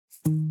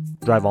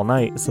Drive All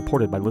Night is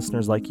supported by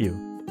listeners like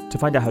you. To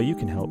find out how you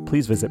can help,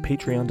 please visit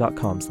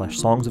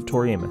patreon.com/Songs of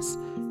Tori Amos.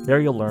 There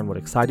you'll learn what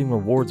exciting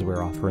rewards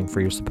we're offering for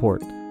your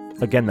support.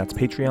 Again, that's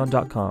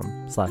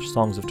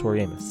patreon.com/Songs of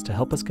Tori Amos to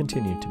help us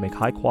continue to make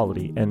high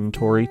quality and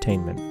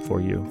Tory-tainment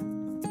for you.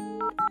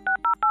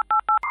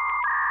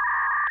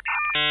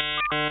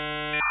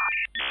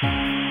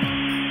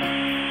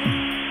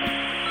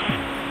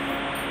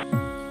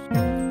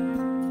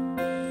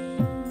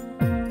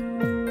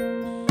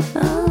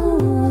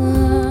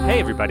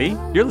 Everybody,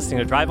 you're listening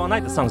to Drive All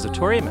Night, the Songs of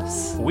Tori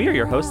Amos. We are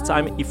your hosts.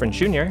 I'm Ephraim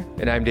Jr.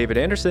 And I'm David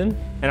Anderson.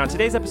 And on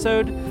today's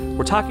episode,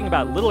 we're talking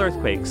about Little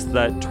Earthquakes,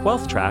 the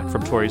 12th track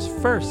from Tori's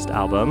first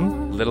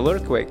album, Little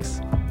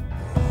Earthquakes.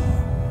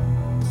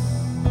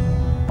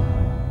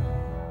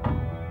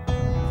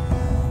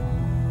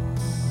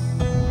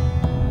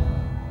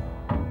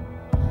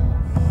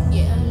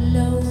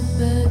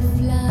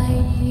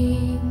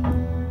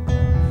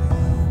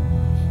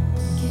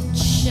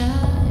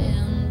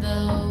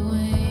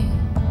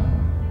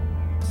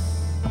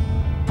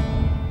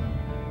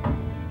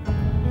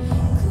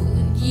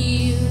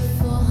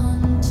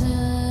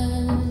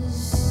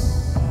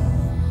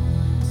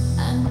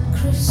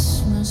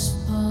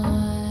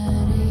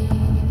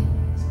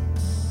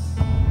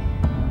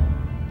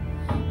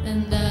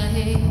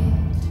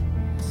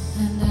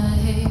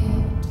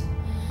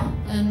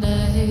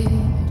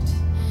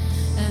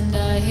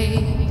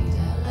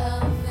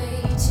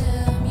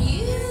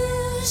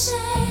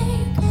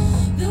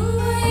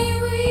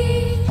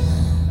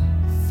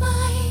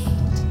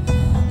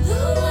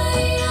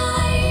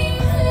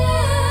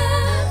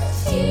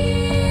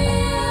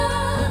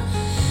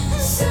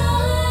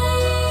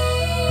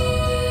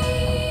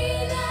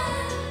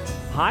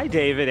 Hi,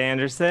 David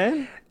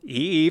Anderson.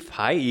 Eve.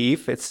 Hi,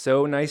 Eve. It's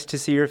so nice to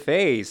see your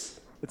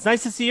face. It's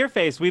nice to see your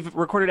face. We've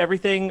recorded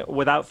everything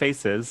without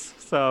faces,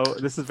 so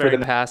this is very... For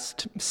the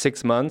past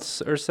 6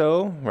 months or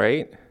so,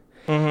 right?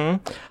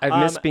 Mm-hmm. I've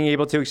missed being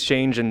able to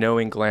exchange a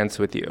knowing glance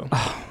with you.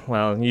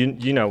 Well,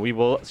 you know, we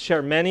will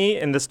share many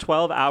in this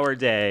 12-hour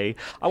day.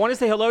 I want to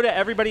say hello to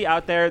everybody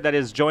out there that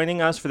is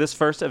joining us for this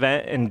first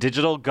event in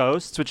Digital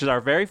Ghosts, which is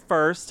our very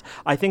first,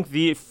 I think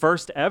the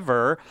first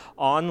ever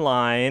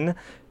online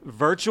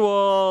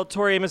virtual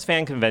Tori Amos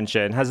fan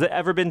convention. Has it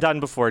ever been done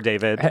before,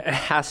 David? It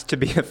has to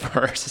be the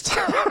first.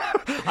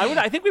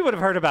 I think we would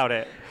have heard about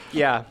it.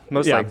 Yeah,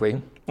 most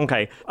likely.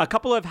 Okay, a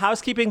couple of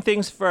housekeeping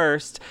things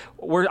first.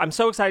 I'm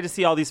so excited to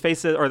see all these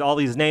faces or all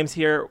these names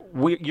here.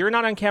 You're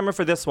not on camera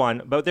for this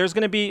one, but there's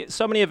going to be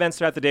so many events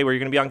throughout the day where you're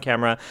going to be on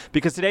camera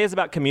because today is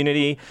about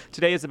community.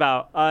 Today is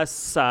about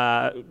us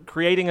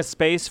creating a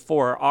space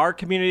for our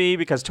community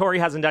because Tori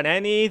hasn't done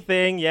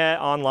anything yet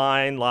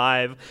online,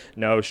 live,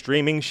 no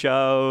streaming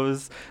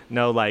shows,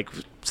 no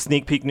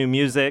sneak peek new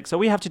music. So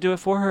we have to do it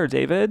for her,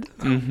 David.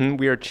 Mm-hmm.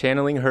 We are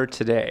channeling her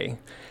today.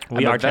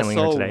 We are channeling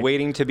her today.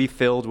 Waiting to be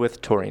filled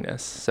with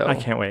Toriness. So I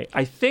can't wait.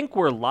 I think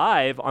we're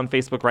live on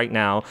Facebook right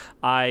now.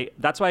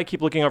 That's why I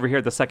keep looking over here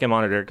at the second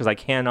monitor because I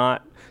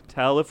cannot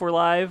tell if we're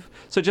live.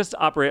 So just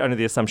operate under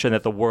the assumption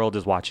that the world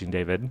is watching,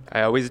 David.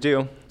 I always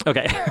do.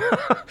 Okay.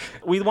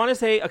 We want to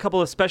say a couple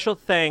of special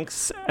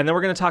thanks, and then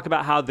we're going to talk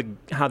about how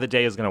the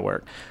day is going to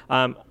work.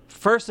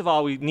 First of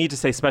all, we need to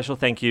say special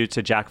thank you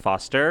to Jack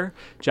Foster.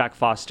 Jack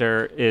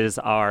Foster is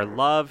our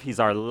love, he's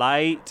our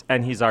light,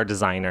 and he's our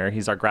designer.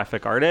 He's our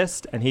graphic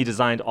artist, and he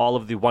designed all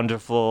of the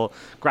wonderful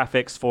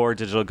graphics for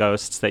Digital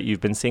Ghosts that you've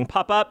been seeing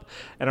pop up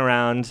and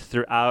around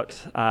throughout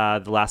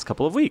the last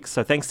couple of weeks.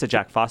 So thanks to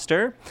Jack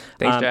Foster.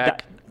 Thanks,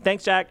 Jack.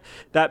 Thanks, Jack.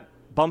 That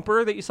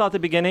bumper that you saw at the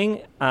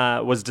beginning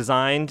was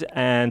designed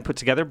and put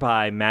together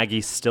by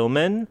Maggie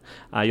Stillman.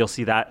 You'll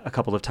see that a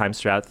couple of times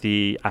throughout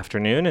the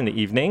afternoon and the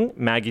evening.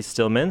 Maggie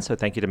Stillman, so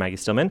thank you to Maggie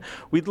Stillman.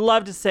 We'd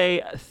love to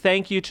say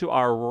thank you to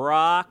our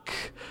rock,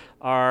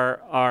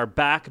 our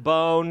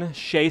backbone,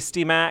 Shay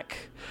Stimac,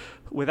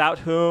 without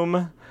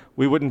whom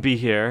we wouldn't be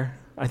here.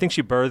 I think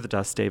she birthed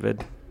us,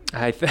 David.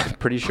 I'm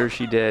pretty sure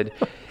she did.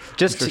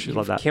 She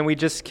loved that. Can we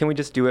just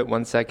do it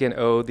 1 second?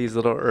 Oh, these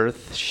little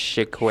earth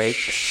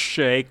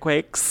shakequakes.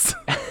 Shakequakes.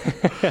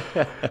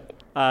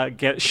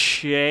 Get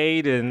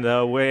shade in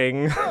the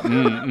wing.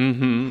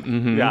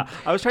 Yeah,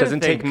 I was trying Doesn't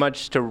to think. take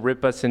much to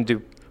rip us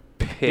into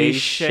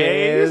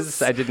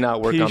pieces. I did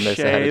not work on this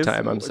ahead of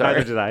time. I'm sorry.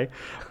 Neither did I.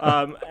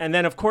 And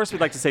then, of course,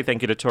 we'd like to say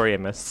thank you to Tori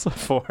Amos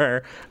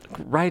for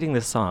writing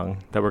this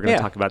song that we're going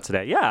to talk about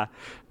today. Yeah,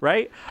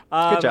 right?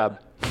 Good job.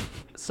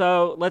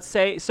 So let's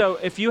say,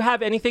 if you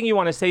have anything you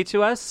want to say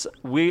to us,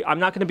 I'm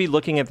not going to be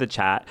looking at the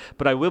chat,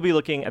 but I will be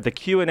looking at the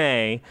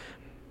Q&A.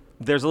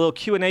 There's a little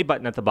Q&A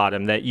button at the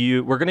bottom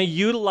we're going to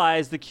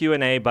utilize the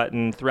Q&A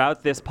button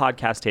throughout this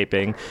podcast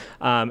taping.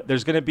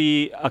 There's going to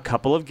be a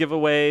couple of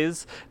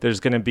giveaways. There's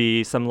going to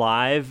be some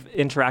live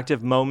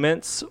interactive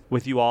moments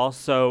with you all.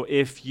 So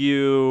if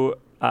you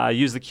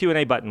use the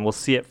Q&A button, we'll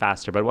see it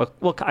faster. But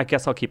I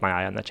guess I'll keep my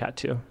eye on the chat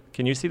too.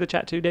 Can you see the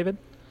chat too, David?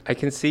 I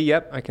can see,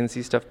 I can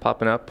see stuff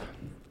popping up.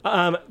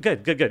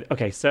 Good.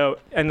 Okay, so,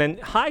 and then,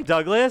 hi,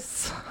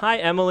 Douglas. Hi,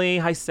 Emily.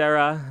 Hi,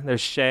 Sarah.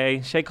 There's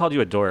Shay. Shay called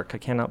you a dork. I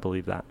cannot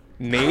believe that.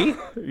 Me?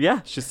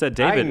 Yeah, she said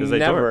David is a dork.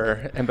 Never,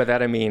 and by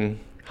that I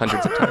mean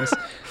hundreds of times.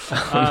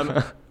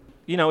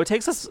 It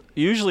takes us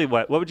usually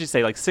what would you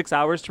say, like 6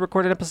 hours to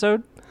record an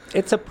episode?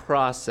 It's a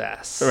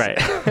process. Right.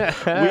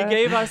 We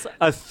gave us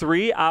a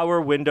 3-hour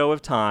window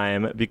of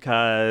time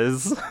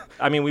because,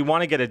 we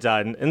want to get it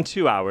done in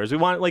 2 hours.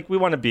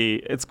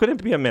 It's going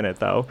to be a minute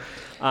though.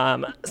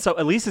 So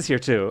Elise is here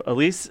too.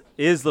 Elise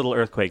is Little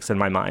Earthquakes in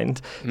my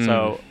mind.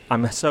 So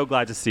I'm so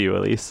glad to see you,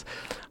 Elise.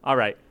 All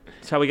right.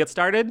 Shall we get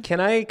started? Can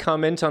I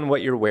comment on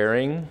what you're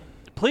wearing?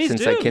 Please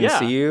since do. I can yeah.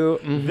 see you.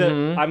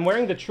 Mm-hmm. I'm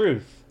wearing the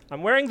truth.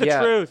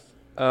 Truth.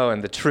 Oh,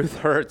 and the truth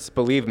hurts,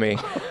 believe me.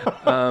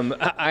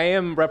 I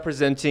am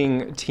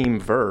representing Team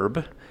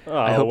Verb. Oh.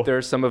 I hope there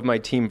are some of my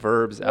Team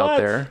Verbs out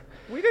there.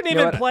 We didn't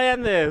even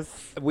plan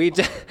this.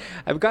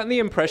 I've gotten the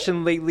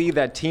impression lately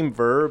that Team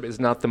Verb is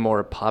not the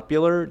more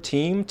popular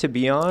team to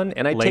be on,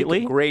 and I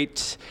take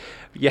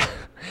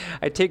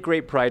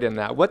great pride in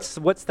that.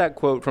 What's that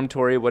quote from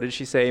Tori? What did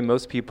she say?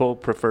 Most people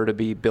prefer to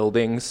be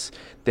buildings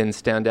than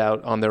stand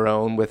out on their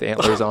own with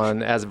antlers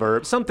on as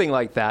verbs. Something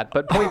like that.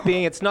 But point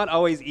being, it's not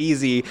always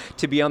easy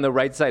to be on the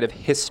right side of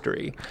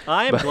history.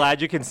 I am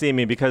glad you can see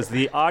me because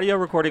the audio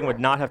recording would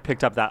not have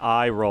picked up that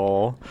eye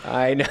roll.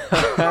 I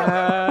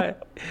know.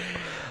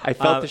 I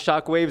felt the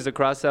shock waves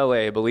across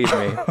LA, believe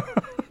me.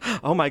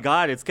 Oh my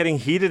God, it's getting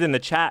heated in the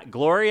chat.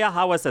 Gloria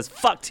Hawa says,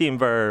 fuck Team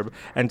Verb.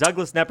 And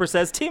Douglas Nepper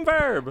says, Team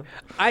Verb.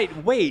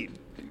 Wait.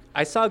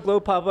 I saw Glow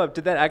pop up.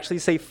 Did that actually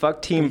say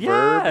fuck Team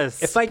Verb?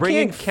 Yes. If I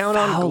can't count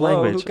on Glow,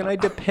 language. who can I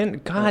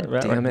depend? God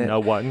damn it. No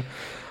one.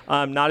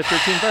 Not if you're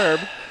Team Verb.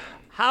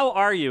 How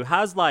are you?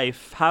 How's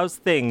life? How's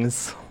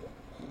things?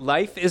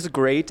 Life is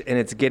great, and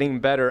it's getting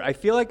better. I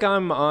feel like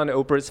I'm on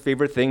Oprah's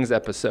Favorite Things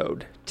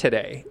episode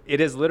today. It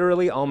is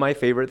literally all my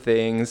favorite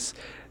things.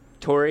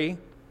 Tori,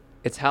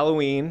 it's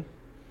Halloween.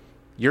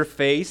 Your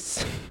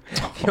face.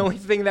 The only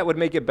thing that would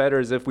make it better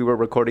is if we were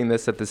recording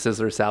this at the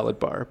Sizzler Salad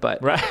Bar.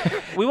 But right.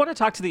 We want to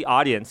talk to the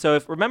audience. So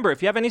if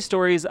you have any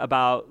stories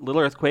about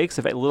Little Earthquakes,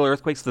 if Little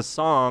Earthquakes, the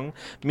song,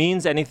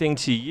 means anything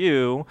to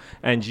you,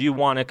 and you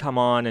want to come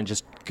on and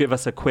just give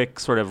us a quick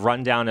sort of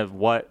rundown of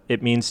what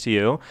it means to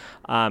you,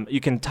 you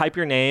can type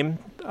your name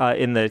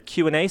in the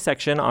Q&A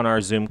section on our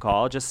Zoom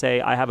call. Just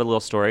say, I have a little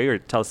story, or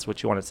tell us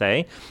what you want to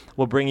say.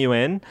 We'll bring you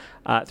in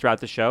throughout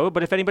the show.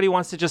 But if anybody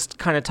wants to just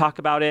kind of talk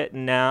about it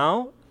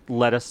now,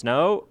 let us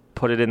know.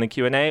 Put it in the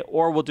Q&A,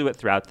 or we'll do it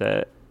throughout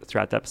the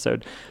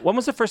episode. When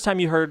was the first time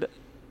you heard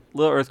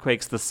Little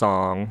Earthquakes, the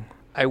song?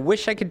 I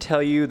wish I could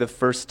tell you the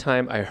first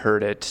time I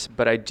heard it,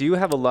 but I do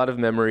have a lot of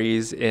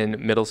memories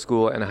in middle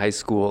school and high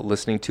school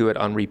listening to it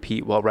on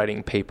repeat while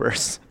writing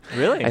papers.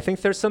 Really? I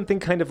think there's something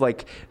kind of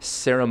like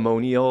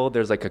ceremonial.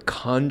 There's like a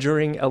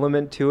conjuring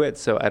element to it.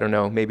 So I don't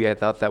know. Maybe I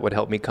thought that would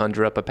help me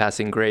conjure up a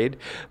passing grade.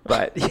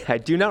 But yeah, I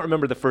do not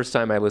remember the first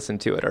time I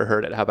listened to it or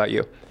heard it. How about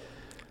you?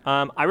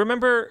 I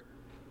remember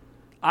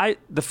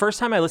the first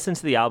time I listened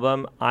to the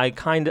album,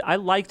 I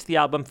liked the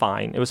album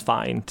fine. It was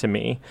fine to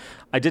me.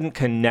 I didn't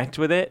connect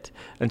with it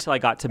until I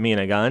got to Me and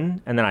a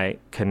Gun, and then I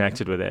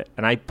connected with it.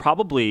 And I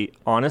probably,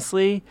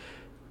 honestly,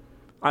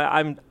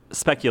 I'm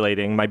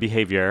speculating my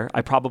behavior.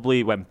 I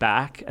probably went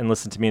back and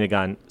listened to Me and a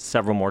Gun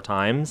several more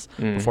times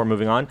before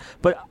moving on.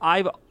 But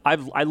I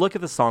look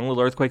at the song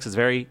Little Earthquakes as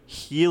very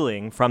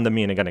healing from the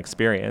Me and a Gun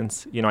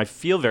experience. I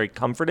feel very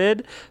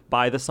comforted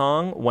by the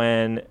song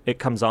when it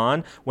comes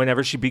on.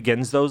 Whenever she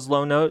begins those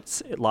low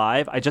notes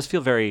live, I just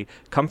feel very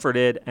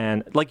comforted.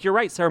 And like you're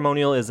right,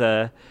 ceremonial is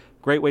a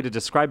great way to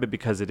describe it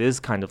because it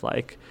is kind of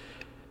like,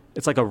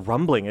 it's like a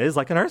rumbling. It is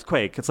like an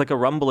earthquake. It's like a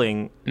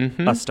rumbling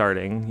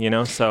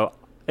starting, so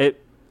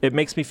it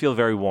makes me feel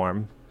very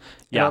warm.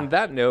 Yeah. And on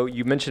that note,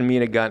 you mentioned Me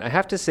and a Gun. I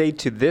have to say,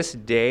 to this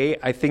day,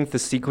 I think the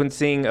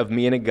sequencing of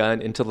Me and a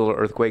Gun into Little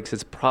Earthquakes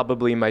is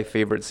probably my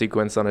favorite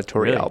sequence on a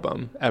Tori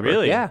album ever.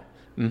 Really? Yeah.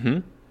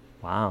 Mm-hmm.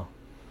 Wow.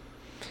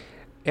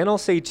 And I'll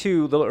say,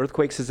 too, Little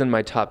Earthquakes is in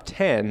my top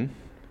 10.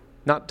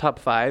 Not top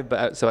 5,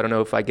 but so I don't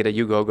know if I get a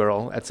You Go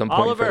Girl at some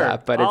point for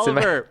that. But it's in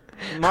my...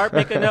 Mark,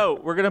 make a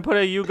note. We're going to put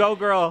a You Go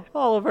Girl.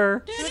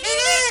 Oliver.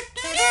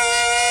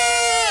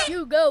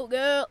 You go,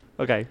 girl.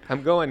 Okay.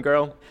 I'm going,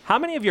 girl. How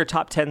many of your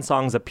top 10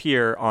 songs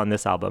appear on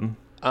this album?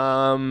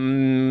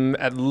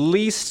 At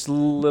least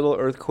Little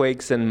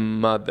Earthquakes and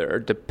Mother.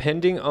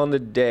 Depending on the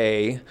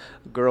day,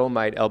 Girl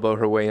might elbow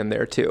her way in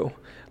there too.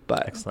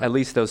 But Excellent. At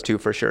least those two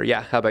for sure.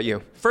 Yeah, how about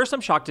you? First,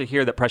 I'm shocked to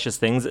hear that Precious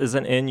Things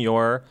isn't in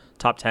your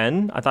top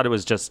 10. I thought it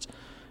was just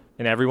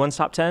in everyone's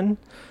top 10.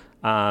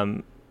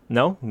 No,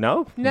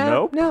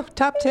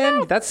 top 10.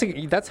 No.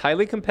 That's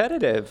highly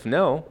competitive.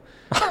 No.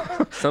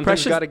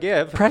 Something's got to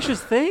give.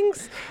 Precious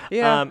Things?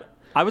 Yeah.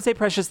 I would say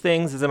Precious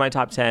Things is in my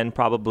top 10.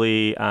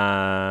 Probably,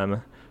 yeah,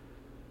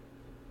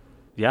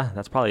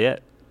 that's probably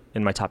it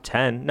in my top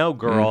 10. No,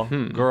 Girl.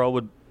 Mm-hmm. Girl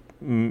would,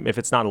 if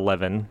it's not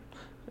 11.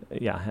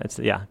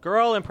 Yeah,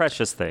 Girl and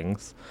Precious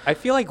Things. I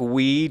feel like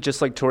we,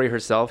 just like Tori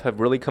herself, have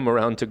really come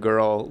around to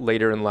Girl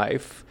later in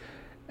life.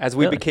 As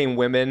we became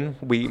women,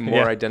 we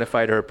more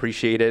identified or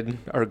appreciated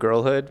our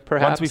girlhood,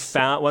 perhaps.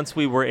 Once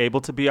we were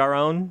able to be our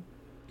own.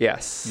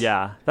 Yes.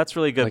 Yeah, that's a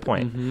really good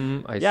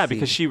point. I see.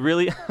 Because she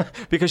really,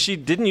 because she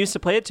didn't used to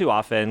play it too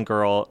often,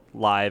 Girl,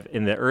 live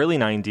in the early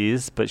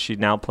 90s, but she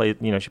now played,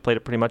 she played it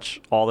pretty much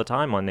all the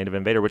time on Native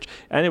Invader,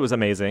 and it was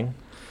amazing.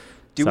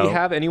 Do we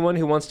have anyone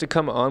who wants to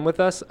come on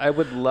with us? I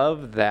would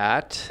love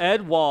that.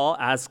 Ed Wall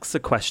asks a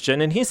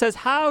question, and he says,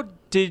 how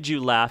did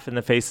you laugh in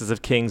the faces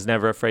of kings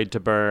never afraid to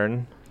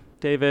burn?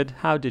 David,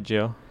 how did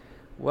you?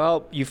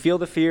 Well, you feel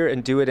the fear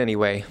and do it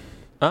anyway.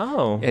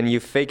 Oh. And you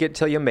fake it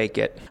till you make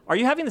it. Are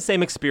you having the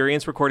same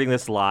experience recording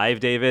this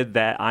live, David,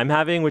 that I'm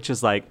having, which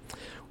is like,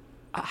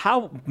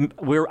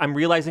 I'm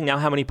realizing now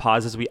how many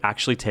pauses we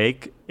actually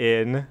take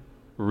in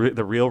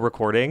the real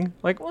recording.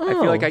 Like, I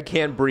feel like I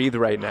can't breathe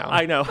right now.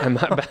 I know.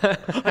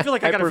 I feel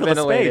like I gotta fill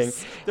the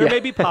space. There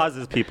may be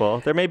pauses, people.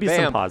 There may be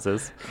some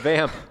pauses.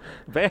 Vamp,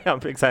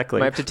 exactly.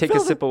 Might have to take a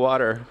sip of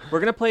water. We're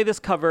gonna play this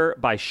cover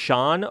by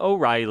Sean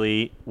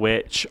O'Reilly,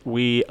 which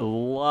we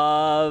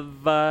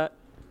love.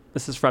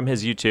 This is from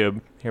his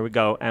YouTube. Here we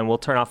go, and we'll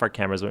turn off our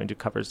cameras when we do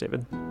covers,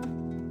 David.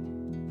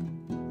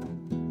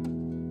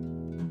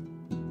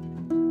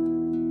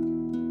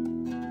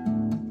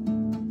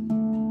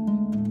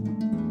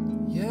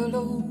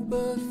 Yellow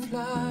bird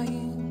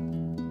flying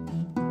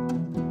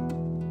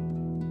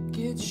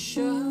gets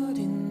shot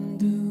in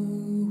the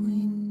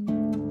wind.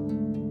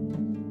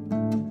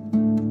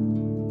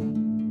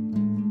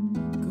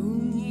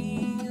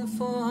 Going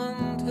for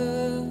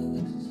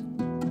hunters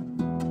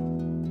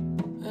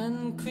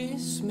and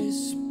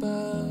Christmas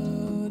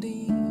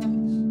parties.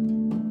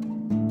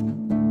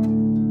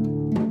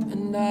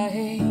 And I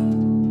hate,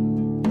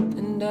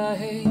 and I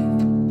hate,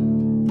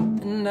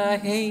 and I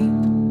hate,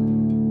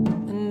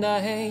 and I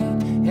hate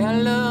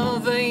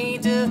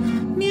elevator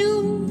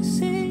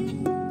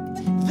music,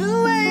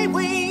 the way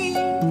we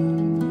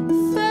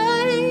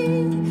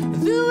fight,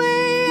 the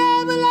way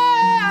I'm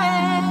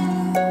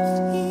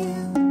left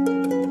here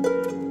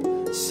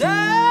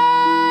silent.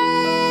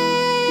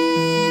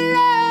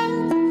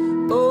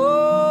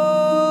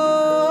 Oh,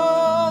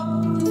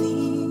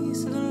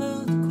 these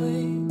little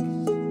earthquakes.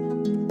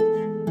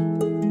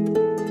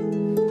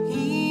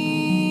 Here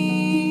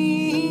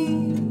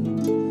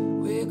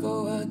we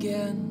go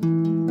again.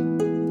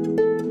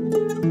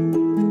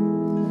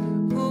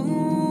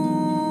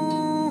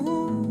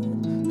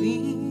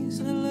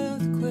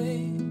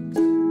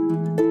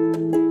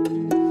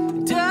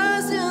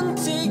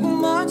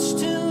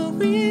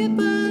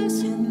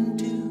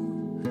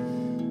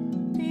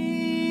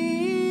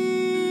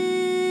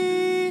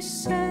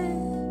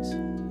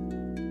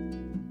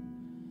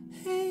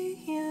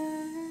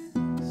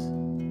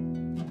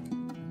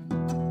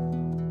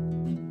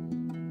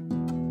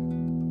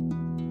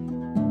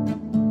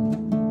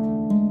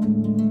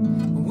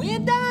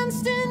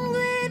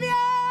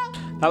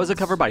 That was a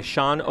cover by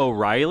Sean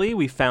O'Reilly.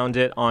 We found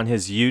it on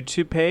his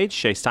YouTube page.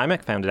 Shay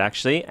Stymek found it,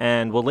 actually.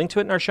 And we'll link to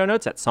it in our show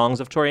notes at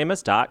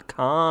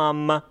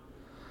songsoftoriamos.com.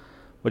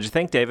 What'd you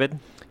think, David?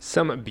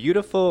 Some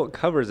beautiful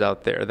covers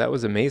out there. That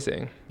was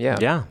amazing. Yeah.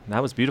 Yeah,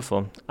 that was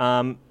beautiful.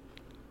 I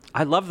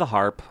love the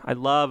harp.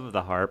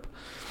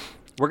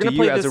 We're gonna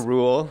play as this. a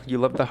rule, you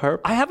love the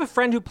harp? I have a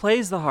friend who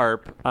plays the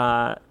harp.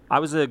 I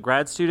was a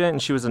grad student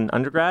and she was an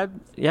undergrad.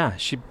 Yeah,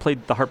 she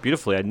played the harp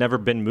beautifully. I'd never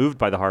been moved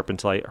by the harp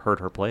until I heard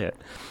her play it.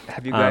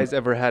 Have you guys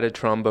ever had a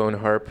trombone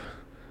harp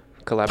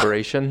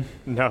collaboration?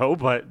 No,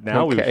 but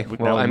now okay.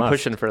 I'm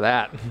pushing for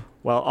that.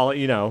 Well, I'll let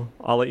you know.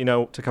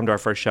 To come to our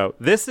first show.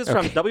 This is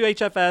from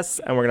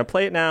WHFS, and we're going to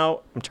play it now.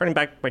 I'm turning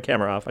back my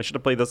camera off. I should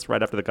have played this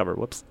right after the cover.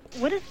 Whoops.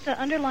 What is the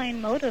underlying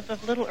motive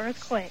of Little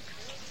Earthquakes?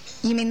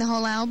 You mean the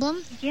whole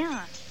album?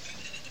 Yeah.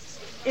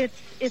 It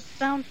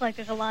sounds like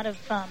there's a lot of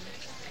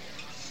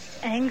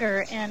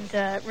anger and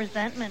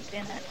resentment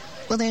in it.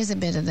 Well, there's a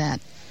bit of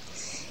that.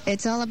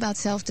 It's all about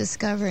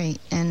self-discovery,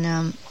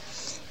 and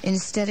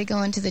instead of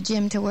going to the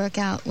gym to work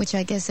out, which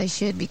I guess I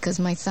should because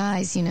my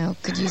thighs,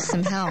 could use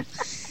some help,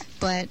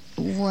 but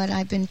what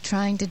I've been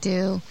trying to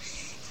do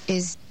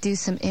is do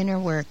some inner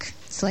work.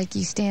 It's like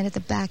you stand at the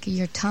back of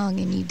your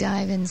tongue and you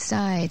dive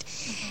inside,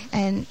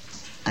 and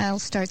I'll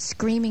start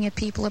screaming at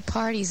people at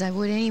parties. I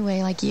would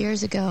anyway, like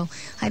years ago.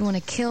 I'd want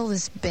to kill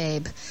this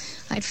babe.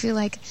 I'd feel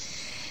like,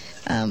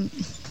 why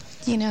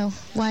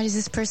does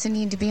this person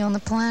need to be on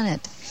the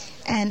planet?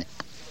 And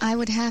I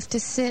would have to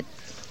sit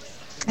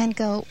and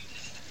go,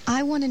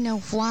 I want to know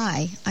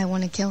why I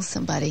want to kill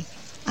somebody.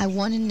 I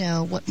want to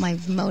know what my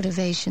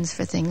motivations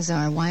for things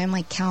are. Why am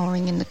I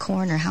cowering in the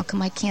corner? How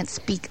come I can't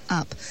speak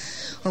up?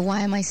 Or why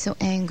am I so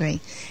angry?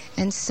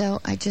 And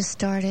so I just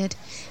started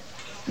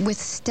with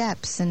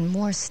steps and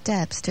more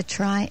steps to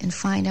try and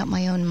find out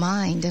my own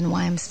mind and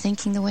why I'm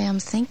thinking the way I'm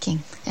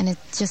thinking. And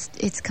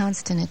it's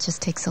constant. It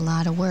just takes a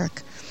lot of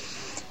work.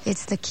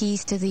 It's the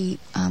keys to the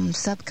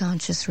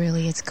subconscious,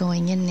 really. It's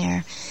going in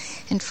there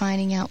and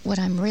finding out what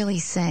I'm really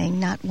saying,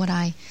 not what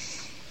I'm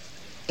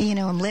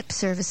lip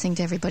servicing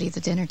to everybody at the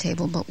dinner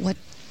table, but what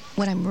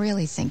I'm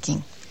really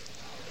thinking.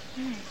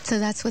 So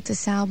that's what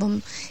this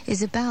album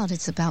is about.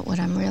 It's about what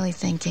I'm really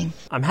thinking.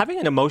 I'm having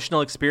an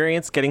emotional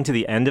experience getting to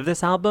the end of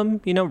this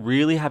album,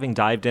 really having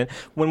dived in.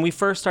 When we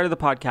first started the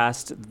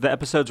podcast, the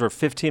episodes were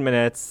 15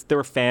 minutes. They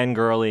were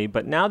fangirly.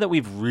 But now that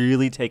we've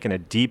really taken a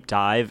deep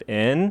dive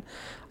in,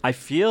 I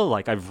feel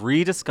like I've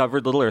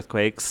rediscovered Little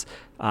Earthquakes.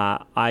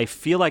 I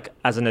feel like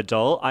as an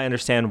adult, I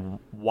understand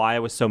why I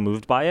was so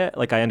moved by it.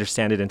 Like, I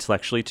understand it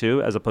intellectually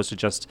too, as opposed to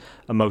just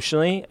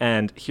emotionally.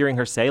 And hearing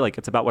her say, like,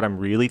 it's about what I'm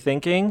really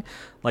thinking.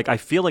 Like, I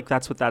feel like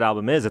that's what that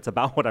album is. It's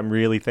about what I'm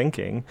really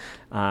thinking.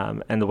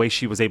 And the way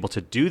she was able to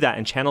do that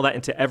and channel that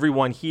into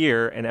everyone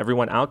here and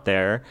everyone out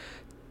there,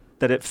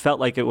 that it felt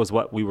like it was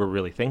what we were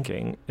really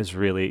thinking, is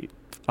really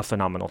a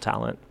phenomenal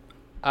talent.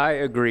 I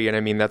agree, and I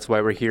mean, that's why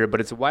we're here, but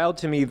it's wild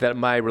to me that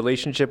my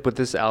relationship with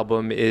this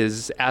album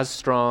is as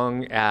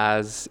strong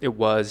as it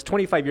was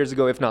 25 years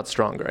ago, if not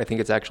stronger. I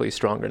think it's actually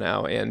stronger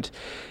now, and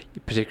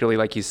particularly,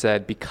 like you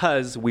said,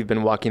 because we've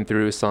been walking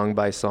through song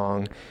by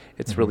song,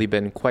 it's really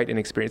been quite an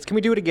experience. Can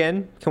we do it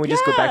again? Can we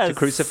just go back to Yes.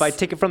 Crucified,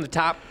 take it from the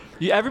top?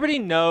 Everybody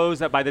knows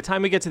that by the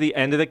time we get to the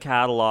end of the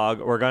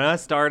catalog, we're going to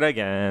start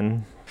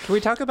again. Can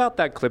we talk about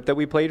that clip that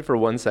we played for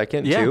 1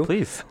 second, Yeah, too?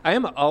 please. I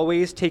am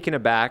always taken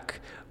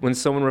aback when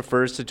someone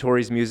refers to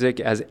Tori's music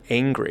as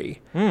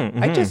angry.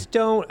 I just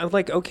don't, I'm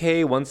like,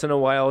 okay, once in a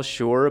while,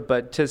 sure,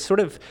 but to sort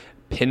of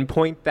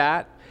pinpoint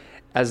that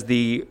as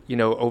the,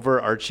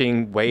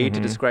 overarching way to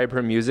describe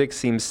her music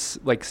seems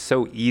like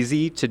so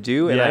easy to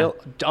do, and Yeah.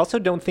 I also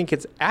don't think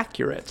it's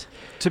accurate.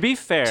 To be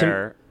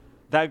fair,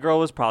 that girl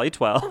was probably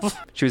 12.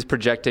 She was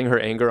projecting her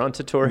anger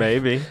onto Tori.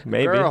 Maybe.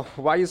 Girl,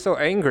 why are you so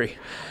angry?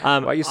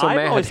 Why are you so I'm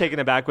mad? always taken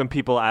aback when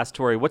people ask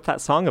Tori, what's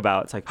that song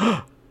about? It's like,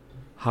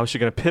 how's she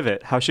going to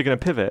pivot? How's she going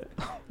to pivot?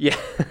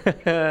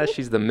 Yeah,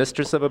 she's the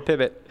mistress of a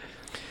pivot.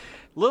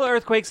 Little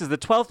Earthquakes is the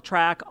 12th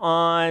track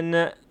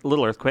on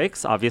Little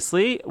Earthquakes,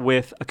 obviously,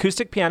 with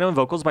acoustic piano and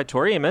vocals by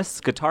Tori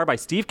Amos, guitar by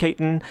Steve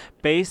Caton,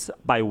 bass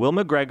by Will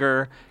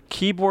McGregor,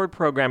 keyboard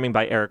programming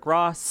by Eric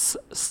Ross,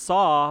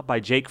 saw by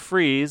Jake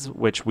Fries,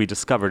 which we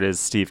discovered is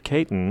Steve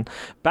Caton,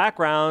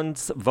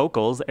 backgrounds,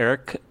 vocals,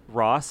 Eric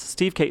Ross,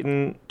 Steve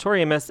Caton,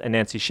 Tori Amos, and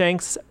Nancy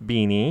Shanks,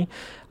 Beanie.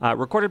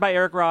 Recorded by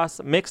Eric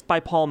Ross, mixed by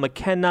Paul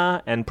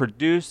McKenna, and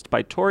produced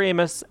by Tori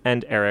Amos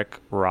and Eric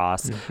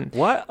Ross.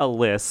 What a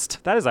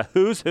list. That is a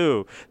who's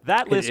who.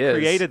 That list is.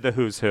 created the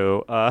who's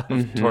who of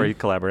Tori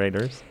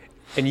collaborators.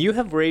 And you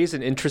have raised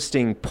an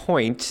interesting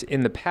point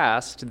in the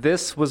past.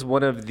 This was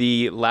one of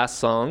the last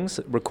songs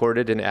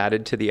recorded and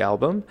added to the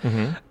album.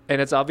 And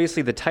it's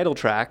obviously the title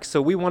track.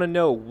 So we want to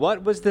know,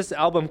 what was this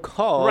album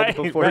called Right,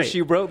 before right.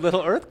 she wrote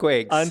Little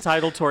Earthquakes?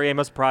 Untitled Tori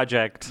Amos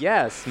Project.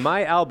 Yes,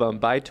 My Album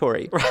by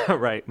Tori.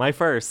 Right. My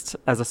first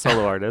as a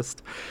solo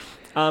artist.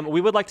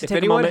 We would like to If take a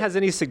anyone moment. has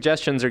any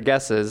suggestions or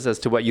guesses as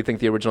to what you think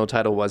the original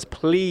title was,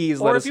 please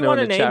let or us if you know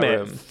want in to the name chat it,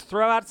 room.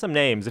 throw out some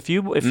names. If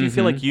you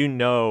feel like you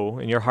know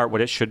in your heart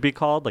what it should be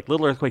called, like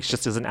Little Earthquakes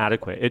just isn't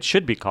adequate. It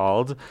should be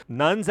called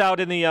Nuns Out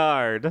in the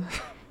Yard.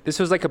 This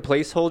was like a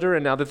placeholder,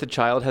 and now that the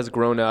child has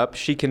grown up,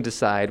 she can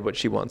decide what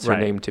she wants her Right.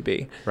 name to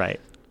be. Right.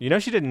 She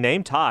didn't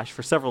name Tosh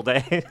for several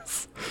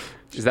days.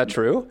 Is that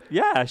true?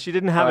 Yeah, she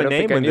didn't have I a don't name.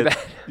 think I when knew the-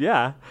 that.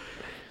 Yeah.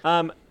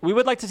 We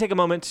would like to take a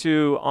moment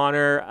to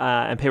honor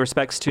and pay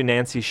respects to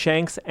Nancy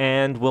Shanks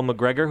and Will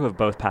McGregor, who have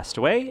both passed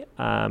away.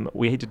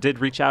 We did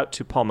reach out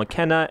to Paul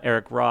McKenna,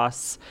 Eric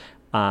Ross,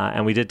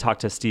 and we did talk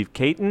to Steve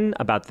Caton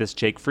about this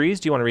Jake Fries.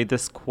 Do you want to read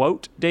this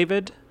quote,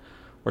 David?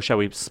 Or shall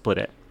we split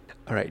it?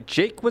 All right.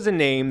 Jake was a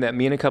name that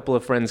me and a couple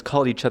of friends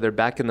called each other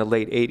back in the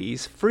late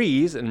 80s.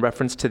 Freeze, in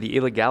reference to the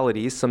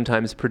illegalities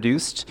sometimes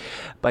produced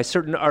by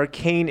certain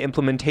arcane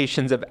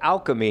implementations of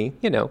alchemy,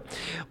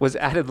 was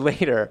added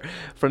later.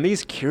 From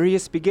these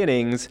curious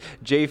beginnings,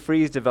 Jay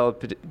Freeze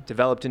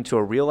developed into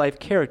a real-life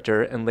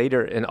character and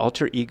later an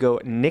alter ego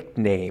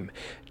nickname.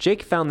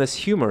 Jake found this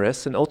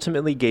humorous and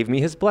ultimately gave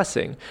me his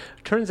blessing.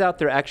 Turns out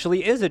there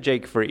actually is a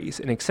Jake Freeze,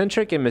 an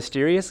eccentric and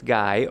mysterious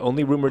guy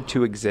only rumored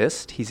to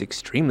exist. He's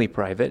extremely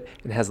private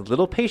and has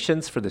little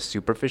patience for the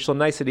superficial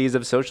niceties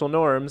of social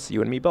norms,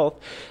 you and me both.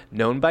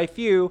 Known by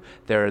few,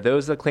 there are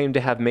those that claim to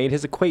have made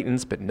his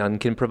acquaintance, but none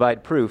can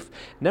provide proof.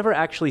 Never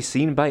actually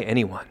seen by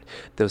anyone,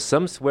 though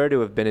some swear to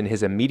have been in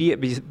his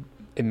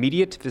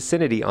immediate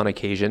vicinity on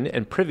occasion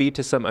and privy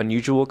to some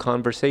unusual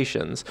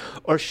conversations,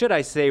 or should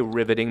I say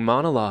riveting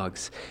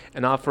monologues,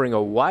 and offering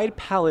a wide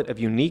palette of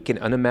unique and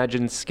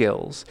unimagined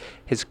skills.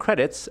 His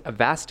credits, a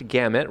vast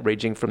gamut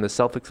ranging from the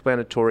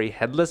self-explanatory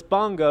headless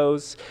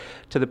bongos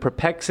to the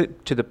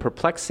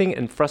perplexing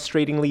and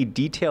frustratingly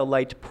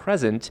detail-light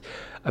present,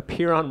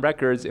 appear on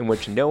records in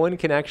which no one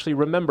can actually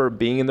remember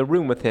being in the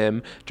room with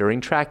him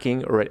during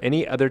tracking or at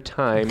any other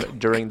time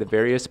during the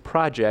various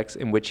projects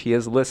in which he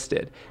is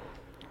listed.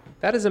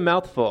 That is a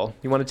mouthful.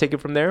 You want to take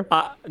it from there?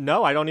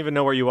 No, I don't even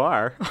know where you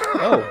are.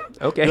 Oh,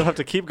 okay. You'll have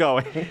to keep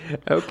going.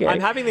 Okay. I'm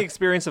having the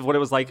experience of what it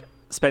was like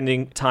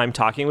spending time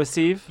talking with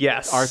Steve.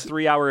 Yes. Our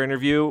 3-hour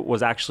interview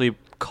was actually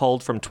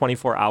culled from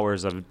 24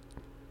 hours of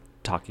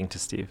talking to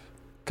Steve.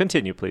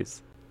 Continue,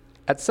 please.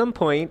 At some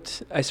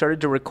point, I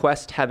started to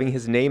request having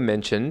his name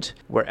mentioned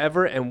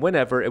wherever and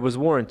whenever it was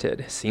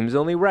warranted. Seems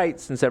only right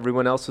since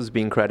everyone else was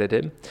being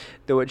credited.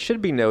 Though it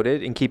should be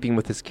noted, in keeping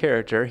with his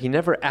character, he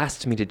never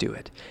asked me to do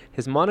it.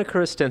 His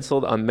moniker is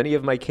stenciled on many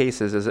of my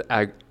cases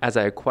as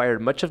I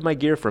acquired much of my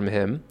gear from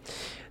him,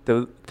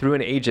 though through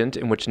an agent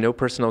in which no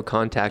personal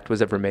contact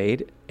was ever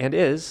made, and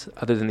is,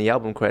 other than the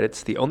album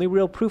credits, the only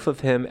real proof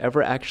of him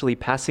ever actually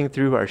passing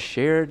through our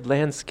shared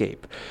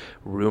landscape.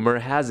 Rumor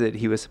has it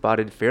he was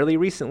spotted fairly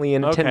recently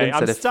in attendance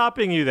I'm at a...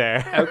 stopping you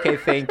there. Okay,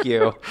 thank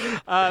you.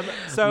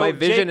 So My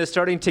vision Jake- is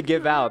starting to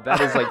give out.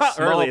 That is like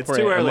small Early. It's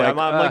print. too early. I'm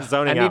like "Ugh,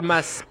 zoning I out." need my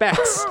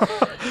specs.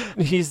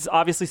 He's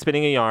obviously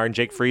spinning a yarn.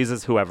 Jake Freeze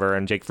is whoever,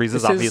 and Jake Freeze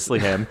is This is obviously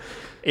him.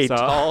 A So-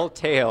 tall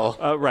tale.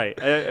 Right.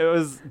 It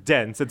was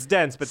dense. It's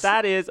dense, but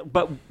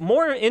but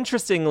more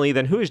interestingly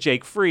than who is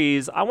Jake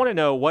Freeze, I want to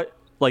know what,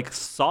 like,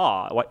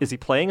 saw. What is he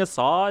playing a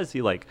saw? Is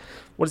he like,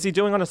 what is he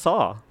doing on a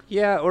saw?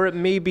 Yeah, or it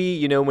may be,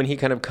 you know, when he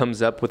kind of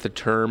comes up with a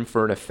term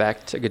for an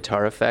effect, a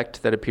guitar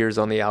effect that appears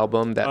on the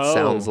album that Oh.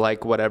 sounds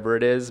like whatever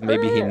it is.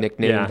 Maybe he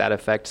nicknamed Yeah. that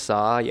effect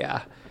Saw.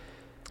 Yeah.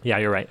 Yeah,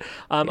 you're right.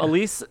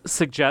 Elise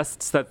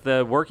suggests that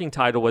the working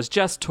title was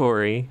just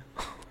Tori.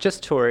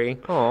 Just Tori.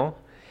 Oh.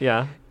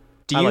 Yeah.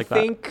 Do I you like that.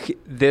 think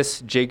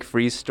this Jake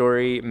Freeze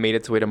story made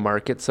its way to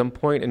Mark at some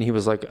point and he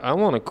was like, I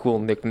want a cool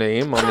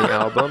nickname on the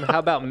album? How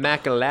about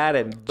Mac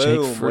Aladdin?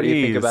 Boom. Jake What do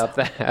you think Freeze. about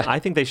that? I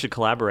think they should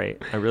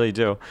collaborate. I really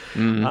do.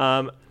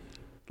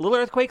 Little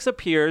Earthquakes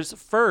appears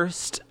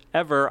first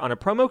ever on a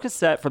promo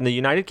cassette from the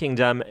United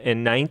Kingdom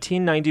in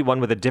 1991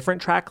 with a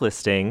different track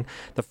listing.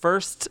 The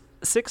first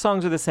 6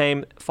 songs are the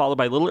same, followed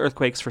by Little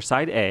Earthquakes for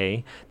side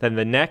A. Then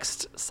the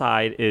next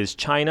side is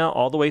China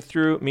all the way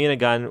through Me and a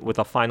Gun, with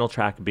a final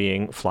track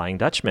being Flying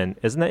Dutchman.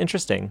 Isn't that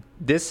interesting?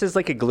 This is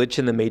like a glitch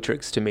in the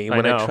Matrix to me. I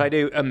When I know. try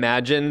to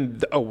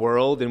imagine a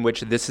world in which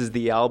this is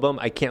the album,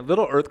 I can't.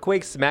 Little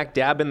Earthquake smack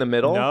dab in the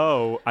middle.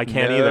 No, I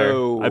can't No,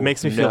 either. It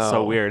makes me feel so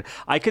no. weird.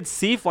 I could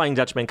see Flying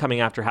Dutchman coming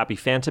after Happy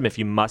Phantom if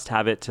you must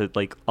have it to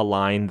like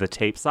align the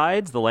tape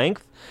sides, the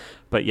length.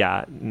 But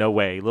yeah, no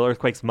way. Little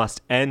Earthquakes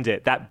must end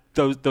it.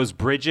 Those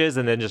bridges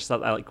and then just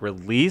like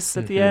release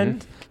at the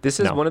end. This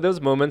is No. one of those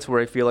moments where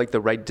I feel like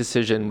the right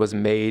decision was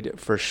made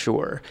for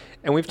sure.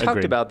 And we've talked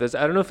Agreed. about this.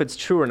 I don't know if it's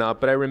true or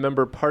not, but I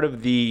remember part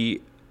of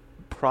the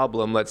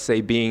problem, let's say,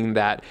 being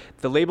that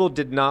the label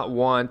did not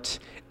want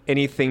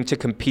anything to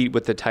compete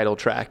with the title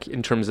track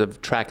in terms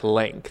of track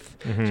length.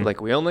 So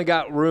like, we only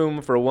got room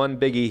for one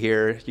biggie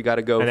here. You got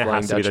to go And it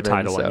Flying has to be the Dutchman.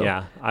 title one. So,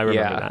 Yeah, I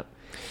remember yeah. that.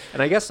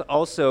 And I guess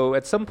also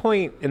at some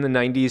point in the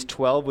 90s,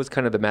 12 was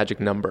kind of the magic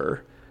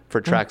number for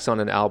tracks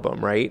on an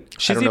album, right? I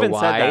She's don't know even said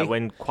why. that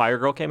when Choir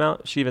Girl came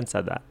out. She even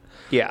said that.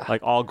 Yeah.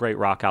 Like all great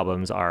rock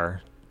albums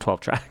are 12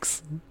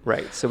 tracks.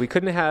 Right. So we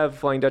couldn't have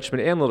Flying Dutchman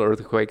and Little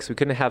Earthquakes. We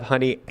couldn't have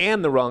Honey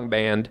and the wrong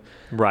band.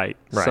 Right.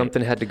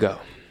 Something had to go.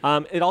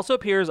 It also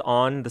appears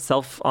on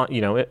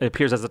the it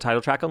appears as a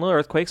title track on Little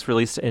Earthquakes,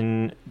 released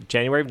in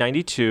January of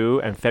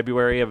 92 and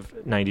February of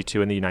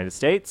 92 in the United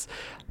States.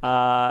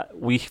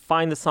 We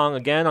find the song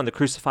again on the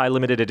Crucify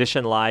Limited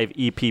Edition Live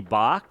EP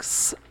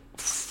box,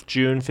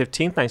 June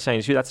 15th,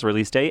 1992. That's the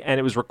release date. And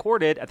it was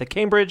recorded at the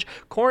Cambridge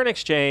Corn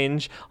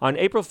Exchange on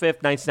April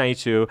 5th,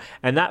 1992.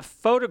 And that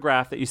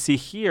photograph that you see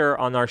here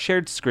on our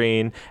shared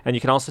screen, and you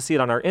can also see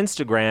it on our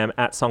Instagram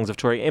at Songs of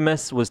Tori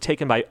Amos, was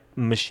taken by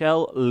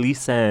Michelle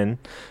Leeson,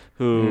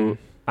 who...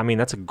 I mean,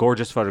 that's a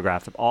gorgeous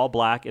photograph. All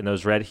black in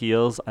those red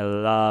heels. I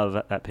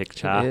love that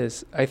picture. It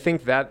is. I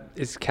think that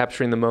is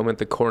capturing the moment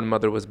the Corn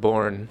Mother was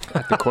born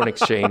at the Corn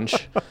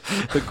Exchange.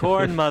 The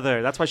Corn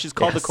Mother. That's why she's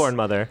called Yes. the Corn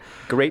Mother.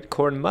 Great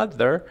Corn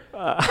Mother.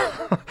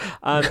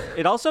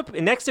 It also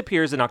next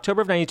appears in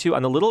October of 92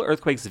 on the Little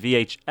Earthquakes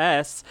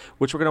VHS,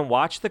 which we're going to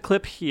watch the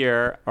clip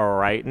here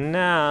right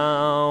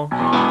now.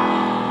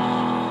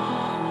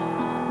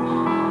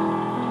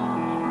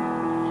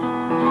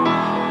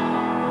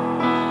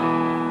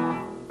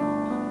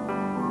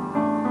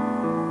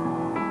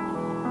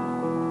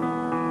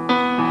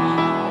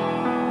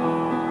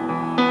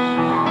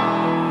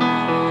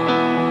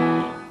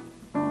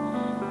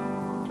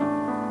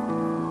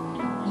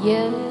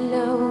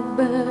 Yellow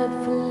bird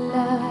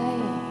fly,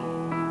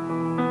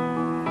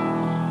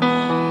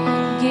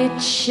 get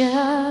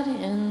shot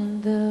in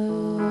the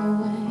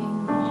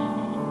wing.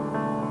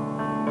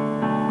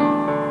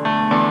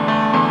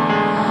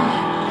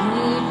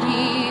 Would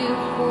you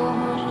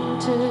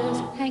want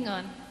to? Hang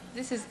on,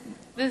 this is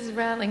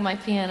rattling my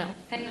piano.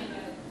 Hang on.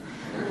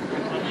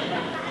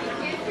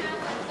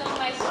 It's on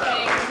my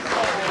strings.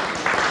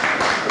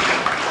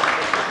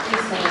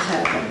 These things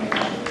happen.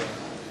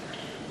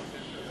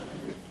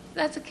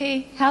 That's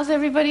okay. How's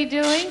everybody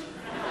doing?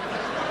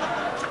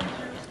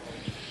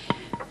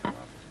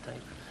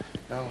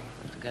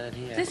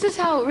 This is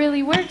how it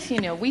really works, you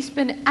know. We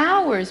spend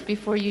hours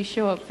before you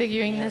show up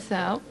figuring this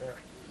out.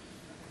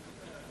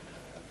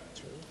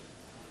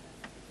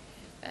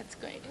 That's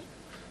great.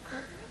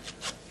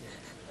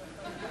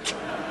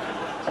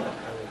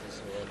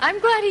 I'm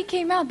glad he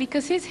came out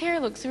because his hair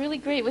looks really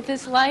great with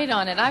this light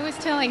on it. I was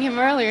telling him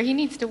earlier he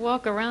needs to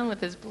walk around with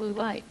his blue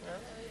light.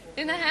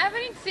 Isn't that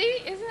happening? See?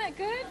 Isn't that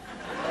good?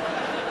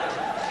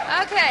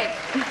 Okay.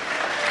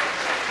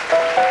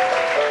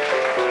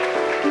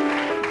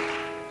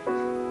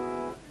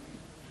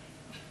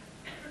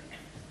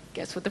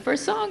 Guess what the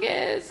first song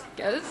is?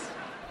 Guess.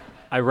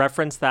 I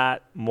reference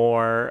that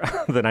more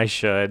than I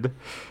should.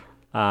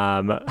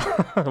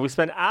 We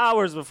spent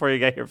hours before you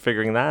get here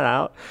figuring that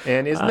out.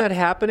 And isn't that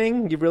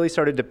happening? You've really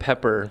started to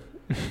pepper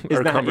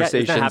our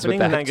conversations happening?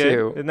 with that Isn't that good?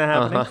 too. Isn't that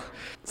happening? Uh-huh.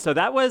 So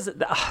that was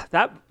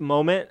that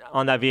moment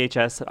on that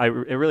VHS.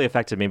 It really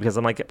affected me because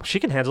I'm like, she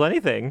can handle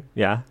anything.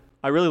 Yeah.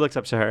 I really looked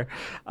up to her.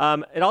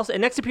 It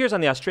next appears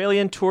on the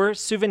Australian Tour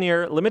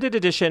Souvenir limited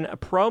edition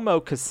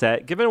promo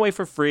cassette given away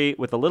for free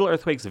with the Little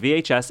Earthquakes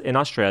VHS in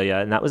Australia,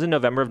 and that was in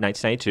November of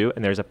 1992.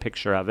 And there's a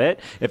picture of it.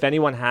 If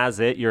anyone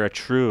has it, you're a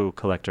true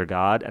collector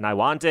god, and I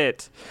want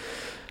it.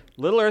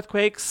 Little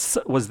Earthquakes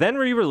was then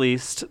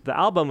re-released. The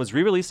album was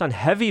re-released on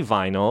heavy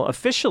vinyl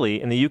officially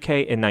in the UK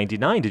in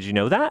 '99. Did you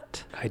know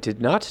that? I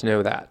did not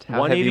know that.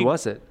 How heavy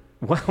was it?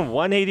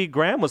 180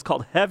 gram was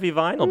called heavy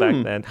vinyl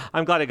back then.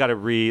 I'm glad I got a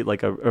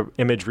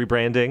image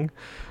rebranding.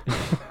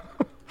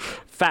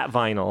 Fat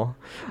vinyl.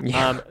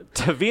 Yeah.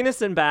 To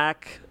Venus and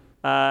Back.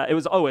 It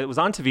was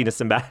on To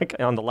Venus and Back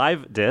on the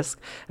live disc,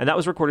 and that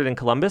was recorded in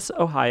Columbus,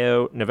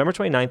 Ohio, November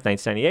 29th,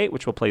 1998,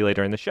 which we'll play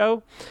later in the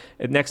show.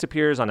 It next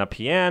appears on a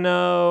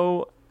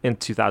piano in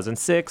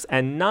 2006,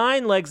 and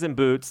Nine Legs and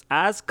Boots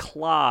as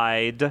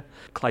Clydera.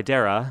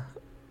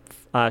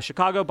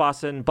 Chicago,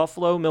 Boston,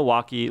 Buffalo,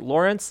 Milwaukee,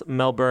 Lawrence,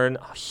 Melbourne,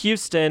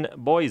 Houston,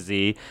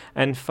 Boise,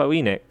 and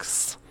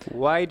Phoenix.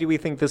 Why do we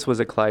think this was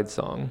a Clyde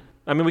song?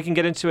 I mean, we can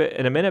get into it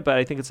in a minute, but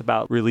I think it's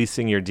about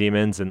releasing your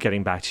demons and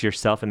getting back to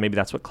yourself, and maybe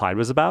that's what Clyde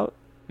was about.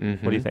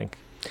 Mm-hmm. What do you think?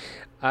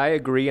 I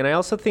agree, and I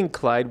also think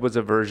Clyde was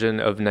a version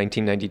of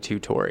 1992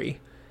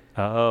 Tori.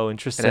 Oh,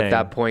 interesting. And at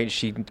that point,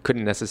 she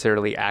couldn't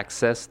necessarily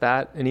access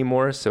that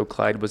anymore, so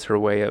Clyde was her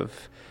way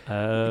of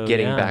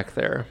getting back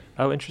there.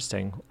 Oh,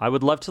 interesting. I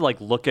would love to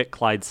look at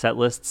Clyde's set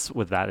lists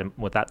with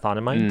that thought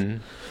in mind.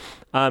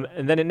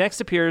 And then it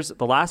next appears,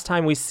 the last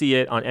time we see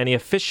it on any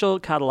official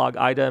catalog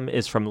item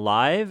is from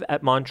Live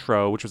at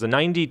Montreux, which was a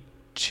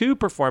 92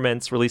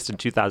 performance released in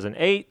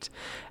 2008.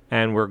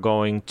 And we're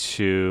going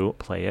to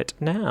play it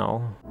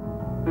now.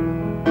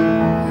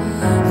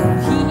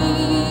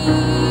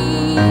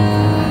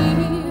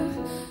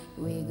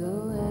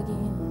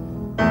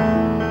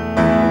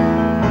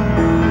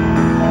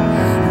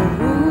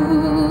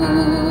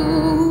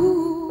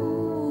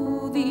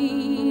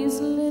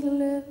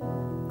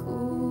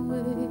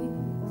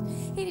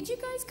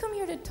 Come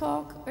here to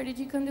talk, or did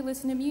you come to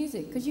listen to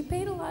music? Because you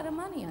paid a lot of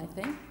money, I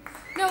think.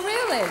 No,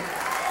 really.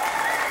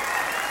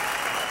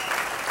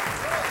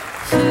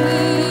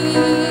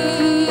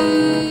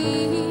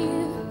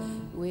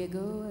 Here we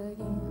go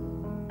again.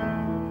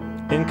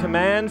 In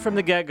command from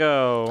the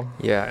get-go.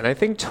 Yeah, and I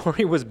think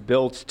Tori was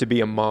built to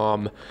be a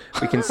mom.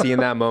 We can see in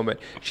that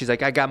moment. She's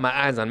like, I got my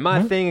eyes on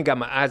my thing, I got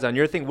my eyes on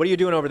your thing. What are you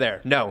doing over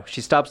there? No.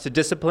 She stops to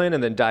discipline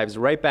and then dives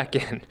right back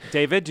in.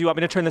 David, do you want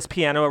me to turn this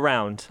piano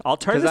around? I'll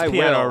turn this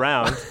piano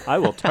around. I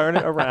will turn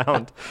it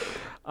around.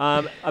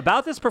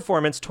 About this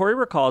performance, Tori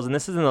recalls, and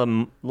this is in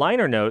the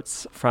liner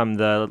notes from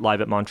the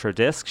Live at Montreux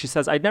disc, she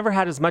says, I'd never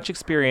had as much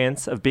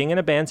experience of being in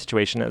a band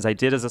situation as I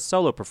did as a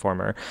solo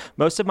performer.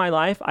 Most of my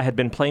life, I had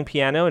been playing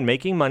piano and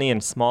making money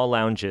in small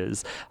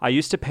lounges. I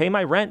used to pay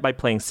my rent by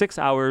playing 6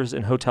 hours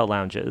in hotel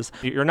lounges.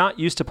 You're not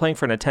used to playing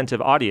for an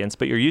attentive audience,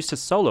 but you're used to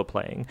solo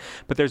playing.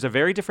 But there's a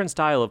very different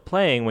style of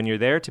playing when you're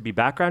there to be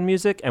background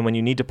music and when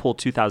you need to pull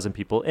 2,000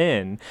 people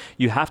in.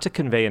 You have to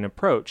convey an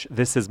approach.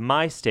 This is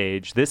my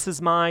stage. This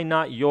is mine,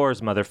 not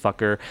yours,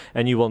 motherfucker,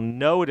 and you will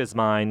know it is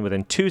mine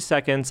within 2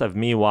 seconds of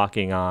me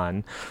walking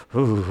on.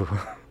 Ooh.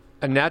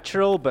 A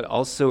natural, but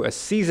also a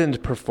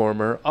seasoned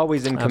performer,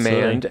 always in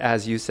command,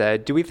 as you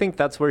said. Do we think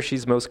that's where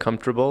she's most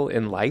comfortable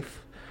in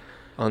life?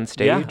 On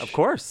stage? Yeah, of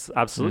course.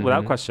 Absolutely,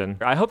 without question.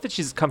 I hope that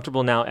she's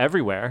comfortable now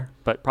everywhere,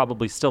 but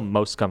probably still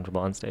most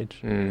comfortable on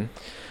stage.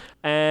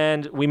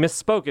 And we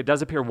misspoke. It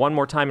does appear one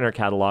more time in her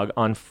catalog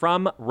on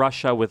From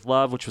Russia with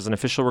Love, which was an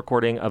official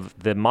recording of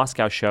the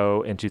Moscow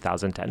show in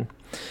 2010.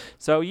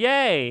 So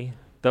yay!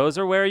 Those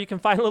are where you can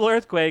find Little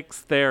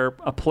Earthquakes. They're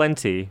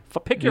aplenty.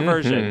 Pick your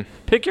version.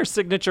 Pick your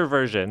signature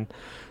version.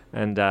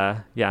 And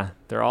yeah,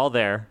 they're all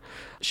there.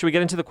 Should we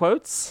get into the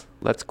quotes?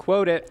 Let's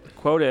quote it.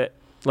 Quote it.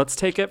 Let's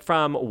take it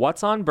from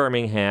What's on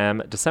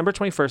Birmingham, December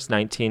 21st,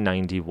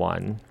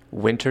 1991.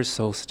 Winter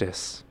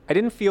solstice. I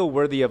didn't feel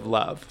worthy of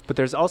love, but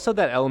there's also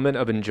that element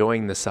of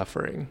enjoying the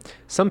suffering.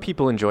 Some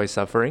people enjoy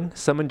suffering,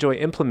 some enjoy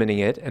implementing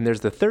it, and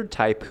there's the third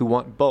type who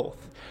want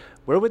both.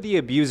 Where would the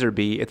abuser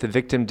be if the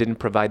victim didn't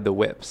provide the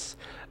whips?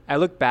 I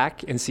look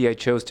back and see I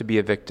chose to be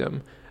a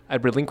victim.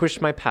 I'd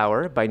relinquished my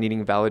power by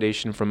needing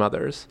validation from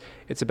others.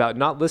 It's about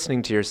not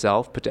listening to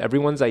yourself, but to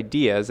everyone's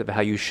ideas of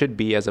how you should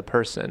be as a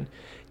person.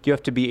 You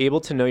have to be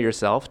able to know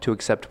yourself to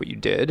accept what you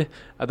did.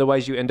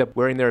 Otherwise, you end up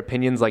wearing their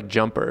opinions like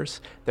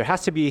jumpers. There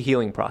has to be a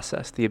healing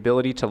process, the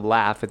ability to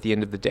laugh at the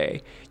end of the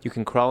day. You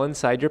can crawl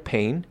inside your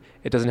pain.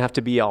 It doesn't have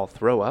to be all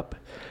throw up.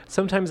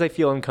 Sometimes I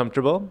feel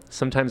uncomfortable.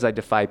 Sometimes I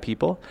defy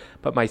people.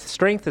 But my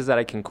strength is that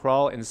I can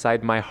crawl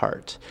inside my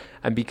heart.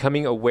 I'm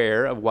becoming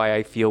aware of why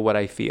I feel what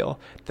I feel.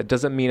 That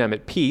doesn't mean I'm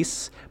at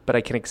peace, but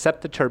I can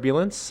accept the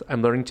turbulence.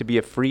 I'm learning to be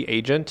a free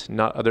agent,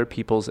 not other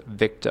people's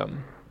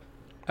victim.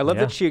 I love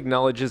that she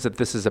acknowledges that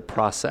this is a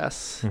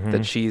process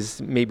that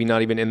she's maybe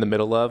not even in the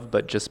middle of,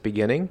 but just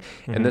beginning.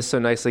 And this so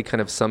nicely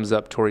kind of sums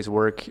up Tori's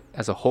work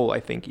as a whole, I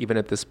think, even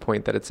at this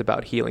point, that it's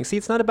about healing. See,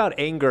 it's not about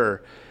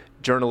anger,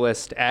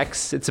 journalist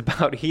X. It's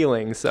about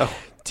healing. So,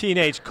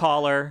 Teenage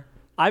caller.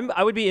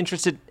 I would be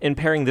interested in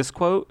pairing this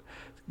quote,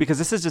 because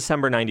this is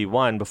December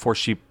 91, before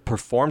she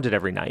performed it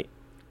every night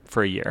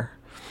for a year.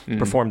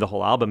 Performed the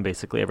whole album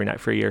basically every night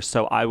for a year.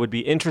 So I would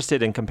be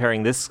interested in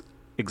comparing this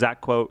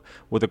exact quote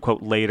with a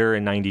quote later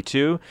in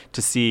 92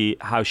 to see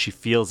how she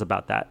feels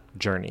about that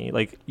journey.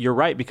 Like, you're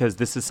right, because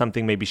this is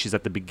something maybe she's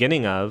at the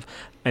beginning of,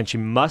 and she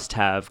must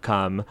have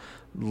come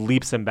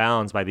leaps and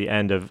bounds by the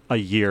end of a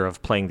year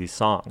of playing these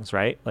songs,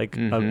 right? Like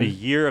a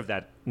year of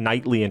that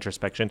nightly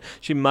introspection.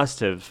 She must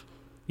have,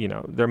 you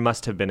know, there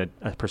must have been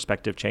a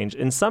perspective change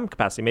in some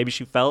capacity. Maybe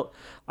she felt,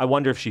 I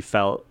wonder if she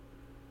felt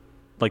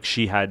like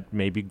she had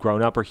maybe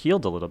grown up or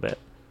healed a little bit.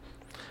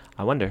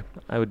 I wonder.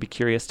 I would be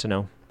curious to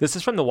know. This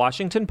is from the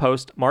Washington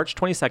Post, March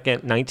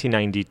 22nd,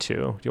 1992.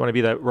 Do you want to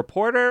be the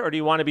reporter, or do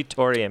you want to be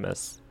Tori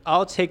Amos?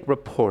 I'll take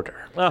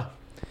reporter. Oh.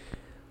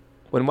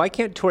 When Why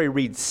Can't Tori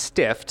Read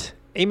stiffed,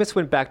 Amos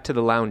went back to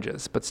the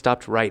lounges, but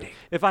stopped writing.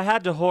 If I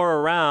had to whore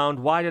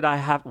around, why did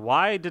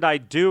I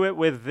do it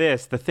with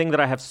this, the thing that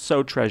I have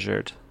so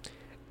treasured?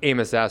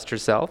 Amos asked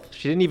herself.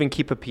 She didn't even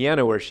keep a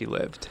piano where she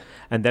lived.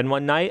 And then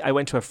one night I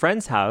went to a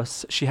friend's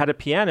house. She had a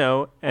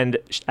piano, and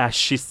as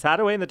she sat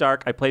away in the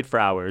dark, I played for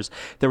hours.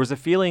 There was a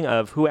feeling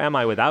of, who am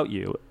I without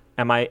you?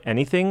 Am I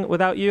anything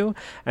without you?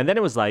 And then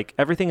it was like,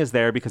 everything is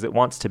there because it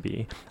wants to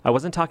be. I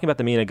wasn't talking about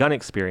the me and a gun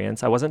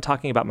experience. I wasn't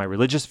talking about my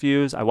religious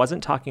views. I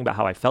wasn't talking about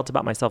how I felt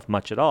about myself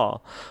much at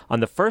all. On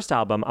the first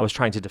album, I was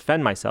trying to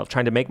defend myself,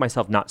 trying to make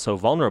myself not so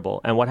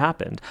vulnerable. And what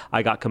happened?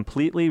 I got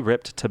completely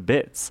ripped to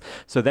bits.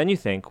 So then you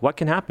think, what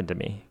can happen to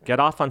me? Get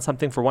off on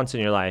something for once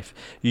in your life.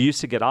 You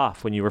used to get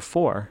off when you were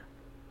 4.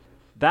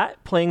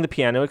 That playing the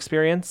piano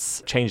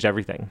experience changed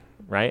everything,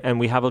 right? And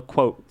we have a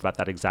quote about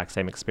that exact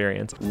same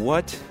experience.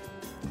 What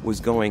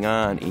was going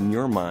on in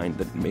your mind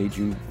that made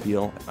you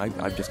feel,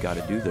 I've just got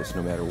to do this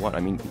no matter what? I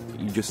mean,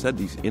 you just said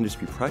these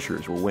industry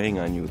pressures were weighing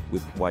on you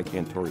with Why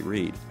Can't Tori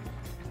Read?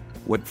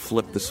 What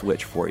flipped the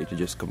switch for you to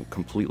just go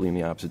completely in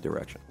the opposite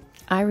direction?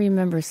 I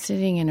remember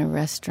sitting in a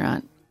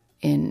restaurant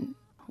in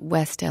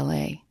West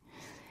LA,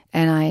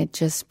 and I had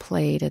just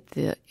played at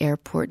the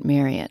Airport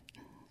Marriott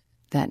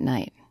that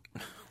night,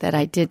 that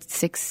I did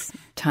 6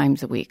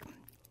 times a week.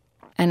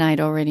 And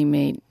I'd already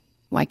made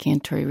Why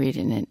Can't Tori Read,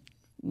 and it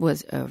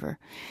was over.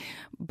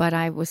 But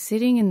I was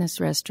sitting in this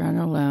restaurant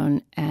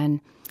alone,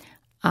 and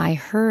I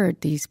heard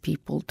these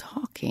people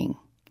talking,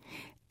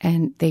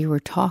 and they were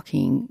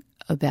talking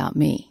about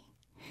me.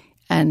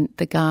 And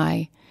the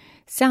guy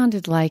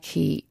sounded like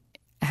he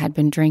had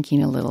been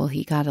drinking a little.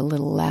 He got a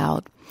little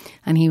loud,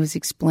 and he was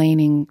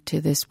explaining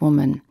to this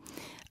woman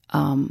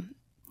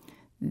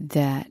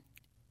that,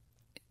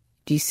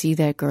 do you see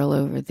that girl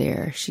over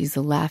there? She's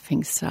the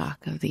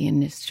laughingstock of the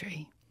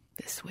industry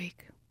this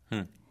week.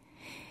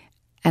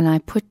 And I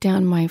put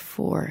down my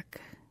fork,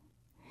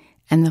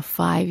 and the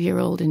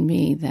 5-year-old in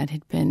me that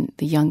had been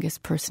the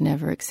youngest person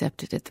ever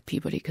accepted at the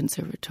Peabody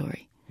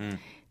Conservatory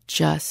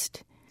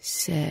just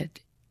said,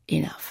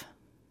 enough.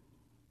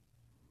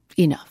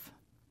 Enough.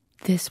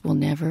 This will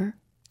never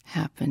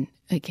happen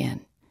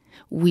again.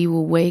 We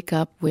will wake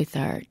up with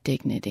our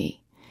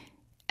dignity.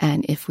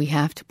 And if we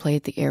have to play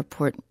at the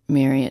Airport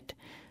Marriott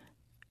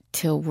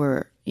till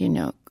we're,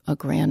 a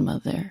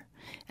grandmother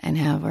and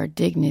have our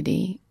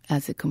dignity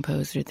as a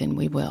composer, then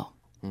we will.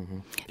 Mm-hmm.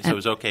 So it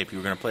was okay if you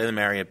were going to play the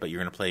Marriott, but you're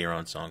going to play your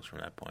own songs from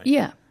that point.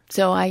 Yeah.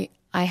 So I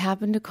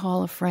happened to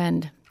call a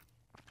friend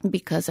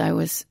because I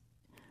was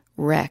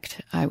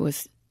wrecked. I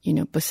was,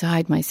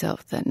 beside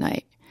myself that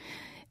night.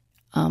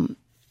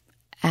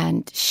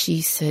 And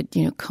she said,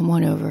 come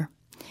on over.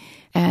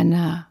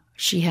 And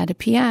she had a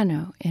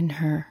piano in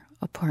her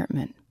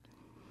apartment.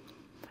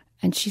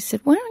 And she said,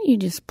 why don't you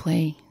just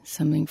play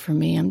something for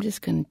me? I'm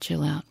just going to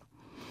chill out.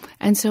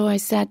 And so I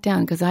sat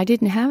down because I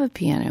didn't have a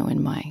piano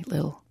in my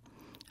little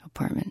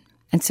apartment.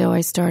 And so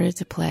I started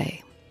to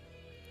play.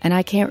 And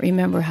I can't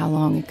remember how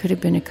long. It could have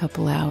been a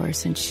couple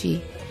hours. And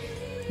she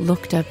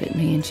looked up at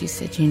me and she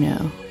said,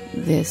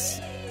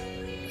 this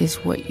is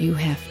what you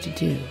have to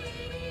do.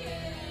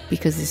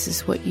 Because this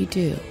is what you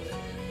do.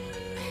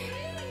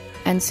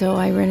 And so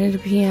I rented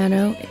a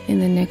piano in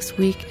the next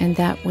week, and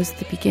that was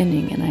the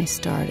beginning. And I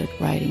started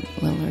writing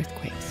Little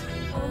Earthquakes.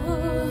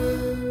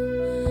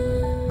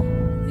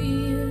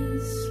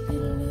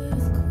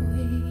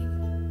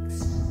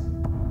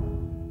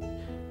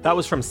 That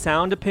was from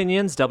Sound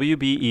Opinions,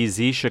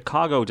 WBEZ,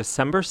 Chicago,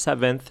 December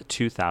 7th,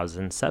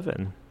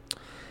 2007.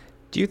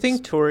 Do you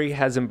think Tori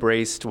has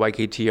embraced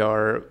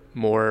YKTR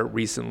more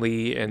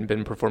recently and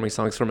been performing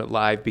songs from it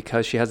live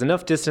because she has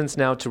enough distance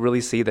now to really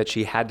see that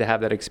she had to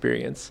have that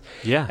experience?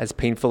 Yeah. As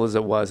painful as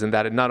it was, and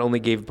that it not only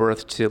gave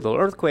birth to Little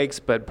Earthquakes,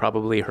 but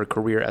probably her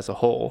career as a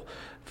whole,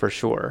 for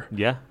sure.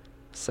 Yeah.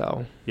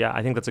 So. Yeah,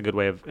 I think that's a good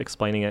way of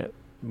explaining it.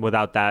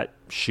 Without that,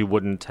 she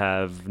wouldn't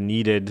have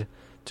needed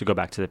to go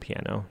back to the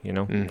piano, you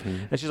know?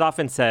 Mm-hmm. And she's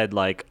often said,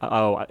 like,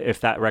 oh,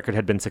 if that record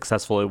had been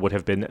successful, it would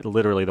have been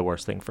literally the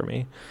worst thing for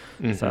me.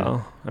 Mm-hmm.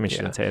 So, I mean, she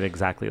didn't say it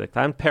exactly like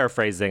that. I'm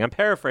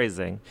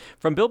paraphrasing.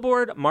 From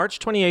Billboard, March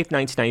 28th,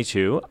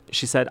 1992,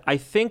 she said, I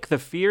think the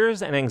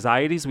fears and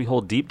anxieties we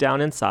hold deep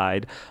down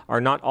inside are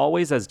not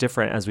always as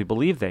different as we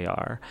believe they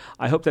are.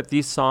 I hope that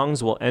these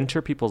songs will enter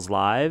people's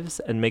lives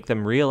and make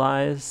them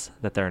realize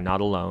that they're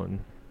not alone.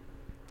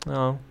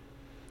 Oh,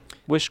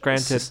 wish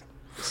granted.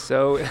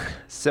 So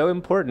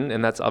important,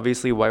 and that's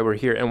obviously why we're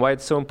here and why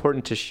it's so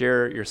important to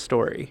share your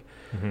story.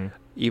 Mm-hmm.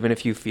 Even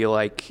if you feel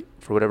like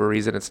for whatever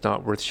reason it's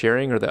not worth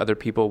sharing or that other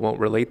people won't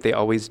relate, they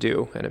always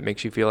do, and it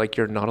makes you feel like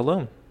you're not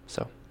alone.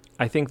 So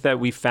I think that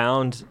we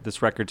found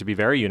this record to be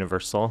very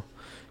universal.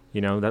 You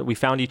know, that we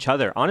found each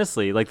other.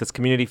 Honestly, like this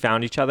community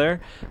found each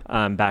other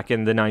back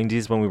in the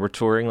 90s when we were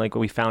touring. Like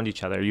we found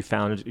each other. You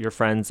found your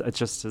friends. It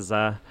just is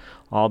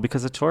all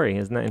because of Tori.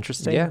 Isn't that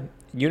interesting? Yeah.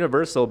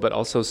 Universal, but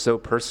also so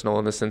personal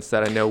in the sense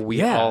that I know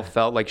we all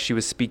felt like she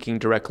was speaking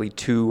directly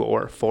to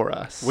or for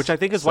us. Which I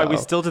think is why we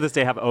still to this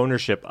day have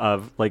ownership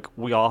of, like,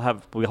 we all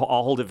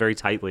hold it very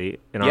tightly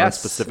in our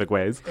specific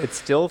ways. It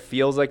still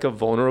feels like a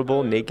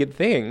vulnerable, naked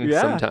thing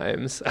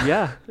sometimes.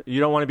 Yeah. You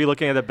don't want to be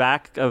looking at the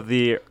back of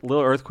the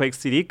Little Earthquake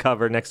CD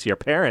cover next to your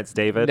parents,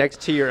 David. Next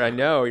to your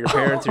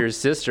parents or your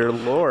sister.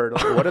 Lord,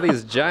 what are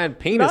these giant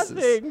penises?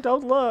 Nothing.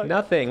 Don't look.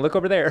 Nothing. Look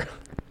over there.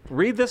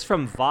 Read this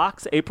from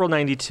Vox, April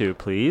 92,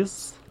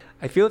 please.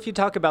 I feel if you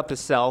talk about the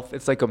self,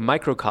 it's like a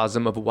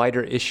microcosm of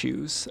wider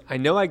issues. I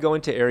know I go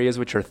into areas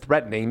which are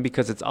threatening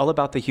because it's all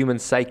about the human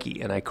psyche,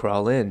 and I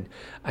crawl in.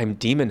 I'm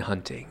demon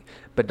hunting,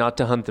 but not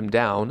to hunt them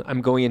down.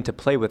 I'm going in to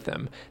play with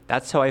them.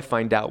 That's how I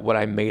find out what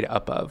I'm made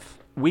up of.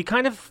 We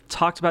kind of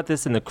talked about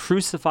this in the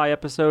Crucify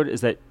episode,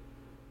 is that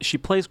she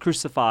plays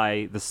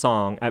Crucify, the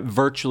song, at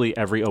virtually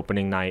every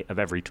opening night of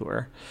every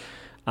tour.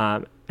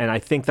 And I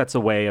think that's a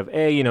way of,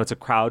 it's a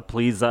crowd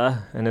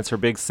pleaser, and it's her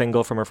big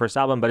single from her first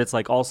album, but it's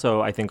like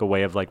also, I think, a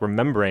way of like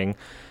remembering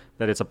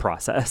that it's a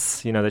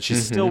process, that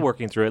she's still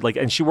working through it. Like,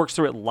 and she works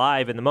through it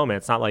live in the moment.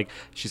 It's not like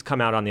she's come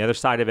out on the other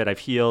side of it, I've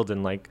healed,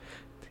 and like,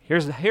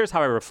 here's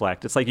how I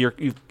reflect. It's like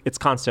it's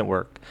constant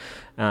work.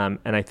 And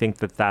I think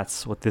that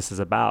that's what this is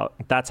about.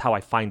 That's how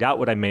I find out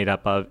what I'm made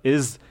up of,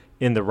 is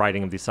in the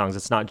writing of these songs.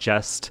 It's not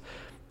just,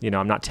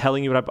 I'm not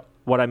telling you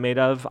what I'm made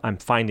of. I'm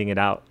finding it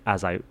out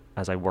as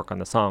I work on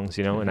the songs,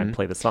 and I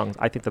play the songs.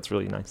 I think that's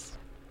really nice.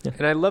 Yeah.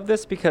 And I love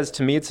this because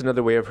to me, it's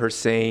another way of her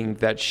saying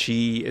that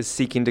she is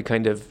seeking to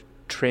kind of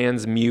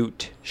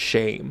transmute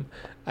shame,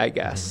 I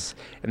guess.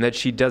 And that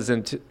she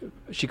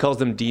calls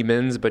them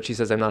demons, but she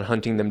says, I'm not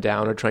hunting them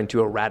down or trying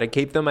to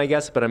eradicate them, I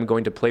guess, but I'm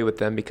going to play with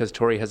them because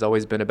Tori has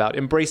always been about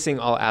embracing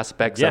all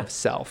aspects of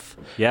self.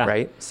 Yeah.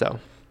 Right? So.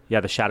 Yeah,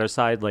 the shadow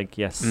side,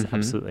 yes,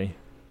 absolutely.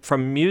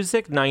 From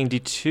Music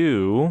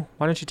 92,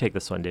 why don't you take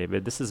this one,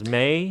 David? This is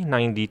May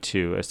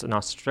 92. It's an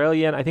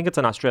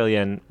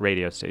Australian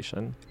radio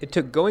station. It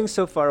took going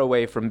so far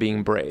away from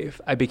being brave.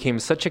 I became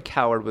such a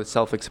coward with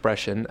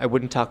self-expression, I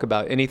wouldn't talk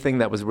about anything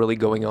that was really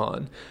going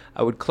on.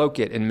 I would cloak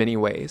it in many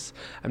ways.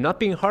 I'm not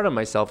being hard on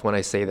myself when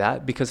I say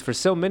that, because for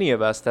so many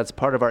of us, that's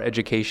part of our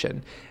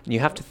education. And you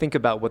have to think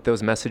about what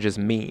those messages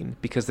mean,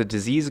 because the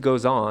disease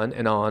goes on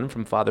and on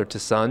from father to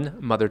son,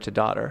 mother to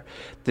daughter.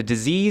 The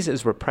disease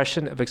is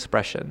repression of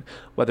expression.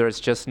 Whether it's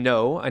just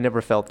no, I never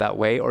felt that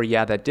way, or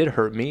yeah, that did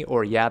hurt me,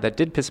 or yeah, that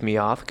did piss me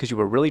off because you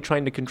were really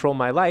trying to control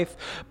my life,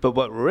 but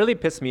what really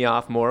pissed me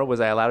off more was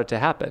I allowed it to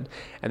happen.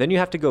 And then you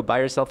have to go buy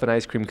yourself an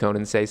ice cream cone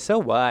and say, so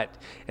what?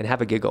 And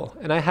have a giggle.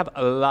 And I have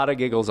a lot of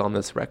giggles on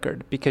this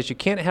record because you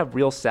can't have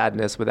real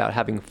sadness without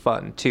having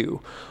fun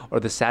too, or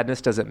the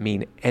sadness doesn't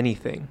mean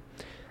anything.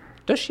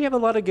 Does she have a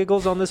lot of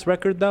giggles on this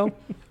record though?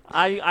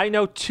 I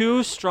know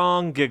two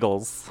strong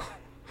giggles.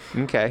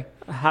 Okay.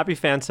 Happy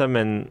Phantom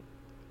and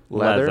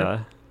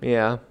Leather.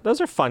 Yeah.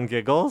 Those are fun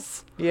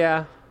giggles.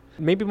 Yeah.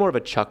 Maybe more of a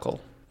chuckle.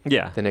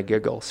 Yeah. Than a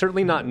giggle.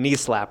 Certainly not knee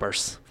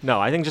slappers. No,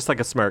 I think just like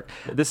a smirk.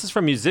 This is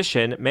from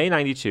Musician, May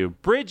 92.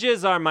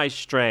 Bridges are my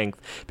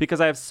strength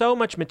because I have so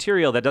much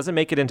material that doesn't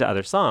make it into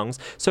other songs,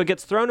 so it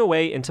gets thrown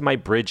away into my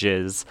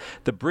bridges.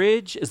 The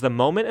bridge is the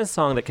moment in a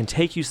song that can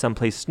take you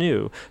someplace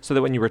new, so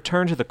that when you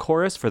return to the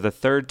chorus for the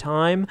third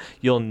time,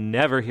 you'll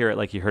never hear it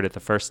like you heard it the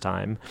first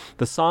time.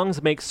 The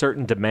songs make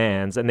certain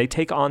demands, and they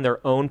take on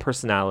their own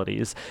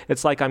personalities.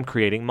 It's like I'm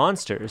creating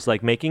monsters,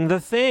 like making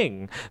The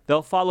Thing.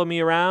 They'll follow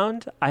me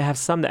around. I have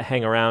some that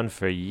hang around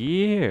for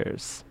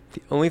years.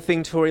 The only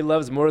thing Tori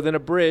loves more than a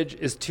bridge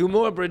is 2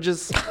 more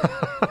bridges.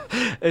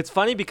 It's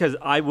funny because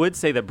I would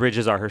say that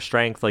bridges are her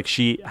strength. Like,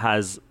 she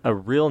has a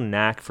real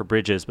knack for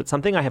bridges. But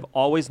something I have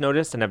always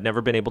noticed and I've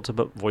never been able to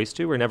put voice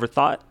to, or never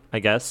thought, I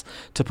guess,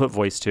 to put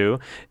voice to,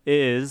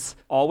 is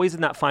always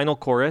in that final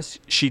chorus,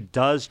 she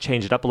does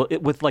change it up a little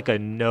with like a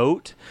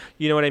note,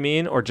 you know what I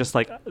mean? Or just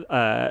like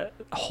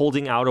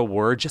holding out a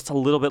word just a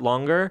little bit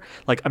longer.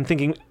 Like, I'm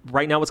thinking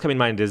right now what's coming to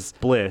mind is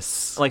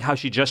Bliss, like how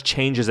she just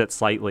changes it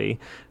slightly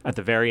at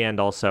the very end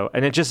also.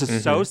 And it just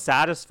is so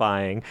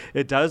satisfying.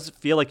 It does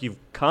feel like you've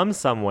come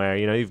somewhere,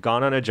 you know, you've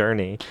gone on a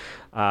journey.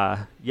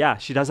 Yeah,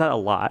 she does that a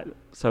lot.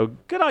 So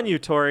good on you,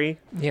 Tori.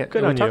 Yeah,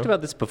 good we on talked you.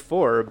 about this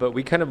before, but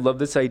we kind of love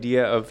this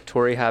idea of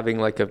Tori having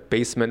like a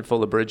basement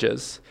full of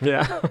bridges.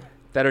 Yeah.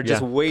 That are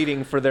just Yeah.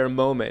 waiting for their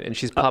moment. And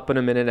she's popping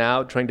them in and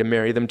out, trying to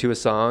marry them to a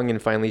song.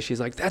 And finally she's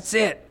like, that's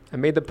it. I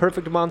made the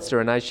perfect monster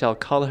and I shall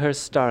call her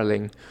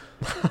Starling.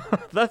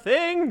 The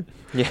Thing.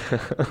 Yeah.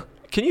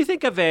 Can you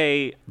think of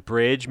a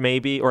bridge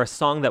maybe, or a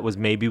song that was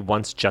maybe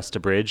once just a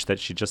bridge that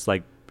she just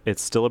like,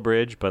 it's still a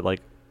bridge, but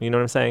like, you know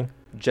what I'm saying?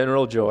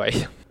 General Joy.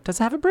 Does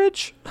it have a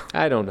bridge?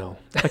 I don't know.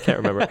 I can't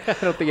remember. I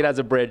don't think it has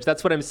a bridge.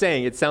 That's what I'm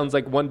saying. It sounds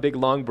like one big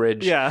long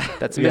bridge. Yeah.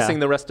 That's Yeah. missing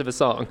the rest of a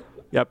song.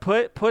 Yeah,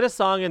 put a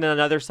song in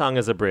another song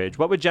as a bridge.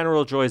 What would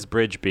General Joy's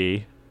bridge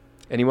be?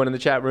 Anyone in the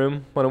chat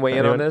room want to weigh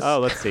in on this? Oh,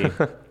 let's see.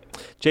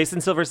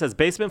 Jason Silver says,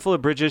 Basement Full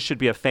of Bridges should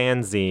be a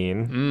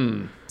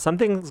fanzine.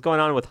 Something's going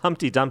on with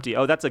Humpty Dumpty.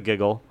 Oh, that's a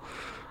giggle.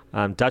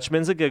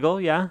 Dutchman's a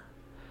giggle, yeah.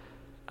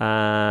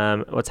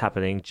 What's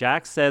happening?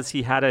 Jack says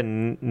he had a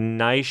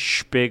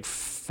nice big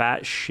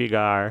fat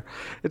cigar.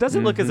 It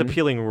doesn't look as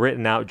appealing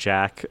written out,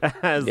 Jack,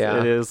 as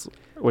it is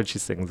when she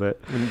sings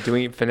it.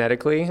 Doing it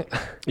phonetically?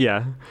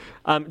 Yeah.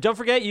 Don't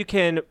forget, you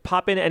can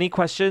pop in any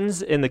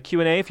questions in the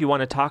Q&A if you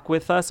want to talk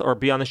with us or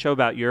be on the show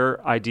about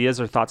your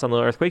ideas or thoughts on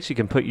Little Earthquakes. You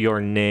can put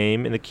your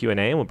name in the Q&A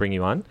and we'll bring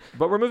you on.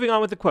 But we're moving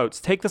on with the quotes.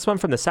 Take this one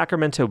from the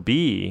Sacramento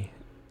Bee,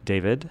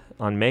 David,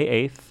 on May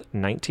 8th,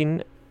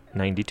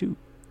 1992.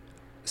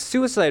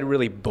 Suicide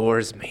really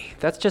bores me.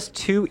 That's just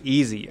too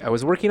easy. I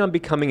was working on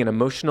becoming an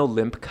emotional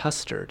limp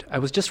custard. I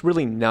was just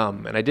really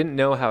numb, and I didn't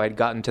know how I'd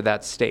gotten to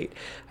that state.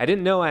 I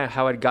didn't know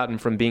how I'd gotten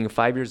from being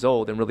 5 years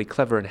old and really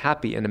clever and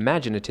happy and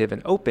imaginative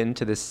and open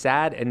to this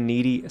sad and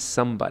needy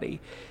somebody.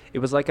 It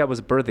was like I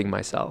was birthing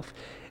myself.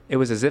 It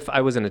was as if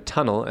I was in a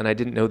tunnel and I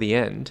didn't know the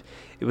end.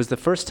 It was the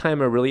first time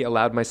I really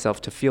allowed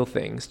myself to feel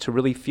things, to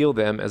really feel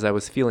them as I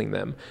was feeling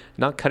them,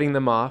 not cutting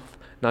them off,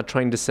 not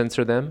trying to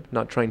censor them,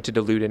 not trying to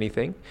dilute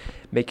anything,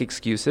 make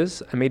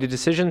excuses. I made a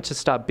decision to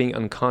stop being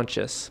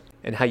unconscious.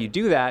 And how you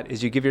do that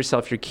is you give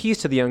yourself your keys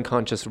to the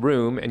unconscious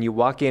room and you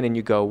walk in and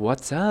you go,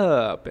 what's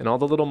up? And all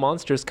the little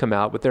monsters come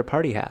out with their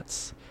party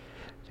hats.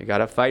 You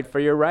gotta fight for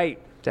your right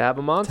to have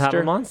a monster. To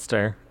have a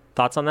monster.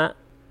 Thoughts on that?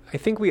 I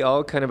think we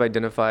all kind of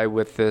identify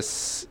with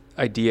this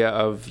idea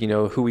of, you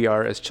know, who we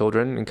are as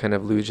children and kind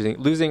of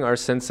losing our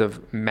sense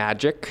of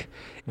magic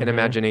and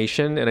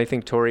imagination. And I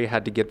think Tori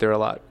had to get there a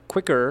lot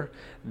quicker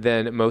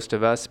than most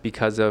of us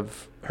because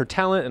of her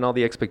talent and all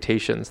the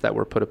expectations that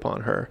were put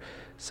upon her.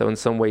 So in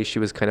some ways she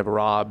was kind of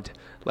robbed,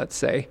 let's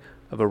say,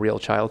 of a real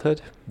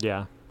childhood.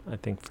 Yeah, I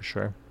think for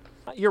sure.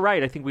 You're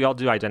right. I think we all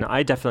do I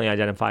definitely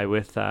identify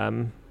with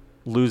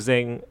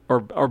losing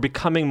or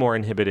becoming more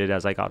inhibited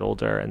as I got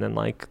older, and then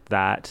like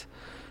that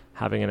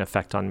having an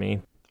effect on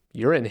me.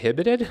 You're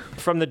inhibited?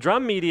 From the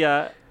Drum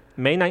Media,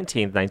 May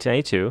 19th,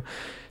 1992,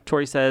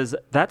 Tori says,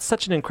 that's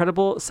such an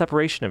incredible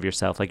separation of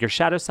yourself, like your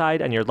shadow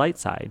side and your light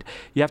side.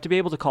 You have to be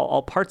able to call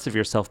all parts of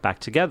yourself back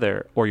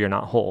together, or you're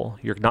not whole,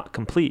 you're not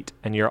complete,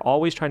 and you're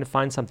always trying to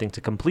find something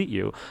to complete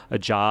you, a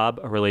job,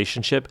 a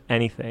relationship,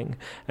 anything,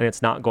 and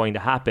it's not going to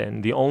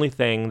happen. The only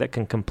thing that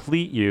can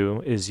complete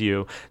you is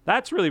you.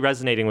 That's really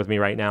resonating with me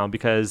right now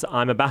because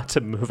I'm about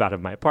to move out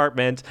of my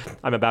apartment.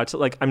 I'm about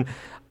to,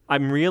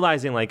 I'm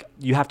realizing, like,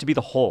 you have to be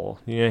the whole.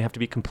 You have to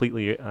be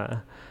completely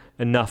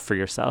enough for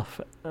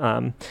yourself.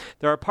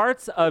 There are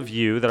parts of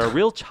you that are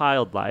real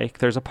childlike.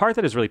 There's a part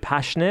that is really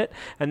passionate,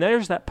 and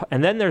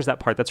then there's that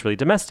part that's really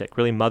domestic,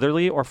 really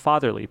motherly or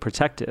fatherly,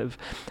 protective.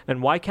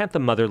 And why can't the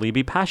motherly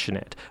be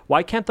passionate?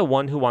 Why can't the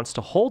one who wants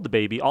to hold the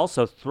baby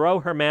also throw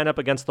her man up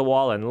against the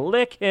wall and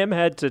lick him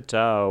head to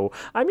toe?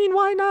 I mean,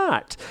 why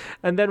not?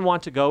 And then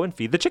want to go and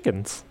feed the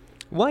chickens.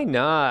 Why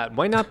not?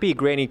 Why not be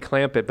Granny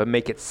Clampett but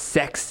make it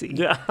sexy?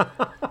 Yeah.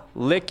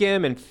 Lick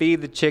him and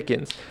feed the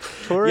chickens.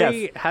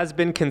 Tori has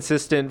been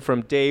consistent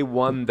from day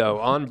one, though.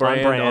 On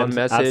brand, on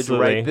message,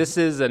 absolutely. right? This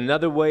is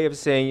another way of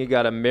saying you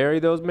got to marry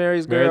those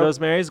Marys, girl. Marry those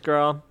Marys,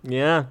 girl.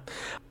 Yeah.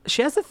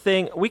 She has a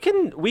thing. We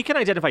can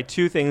identify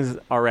two things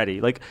already.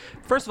 Like,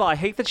 first of all, I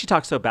hate that she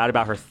talks so bad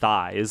about her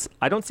thighs.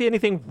 I don't see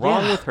anything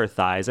wrong with her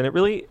thighs, and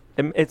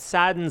it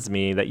saddens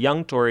me that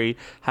young Tori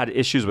had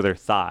issues with her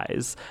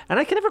thighs. And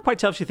I can never quite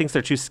tell if she thinks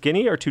they're too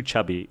skinny or too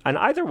chubby. And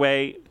either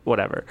way,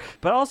 whatever.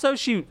 But also,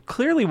 she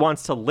clearly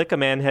wants to lick a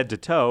man head to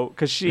toe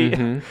because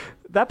she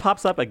that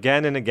pops up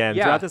again and again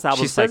throughout this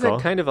album cycle. She says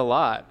it kind of a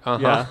lot.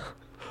 Yeah.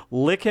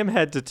 lick him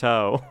head to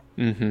toe.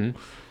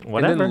 Mm-hmm.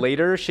 Whatever. And then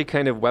later, she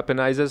kind of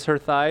weaponizes her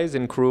thighs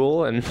in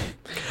Cruel and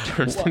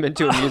turns them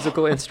into a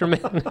musical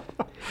instrument.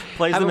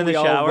 Plays them in the Haven't we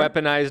all shower.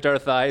 weaponized our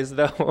thighs,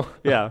 though?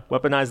 Yeah,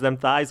 weaponize them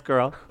thighs,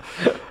 girl.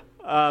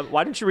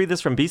 Why don't you read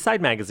this from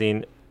B-Side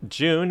Magazine,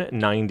 June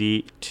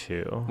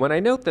 92. When I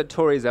note that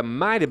Tori's a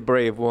mighty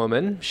brave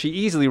woman, she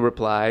easily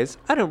replies,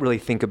 I don't really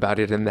think about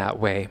it in that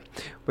way.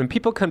 When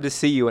people come to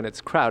see you and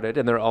it's crowded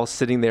and they're all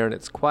sitting there and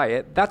it's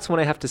quiet, that's when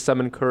I have to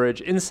summon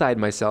courage inside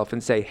myself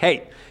and say,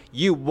 hey,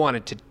 you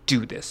wanted to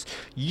do this.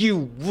 You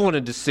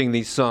wanted to sing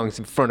these songs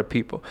in front of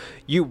people.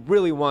 You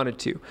really wanted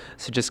to.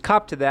 So just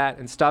cop to that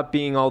and stop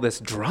being all this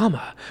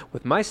drama.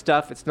 With my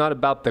stuff, it's not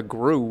about the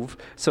groove,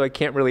 so I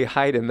can't really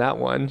hide in that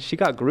one. She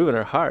got groove in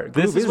her heart.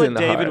 This Groove is in what the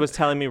David heart. was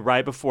telling me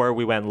right before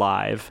we went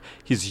live.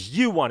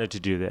 You wanted to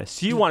do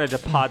this. You wanted to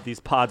pod these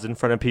pods in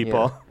front of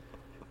people. Yeah.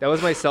 That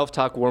was my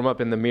self-talk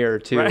warm-up in the mirror,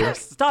 too. Right.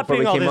 Stop Before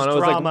being we all came this on, I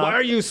was drama. like, why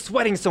are you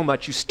sweating so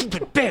much, you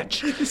stupid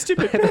bitch? You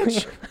stupid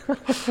bitch.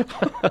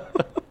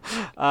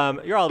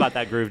 You're all about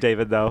that groove,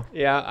 David, though.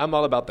 Yeah, I'm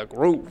all about the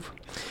groove.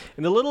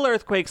 In the Little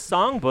Earthquake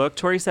songbook,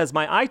 Tori says,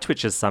 my eye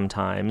twitches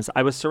sometimes.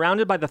 I was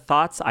surrounded by the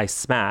thoughts I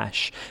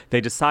smash.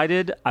 They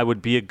decided I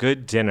would be a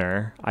good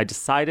dinner. I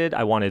decided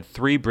I wanted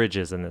 3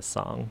 bridges in this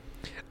song.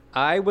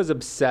 I was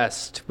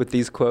obsessed with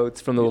these quotes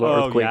from the Little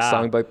Oh, Earthquake yeah.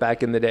 songbook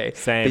back in the day.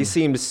 Same. They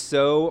seemed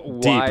so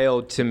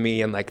wild to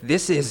me, and like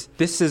this is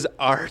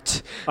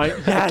art.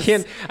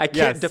 Yes. I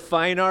can't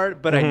define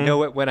art, but I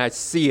know it when I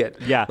see it.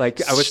 Yeah.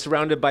 Like I was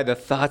surrounded by the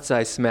thoughts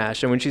I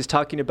smash, and when she's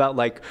talking about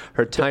like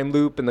her time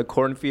loop in the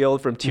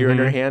cornfield from Tear in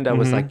her hand, I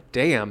was like,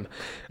 damn.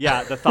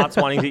 Yeah, the thoughts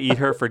wanting to eat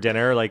her for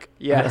dinner, like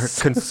Yes.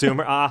 her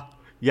consumer.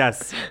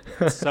 Yes,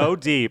 so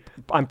deep.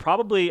 I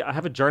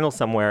have a journal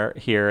somewhere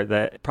here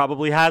that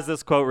probably has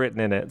this quote written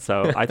in it.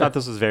 So I thought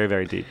this was very,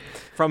 very deep.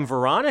 From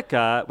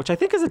Veronica, which I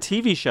think is a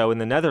TV show in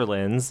the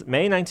Netherlands,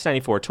 May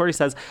 1994, Tori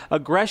says,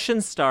 aggression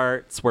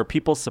starts where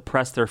people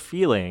suppress their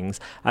feelings.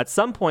 At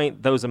some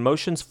point, those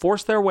emotions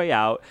force their way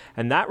out,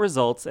 and that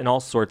results in all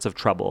sorts of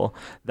trouble.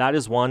 That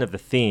is one of the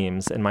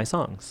themes in my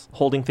songs.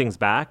 Holding things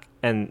back,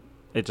 and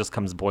it just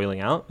comes boiling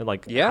out.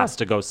 It has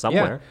to go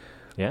somewhere.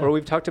 Yeah. Or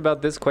we've talked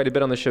about this quite a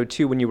bit on the show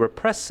too. When you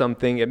repress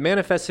something, it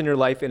manifests in your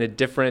life in a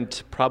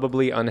different,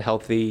 probably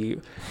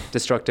unhealthy,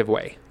 destructive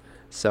way.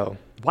 So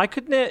why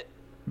couldn't it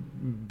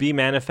be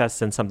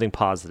manifest in something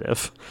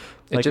positive?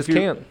 It just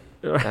can't.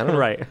 I don't know.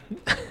 Right.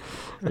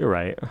 You're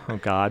right. Oh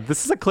God.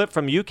 This is a clip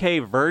from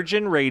UK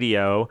Virgin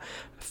Radio,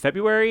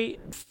 February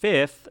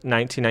 5th,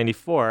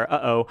 1994.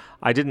 Uh-oh.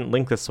 I didn't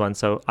link this one,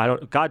 so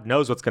God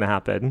knows what's going to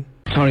happen.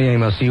 Tori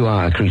Amos, you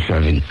are a creature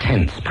of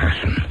intense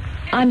passion.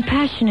 I'm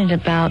passionate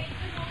about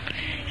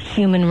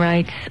human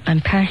rights.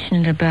 I'm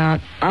passionate about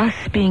us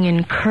being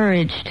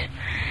encouraged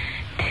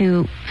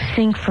to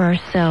think for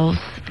ourselves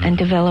and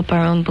develop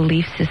our own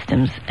belief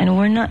systems. And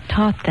we're not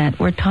taught that.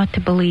 We're taught to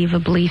believe a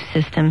belief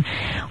system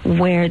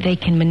where they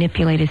can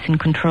manipulate us and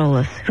control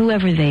us.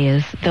 Whoever they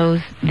is, those,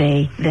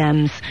 they,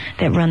 thems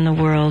that run the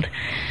world,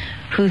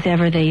 whose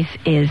ever they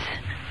is,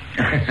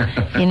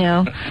 you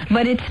know.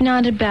 But it's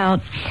not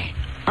about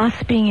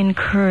us being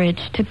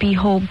encouraged to be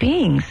whole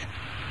beings.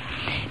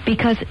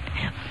 Because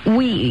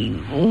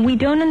we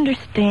don't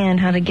understand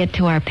how to get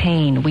to our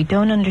pain. We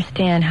don't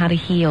understand how to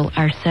heal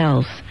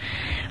ourselves,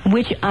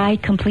 which I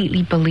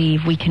completely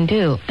believe we can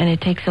do. And it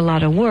takes a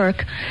lot of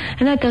work.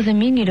 And that doesn't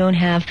mean you don't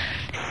have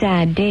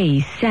sad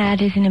days.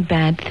 Sad isn't a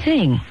bad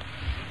thing.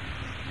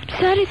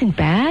 Sad isn't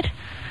bad.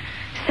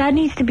 Sad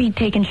needs to be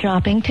taken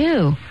shopping,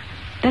 too.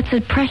 That's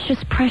a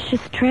precious,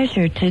 precious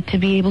treasure to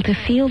be able to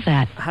feel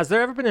that. Has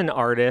there ever been an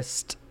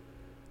artist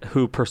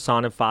who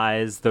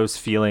personifies those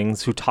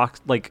feelings, who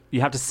talks, like,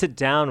 you have to sit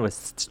down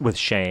with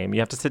shame, you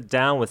have to sit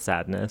down with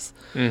sadness?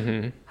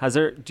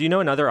 Mm-hmm. Do you know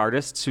another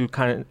artist who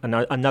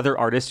another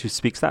artist who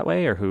speaks that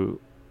way, or who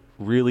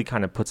really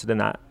kind of puts it in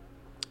that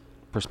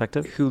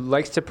perspective? Who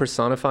likes to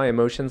personify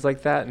emotions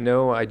like that?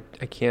 No, I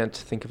can't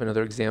think of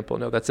another example.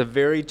 No, that's a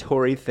very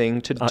Tori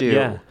thing to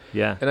do.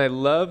 Yeah. And I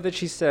love that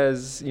she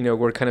says,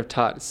 we're kind of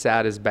taught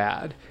sad is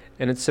bad.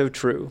 And it's so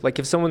true. Like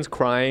if someone's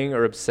crying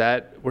or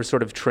upset, we're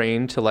sort of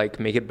trained to like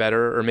make it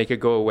better or make it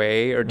go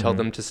away or tell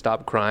them to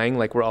stop crying.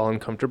 Like we're all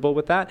uncomfortable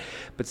with that.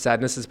 But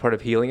sadness is part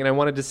of healing. And I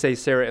wanted to say,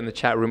 Sarah in the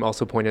chat room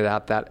also pointed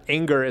out that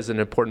anger is an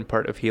important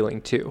part of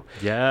healing too.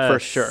 Yes. For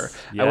sure.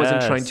 I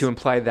wasn't trying to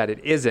imply that it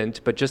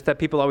isn't, but just that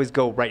people always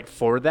go right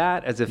for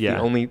that as if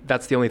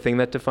that's the only thing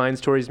that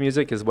defines Tori's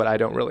music is what I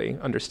don't really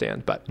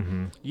understand. But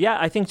yeah,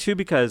 I think too,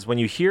 because when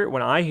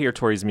I hear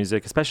Tori's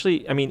music,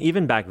 especially, I mean,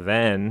 even back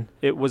then,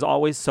 it was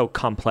always so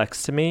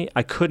complex to me.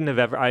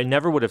 I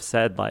never would have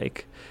said,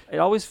 like, it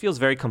always feels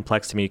very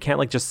complex to me. You can't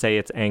like just say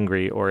it's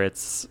angry or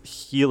it's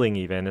healing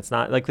even. It's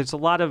not like, there's a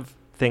lot of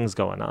things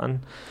going on.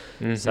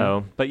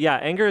 So, but yeah,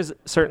 anger is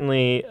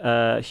certainly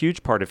a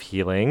huge part of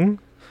healing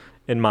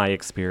in my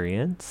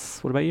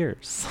experience. What about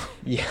yours?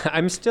 Yeah,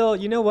 I'm still,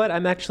 you know what?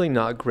 I'm actually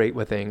not great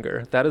with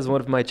anger. That is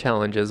one of my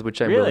challenges,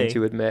 which I'm willing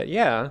to admit.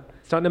 Yeah.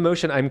 It's not an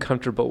emotion I'm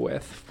comfortable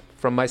with.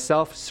 From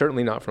myself,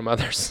 certainly not from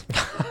others.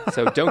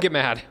 So don't get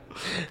mad.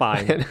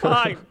 Fine.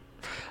 Fine.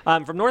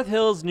 From North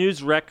Hills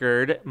News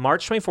Record,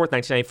 March 24th,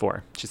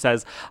 1994. She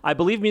says, I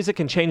believe music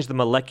can change the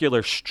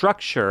molecular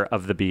structure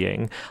of the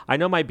being. I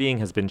know my being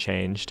has been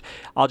changed.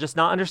 I'll just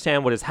not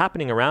understand what is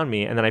happening around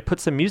me, and then I put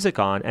some music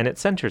on, and it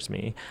centers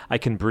me. I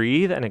can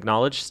breathe and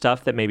acknowledge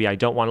stuff that maybe I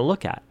don't want to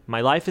look at.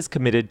 My life is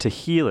committed to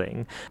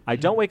healing. I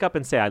don't wake up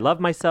and say I love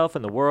myself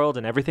and the world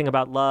and everything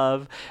about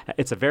love.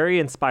 It's a very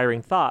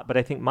inspiring thought, but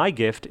I think my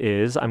gift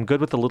is I'm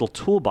good with a little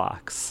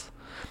toolbox.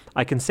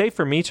 I can say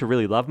for me to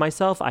really love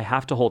myself, I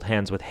have to hold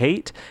hands with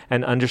hate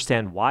and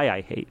understand why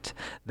I hate.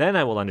 Then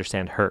I will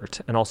understand hurt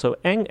and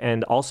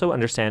also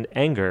understand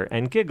anger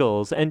and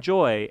giggles and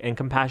joy and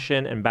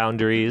compassion and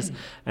boundaries,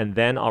 and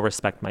then I'll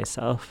respect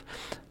myself.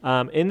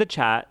 In the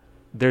chat,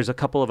 there's a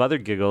couple of other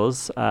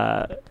giggles.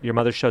 Your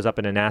mother shows up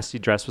in a nasty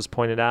dress was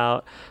pointed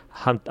out.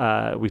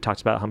 We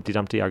talked about Humpty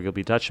Dumpty,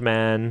 arguably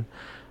Dutchman.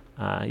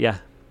 Yeah,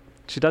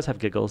 she does have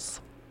giggles.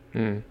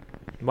 Why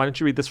don't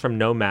you read this from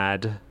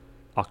Nomad?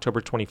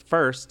 October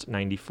 21st,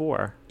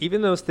 94.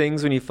 Even those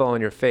things when you fall on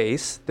your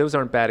face, those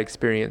aren't bad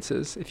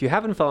experiences. If you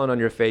haven't fallen on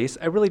your face,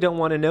 I really don't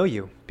want to know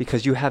you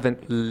because you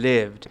haven't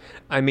lived.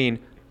 I mean,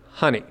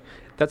 honey,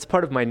 that's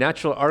part of my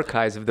natural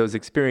archives of those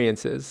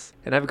experiences.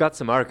 And I've got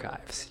some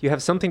archives. You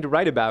have something to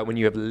write about when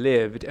you have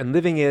lived, and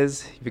living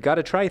is, you've got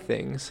to try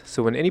things.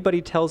 So when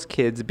anybody tells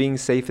kids being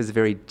safe is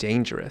very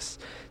dangerous,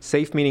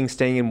 safe meaning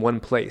staying in one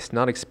place,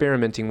 not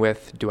experimenting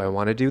with, do I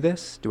want to do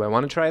this? Do I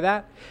want to try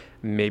that?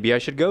 Maybe I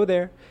should go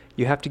there.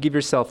 You have to give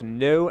yourself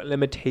no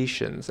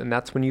limitations, and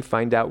that's when you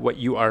find out what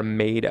you are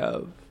made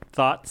of.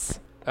 Thoughts?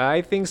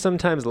 I think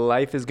sometimes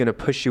life is going to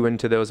push you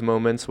into those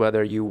moments,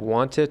 whether you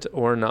want it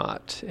or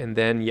not. And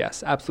then,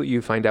 yes, absolutely,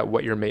 you find out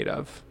what you're made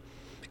of.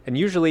 And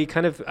usually,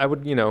 kind of, I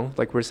would,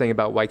 like we're saying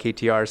about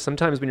YKTR,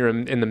 sometimes when you're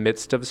in the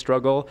midst of a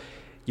struggle,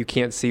 you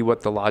can't see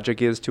what the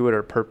logic is to it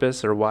or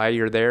purpose or why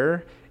you're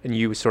there, and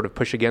you sort of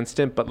push against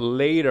it. But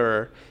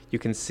later, you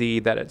can see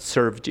that it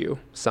served you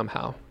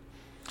somehow.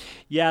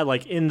 Yeah,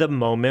 like in the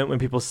moment when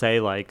people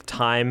say like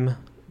time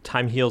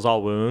heals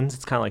all wounds,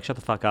 it's kind of like shut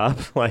the fuck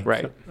up. Like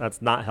right.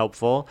 That's not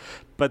helpful.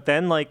 But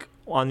then like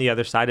on the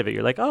other side of it,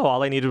 you're like, oh,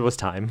 all I needed was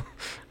time,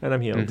 and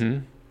I'm healed.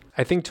 Mm-hmm.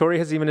 I think Tori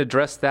has even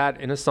addressed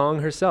that in a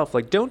song herself.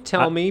 Like, don't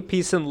tell me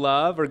peace and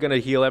love are gonna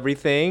heal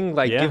everything.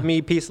 Like, give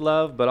me peace,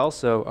 love, but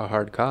also a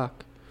hard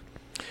cock.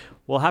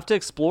 We'll have to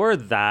explore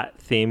that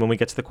theme when we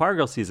get to the Choir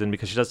Girl season,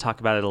 because she does talk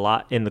about it a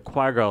lot in the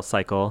Choir Girl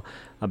cycle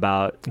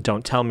about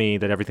don't tell me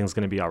that everything's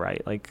going to be all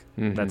right. Like,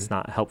 that's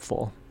not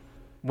helpful.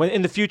 When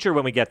in the future,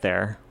 when we get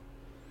there,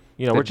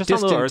 we're just on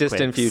little earthquakes.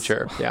 Distant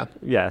future. Yeah.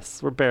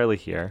 Yes, we're barely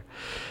here.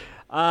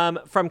 From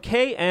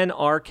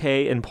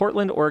KNRK in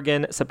Portland,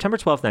 Oregon, September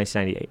 12th,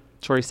 1998.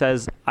 Tori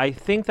says, I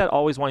think that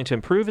always wanting to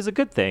improve is a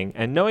good thing,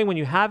 and knowing when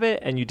you have it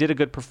and you did a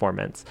good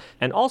performance,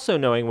 and also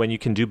knowing when you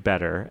can do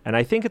better. And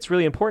I think it's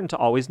really important to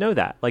always know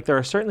that. Like, there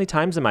are certainly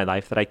times in my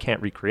life that I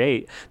can't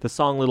recreate. The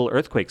song Little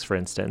Earthquakes, for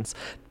instance.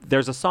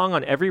 There's a song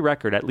on every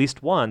record, at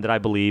least one, that I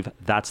believe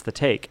that's the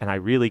take, and I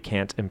really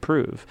can't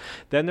improve.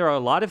 Then there are a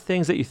lot of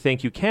things that you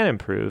think you can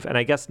improve, and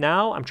I guess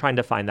now I'm trying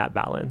to find that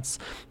balance.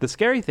 The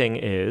scary thing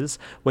is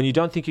when you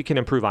don't think you can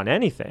improve on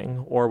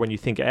anything, or when you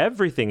think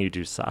everything you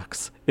do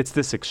sucks, it's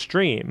this extreme.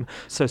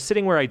 So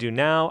sitting where I do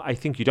now, I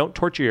think you don't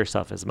torture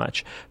yourself as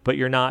much, but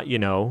you're not, you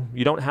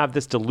don't have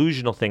this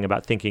delusional thing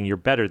about thinking you're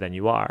better than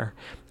you are.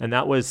 And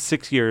that was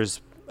 6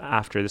 years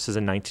after. This is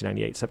in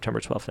 1998, September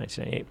 12th,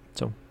 1998.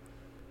 So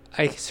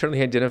I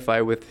certainly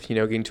identify with,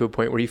 getting to a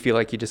point where you feel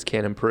like you just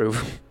can't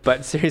improve.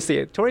 But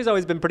seriously, Tori's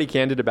always been pretty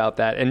candid about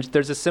that. And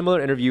there's a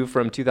similar interview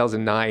from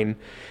 2009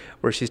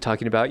 where she's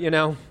talking about,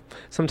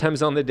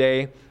 sometimes on the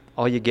day,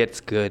 all you get is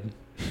good.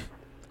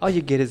 All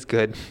you get is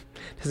good.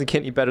 Doesn't get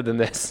any better than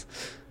this.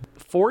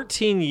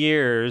 14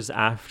 years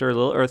after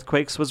Little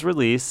Earthquakes was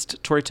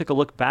released, Tori took a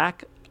look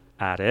back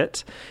at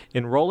it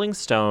in Rolling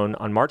Stone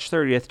on March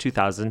 30th,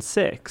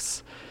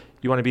 2006.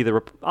 You want to be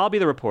I'll be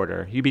the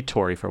reporter. You be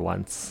Tori for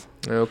once.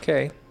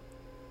 Okay.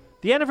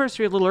 The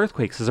anniversary of Little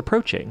Earthquakes is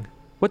approaching.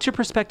 What's your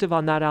perspective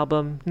on that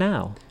album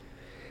now?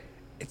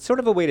 It's sort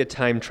of a way to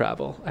time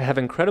travel. I have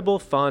incredible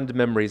fond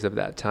memories of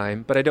that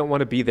time, but I don't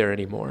want to be there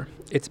anymore.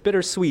 It's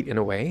bittersweet in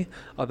a way,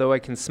 although I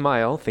can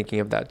smile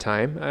thinking of that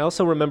time. I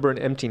also remember an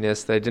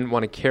emptiness that I didn't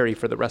want to carry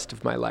for the rest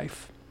of my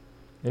life.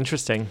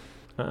 Interesting.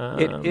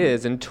 It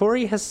is, and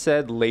Tori has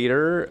said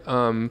later,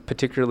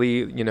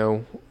 particularly,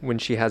 when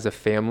she has a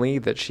family,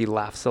 that she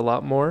laughs a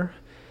lot more,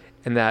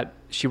 and that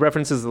she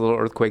references the Little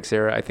Earthquakes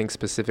era, I think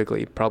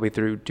specifically, probably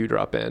through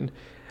Dewdrop In.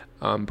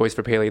 Boys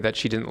for Paley, that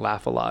she didn't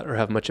laugh a lot or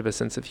have much of a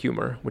sense of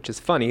humor, which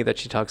is funny that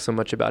she talks so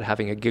much about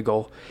having a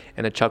giggle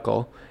and a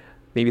chuckle.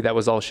 Maybe that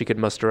was all she could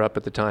muster up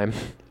at the time,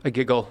 a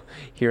giggle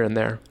here and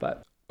there.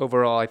 But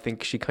overall, I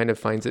think she kind of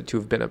finds it to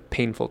have been a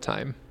painful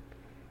time.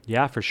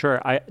 Yeah, for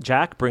sure.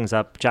 Jack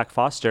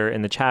Foster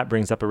in the chat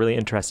brings up a really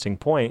interesting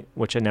point,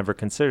 which I never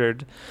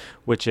considered,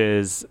 which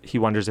is he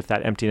wonders if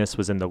that emptiness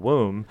was in the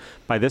womb.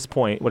 By this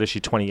point, what is she,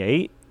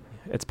 28?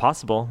 It's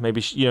possible. Maybe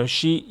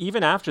she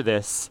even after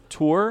this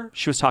tour,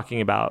 she was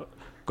talking about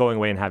going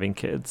away and having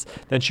kids.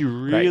 Then she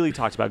really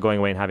talked about going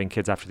away and having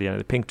kids after the end of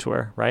the Pink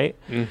tour, right?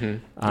 Mm-hmm.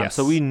 Yes.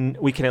 So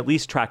we can at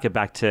least track it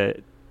back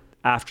to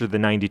after the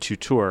 92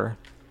 tour,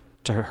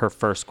 to her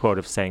first quote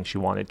of saying she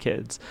wanted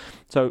kids.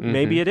 So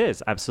maybe it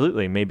is,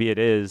 absolutely. Maybe it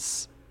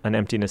is an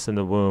emptiness in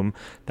the womb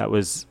that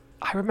was,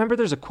 I remember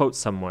there's a quote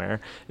somewhere,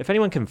 if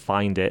anyone can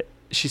find it.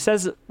 She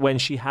says when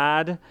she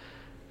had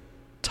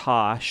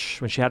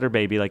Tosh, when she had her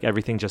baby, like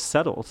everything just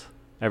settled.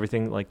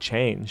 Everything like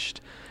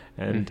changed.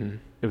 And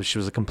she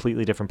was a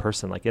completely different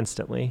person, like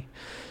instantly.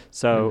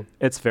 So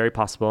it's very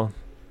possible.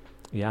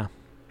 Yeah.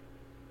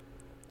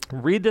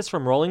 Read this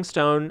from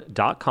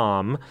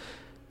rollingstone.com,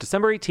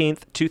 December 18th,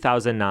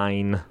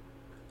 2009.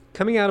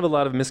 Coming out of a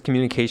lot of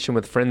miscommunication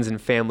with friends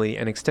and family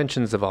and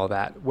extensions of all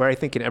that, where I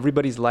think in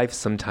everybody's life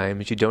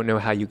sometimes you don't know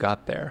how you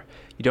got there.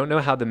 You don't know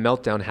how the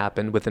meltdown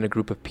happened within a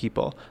group of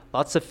people.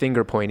 Lots of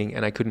finger pointing,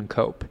 and I couldn't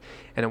cope.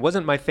 And it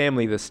wasn't my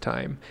family this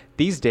time.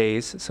 These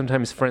days,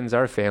 sometimes friends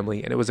are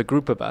family, and it was a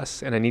group of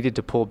us, and I needed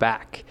to pull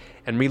back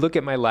and relook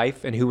at my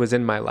life and who was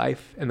in my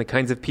life and the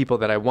kinds of people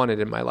that I wanted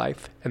in my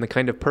life and the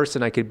kind of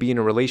person I could be in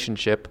a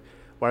relationship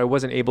where I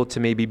wasn't able to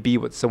maybe be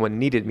what someone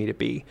needed me to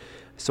be.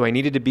 So I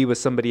needed to be with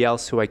somebody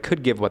else who I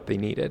could give what they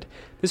needed.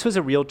 This was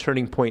a real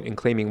turning point in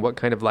claiming what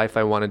kind of life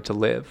I wanted to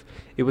live.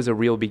 It was a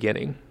real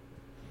beginning.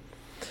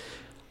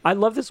 I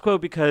love this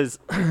quote because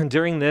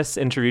during this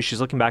interview,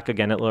 she's looking back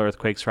again at Little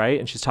Earthquakes, right?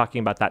 And she's talking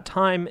about that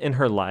time in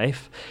her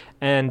life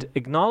and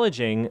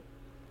acknowledging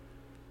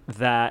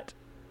that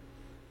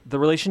the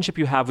relationship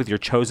you have with your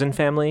chosen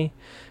family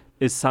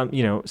is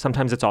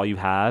sometimes it's all you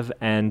have.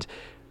 And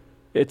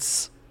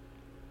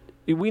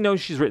we know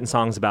she's written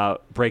songs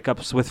about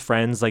breakups with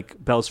friends,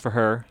 like Bells for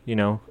Her,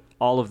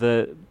 all of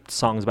the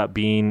songs about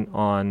being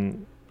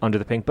on Under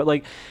the Pink. But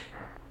like,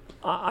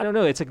 I don't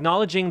know, it's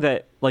acknowledging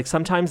that like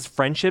sometimes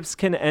friendships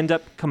can end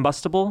up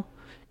combustible,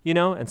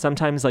 and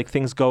sometimes like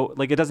things go,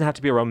 like it doesn't have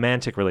to be a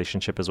romantic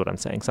relationship is what I'm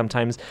saying.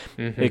 Sometimes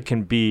it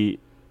can be,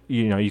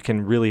 you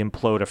can really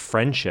implode a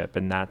friendship,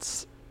 and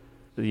that's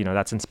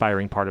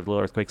inspiring part of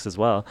Little Earthquakes as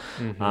well.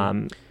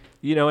 And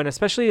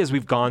especially as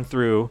we've gone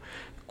through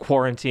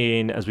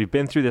quarantine, as we've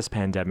been through this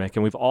pandemic,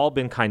 and we've all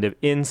been kind of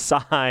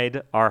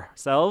inside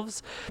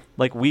ourselves,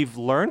 like we've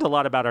learned a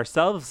lot about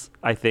ourselves,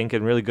 I think,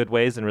 in really good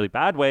ways and really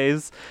bad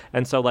ways.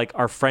 And so like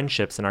our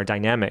friendships and our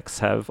dynamics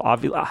have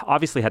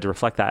obviously had to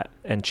reflect that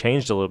and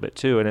changed a little bit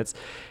too. And it's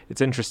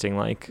interesting.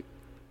 Like,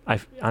 I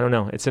don't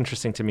know. It's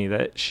interesting to me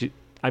that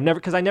I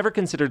never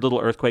considered Little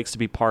Earthquakes to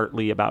be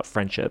partly about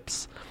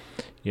friendships.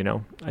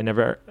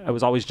 I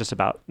was always just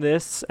about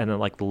this and then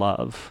like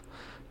love.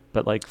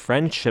 But like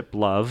friendship,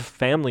 love,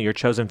 family, your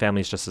chosen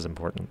family is just as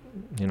important,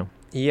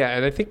 Yeah,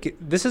 and I think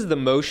this is the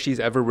most she's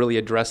ever really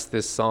addressed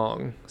this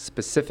song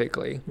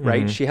specifically,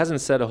 right? She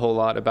hasn't said a whole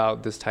lot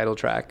about this title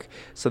track.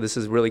 So this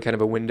is really kind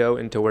of a window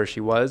into where she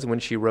was when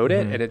she wrote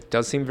it. And it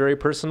does seem very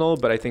personal,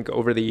 but I think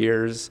over the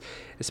years,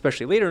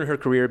 especially later in her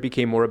career, it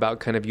became more about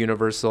kind of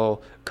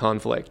universal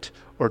conflict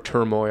or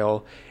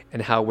turmoil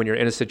and how when you're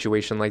in a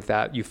situation like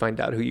that, you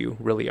find out who you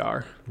really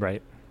are.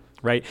 Right.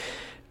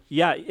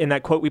 Yeah, in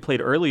that quote we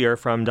played earlier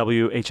from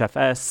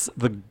WHFS,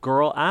 the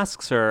girl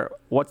asks her,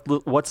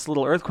 what's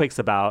Little Earthquakes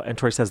about? And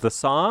Tori says, the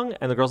song?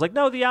 And the girl's like,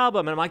 no, the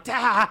album. And I'm like,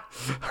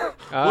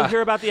 we'll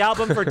hear about the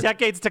album for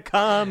decades to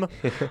come.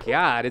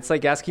 God, it's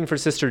like asking for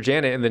Sister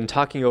Janet and then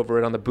talking over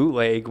it on the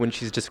bootleg when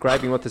she's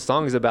describing what the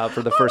song's about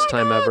for the first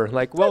time ever.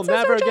 Like, we'll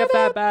never get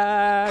that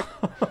back.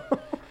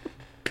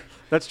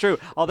 That's true.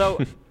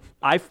 Although...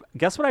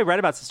 guess what I read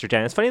about Sister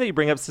Janet? It's funny that you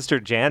bring up Sister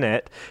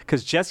Janet,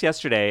 because just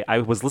yesterday I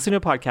was listening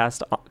to a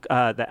podcast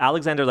that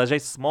Alexander Leger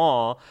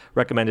Small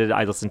recommended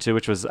I listen to,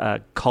 which was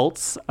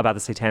Cults about the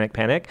Satanic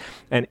Panic.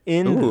 And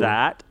in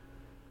that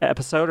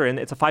episode,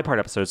 it's a 5-part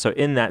episode, so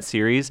in that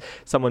series,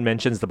 someone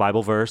mentions the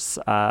Bible verse,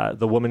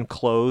 the woman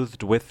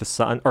clothed with the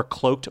sun, or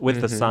cloaked with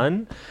the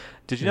sun.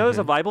 Did you know there's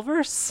a Bible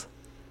verse?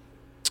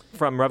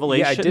 From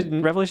Revelation? Yeah, I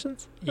didn't.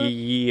 Revelations?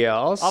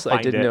 Yes,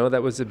 I did know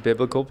that was a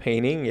biblical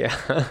painting,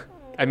 yeah.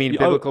 I mean,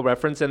 biblical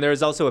reference, and there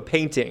is also a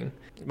painting.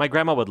 My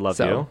grandma would love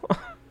you.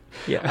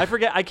 Yeah,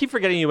 I keep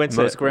forgetting you went to.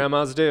 Most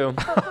grandmas do.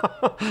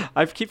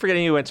 I keep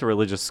forgetting you went to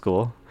religious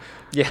school.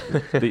 Yeah,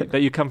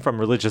 that you come from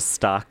religious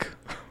stock.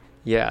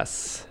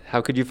 Yes. How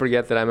could you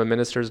forget that I'm a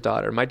minister's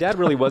daughter? My dad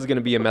really was going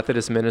to be a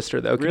Methodist minister,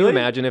 though. Can Really? you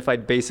imagine if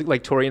I'd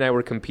like Tori and I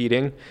were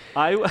competing?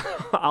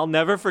 I'll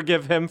never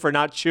forgive him for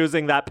not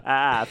choosing that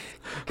path.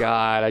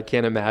 God, I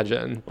can't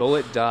imagine.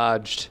 Bullet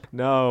dodged.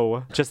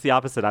 No, just the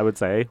opposite, I would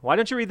say. Why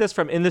don't you read this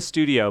from In the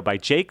Studio by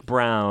Jake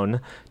Brown,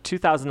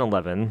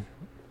 2011.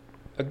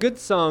 A good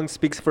song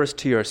speaks first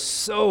to your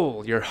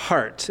soul, your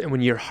heart. And when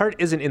your heart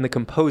isn't in the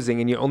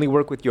composing and you only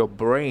work with your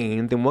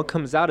brain, then what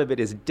comes out of it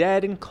is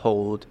dead and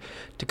cold.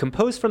 To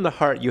compose from the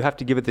heart, you have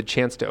to give it the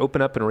chance to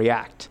open up and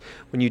react.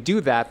 When you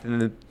do that,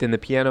 then the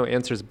piano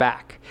answers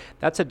back.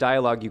 That's a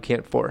dialogue you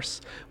can't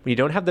force. When you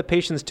don't have the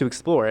patience to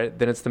explore it,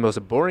 then it's the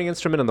most boring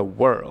instrument in the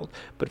world.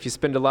 But if you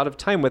spend a lot of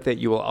time with it,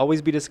 you will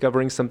always be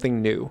discovering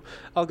something new.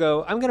 I'm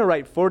going to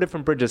write 4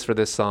 different bridges for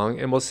this song,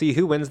 and we'll see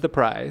who wins the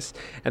prize.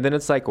 And then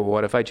it's like,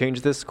 what if I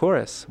change this this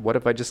chorus? What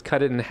if I just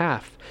cut it in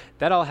half?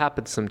 That all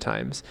happens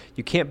sometimes.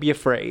 You can't be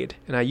afraid,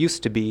 and I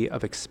used to be,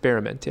 of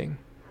experimenting.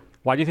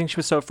 Why do you think she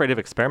was so afraid of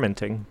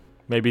experimenting?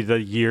 Maybe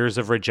the years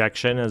of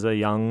rejection as a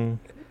young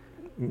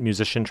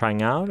musician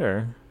trying out,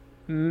 or?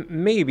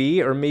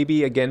 Maybe, or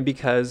maybe again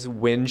because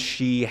when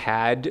she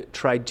had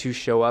tried to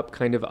show up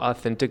kind of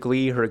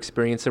authentically, her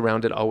experience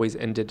around it always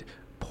ended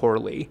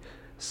poorly.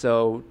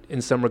 So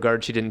in some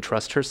regard, she didn't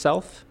trust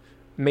herself,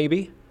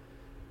 maybe.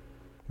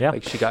 Yeah.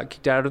 Like she got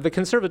kicked out of the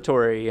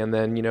conservatory and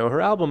then,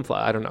 her album,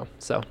 I don't know.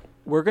 So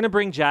we're going to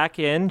bring Jack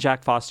in,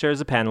 Jack Foster,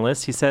 as a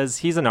panelist. He says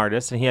he's an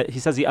artist, and he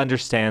says he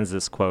understands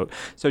this quote.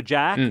 So,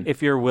 Jack,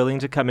 if you're willing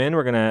to come in,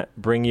 we're going to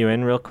bring you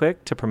in real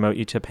quick to promote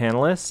you to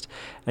panelist.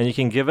 And you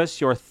can give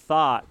us your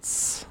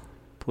thoughts,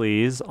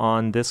 please,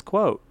 on this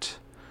quote.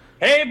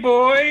 Hey,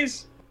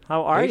 boys.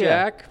 How are you?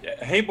 Jack.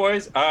 Hey,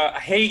 boys.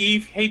 Hey,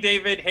 Eve. Hey,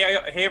 David. Hey,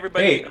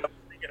 everybody. Hey.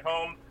 At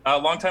home.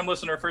 Long-time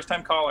listener,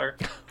 first-time caller.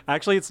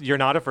 Actually, you're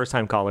not a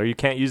first-time caller. You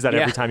can't use that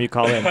every time you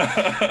call in.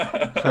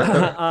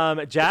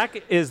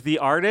 Jack is the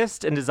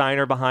artist and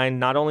designer behind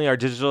not only our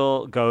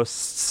Digital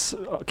Ghosts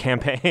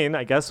campaign,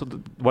 I guess,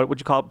 what would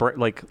you call it?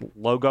 Like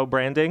logo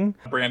branding?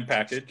 Brand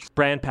package.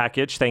 Brand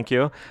package, thank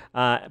you.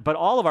 But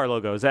all of our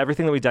logos,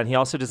 everything that we've done. He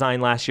also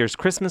designed last year's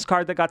Christmas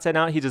card that got sent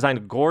out. He designed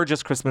a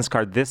gorgeous Christmas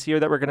card this year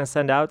that we're going to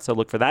send out. So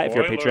look for that if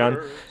you're a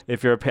Patreon.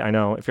 If you're a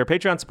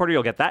Patreon supporter,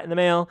 you'll get that in the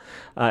mail.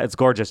 It's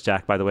gorgeous,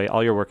 Jack, by the way.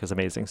 All your work is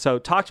amazing. So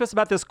talk to us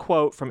about this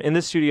quote from In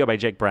the Studio by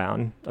Jake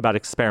Brown about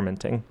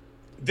experimenting.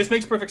 This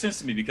makes perfect sense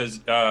to me because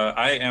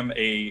I am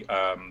a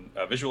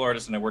visual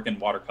artist and I work in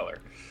watercolor.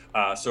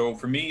 So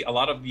for me, a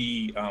lot of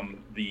the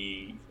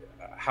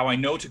how I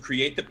know to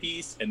create the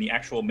piece and the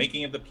actual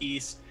making of the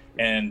piece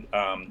and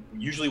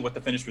usually what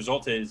the finished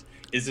result is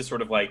this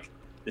sort of like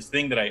this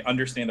thing that I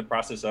understand the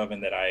process of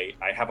and that I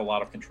have a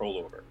lot of control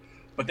over.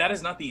 But that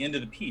is not the end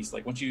of the piece.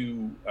 Like once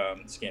you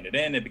scan it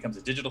in, it becomes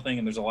a digital thing,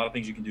 and there's a lot of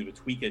things you can do to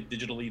tweak it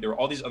digitally. There are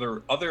all these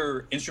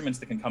other instruments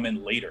that can come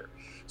in later.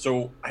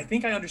 So I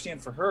think I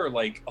understand for her,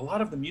 like a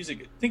lot of the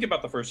music, think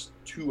about the first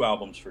 2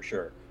 albums for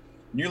sure.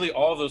 Nearly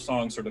all of those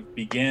songs sort of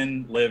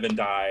begin, live, and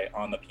die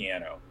on the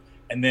piano.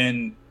 And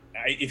then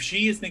if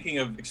she is thinking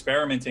of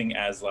experimenting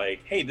as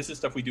like, hey, this is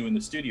stuff we do in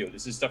the studio,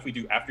 this is stuff we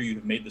do after you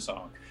have made the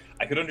song,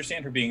 I could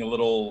understand her being a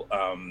little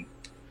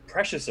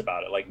precious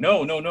about it. Like,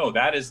 no,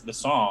 that is the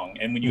song.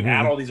 And when you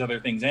add all these other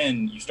things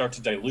in, you start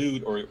to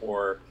dilute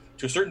or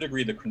to a certain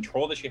degree, the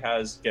control that she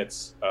has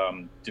gets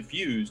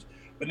diffused.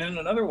 But in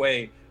another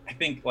way, I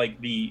think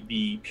like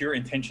the pure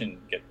intention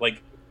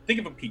think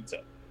of a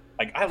pizza.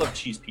 Like I love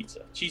cheese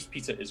pizza. Cheese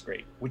pizza is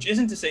great, which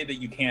isn't to say that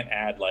you can't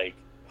add like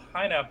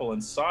pineapple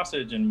and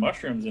sausage and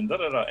mushrooms and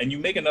and you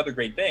make another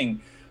great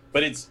thing.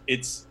 But it's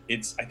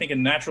I think a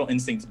natural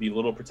instinct to be a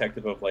little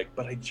protective of like,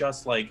 but I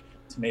just like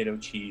tomato,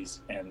 cheese,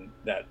 and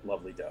that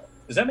lovely dough.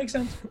 Does that make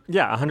sense?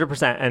 Yeah,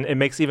 100%. And it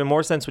makes even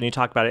more sense when you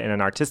talk about it in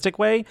an artistic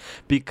way,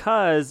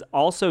 because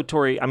also,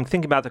 Tori, I'm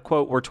thinking about the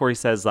quote where Tori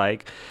says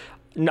like,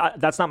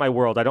 that's not my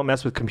world. I don't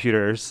mess with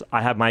computers.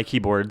 I have my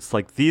keyboards,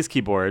 like these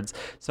keyboards.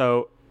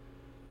 So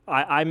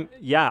I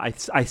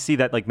see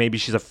that like maybe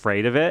she's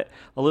afraid of it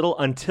a little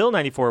until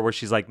 94, where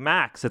she's like,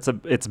 Max, it's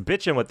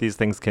bitching what these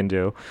things can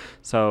do.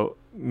 So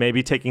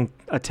maybe taking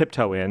a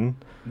tiptoe in.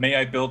 May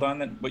I build on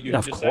that? What you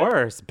just said? Of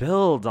course,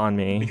 build on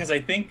me. Because I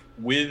think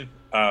with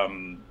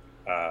Boys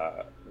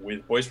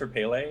for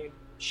Pele,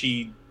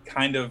 she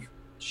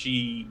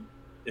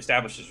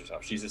establishes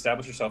herself. She's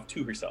established herself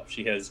to herself.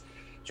 She has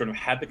sort of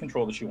had the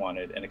control that she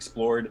wanted and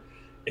explored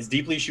as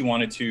deeply as she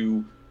wanted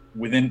to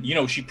within,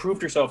 she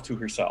proved herself to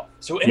herself.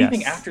 So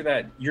anything after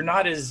that, you're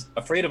not as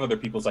afraid of other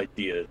people's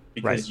ideas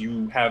because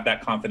you have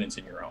that confidence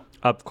in your own.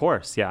 Of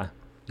course, yeah.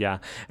 Yeah.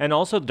 And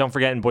also don't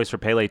forget in Boys for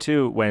Pele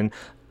too, when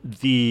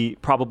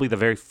probably the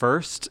very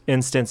first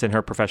instance in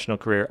her professional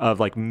career of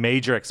like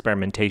major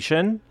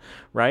experimentation,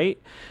 right?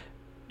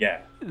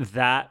 Yeah.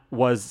 That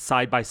was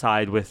side by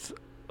side with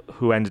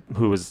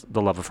who was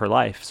the love of her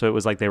life. So it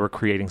was like they were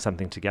creating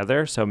something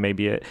together. So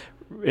maybe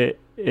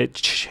it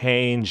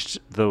changed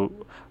the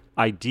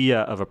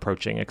idea of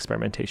approaching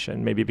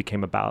experimentation. Maybe it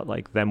became about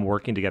like them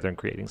working together and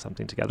creating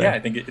something together. Yeah, I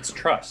think it's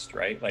trust,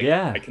 right? Like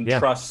I can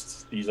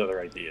trust these other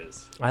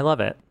ideas. I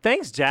love it.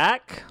 Thanks,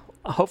 Jack.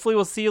 Hopefully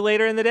we'll see you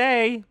later in the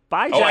day.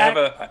 Bye,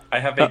 Jack. I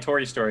have a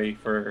Tori story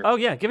for... Oh,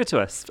 yeah. Give it to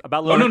us.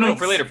 About No,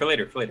 for later.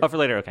 Oh, for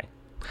later. Okay.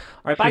 All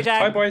right. Bye,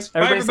 Jack. Bye, boys.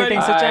 Everybody bye, say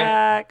thanks to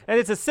Jack. And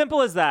it's as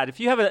simple as that.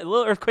 If you have a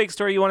little earthquake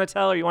story you want to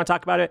tell or you want to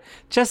talk about it,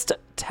 just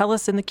tell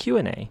us in the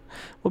Q&A.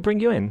 We'll bring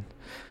you in.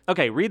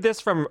 Okay, read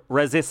this from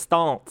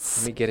Resistance.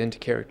 Let me get into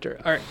character.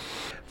 All right.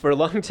 For a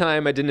long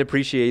time, I didn't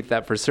appreciate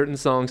that for certain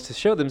songs to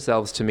show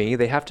themselves to me,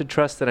 they have to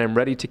trust that I'm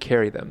ready to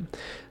carry them.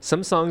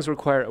 Some songs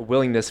require a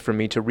willingness for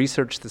me to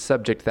research the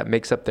subject that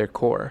makes up their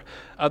core.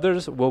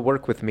 Others will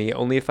work with me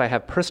only if I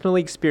have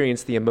personally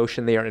experienced the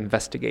emotion they are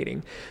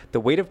investigating. The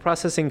weight of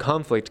processing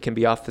conflict can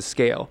be off the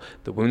scale.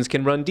 The wounds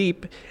can run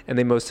deep, and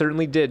they most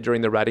certainly did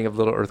during the writing of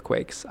Little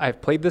Earthquakes.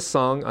 I've played this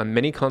song on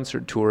many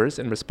concert tours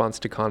in response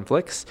to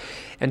conflicts,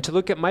 and to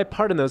look at my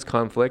part in those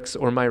conflicts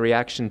or my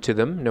reaction to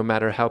them, no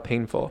matter how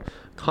painful.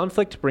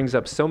 Conflict brings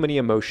up so many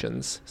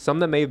emotions, some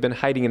that may have been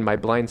hiding in my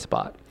blind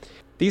spot.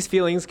 These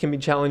feelings can be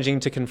challenging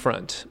to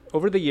confront.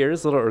 Over the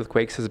years, Little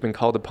Earthquakes has been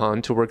called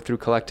upon to work through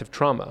collective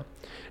trauma.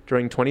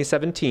 During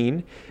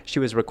 2017, she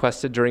was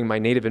requested during my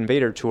Native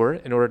Invader tour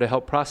in order to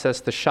help process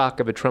the shock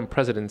of a Trump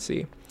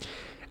presidency.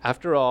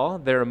 After all,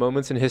 there are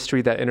moments in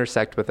history that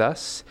intersect with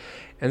us,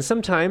 and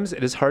sometimes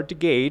it is hard to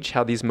gauge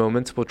how these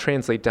moments will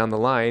translate down the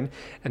line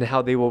and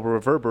how they will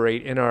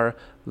reverberate in our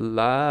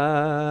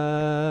lives.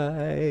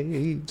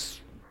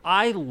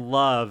 I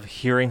love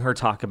hearing her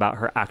talk about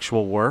her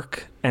actual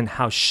work and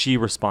how she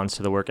responds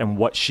to the work and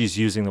what she's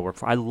using the work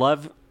for. I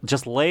love,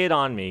 just lay it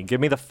on me. Give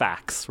me the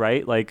facts,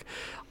 right? Like,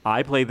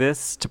 I play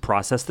this to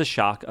process the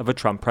shock of a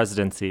Trump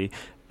presidency.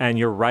 And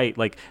you're right.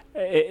 Like,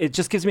 it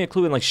just gives me a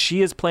clue. And like,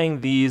 she is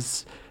playing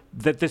these,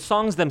 that the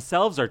songs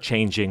themselves are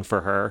changing for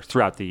her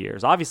throughout the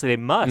years. Obviously they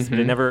must, but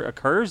it never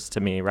occurs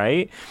to me,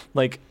 right?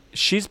 Like,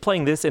 she's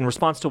playing this in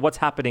response to what's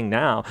happening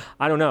now.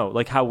 I don't know,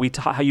 like how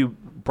how you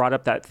brought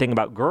up that thing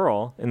about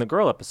Girl in the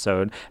Girl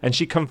episode, and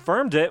she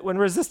confirmed it when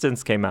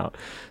Resistance came out.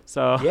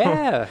 So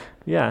yeah,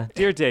 yeah,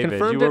 dear David,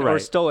 confirmed you were it or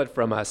right. stole it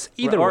from us.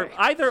 Either way.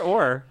 Either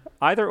or.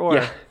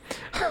 Yeah.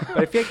 But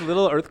I feel like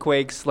Little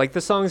Earthquakes, like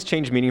the songs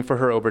change meaning for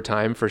her over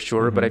time, for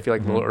sure. But I feel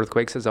like Little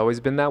Earthquakes has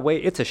always been that way.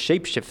 It's a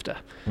shapeshifter,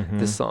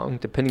 this song.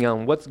 Depending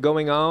on what's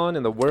going on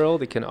in the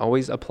world, it can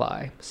always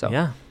apply. So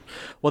yeah.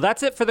 Well,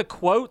 that's it for the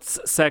quotes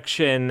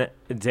section,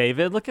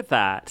 David. Look at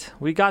that.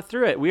 We got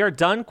through it. We are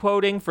done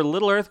quoting for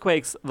Little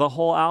Earthquakes, the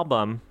whole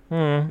album.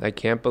 I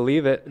can't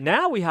believe it.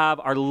 Now we have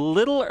our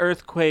Little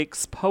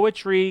Earthquakes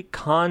poetry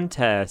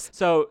contest.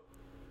 So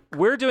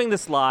we're doing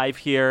this live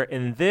here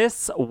in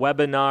this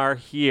webinar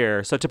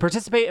here. So to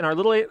participate in our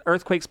Little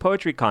Earthquakes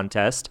poetry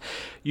contest,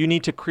 you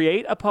need to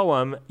create a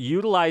poem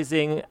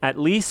utilizing at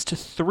least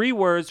 3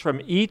 words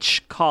from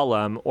each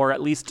column, or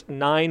at least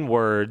 9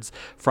 words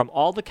from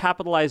all the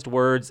capitalized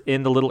words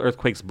in the Little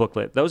Earthquakes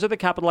booklet. Those are the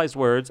capitalized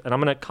words, and I'm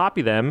going to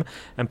copy them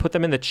and put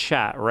them in the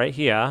chat right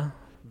here.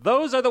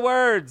 Those are the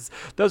words.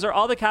 Those are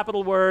all the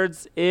capital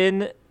words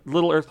in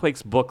Little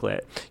Earthquakes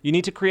booklet. You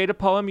need to create a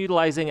poem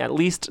utilizing at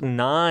least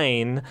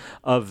 9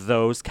 of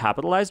those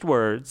capitalized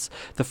words.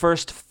 The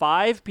first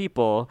 5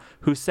 people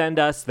who send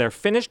us their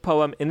finished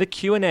poem in the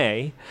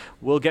Q&A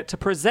will get to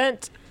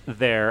present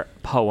their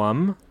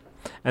poem,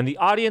 and the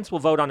audience will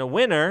vote on a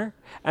winner,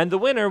 and the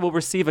winner will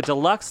receive a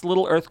deluxe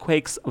Little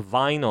Earthquakes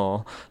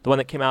vinyl, the one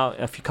that came out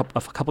a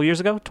couple years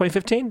ago,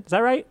 2015. Is that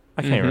right?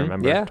 I can't even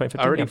remember. Yeah,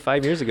 2015, already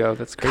 5 years ago.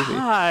 That's crazy.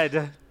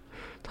 God.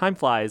 Time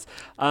flies.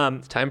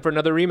 It's time for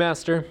another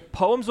remaster.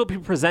 Poems will be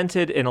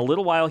presented in a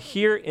little while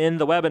here in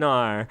the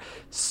webinar.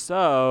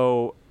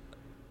 So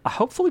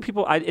hopefully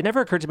people, it never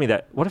occurred to me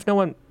that what if no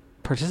one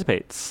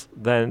participates?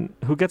 Then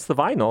who gets the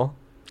vinyl?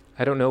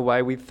 I don't know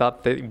why we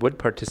thought they would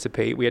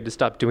participate. We had to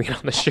stop doing it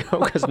on the show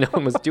because no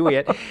one was doing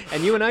it.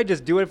 And you and I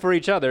just do it for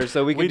each other,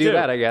 so we can do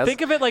that, I guess. Think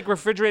of it like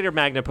refrigerator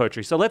magnet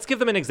poetry. So let's give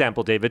them an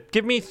example, David.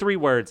 Give me 3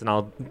 words and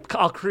I'll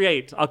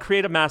create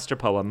a master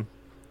poem.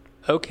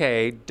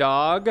 Okay,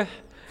 dog,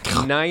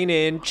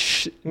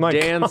 9-inch,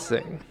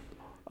 dancing.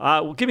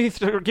 Well, give me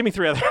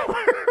 3 other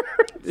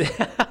words.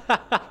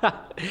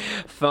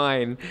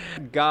 Fine.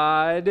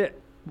 God,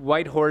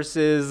 white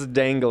horses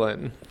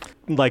dangling.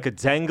 Like a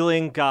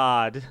dangling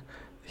god.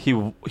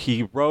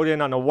 He rode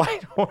in on a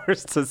white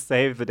horse to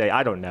save the day.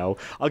 I don't know.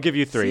 I'll give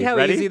you 3. See how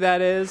Ready? easy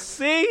that is?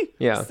 See?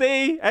 Yeah.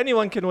 See?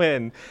 Anyone can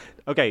win.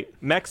 Okay.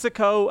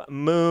 Mexico,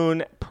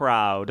 moon,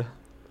 proud.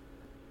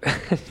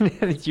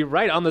 You're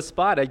right on the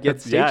spot. I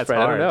get stage it's fright.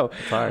 hard. I don't know.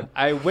 It's hard.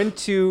 I went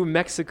to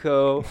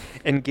Mexico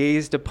and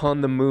gazed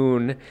upon the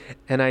moon,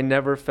 and I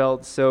never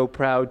felt so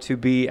proud to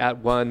be at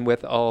one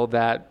with all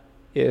that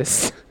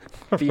is.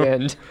 The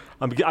end.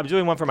 I'm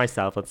doing one for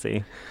myself. Let's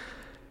see.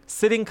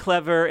 Sitting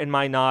clever in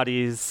my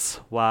naughties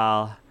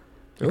while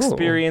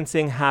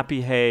experiencing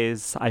happy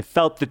haze, I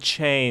felt the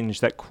change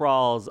that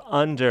crawls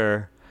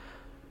under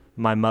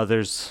my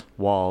mother's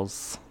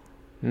walls.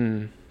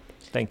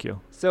 Thank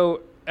you.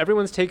 So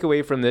everyone's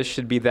takeaway from this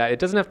should be that it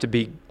doesn't have to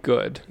be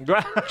good.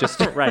 Just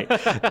right.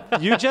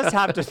 You just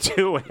have to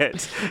do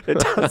it. It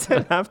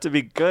doesn't have to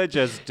be good.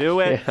 Just do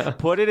it. Yeah.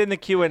 Put it in the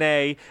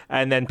Q&A,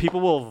 and then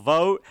people will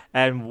vote.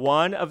 And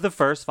one of the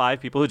first 5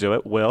 people who do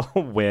it will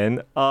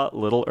win a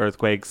Little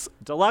Earthquakes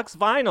deluxe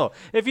vinyl.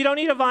 If you don't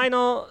need a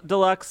vinyl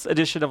deluxe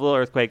edition of Little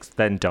Earthquakes,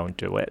 then don't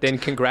do it. Then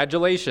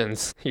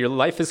congratulations. Your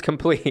life is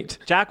complete.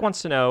 Jack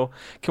wants to know,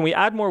 can we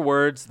add more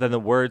words than the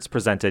words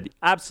presented?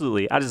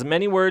 Absolutely. Add as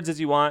many words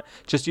as you want.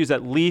 Just just use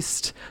at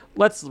least,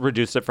 let's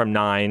reduce it from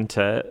 9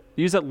 to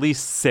use at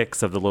least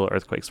 6 of the Little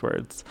Earthquakes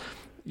words.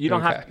 You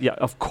don't have,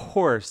 of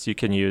course you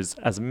can use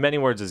as many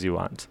words as you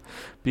want.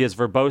 Be as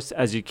verbose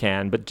as you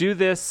can, but do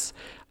this.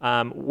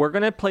 We're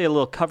going to play a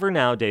little cover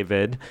now,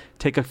 David.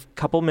 Take a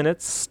couple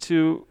minutes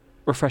to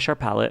refresh our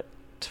palate,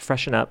 to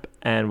freshen up,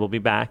 and we'll be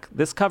back.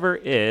 This cover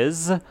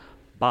is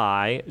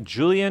by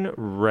Julian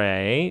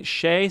Ray.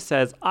 Shay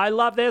says, I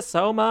love this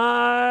so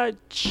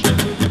much.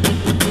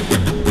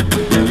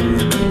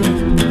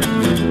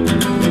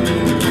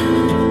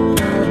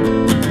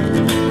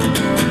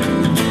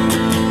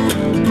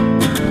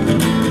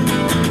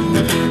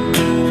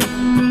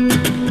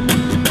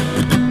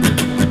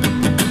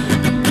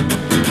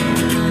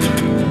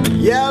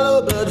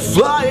 Yellowbird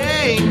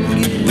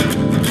flying,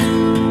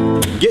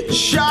 get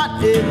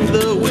shot in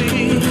the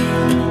wing.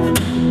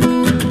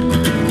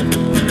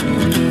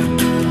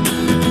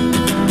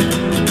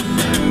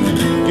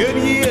 Good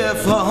year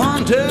for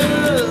hunters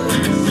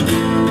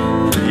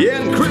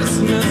and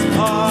Christmas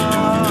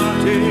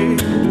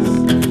parties.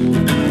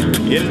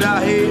 And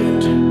I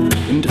hate,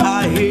 and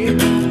I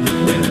hate,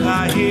 and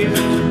I hate,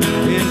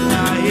 and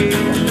I hate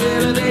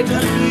the day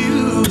to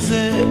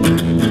music.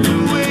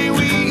 The way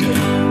we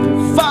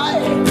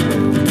fight,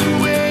 the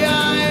way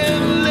I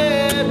am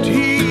left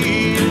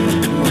here.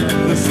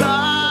 The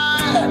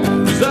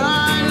silence,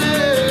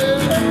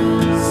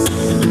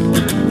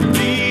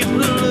 these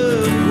little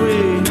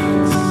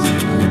earthquakes.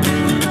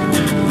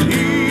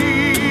 Here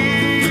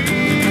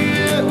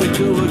we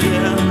go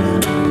again.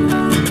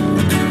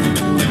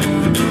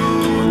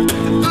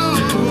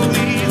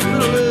 These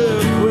little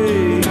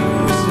earthquakes.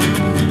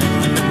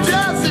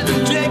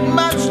 Doesn't take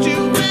much to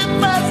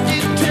rip us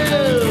in two.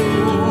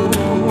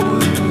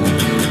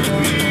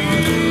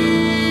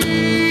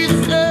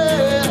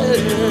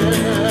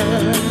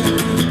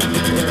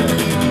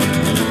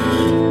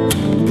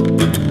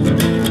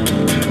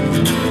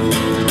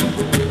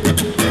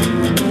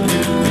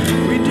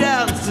 We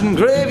danced in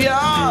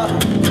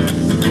graveyards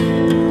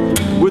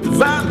with the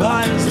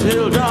vampires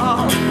till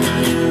dawn.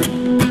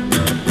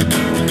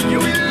 You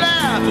will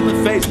laugh in the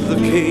faces of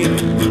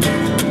kings,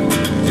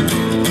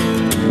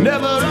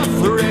 never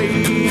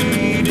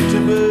afraid to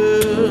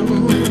burn.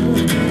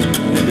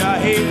 And I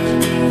hate,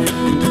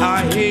 and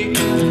I hate,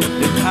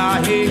 and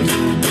I hate,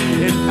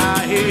 and I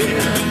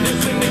hate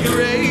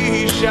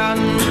disintegration,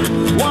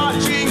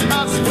 watching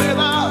us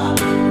wither.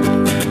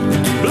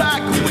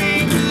 Black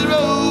winged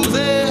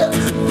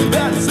roses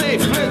that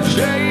safely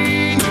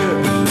change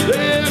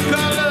their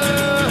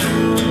color.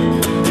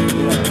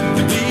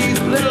 These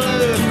little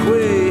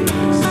earthquakes.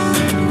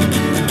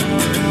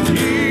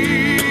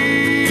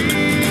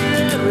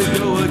 Here we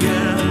go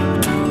again.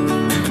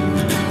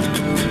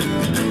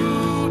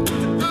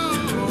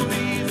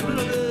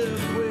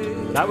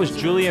 That was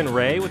Julian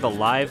Ray with a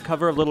live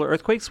cover of Little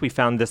Earthquakes. We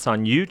found this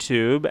on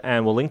YouTube,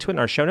 and we'll link to it in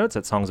our show notes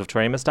at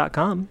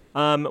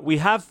songsoftoriamus.com. We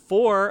have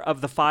 4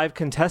 of the 5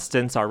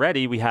 contestants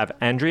already. We have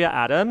Andrea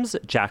Adams,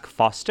 Jack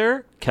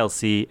Foster,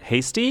 Kelsey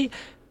Hasty,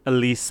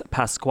 Elise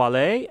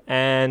Pasquale,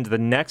 and the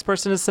next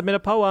person to submit a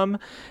poem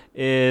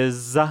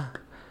is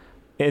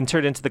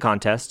entered into the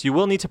contest. You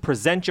will need to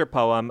present your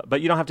poem,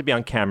 but you don't have to be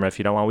on camera if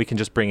you don't want. We can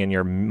just bring in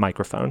your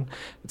microphone.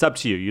 It's up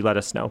to you. You let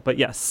us know. But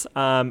yes,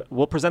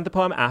 we'll present the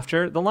poem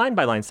after the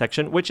line-by-line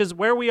section, which is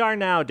where we are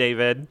now,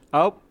 David.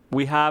 Oh,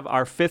 we have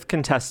our 5th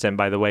contestant,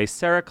 by the way.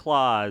 Sarah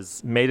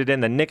Claus made it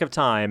in the nick of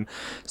time.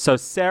 So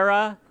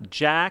Sarah,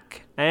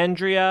 Jack,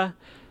 Andrea,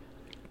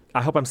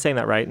 I hope I'm saying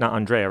that right, not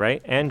Andrea,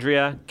 right?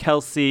 Andrea,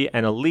 Kelsey,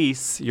 and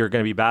Elise, you're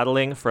going to be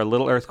battling for a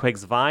Little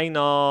Earthquakes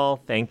vinyl.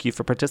 Thank you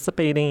for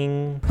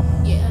participating.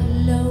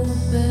 Yellow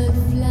bird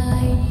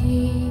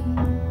flying,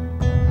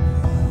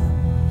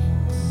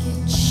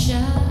 get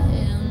shot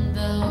in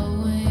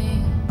the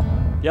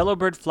wing.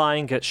 Yellowbird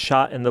flying gets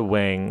shot in the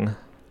wing.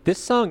 This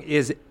song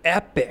is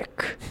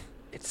epic.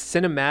 It's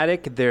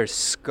cinematic. There's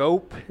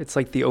scope. It's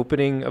like the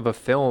opening of a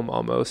film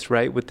almost,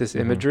 right? With this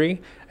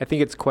imagery. I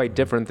think it's quite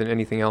different than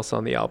anything else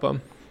on the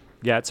album.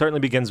 Yeah, it certainly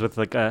begins with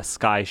like a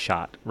sky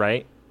shot,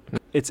 right?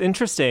 It's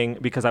interesting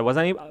because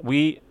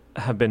we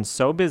have been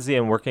so busy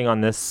and working on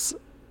this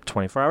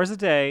 24 hours a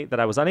day that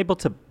I was unable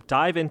to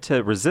dive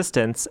into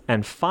Resistance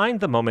and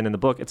find the moment in the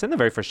book. It's in the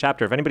very first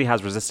chapter. If anybody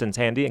has Resistance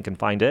handy and can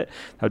find it,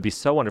 that would be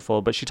so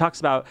wonderful. But she talks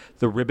about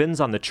the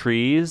ribbons on the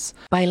trees.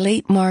 By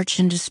late March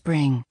into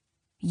spring,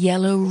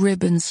 yellow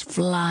ribbons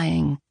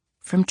flying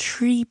from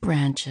tree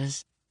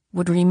branches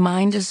would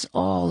remind us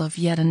all of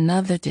yet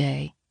another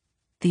day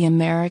the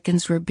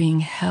Americans were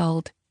being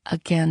held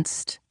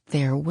against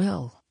their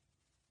will.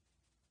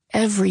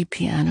 Every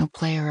piano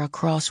player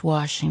across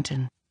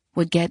Washington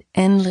would get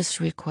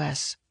endless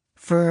requests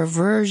for a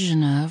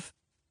version of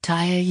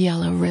Tie a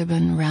Yellow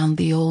Ribbon Round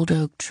the Old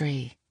Oak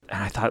Tree.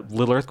 And I thought,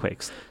 Little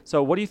Earthquakes.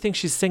 So what do you think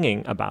she's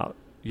singing about?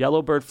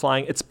 Yellowbird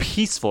flying. It's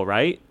peaceful,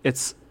 right?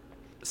 It's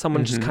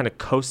someone just kind of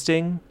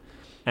coasting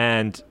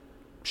and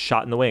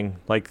shot in the wing.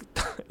 Like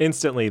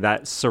instantly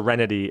that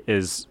serenity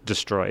is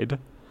destroyed.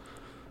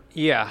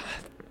 Yeah.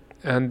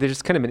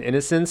 There's kind of an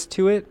innocence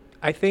to it.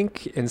 I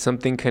think in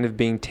something kind of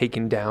being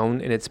taken down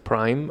in its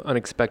prime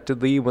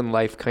unexpectedly when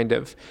life kind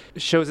of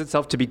shows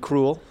itself to be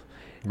cruel,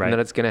 Right. and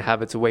then it's going to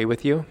have its way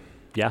with you.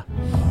 Yeah.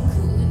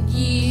 Good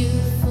year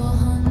for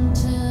hunters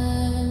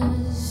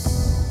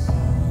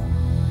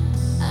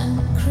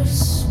and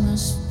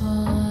Christmas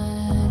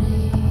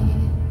parties.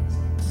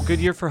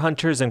 Good year for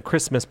hunters and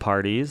Christmas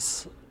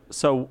parties.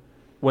 So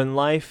when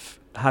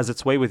life has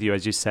its way with you,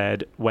 as you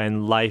said,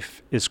 when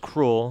life is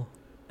cruel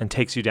and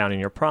takes you down in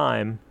your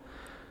prime,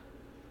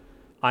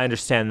 I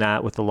understand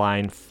that with the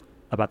line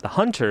about the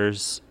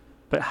hunters,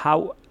 but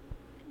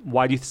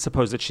why do you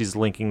suppose that she's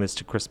linking this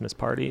to Christmas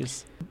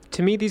parties?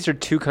 To me, these are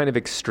two kind of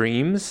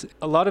extremes.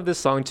 A lot of this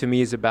song to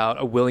me is about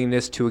a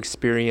willingness to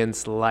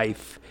experience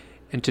life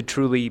and to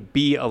truly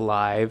be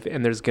alive.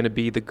 And there's going to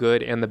be the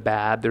good and the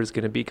bad. There's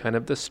going to be kind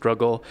of the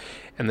struggle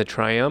and the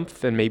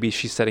triumph. And maybe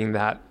she's setting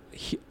that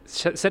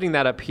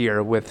up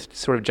here with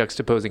sort of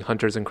juxtaposing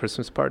hunters and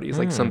Christmas parties,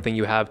 like something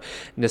you have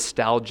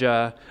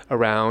nostalgia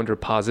around or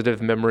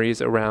positive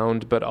memories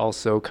around, but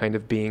also kind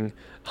of being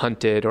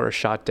hunted or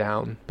shot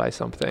down by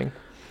something.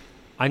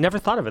 I never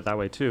thought of it that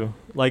way too.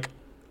 Like,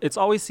 it's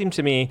always seemed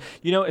to me,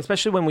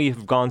 especially when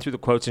we've gone through the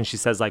quotes and she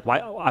says like, why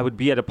I would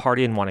be at a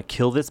party and want to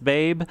kill this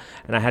babe.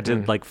 And I had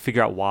to like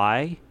figure out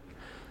why.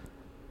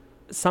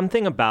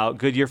 Something about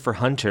Good Year for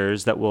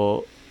Hunters that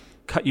will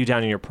cut you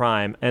down in your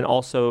prime. And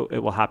also it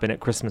will happen at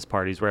Christmas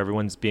parties where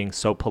everyone's being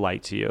so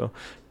polite to you,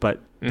 but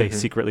they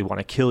secretly want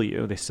to kill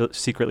you. They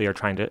secretly are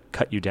trying to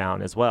cut you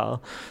down as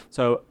well.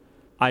 So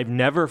I've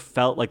never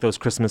felt like those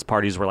Christmas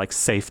parties were like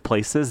safe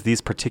places.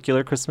 These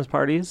particular Christmas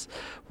parties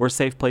were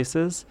safe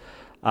places.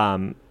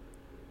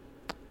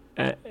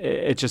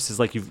 It just is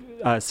like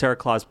Sarah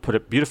Claus put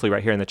it beautifully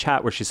right here in the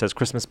chat where she says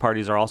Christmas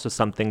parties are also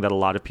something that a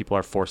lot of people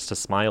are forced to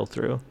smile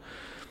through.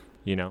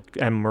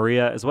 And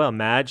Maria as well.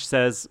 Madge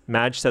says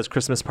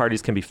Christmas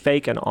parties can be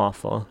fake and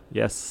awful.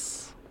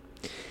 Yes.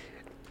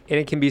 And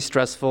it can be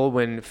stressful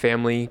when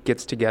family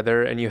gets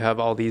together and you have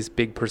all these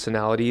big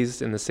personalities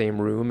in the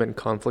same room and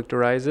conflict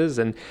arises.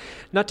 And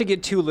not to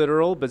get too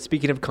literal, but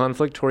speaking of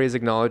conflict, Tori has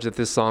acknowledged that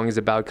this song is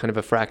about kind of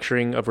a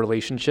fracturing of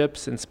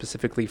relationships and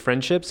specifically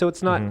friendships. So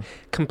it's not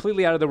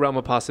completely out of the realm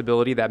of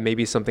possibility that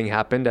maybe something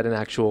happened at an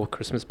actual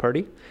Christmas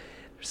party.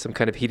 There's some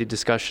kind of heated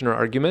discussion or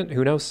argument.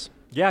 Who knows?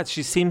 Yeah,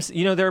 she seems,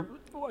 there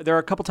are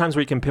a couple times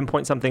where you can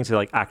pinpoint something to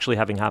like actually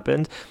having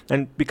happened.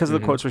 And because of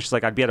the quotes where she's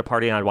like, I'd be at a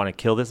party and I'd want to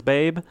kill this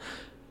babe.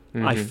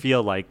 I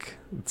feel like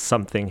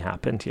something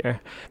happened here.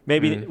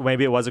 Maybe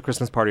it was a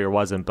Christmas party or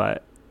wasn't,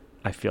 but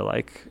I feel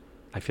like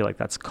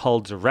that's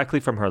culled directly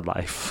from her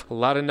life. A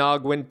lot of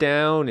nog went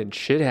down and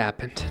shit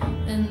happened.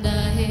 And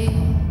I hate,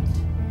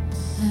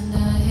 and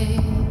I hate,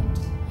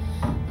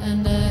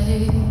 and I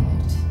hate,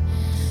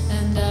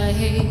 and I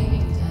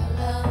hate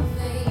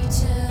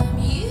elevator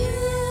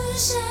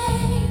music,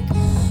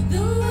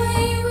 the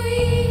way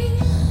we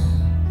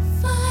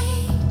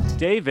fight.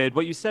 David,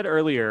 what you said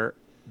earlier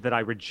that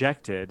I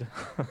rejected,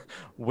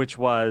 which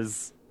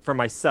was for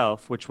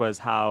myself, which was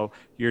how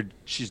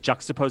she's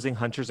juxtaposing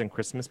hunters and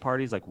Christmas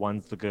parties, like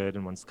one's the good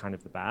and one's kind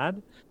of the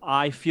bad.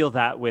 I feel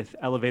that with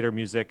elevator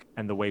music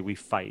and the way we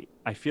fight.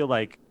 I feel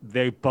like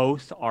they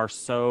both are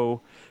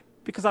so,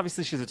 because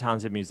obviously she's a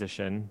talented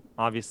musician.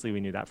 Obviously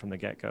we knew that from the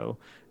get-go.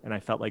 And I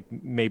felt like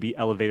maybe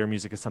elevator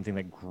music is something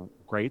that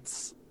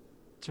grates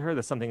to her.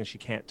 That's something that she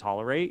can't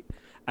tolerate,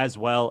 as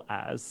well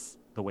as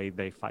the way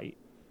they fight.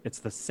 It's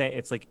the same.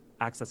 It's like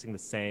accessing the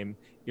same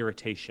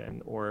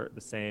irritation or the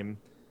same,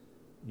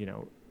 I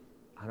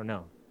don't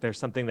know. There's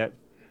something that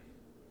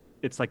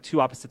it's like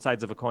two opposite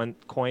sides of a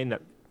coin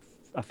that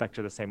affect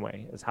her the same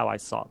way is how I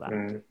saw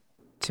that.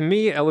 To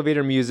me,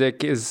 elevator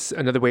music is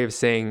another way of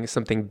saying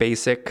something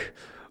basic,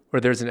 or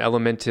there's an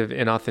element of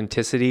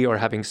inauthenticity or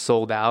having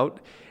sold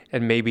out.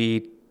 And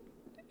maybe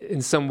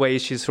in some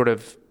ways she's sort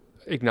of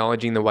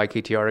acknowledging the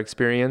YKTR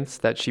experience,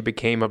 that she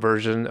became a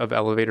version of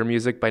elevator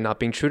music by not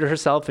being true to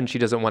herself, and she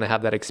doesn't want to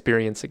have that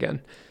experience again.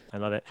 I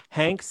love it.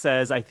 Hank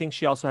says, I think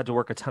she also had to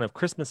work a ton of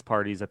Christmas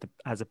parties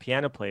as a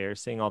piano player,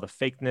 seeing all the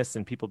fakeness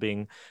and people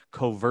being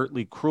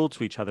covertly cruel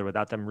to each other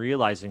without them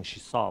realizing she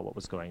saw what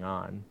was going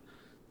on.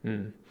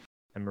 And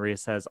Maria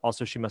says,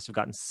 also, she must have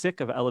gotten sick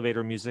of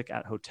elevator music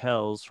at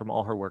hotels from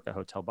all her work at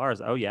hotel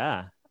bars. Oh,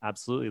 yeah,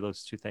 absolutely.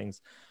 Those two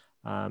things.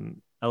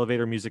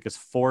 Elevator music is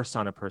forced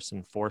on a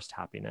person, forced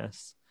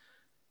happiness.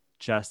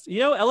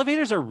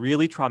 Elevators are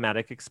really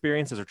traumatic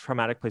experiences or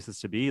traumatic places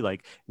to be.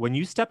 Like when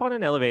you step on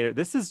an elevator,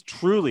 this is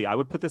truly, I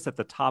would put this at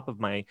the top of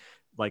my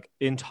like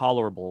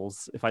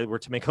intolerables. If I were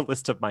to make a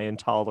list of my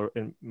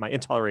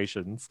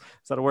intolerations,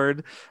 is that a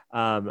word?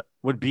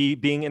 Would be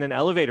being in an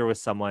elevator with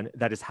someone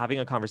that is having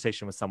a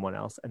conversation with someone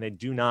else, and they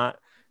do not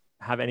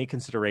have any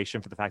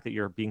consideration for the fact that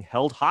you're being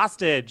held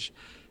hostage.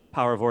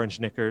 Power of Orange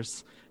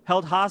Knickers.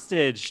 Held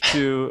hostage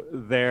to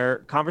their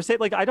conversation.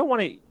 Like, I don't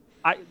want to,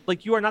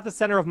 you are not the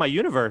center of my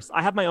universe.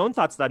 I have my own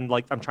thoughts that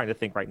I'm trying to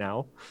think right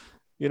now,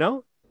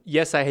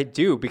 Yes, I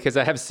do, because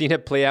I have seen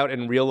it play out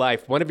in real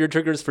life. One of your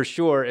triggers for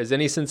sure is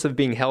any sense of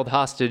being held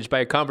hostage by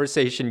a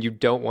conversation you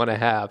don't want to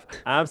have.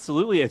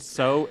 Absolutely.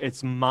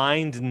 It's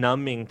mind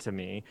numbing to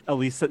me.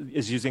 Elisa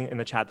is using in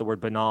the chat the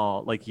word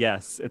banal. Like,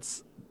 yes,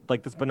 it's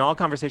like this banal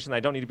conversation that I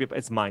don't need to be,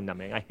 it's mind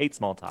numbing. I hate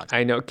small talk.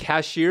 I know.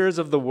 Cashiers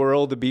of the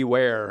world,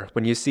 beware.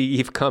 When you see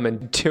Eve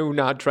coming, do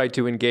not try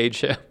to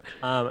engage him.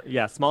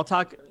 Yeah, small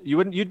talk.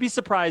 You'd be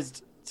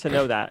surprised to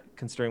know that,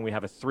 considering we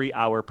have a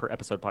 3-hour per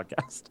episode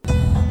podcast.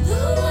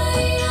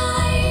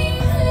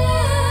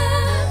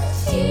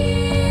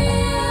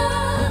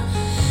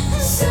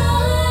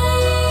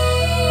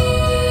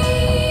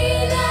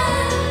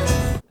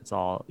 It's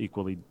all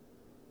equally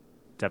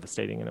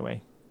devastating in a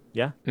way.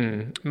 Yeah.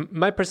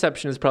 My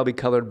perception is probably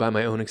colored by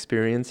my own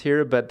experience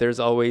here, but there's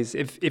always,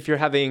 if you're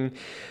having,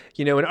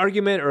 an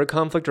argument or a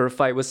conflict or a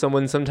fight with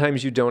someone,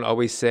 sometimes you don't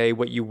always say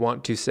what you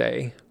want to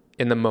say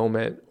in the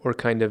moment, or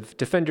kind of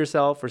defend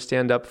yourself or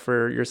stand up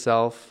for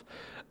yourself,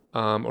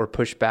 or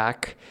push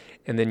back.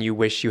 And then you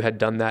wish you had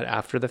done that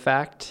after the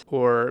fact,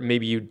 or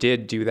maybe you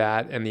did do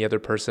that and the other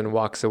person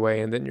walks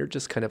away, and then you're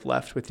just kind of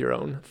left with your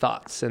own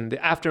thoughts and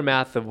the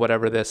aftermath of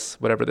whatever this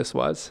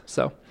was.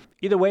 So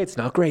either way, it's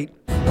not great.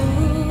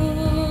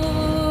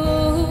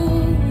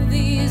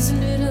 These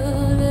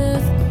little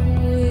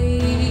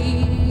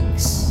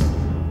earthquakes,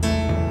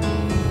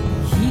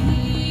 here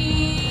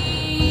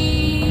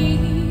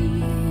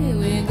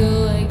we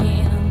go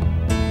again.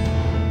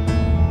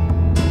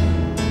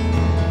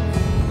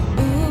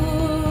 Ooh,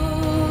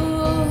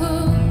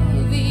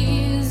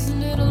 these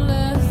little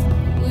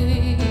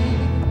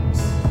earthquakes,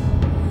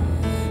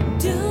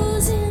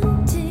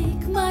 doesn't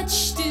take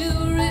much to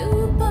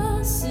rip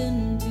us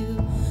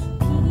into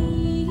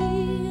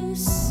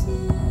pieces.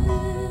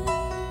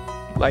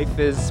 Life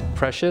is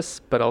precious,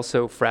 but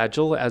also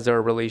fragile as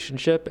our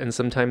relationship, and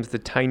sometimes the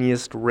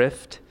tiniest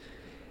rift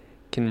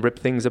can rip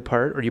things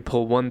apart, or you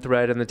pull one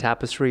thread in the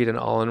tapestry and it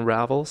all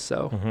unravels.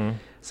 So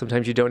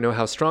sometimes you don't know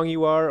how strong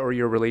you are or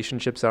your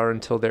relationships are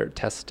until they're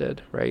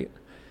tested, right?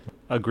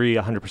 Agree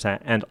 100%.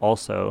 And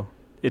also,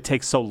 it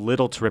takes so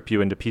little to rip you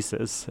into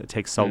pieces. It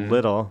takes so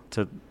little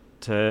to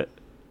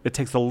it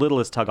takes the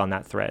littlest tug on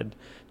that thread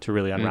to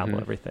really unravel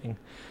everything.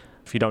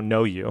 If you don't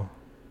know you,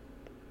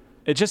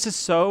 it just is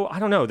so, I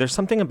don't know, there's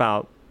something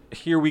about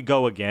here we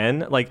go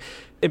again. Like,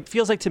 it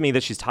feels like to me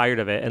that she's tired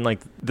of it, and like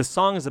the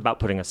song is about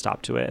putting a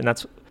stop to it, and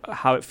that's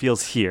how it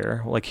feels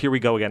here. Like, here we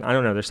go again. I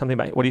don't know, there's something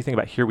about, what do you think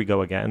about here we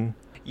go again?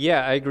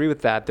 Yeah, I agree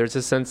with that. There's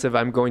a sense of,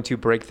 I'm going to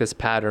break this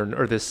pattern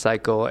or this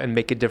cycle and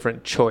make a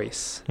different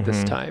choice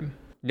this time,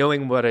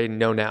 knowing what I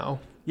know now.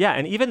 Yeah,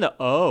 and even the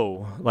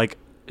like,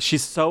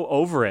 she's so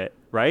over it,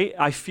 right?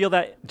 I feel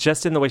that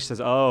just in the way she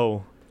says,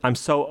 oh, I'm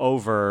so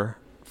over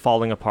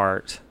falling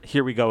apart.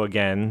 Here we go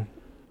again.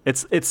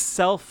 It's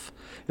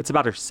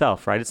about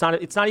herself, right? It's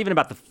not even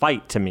about the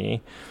fight to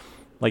me.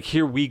 Like,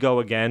 here we go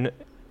again.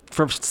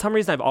 For some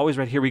reason, I've always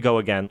read here we go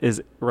again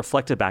is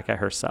reflected back at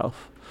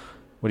herself.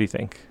 What do you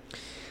think?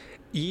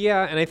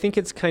 Yeah, and I think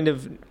it's kind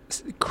of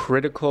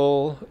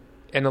critical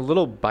and a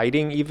little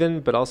biting even,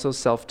 but also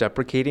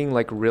self-deprecating.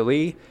 Like,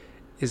 really,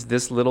 is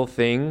this little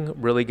thing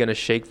really going to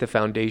shake the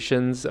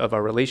foundations of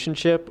our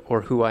relationship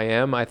or who I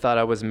am? I thought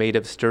I was made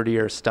of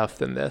sturdier stuff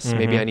than this.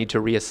 Maybe I need to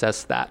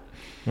reassess that.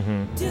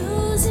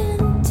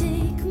 Doesn't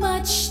take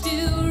much to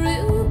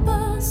rip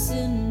us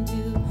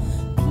into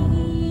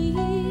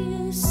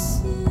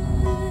pieces.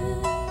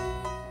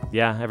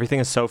 Yeah, everything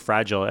is so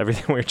fragile.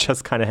 Everything, we're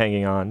just kind of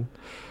hanging on,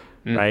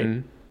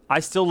 right? I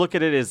still look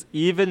at it as,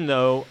 even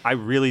though I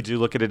really do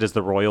look at it as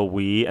the royal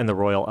we and the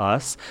royal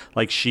us,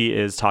 like she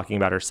is talking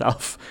about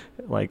herself.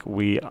 Like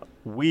we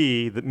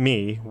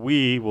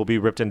will be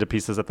ripped into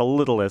pieces at the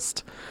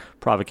littlest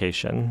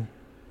provocation.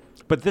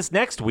 But this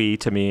next we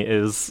to me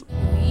is,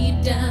 We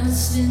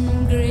danced in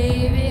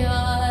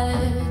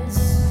graveyards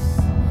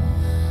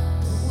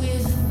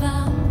with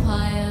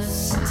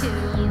vampires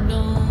till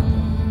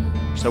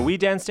dawn. so we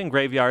danced in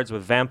graveyards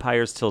with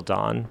vampires till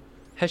dawn.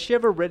 Has she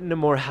ever written a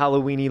more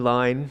Halloween-y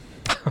line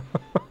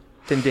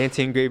than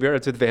dancing in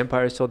graveyards with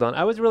vampires till dawn?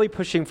 I was really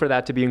pushing for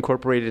that to be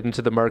incorporated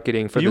into the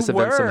marketing for this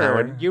event somehow.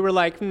 And you were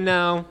like,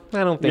 no,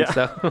 I don't think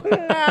so.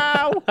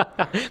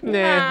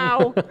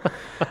 No.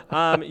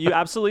 You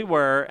absolutely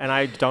were, and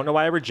I don't know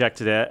why I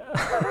rejected it.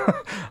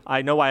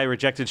 I know why I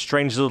rejected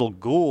Strange Little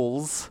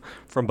Ghouls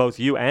from both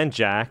you and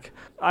Jack.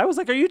 I was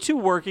like, are you two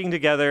working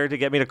together to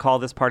get me to call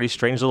this party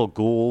Strange Little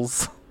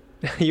Ghouls?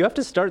 You have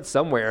to start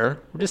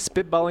somewhere. We're just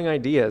spitballing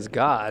ideas.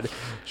 God.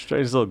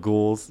 Strange Little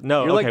Ghouls.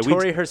 No, You're okay, like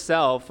Tori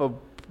herself, a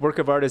work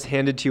of art is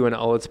handed to you in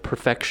all its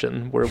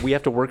perfection, where we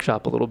have to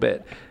workshop a little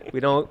bit.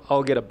 We don't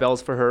all get a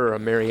Bells for Her or a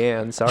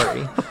Marianne.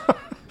 Sorry.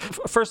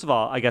 First of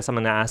all, I guess I'm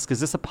going to ask, is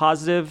this a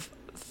positive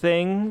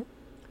thing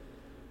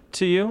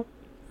to you?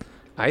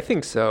 I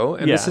think so.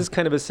 And this is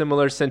kind of a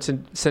similar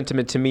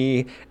sentiment to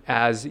me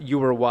as You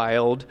Were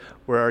Wild.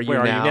 Where are you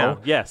now?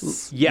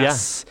 Yes.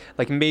 Yes. Yeah.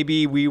 Like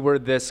maybe we were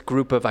this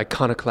group of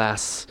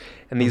iconoclasts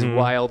and these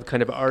wild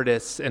kind of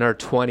artists in our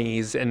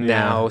 20s, and Yeah.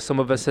 now some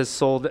of us have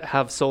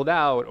sold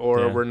out,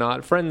 or we're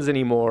not friends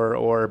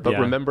anymore, but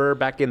remember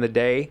back in the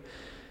day.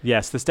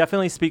 Yes, this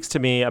definitely speaks to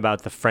me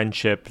about the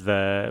friendship,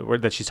 the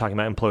word that she's talking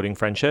about, imploding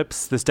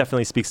friendships. This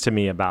definitely speaks to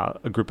me about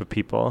a group of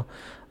people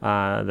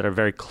that are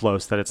very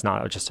close, that it's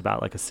not just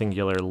about like a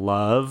singular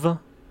love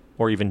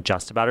or even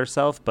just about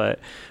herself, but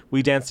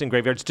we danced in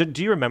graveyards.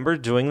 Do you remember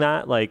doing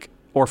that, like,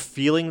 or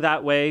feeling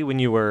that way when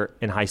you were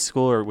in high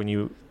school, or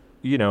when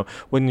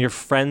when your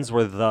friends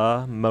were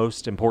the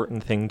most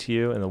important thing to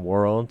you in the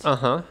world?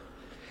 Uh-huh.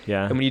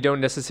 Yeah. And when you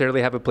don't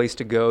necessarily have a place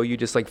to go, you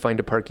just like find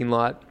a parking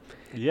lot.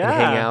 Yeah.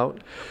 And hang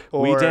out.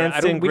 Or, We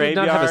danced in we did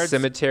not have a graveyards.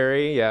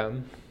 cemetery. Yeah.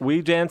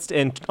 We danced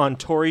on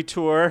Tory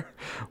tour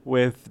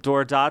with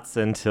Dora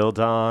Dotson till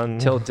dawn.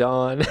 Till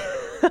dawn.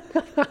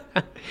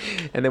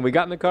 And then we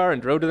got in the car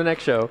and drove to the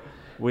next show.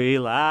 We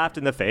laughed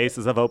in the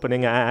faces of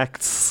opening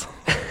acts.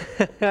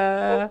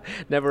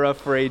 Never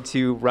afraid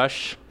to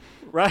rush.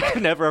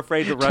 Right, never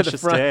afraid to rush the a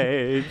front.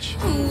 stage.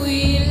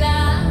 We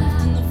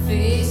laughed in the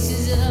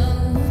faces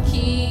of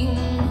kings,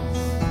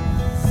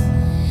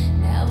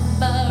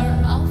 never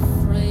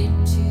afraid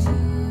to.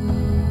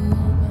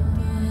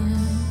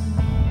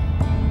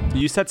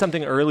 You said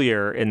something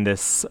earlier in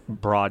this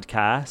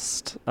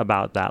broadcast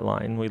about that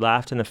line. We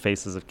laughed in the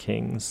faces of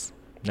kings,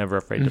 never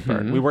afraid to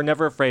burn. We were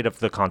never afraid of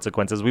the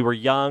consequences. We were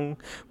young.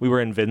 We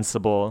were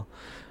invincible.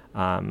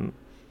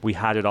 We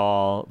had it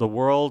all. The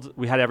world,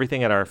 we had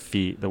everything at our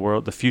feet.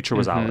 The future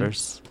was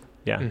ours.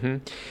 Yeah.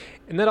 And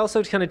that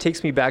also kind of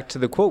takes me back to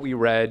the quote we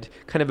read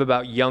kind of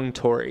about young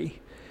Tori,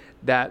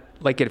 that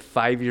like at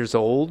 5 years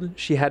old,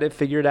 she had it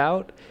figured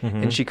out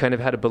and she kind of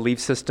had a belief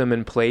system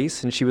in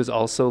place. And she was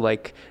also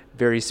like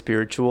very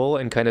spiritual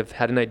and kind of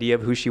had an idea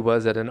of who she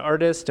was as an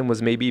artist, and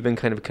was maybe even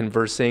kind of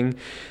conversing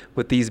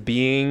with these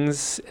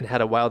beings and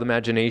had a wild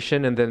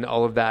imagination. And then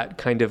all of that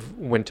kind of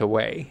went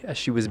away as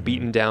she was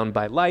beaten down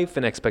by life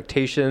and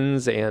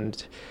expectations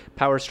and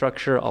power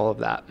structure, all of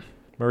that.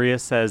 Maria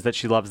says that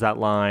she loves that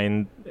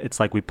line. It's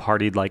like we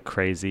partied like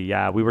crazy.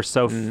 Yeah, we were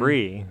so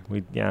free.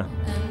 And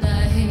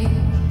I hate,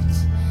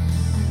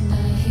 and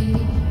I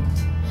hate,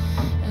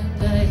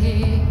 and I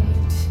hate,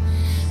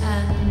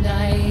 and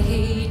I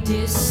hate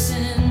disintegration.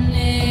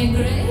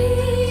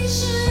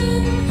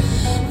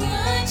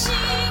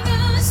 Watching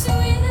us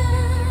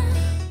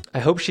wither. I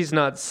hope she's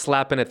not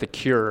slapping at The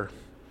Cure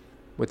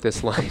with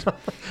this line.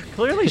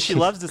 Clearly, she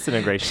loves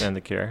Disintegration and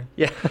The Cure.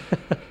 Yeah.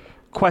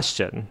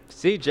 Question.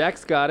 See,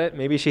 Jack's got it.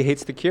 Maybe she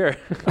hates The Cure.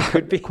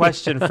 Could be.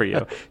 Question for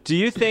you. Do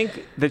you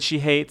think that she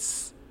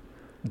hates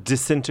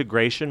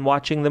disintegration,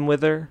 watching them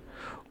wither,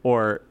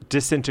 or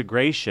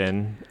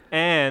disintegration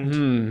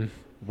and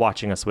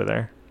watching us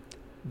wither?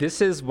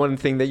 This is one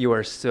thing that you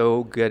are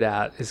so good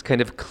at, is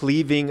kind of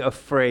cleaving a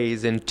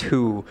phrase in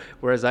two,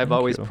 whereas I've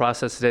always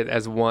processed it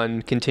as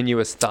one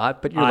continuous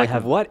thought. But you're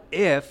what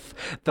if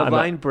the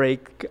line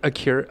break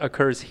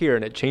occurs here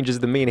and it changes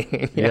the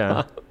meaning?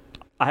 Yeah.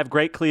 I have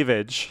great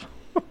cleavage.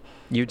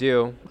 You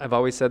do. I've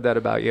always said that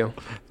about you.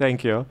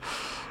 Thank you.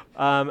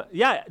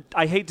 Yeah,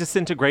 I hate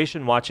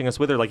disintegration, watching us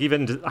wither. Like,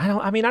 even I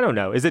don't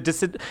know. Is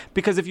it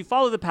because if you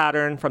follow the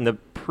pattern from the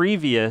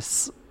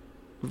previous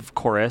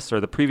chorus or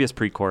the previous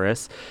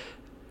pre-chorus,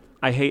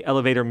 I hate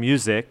elevator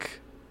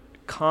music,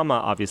 comma,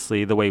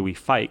 obviously the way we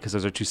fight, because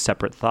those are two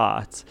separate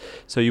thoughts.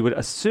 So you would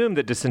assume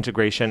that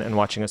disintegration and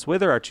watching us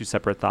wither are two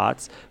separate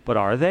thoughts, but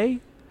are they?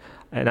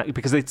 And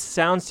because it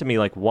sounds to me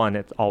like one,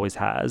 it always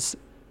has.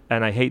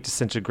 And I hate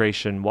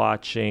disintegration,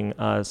 watching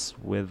us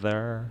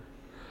wither.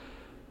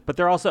 But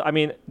they're also,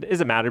 it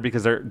doesn't matter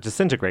because they're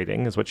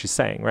disintegrating, is what she's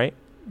saying, right?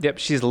 Yep,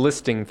 she's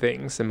listing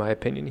things, in my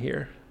opinion,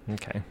 here.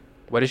 Okay.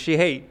 What does she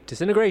hate?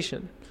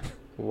 Disintegration.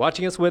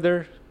 Watching us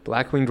wither,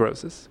 black-winged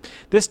roses.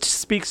 This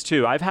speaks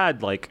to,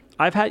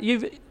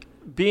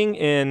 being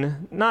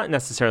in, not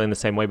necessarily in the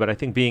same way, but I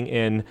think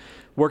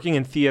working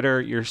in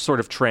theater, you're sort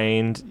of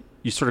trained,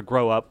 you sort of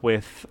grow up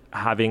with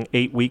having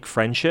 8-week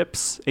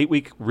friendships,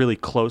 8-week really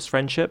close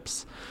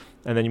friendships,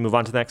 and then you move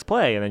on to the next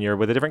play, and then you're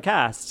with a different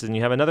cast, and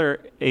you have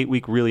another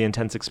 8-week really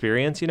intense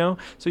experience,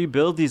 So you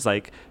build these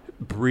like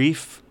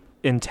brief,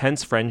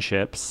 intense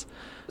friendships.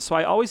 So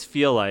I always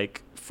feel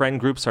like friend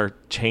groups are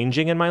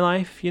changing in my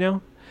life,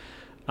 You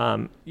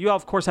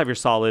of course have your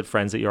solid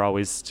friends that you're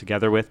always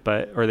together with,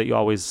 or that you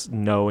always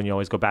know and you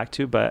always go back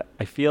to. But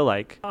I feel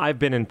like I've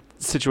been in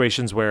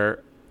situations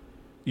where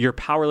you're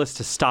powerless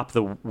to stop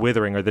the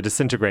withering or the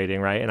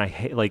disintegrating, right? And I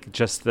hate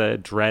just the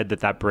dread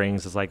that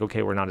brings is like,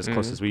 okay, we're not as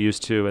close as we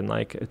used to, and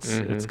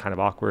it's kind of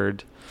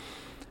awkward.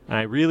 And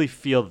I really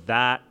feel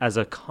that as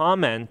a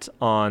comment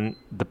on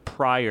the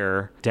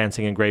prior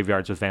Dancing in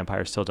Graveyards with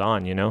Vampires Till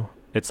Dawn,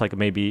 It's like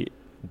maybe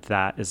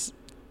it's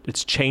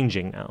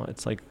changing now.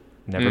 It's like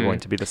never going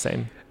to be the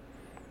same.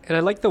 And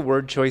I like the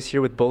word choice here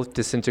with both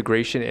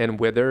disintegration and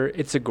wither.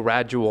 It's a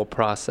gradual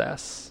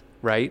process,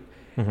 right?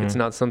 It's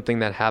not something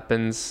that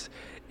happens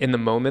in the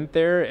moment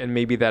there. And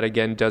maybe that,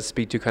 again, does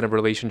speak to kind of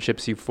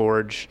relationships you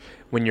forge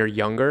when you're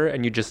younger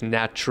and you just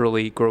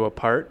naturally grow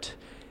apart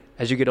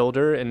as you get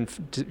older and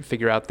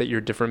figure out that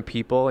you're different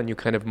people and you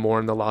kind of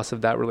mourn the loss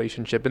of that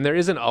relationship. And there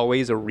isn't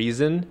always a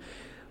reason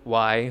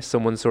why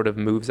someone sort of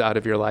moves out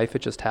of your life.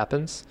 It just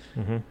happens.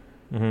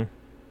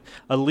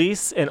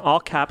 Elise, in all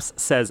caps,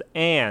 says,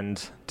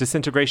 and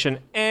disintegration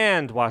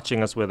and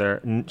watching us with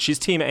her. She's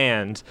team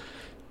and.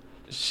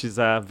 She's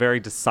very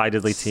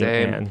decidedly team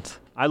Same. and.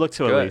 I look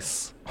to Good.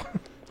 Elise.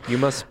 You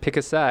must pick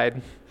a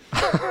side.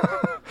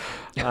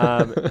 You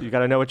got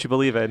to know what you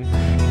believe in.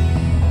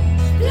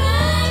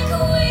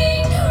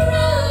 Black-winged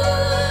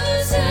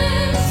roses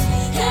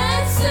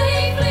had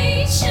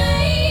safely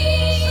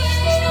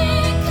changed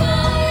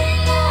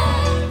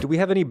color. Do we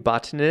have any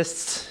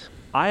botanists?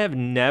 I have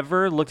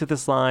never looked at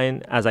this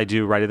line as I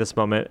do right at this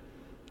moment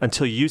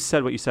until you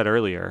said what you said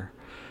earlier,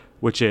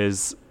 which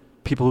is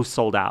people who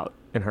sold out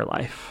in her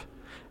life.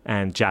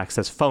 And Jack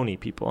says phony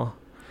people.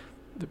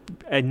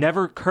 It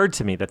never occurred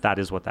to me that that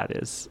is what that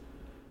is,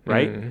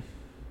 right?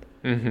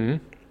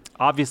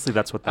 Obviously,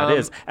 that's what that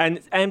is. And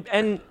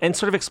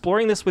sort of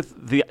exploring this with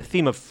the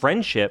theme of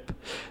friendship,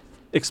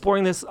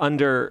 exploring this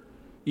under,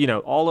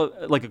 all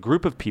of like a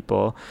group of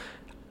people,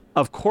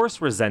 of course,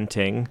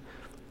 resenting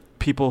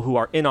people who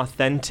are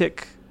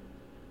inauthentic,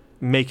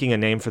 making a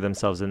name for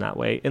themselves in that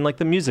way, in like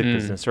the music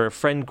business or a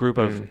friend group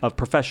of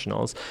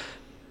professionals.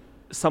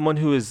 Someone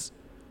who is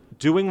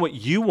doing what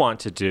you want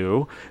to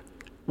do,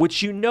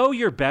 which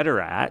you're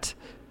better at,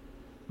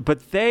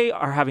 but they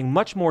are having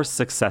much more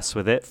success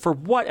with it for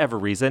whatever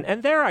reason,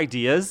 and their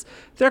ideas,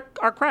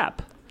 are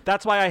crap.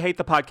 That's why I hate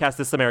the podcast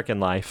This American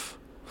Life.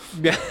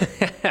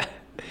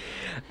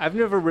 I've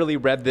never really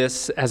read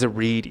this as a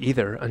read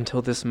either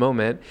until this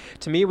moment.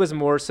 To me, it was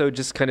more so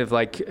just kind of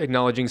like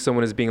acknowledging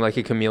someone as being like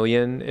a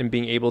chameleon and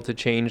being able to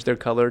change their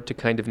color to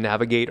kind of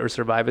navigate or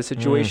survive a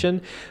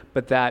situation,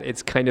 but that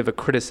it's kind of a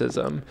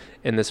criticism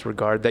in this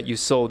regard that you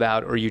sold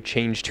out or you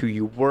changed who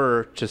you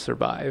were to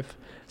survive.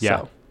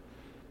 Yeah.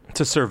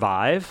 To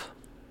survive?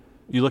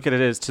 You look at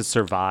it as to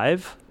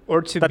survive?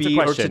 Or to That's be, a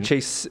or to question.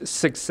 chase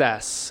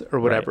success or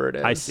whatever it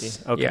is. I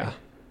see. Okay. Yeah.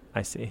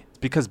 I see.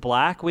 Because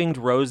black-winged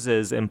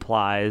roses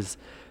implies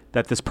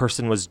that this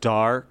person was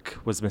dark,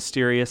 was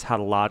mysterious, had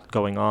a lot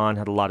going on,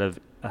 had a lot of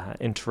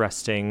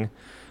interesting...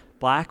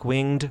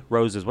 Black-winged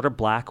roses. What are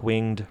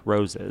black-winged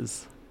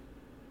roses?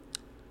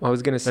 I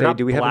was going to They're say, not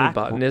do we have any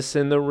black- botanists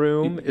in the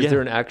room? Is Yeah.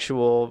 there an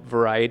actual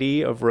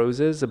variety of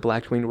roses, a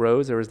black-winged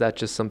rose, or is that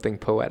just something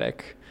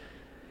poetic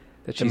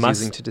that she's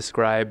using to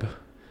describe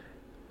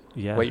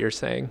what you're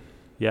saying?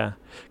 Yeah.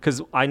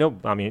 Because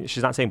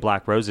she's not saying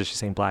black roses, she's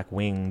saying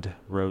black-winged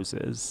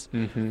roses.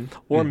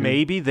 Or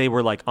maybe they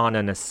were like on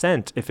an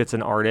ascent. If it's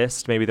an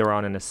artist, maybe they were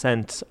on an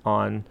ascent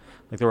on,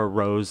 like there were a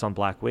rose on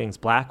black wings.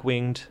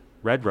 Black-winged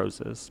red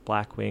roses.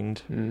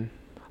 Black-winged.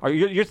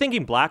 You're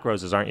thinking black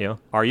roses, aren't you?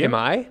 Are you? Am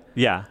I?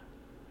 Yeah.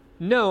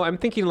 No, I'm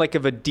thinking like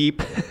of a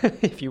deep,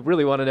 if you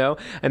really want to know,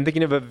 I'm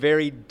thinking of a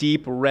very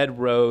deep red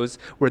rose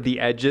where the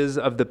edges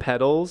of the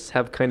petals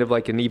have kind of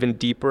like an even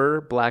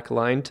deeper black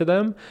line to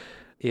them.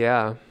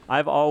 Yeah.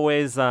 I've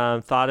always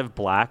thought of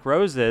black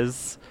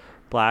roses,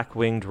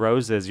 black-winged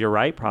roses. You're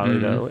right, probably,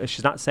 though.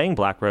 She's not saying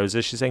black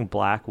roses. She's saying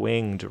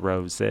black-winged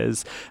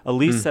roses.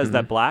 Elise says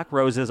that black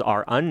roses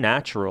are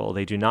unnatural.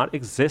 They do not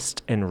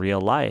exist in real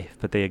life,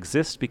 but they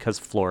exist because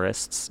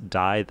florists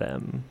dye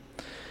them.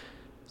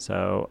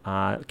 So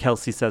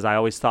Kelsey says, I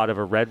always thought of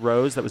a red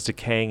rose that was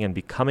decaying and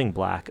becoming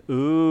black.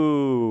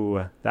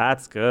 Ooh,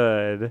 that's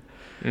good.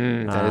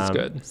 That is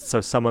good.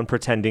 So someone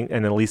pretending,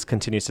 and Elise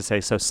continues to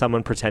say, so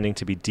someone pretending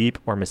to be deep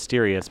or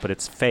mysterious, but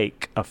it's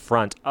fake, a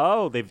front.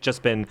 Oh, they've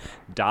just been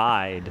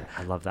dyed.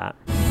 I love that.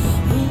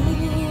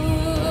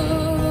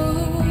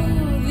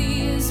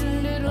 These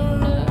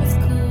little earthquakes.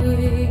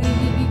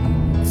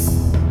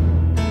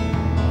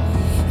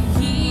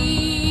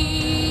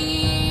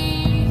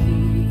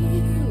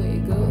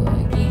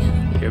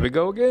 Here we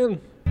go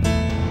again.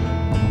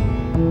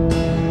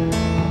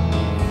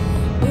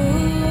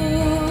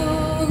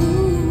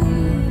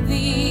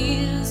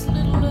 These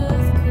little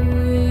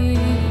earthquakes.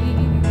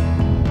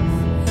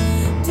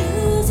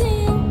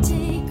 Doesn't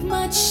take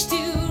much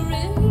to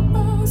rip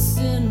us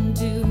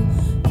into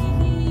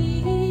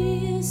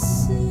pieces.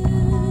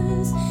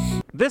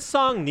 This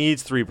song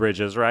needs three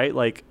bridges, right?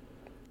 Like,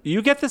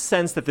 you get the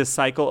sense that this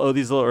cycle,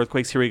 these little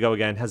earthquakes, here we go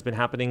again, has been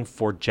happening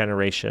for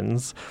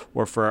generations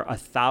or for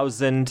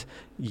 1,000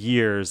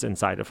 years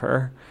inside of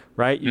her,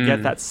 right? You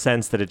get that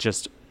sense that it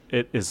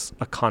is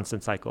a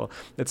constant cycle.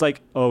 It's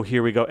like, oh,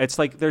 here we go. It's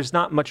like there's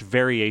not much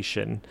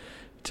variation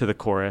to the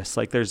chorus.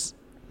 Like it's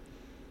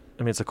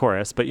a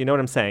chorus, but you know what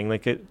I'm saying?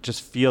 Like it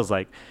just feels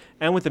like,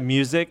 and with the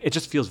music, it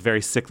just feels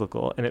very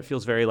cyclical, and it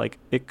feels very like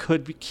it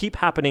could keep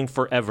happening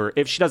forever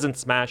if she doesn't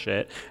smash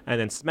it and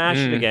then smash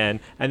it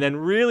again and then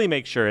really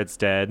make sure it's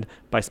dead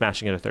by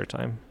smashing it a third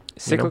time.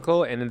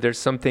 Cyclical, and there's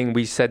something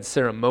we said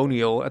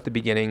ceremonial at the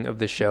beginning of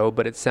the show,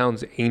 but it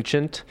sounds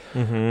ancient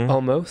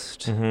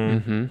almost.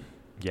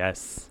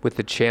 Yes. With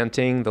the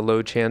chanting, the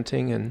low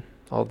chanting, and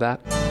all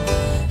that.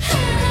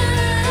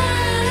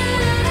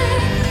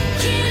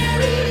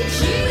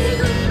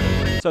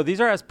 So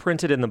these are as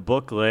printed in the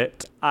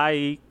booklet.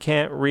 I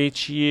can't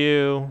reach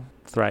you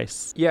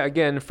thrice. Yeah,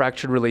 again,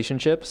 fractured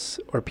relationships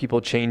or people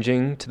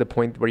changing to the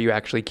point where you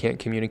actually can't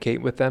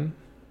communicate with them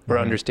or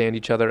understand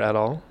each other at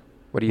all.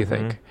 What do you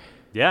think?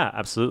 Yeah,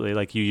 absolutely.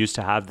 Like you used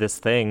to have this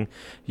thing.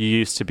 You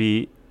used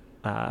to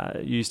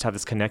have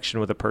this connection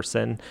with a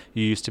person.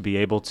 You used to be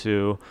able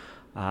to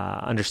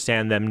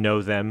understand them,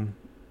 know them,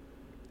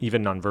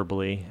 even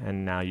non-verbally,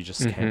 and now you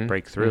just can't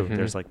break through.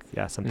 There's like,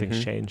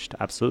 something's changed.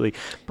 Absolutely.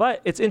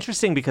 But it's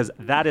interesting because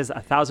that is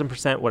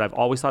 1,000% what I've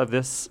always thought of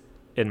this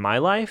in my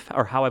life,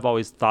 or how I've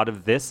always thought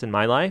of this in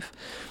my life,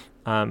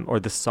 or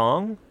the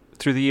song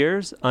through the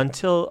years,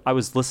 until I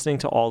was listening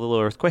to All the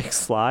Little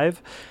Earthquakes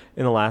live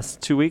in the last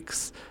 2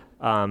 weeks.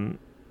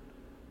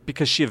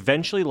 Because she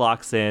eventually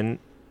locks in,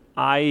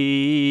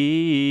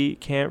 I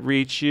can't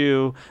reach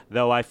you,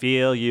 though I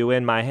feel you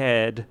in my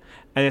head.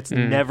 And it's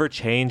never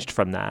changed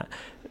from that.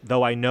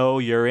 Though I know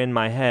you're in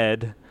my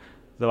head,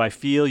 though I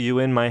feel you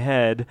in my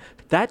head.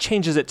 That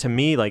changes it to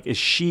me. Like, is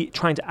she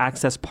trying to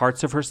access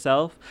parts of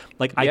herself?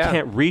 Like, I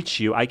can't reach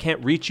you. I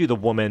can't reach you, the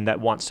woman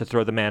that wants to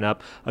throw the man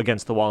up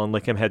against the wall and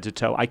lick him head to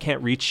toe. I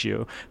can't reach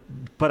you.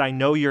 But I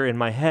know you're in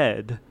my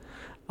head.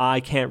 I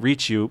can't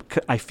reach you.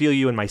 I feel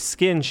you in my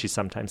skin, she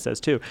sometimes says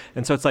too.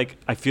 And so it's like,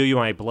 I feel you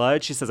in my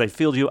blood. She says, I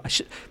feel you.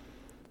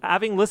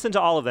 Having listened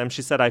to all of them,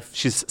 she's said,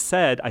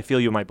 I feel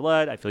you in my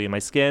blood. I feel you in my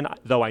skin,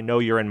 though I know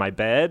you're in my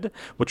bed,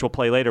 which we'll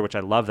play later, which I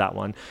love that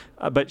one.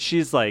 But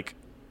she's like,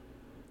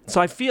 so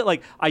I feel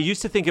like I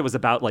used to think it was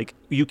about like,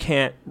 you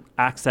can't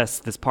access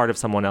this part of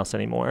someone else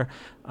anymore.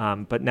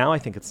 But now I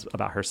think it's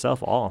about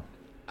herself all.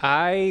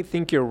 I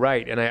think you're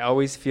right. And I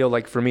always feel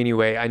like, for me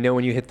anyway, I know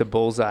when you hit the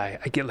bullseye,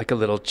 I get like a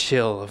little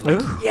chill of like,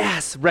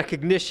 yes,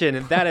 recognition.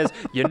 And that is,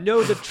 you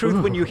know the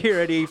truth when you hear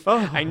it, Eve.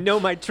 I know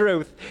my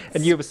truth.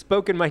 And you have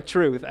spoken my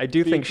truth. I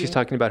do think she's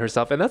talking about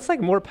herself. And that's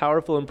like more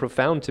powerful and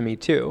profound to me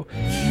too. Give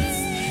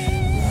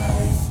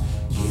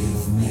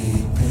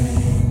me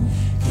pain,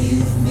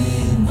 give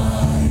me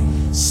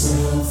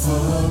myself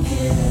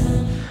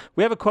again.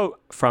 We have a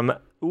quote from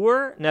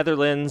Ur,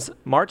 Netherlands,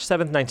 March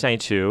 7th,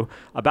 1992,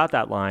 about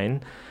that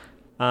line.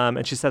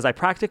 And she says, I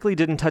practically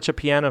didn't touch a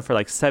piano for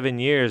like 7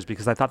 years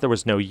because I thought there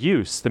was no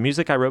use. The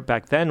music I wrote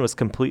back then was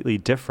completely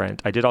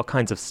different. I did all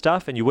kinds of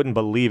stuff and you wouldn't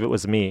believe it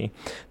was me.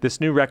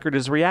 This new record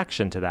is a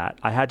reaction to that.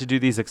 I had to do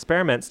these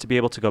experiments to be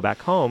able to go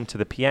back home to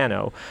the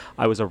piano.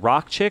 I was a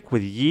rock chick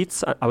with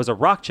Yeats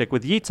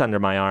under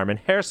my arm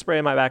and hairspray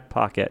in my back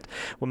pocket.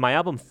 When my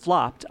album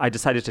flopped, I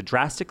decided to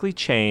drastically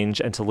change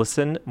and to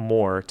listen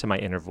more to my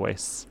inner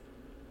voice.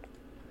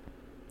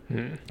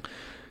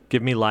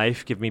 Give me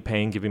life, give me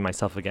pain, give me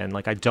myself again.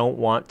 Like, I don't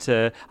want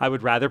to, I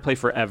would rather play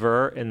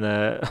forever in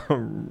the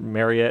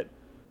Marriott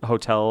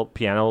Hotel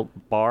piano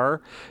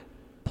bar,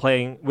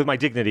 playing with my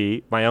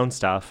dignity, my own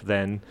stuff,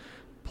 than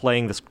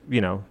playing this,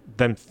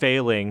 than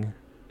failing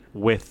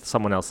with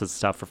someone else's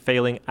stuff or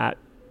failing at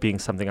being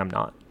something I'm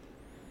not.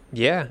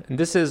 Yeah. And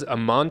this is a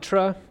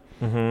mantra.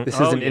 This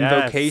is an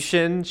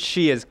invocation.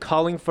 She is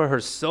calling for her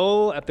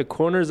soul at the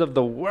corners of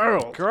the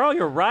world. Girl,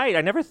 you're right.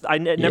 It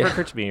never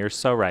occurred to me. You're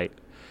so right.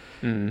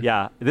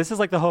 Yeah, this is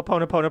like the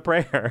Ho'oponopono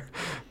prayer.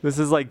 This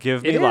is like,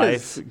 give me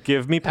life,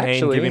 give me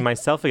pain, give me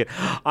myself again.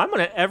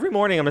 Every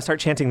morning I'm gonna start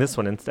chanting this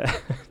one instead.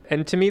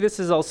 And to me, this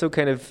is also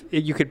kind of,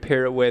 you could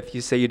pair it with,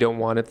 you say you don't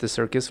want it, the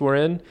circus we're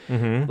in.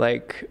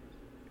 Like,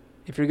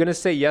 if you're gonna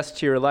say yes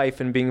to your life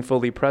and being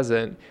fully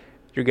present,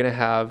 you're going to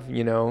have,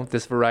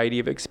 this variety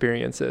of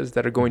experiences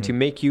that are going to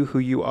make you who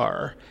you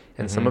are.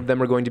 And some of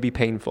them are going to be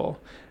painful.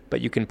 But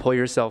you can pull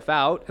yourself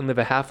out and live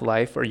a half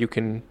life, or you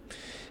can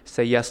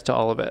say yes to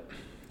all of it.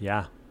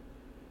 Yeah.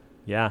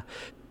 Yeah.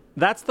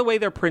 That's the way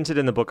they're printed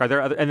in the book. Are there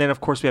other, and then,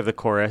 of course, we have the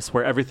chorus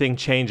where everything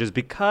changes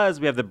because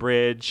we have the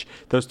bridge,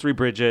 those 3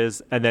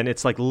 bridges, and then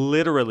it's like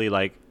literally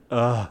like,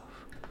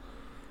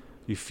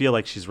 you feel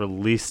like she's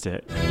released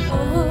it.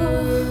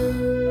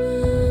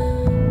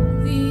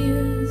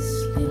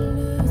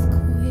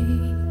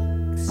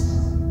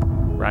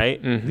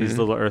 Right? These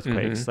little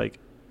earthquakes. Like,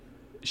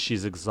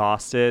 she's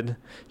exhausted.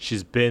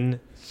 She's been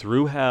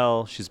through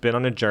hell. She's been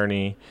on a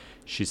journey.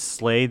 She's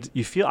slayed.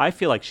 I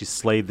feel like she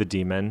slayed the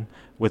demon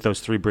with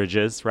those 3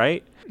 bridges,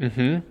 right?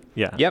 Yeah.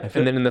 Yep.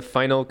 And then in the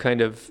final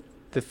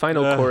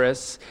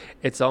chorus,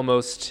 it's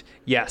almost,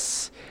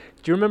 yes.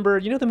 Do you remember,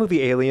 the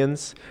movie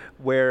Aliens,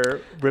 where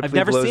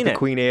Ripley blows the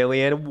Queen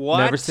Alien? What?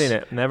 Never seen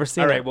it.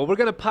 All right, well, we're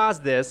going to pause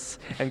this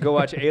and go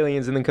watch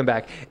Aliens and then come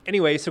back.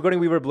 Anyway, Sigourney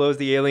Weaver blows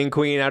the alien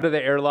queen out of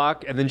the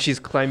airlock, and then she's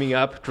climbing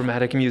up,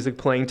 dramatic music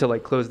playing to,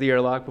 like, close the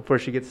airlock before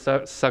she gets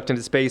sucked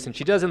into space. And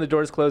she does, and the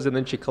doors close, and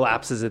then she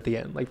collapses at the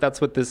end. Like,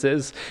 that's what this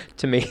is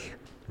to me.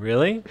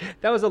 Really?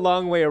 That was a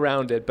long way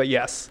around it, but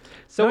yes.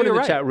 Someone in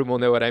the chat room will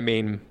know what I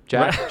mean.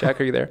 Jack,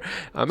 are you there?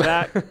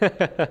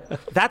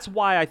 That's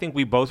why I think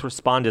we both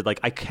responded, like,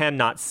 I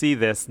cannot see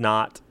this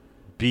not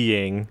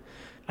being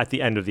at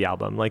the end of the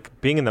album. Like,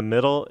 being in the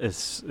middle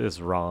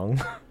is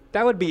wrong.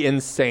 That would be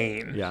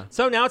insane. Yeah.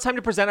 So now it's time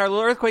to present our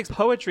Little Earthquakes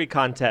poetry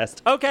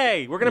contest.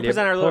 Okay, we're going to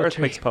present our Little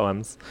Earthquakes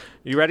poems.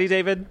 You ready,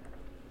 David?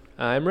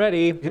 I'm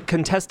ready.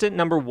 Contestant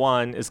number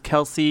 1 is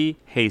Kelsey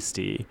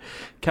Hasty.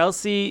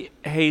 Kelsey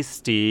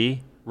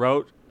Hasty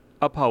wrote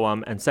a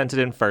poem and sent it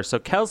in first. So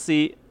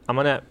Kelsey, I'm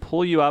going to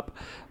pull you up.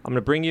 I'm going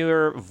to bring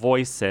your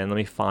voice in. Let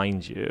me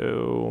find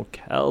you.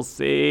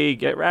 Kelsey,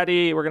 get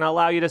ready. We're going to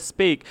allow you to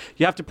speak.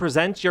 You have to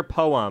present your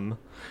poem.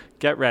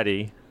 Get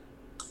ready.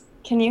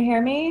 Can you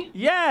hear me?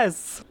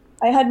 Yes.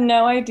 I had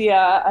no idea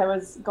I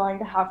was going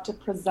to have to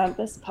present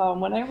this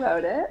poem when I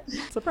wrote it.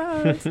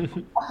 Surprise.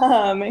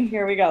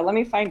 Here we go. Let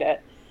me find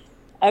it.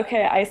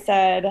 Okay, I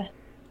said,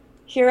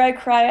 "Here I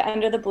cry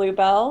under the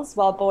bluebells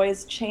while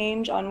boys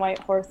change on white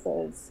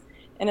horses.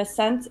 In a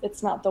sense,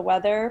 it's not the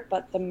weather,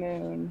 but the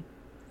moon."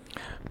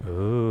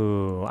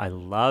 Ooh, I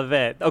love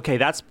it. Okay,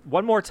 that's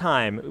one more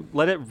time.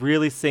 Let it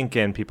really sink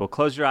in, people.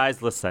 Close your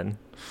eyes, listen.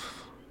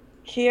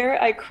 "Here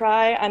I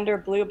cry under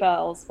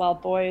bluebells while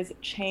boys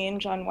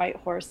change on white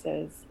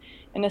horses.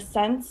 In a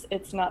sense,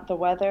 it's not the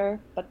weather,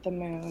 but the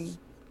moon."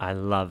 I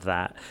love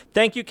that.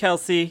 Thank you,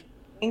 Kelsey.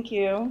 Thank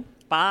you.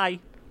 Bye.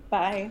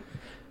 Bye.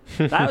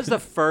 That was the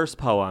first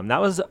poem. That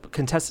was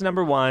contestant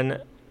number 1.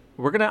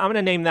 I'm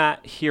gonna name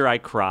that "Here I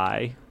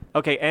Cry."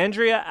 Okay,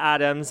 Andrea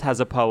Adams has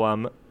a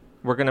poem.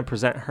 We're gonna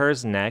present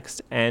hers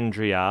next.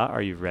 Andrea,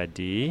 are you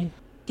ready?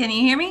 Can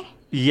you hear me?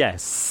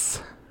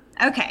 Yes.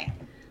 Okay.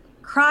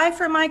 "Cry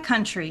for my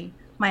country,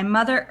 my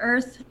Mother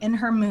Earth in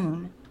her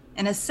moon.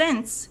 In a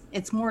sense,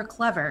 it's more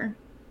clever."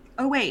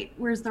 Oh wait,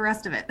 where's the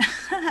rest of it?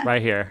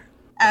 Right here.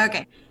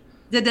 Okay.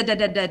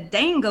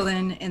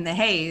 "Dangling in the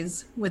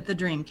haze with the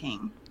Dream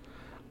King."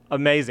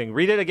 Amazing.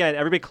 Read it again.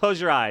 Everybody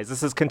close your eyes.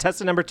 This is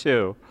contestant number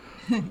 2.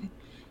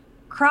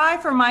 "Cry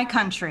for my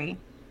country,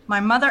 my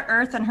Mother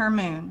Earth and her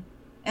moon.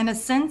 In a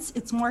sense,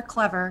 it's more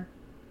clever.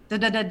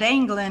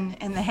 Dangling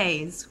in the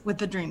haze with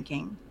the Dream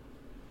King."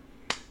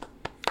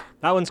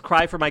 That one's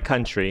 "Cry for My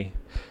Country."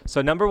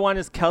 So number 1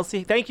 is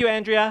Kelsey. Thank you,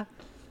 Andrea.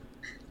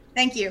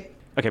 Thank you.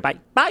 Okay, bye.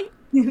 Bye.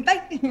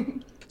 Bye.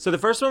 So the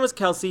first one was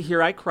Kelsey,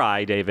 "Here I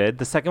Cry," David.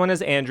 The second one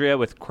is Andrea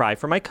with "Cry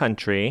for My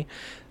Country."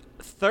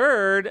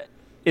 Third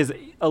is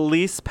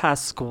Elise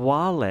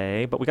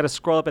Pasquale, but we got to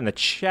scroll up in the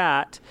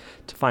chat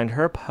to find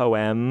her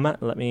poem.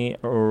 Let me...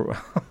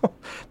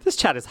 This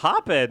chat is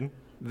hopping.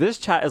 This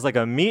chat is like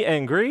a meet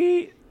and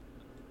greet.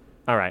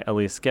 All right,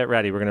 Elise, get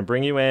ready. We're going to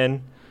bring you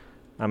in.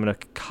 I'm going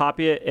to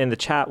copy it in the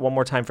chat one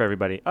more time for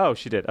everybody. Oh,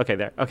 she did. Okay,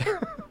 there. Okay.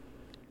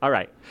 All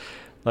right.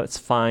 Let's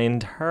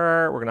find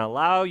her. We're going to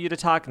allow you to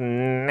talk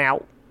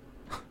now.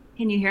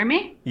 Can you hear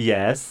me?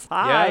 Yes.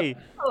 Hi. Yep.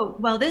 Oh,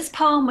 well, this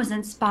poem was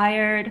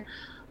inspired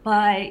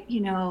by,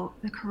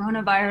 the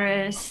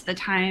coronavirus, the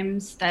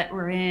times that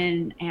we're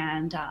in,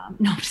 and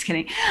no, I'm just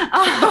kidding.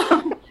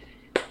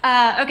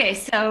 Okay,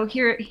 so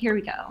here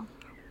we go.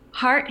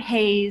 "Heart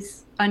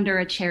haze under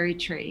a cherry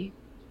tree.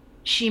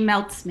 She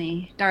melts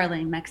me,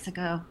 darling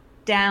Mexico.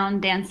 Down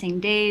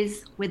dancing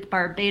days with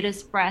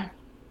Barbados breath.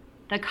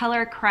 The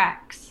color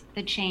cracks,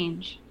 the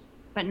change,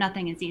 but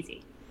nothing is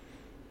easy."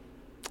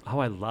 Oh,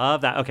 I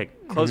love that. Okay,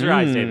 close your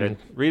eyes, David.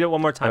 Read it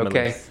one more time,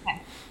 Okay. Elise.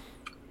 Okay.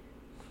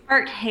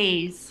 "Heart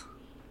haze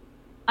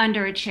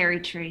under a cherry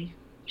tree.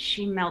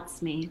 She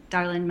melts me,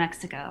 darling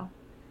Mexico.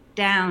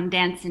 Down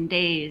dancing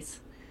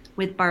days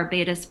with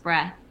Barbados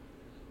breath.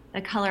 The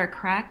color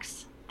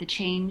cracks, the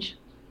change,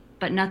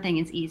 but nothing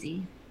is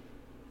easy."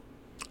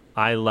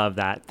 I love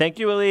that. Thank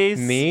you, Elise.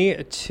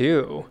 Me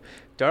too.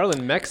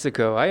 Darling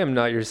Mexico, I am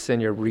not your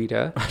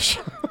senorita.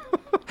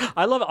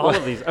 I love all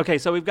of these. Okay,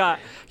 so we've got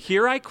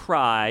 "Here I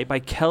Cry" by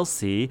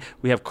Kelsey.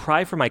 We have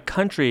 "Cry for My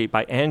Country"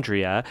 by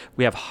Andrea.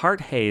 We have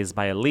 "Heart Haze"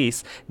 by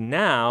Elise.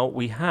 Now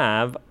we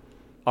have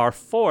our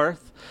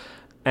fourth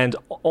and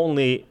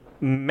only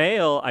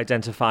male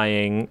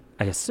identifying,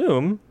 I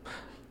assume,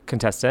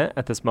 contestant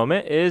at this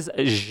moment is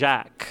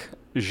Jacques.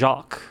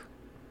 Jacques.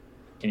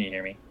 Can you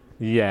hear me?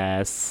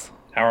 Yes.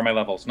 How are my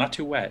levels? Not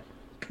too wet.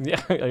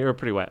 Yeah, you were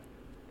pretty wet.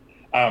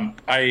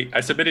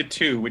 I submitted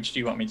 2. Which do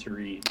you want me to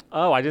read?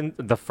 Oh, I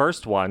didn't. The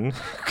first one,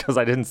 because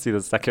I didn't see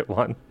the second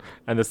one.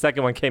 And the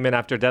second one came in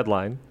after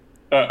deadline.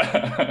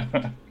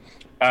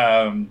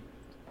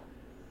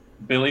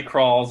 "Billy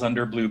crawls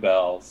under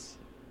bluebells,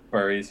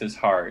 buries his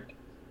heart,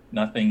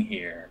 nothing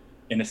here.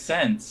 In a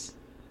sense,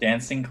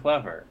 dancing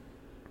clever,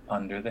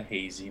 under the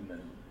hazy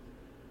moon."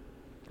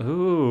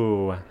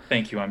 Ooh.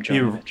 Thank you, I'm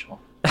Joni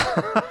Mitchell.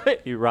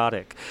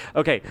 Erotic.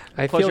 Okay,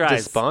 I close feel your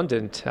eyes.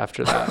 despondent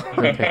after that.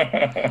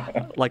 Okay.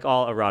 Like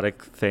all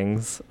erotic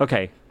things.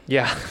 Okay.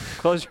 Yeah.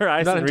 Close your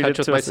eyes I'm not and in read touch it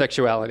with to my us.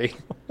 sexuality.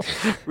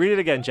 Read it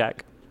again,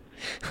 Jack.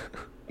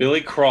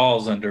 "Billy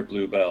crawls under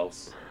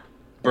bluebells,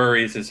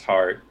 buries his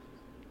heart,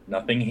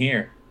 nothing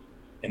here.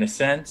 In a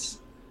sense,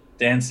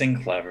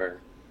 dancing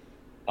clever,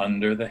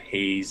 under the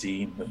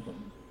hazy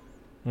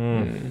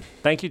moon."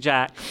 Thank you,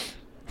 Jack.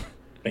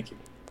 Thank you.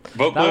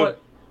 Vote blue.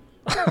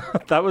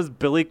 That was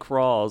Billy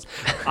Crawls.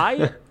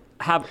 I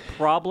have a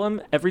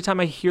problem every time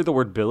I hear the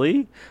word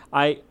Billy.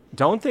 I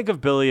don't think of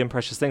Billy and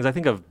Precious Things. I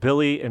think of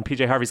Billy and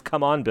PJ Harvey's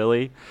 "Come On,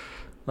 Billy."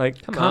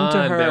 Like, come to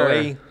on, her.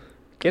 Billy.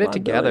 Get Come it on,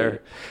 together.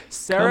 Billy.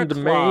 Sarah Come to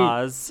me.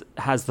 Claus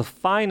has the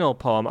final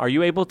poem. Are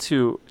you able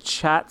to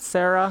chat,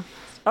 Sarah?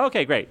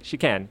 Okay, great. She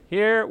can.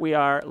 Here we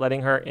are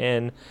letting her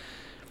in.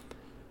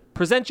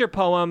 Present your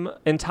poem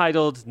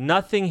entitled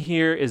Nothing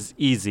Here is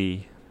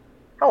Easy.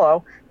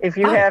 Hello. If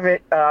you Hi. have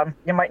it,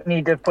 you might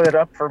need to put it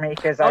up for me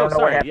because I don't know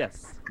what sorry. happened.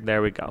 Yes.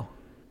 There we go.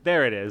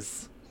 There it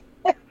is.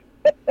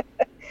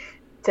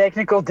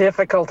 Technical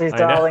difficulties, I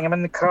know. darling. I'm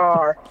in the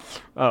car.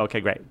 Oh, okay,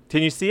 great.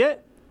 Can you see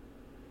it?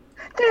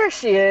 There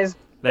she is.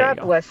 There you God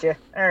go. bless you.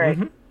 All right.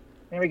 Mhm.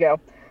 Here we go.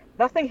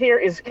 Nothing here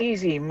is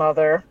easy,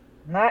 mother.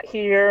 Not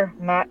here,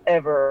 not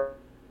ever.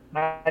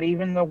 Not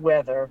even the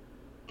weather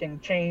can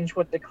change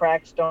what the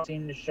cracks don't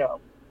seem to show.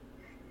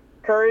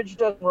 Courage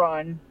doesn't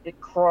run, it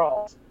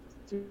crawls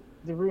through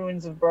the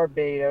ruins of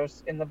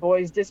Barbados, and the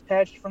boys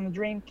dispatched from the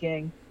Dream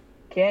King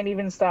can't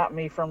even stop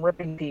me from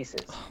ripping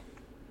pieces.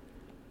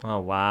 Oh,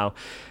 wow.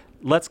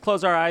 Let's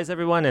close our eyes,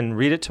 everyone, and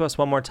read it to us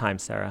one more time,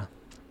 Sarah.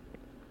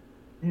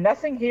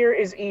 Nothing here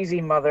is easy,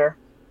 mother.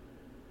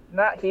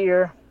 Not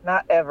here,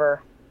 not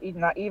ever.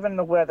 Not even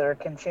the weather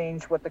can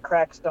change what the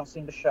cracks don't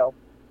seem to show.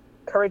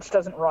 Courage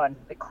doesn't run,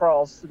 it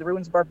crawls through the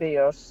ruins of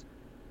Barbados,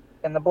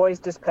 and the boys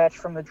dispatched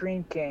from the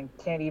Dream King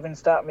can't even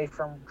stop me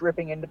from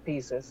dripping into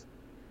pieces.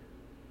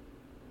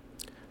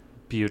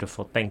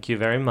 Beautiful. Thank you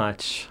very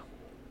much.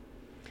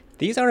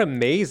 These are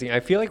amazing. I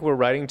feel like we're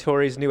writing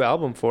Tori's new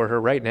album for her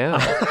right now.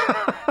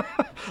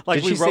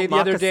 Like Did we she say wrote the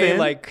other day, Moccasin?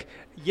 like,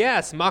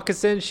 yes,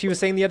 Moccasin, she was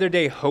saying the other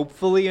day,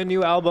 hopefully a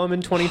new album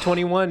in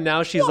 2021.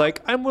 Now she's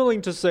like, I'm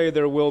willing to say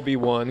there will be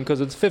one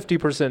because it's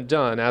 50%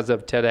 done as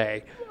of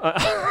today.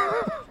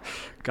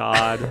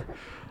 God.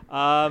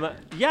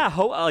 Yeah,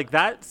 like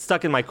that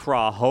stuck in my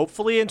craw.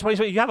 Hopefully in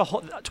 2020, you have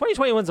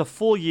 2021's a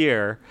full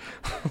year.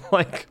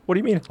 Like, what do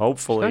you mean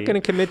hopefully? Not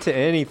going to commit to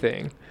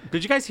anything.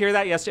 Did you guys hear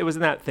that yesterday? It was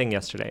in that thing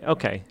yesterday.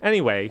 Okay.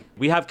 Anyway,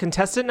 we have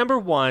contestant number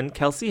 1,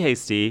 Kelsey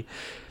Hasty.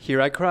 Here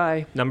I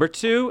Cry. Number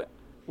 2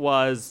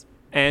 was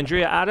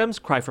Andrea Adams,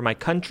 Cry for My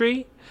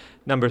Country.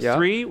 Number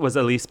 3 was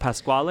Elise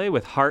Pasquale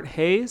with Heart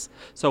Haze.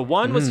 So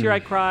 1 was Here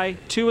I Cry,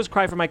 2 was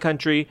Cry for My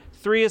Country,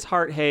 3 is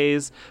Heart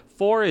Haze,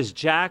 4 is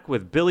Jack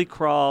with Billy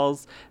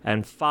Crawls,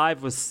 and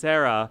 5 was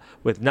Sarah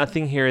with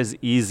Nothing Here is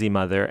Easy,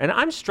 Mother. And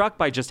I'm struck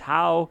by just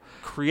how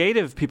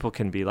creative people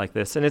can be like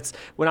this. And it's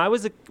when I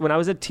was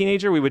a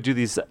teenager, we would do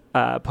these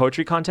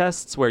poetry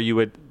contests where we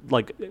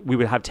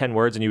would have 10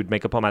 words and you would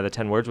make a poem out of the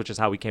 10 words, which is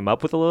how we came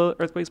up with the Little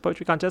Earthquakes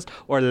Poetry Contest,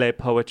 or Le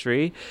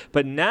Poetry.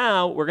 But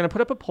now we're going to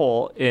put up a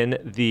poll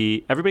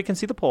everybody can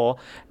see the poll,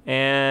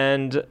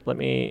 and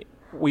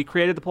we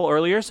created the poll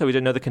earlier, so we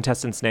didn't know the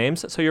contestants'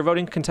 names. So you're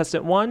voting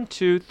contestant 1,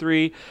 2,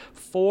 3,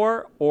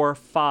 4, or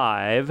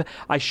 5.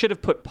 I should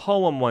have put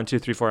poem 1, 2,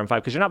 3, 4, and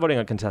 5 because you're not voting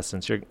on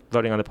contestants. You're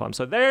voting on the poem.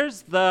 So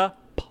there's the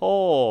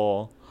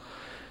poll.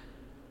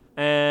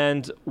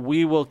 And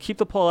we will keep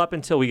the poll up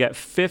until we get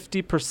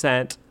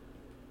 50%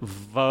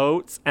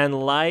 votes. And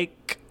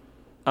like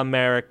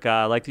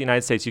America, like the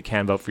United States, you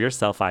can vote for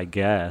yourself, I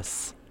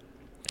guess.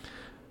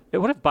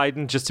 What if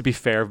Biden, just to be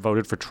fair,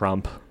 voted for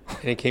Trump?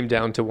 And it came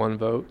down to 1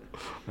 vote.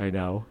 I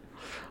know.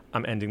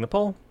 I'm ending the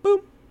poll.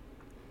 Boom.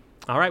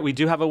 All right, we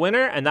do have a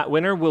winner, and that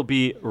winner will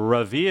be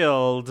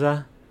revealed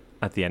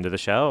at the end of the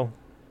show.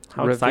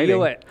 How exciting.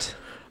 Reveal it.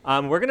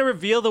 We're going to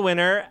reveal the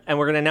winner, and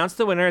we're going to announce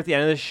the winner at the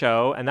end of the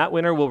show, and that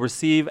winner will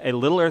receive a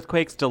Little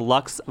Earthquakes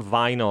Deluxe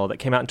vinyl that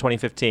came out in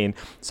 2015.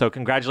 So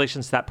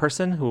congratulations to that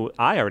person, who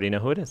I already know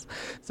who it is.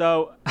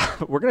 So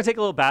we're going to take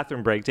a little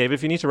bathroom break. David,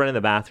 if you need to run in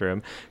the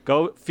bathroom,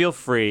 feel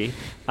free.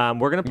 We're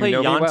going to play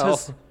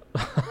Yanta's...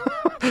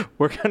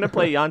 We're going to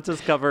play Yanta's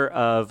cover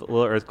of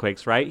Little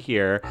Earthquakes right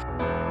here.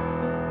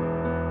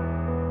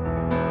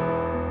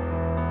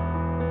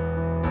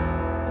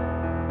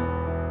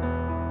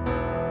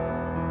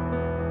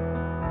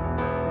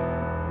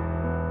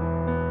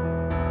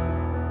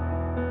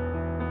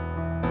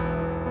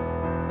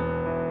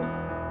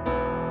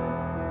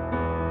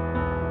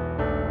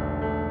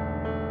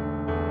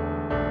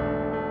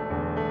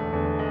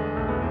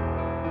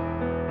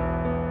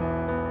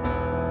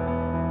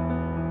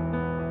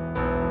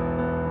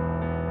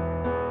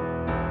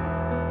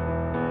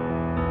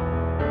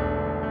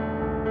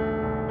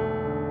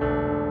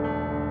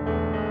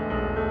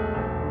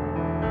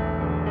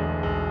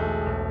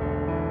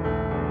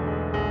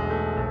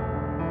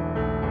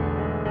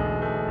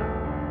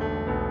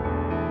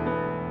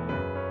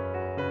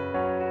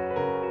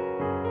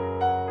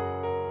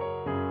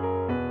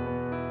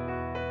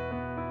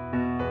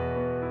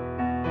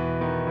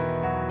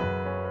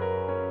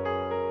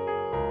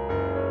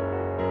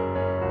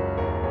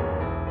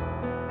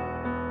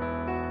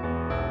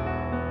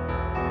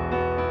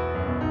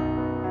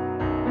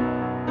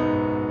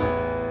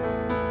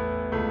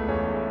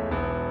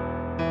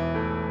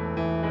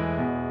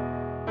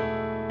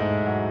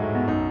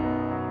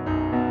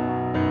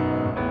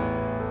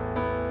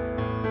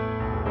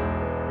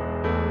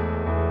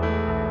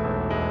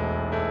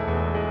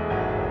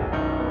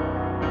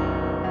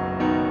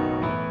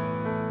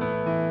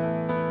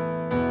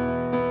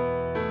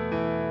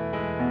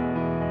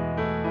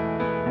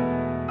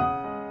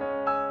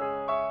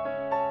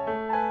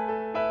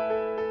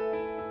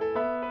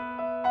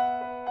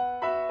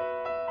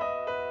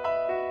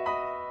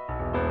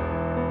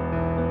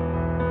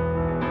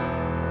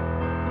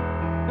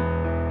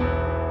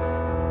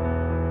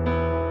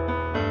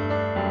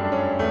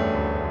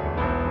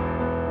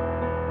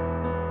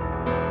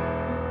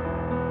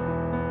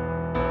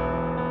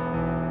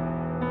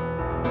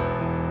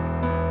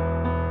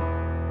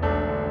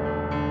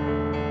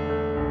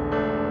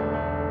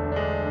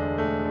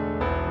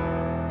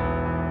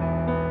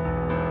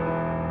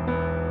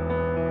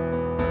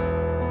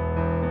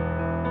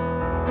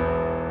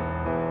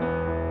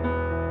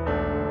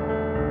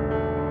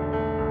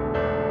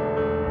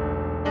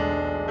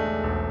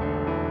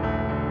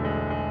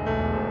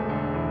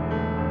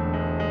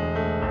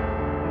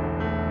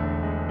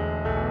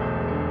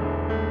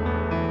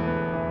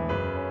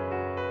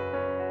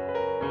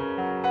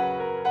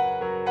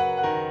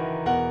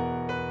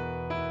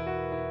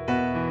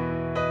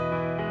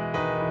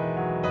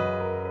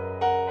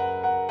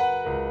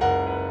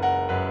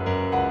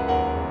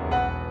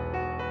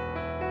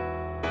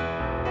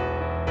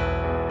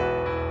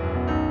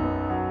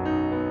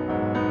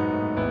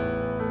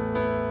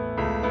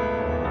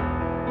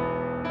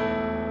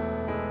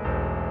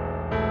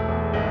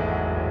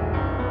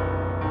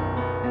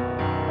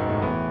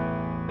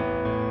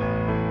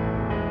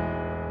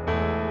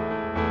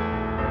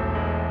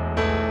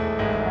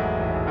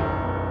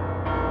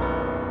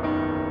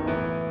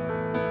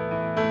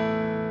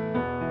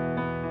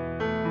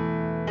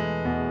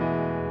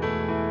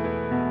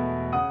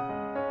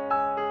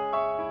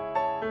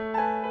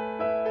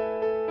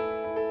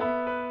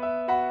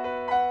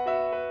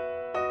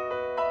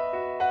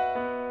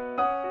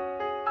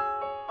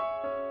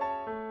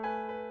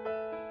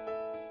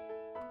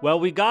 Well,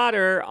 we got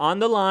her on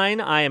the line.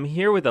 I am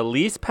here with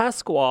Elise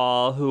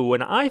Pasquale, who,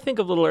 when I think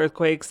of Little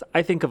Earthquakes,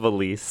 I think of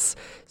Elise.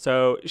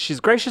 So she's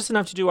gracious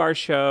enough to do our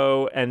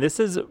show, and this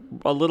is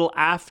a little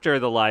after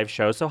the live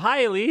show. So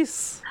hi,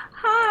 Elise.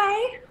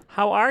 Hi.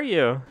 How are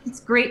you? It's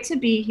great to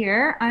be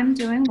here. I'm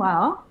doing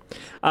well.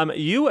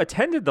 You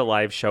attended the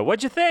live show.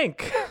 What'd you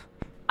think?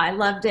 I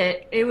loved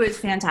it. It was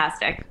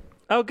fantastic.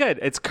 Oh, good.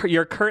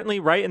 You're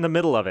currently right in the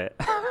middle of it.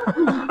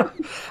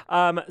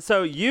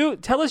 So you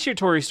tell us your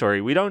Tori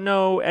story. We don't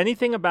know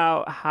anything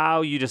about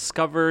how you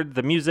discovered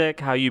the music,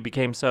 how you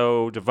became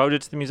so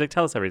devoted to the music.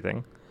 Tell us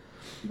everything.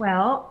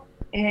 Well,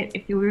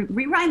 if you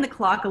rewind the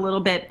clock a little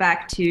bit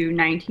back to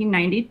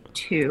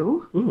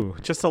 1992. Ooh,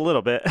 just a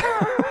little bit.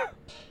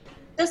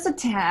 Just a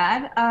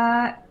tad.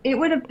 It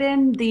would have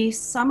been the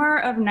summer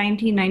of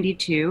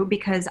 1992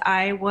 because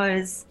I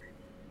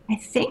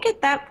think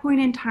at that point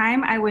in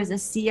time, I was a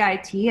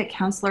CIT, a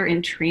counselor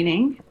in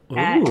training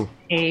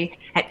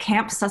at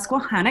Camp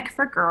Susquehannock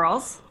for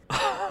girls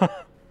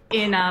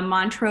in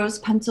Montrose,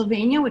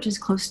 Pennsylvania, which is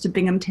close to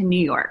Binghamton,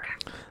 New York.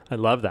 I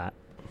love that.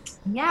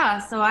 Yeah,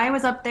 so I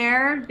was up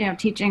there,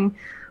 teaching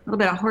a little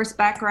bit of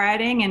horseback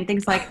riding and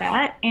things like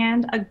that.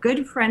 And a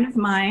good friend of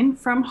mine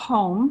from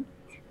home,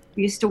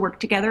 we used to work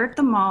together at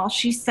the mall.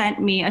 She sent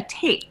me a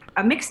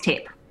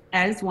mixtape,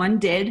 as one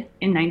did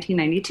in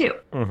 1992.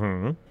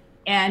 Mm-hmm.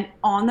 And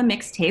on the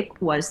mixtape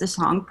was the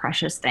song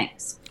Precious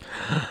Things.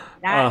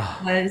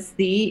 That was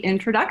the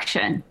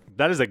introduction.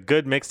 That is a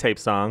good mixtape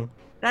song.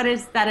 That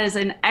is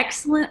an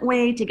excellent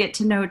way to get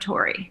to know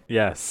Tori.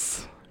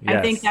 Yes.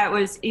 I think that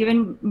was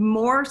even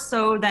more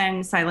so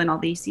than Silent All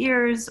These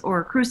Years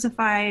or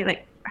Crucify.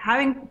 Like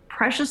having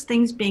Precious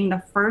Things being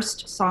the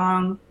first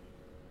song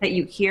that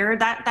you hear,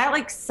 that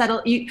like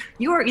settle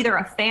you are either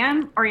a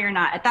fan or you're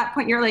not. At that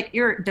point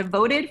you're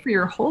devoted for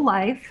your whole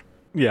life.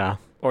 Yeah.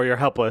 Or you're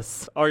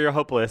helpless. Or you're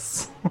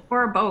hopeless.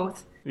 Or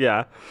both.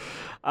 Yeah.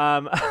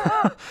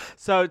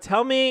 So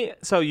tell me,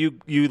 so you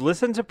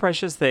listened to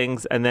Precious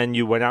Things and then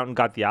you went out and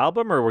got the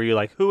album, or were you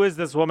like, who is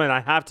this woman? I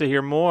have to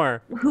hear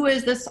more. Who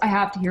is this? I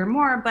have to hear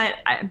more. But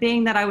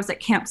being that I was at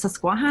Camp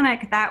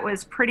Susquehannock, that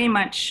was pretty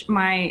much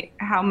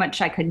how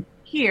much I could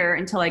hear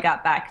until I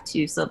got back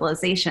to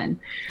civilization.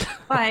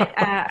 But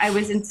I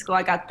was in school.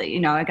 I got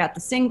the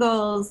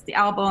singles, the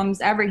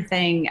albums,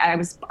 everything.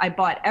 I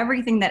bought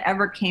everything that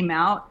ever came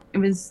out. It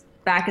was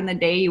back in the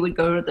day. You would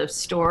go to the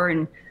store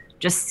and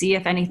just see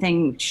if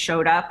anything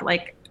showed up,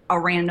 like a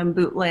random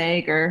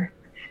bootleg or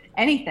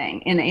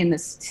anything in the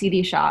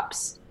CD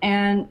shops.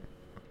 And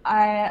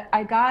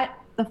I got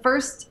the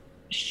first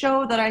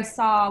show that I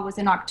saw was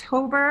in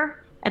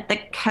October at the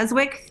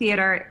Keswick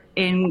Theater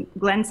in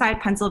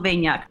Glenside,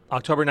 Pennsylvania.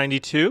 October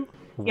 92?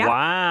 Yeah.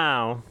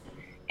 Wow.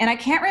 And I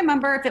can't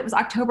remember if it was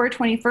October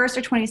 21st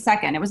or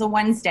 22nd. It was a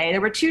Wednesday.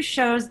 There were two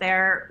shows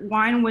there.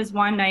 One was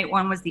one night,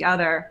 one was the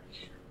other.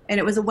 And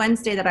it was a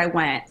Wednesday that I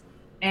went.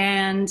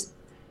 And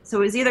so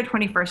it was either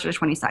 21st or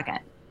 22nd.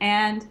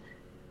 And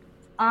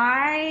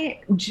I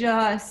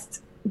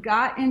just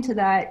got into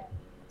that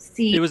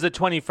seat. It was the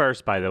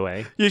 21st, by the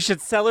way. You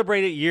should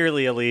celebrate it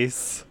yearly,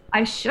 Elise.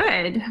 I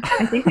should.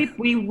 I think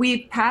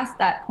we've passed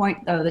that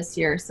point, though, this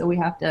year. So we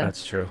have to.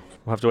 That's true.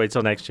 We'll have to wait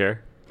till next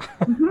year.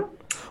 Mm-hmm.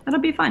 That'll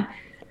be fun.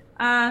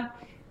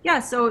 Yeah,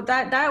 so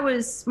that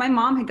was, my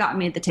mom had gotten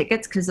me the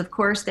tickets because, of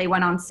course, they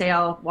went on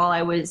sale while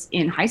I was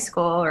in high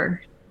school,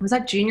 or was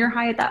that junior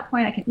high at that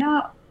point?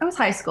 No, I was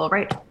high school,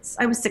 right?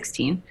 I was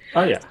 16.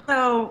 Oh, yeah.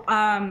 So,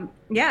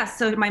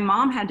 so my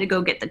mom had to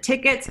go get the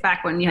tickets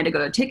back when you had to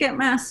go to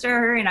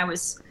Ticketmaster, and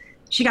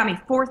she got me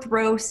 4th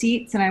row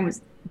seats, and I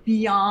was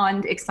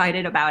beyond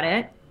excited about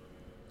it.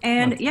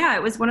 And yeah,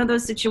 it was one of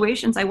those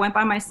situations. I went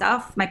by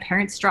myself. My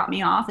parents dropped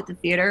me off at the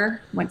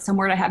theater, went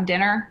somewhere to have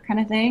dinner kind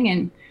of thing.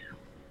 And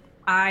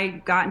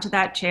I got into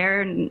that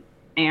chair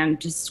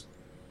and just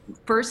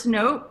first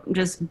note,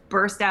 just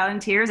burst out in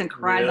tears and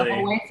cried the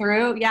whole way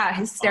through. Yeah,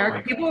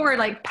 hysterical. Oh, people were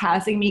like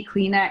passing me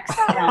Kleenex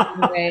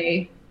down the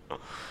way.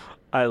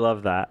 I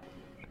love that.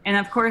 And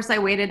of course, I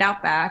waited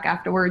out back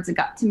afterwards and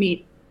got to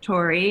meet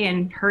Tori,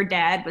 and her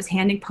dad was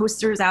handing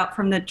posters out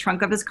from the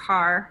trunk of his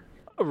car.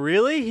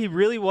 Really? He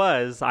really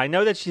was. I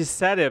know that she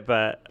said it,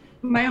 but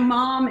my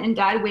mom and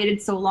dad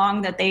waited so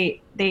long that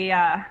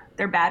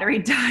their battery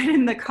died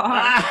in the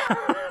car.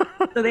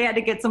 So they had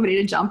to get somebody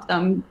to jump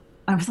them.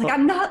 I was like,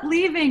 I'm not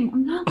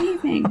leaving.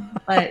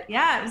 But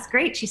yeah, it was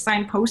great. She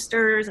signed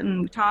posters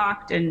and we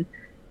talked, and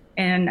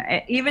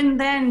even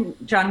then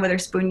John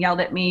Witherspoon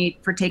yelled at me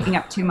for taking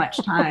up too much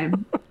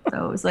time.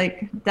 So it was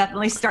like,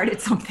 definitely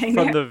started something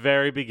from the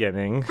very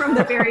beginning. From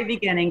the very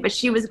beginning. But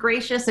she was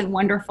gracious and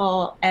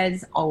wonderful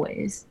as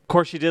always. Of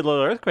course, she did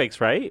Little Earthquakes,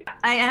 right?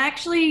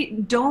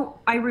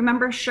 I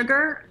remember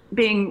Sugar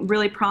being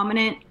really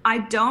prominent. I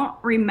don't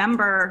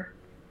remember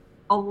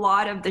a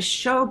lot of the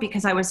show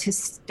because I was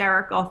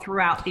hysterical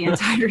throughout the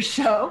entire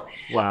show.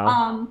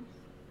 Wow.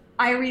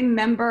 I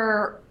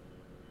remember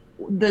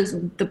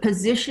the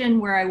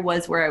position where I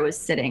was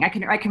sitting. I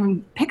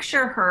can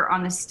picture her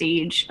on the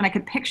stage, and I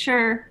could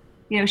picture,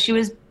 she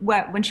was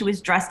when she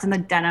was dressed in the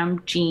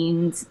denim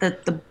jeans,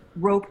 the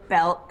rope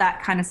belt,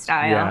 that kind of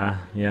style.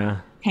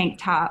 Yeah. Tank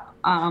top.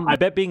 I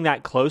bet being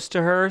that close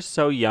to her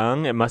so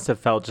young, it must have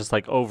felt just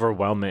like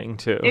overwhelming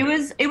too. It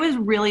was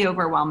really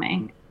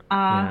overwhelming.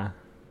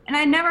 And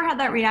I never had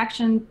that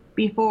reaction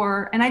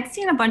before. And I'd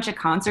seen a bunch of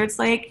concerts.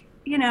 Like,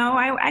 you know,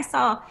 I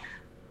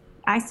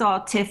saw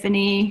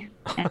Tiffany.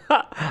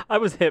 I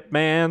was hip,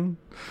 man.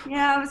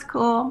 Yeah, it was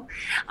cool.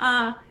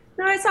 No,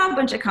 I saw a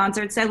bunch of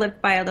concerts. I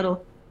lived by a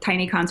little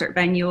tiny concert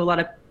venue. A lot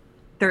of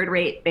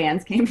third-rate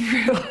bands came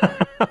through.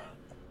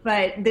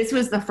 But this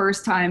was the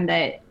first time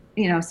that,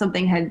 you know,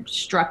 something had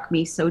struck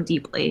me so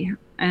deeply.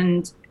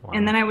 And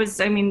then I was,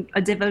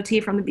 a devotee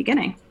from the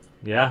beginning.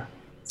 Yeah.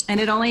 And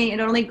it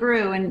only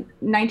grew. In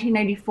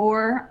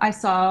 1994, I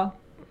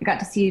got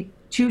to see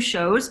 2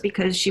 shows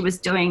because she was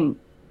doing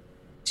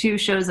 2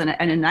 shows in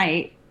a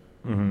night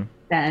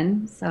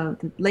then. So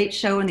the late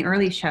show and the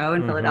early show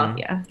in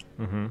Philadelphia.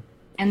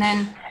 And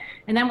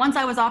then once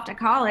I was off to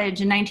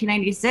college in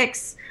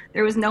 1996,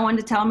 there was no one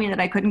to tell me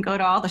that I couldn't go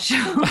to all the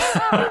shows.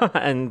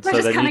 And so I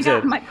just kind of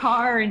got in my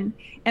car and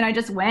I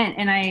just went.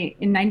 And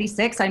in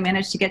 96, I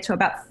managed to get to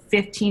about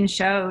 15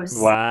 shows.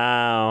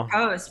 Wow.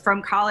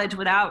 From college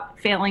without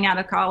failing out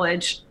of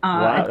college.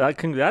 Wow,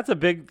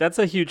 that's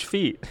a huge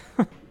feat.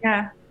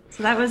 Yeah.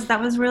 So that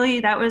was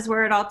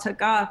where it all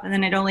took off. And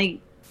then it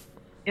only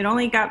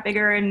got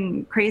bigger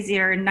and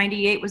crazier. And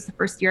 98 was the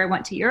first year I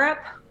went to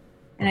Europe.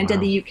 And I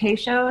did the UK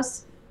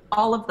shows,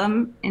 all of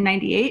them in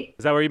 98.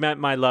 Is that where you met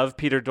my love,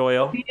 Peter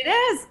Doyle? It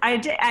is. I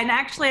did. And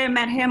actually I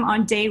met him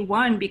on day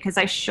 1 because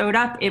I showed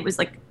up. It was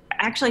like,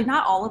 actually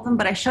not all of them,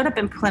 but I showed up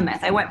in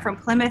Plymouth. I went from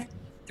Plymouth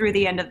through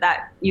the end of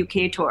that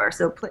UK tour.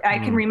 So I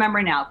can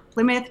remember now,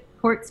 Plymouth,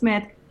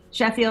 Portsmouth,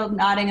 Sheffield,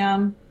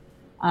 Nottingham.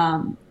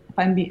 I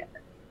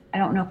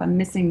don't know if I'm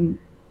missing.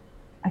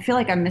 I feel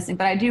like I'm missing,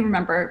 but I do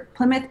remember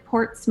Plymouth,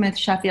 Portsmouth,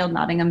 Sheffield,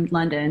 Nottingham,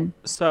 London.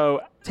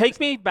 So take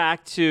me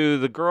back to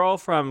the girl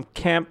from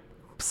Camp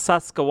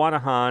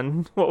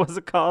Susquehanna. What was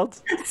it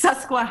called?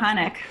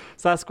 Susquehannock.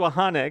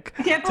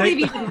 I can't believe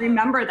you can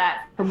remember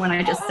that from when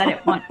I just said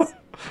it once.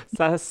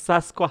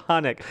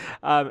 Susquehannock.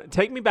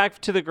 Take me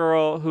back to the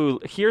girl who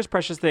hears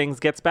Precious Things,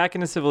 gets back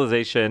into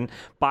civilization,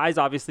 buys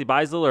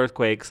Little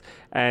Earthquakes,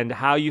 and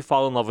how you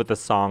fall in love with the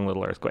song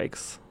Little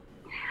Earthquakes.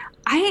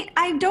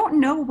 I don't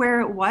know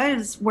where it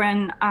was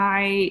when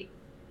that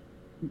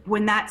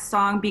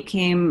song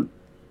became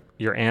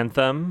your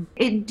anthem.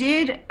 It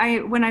did.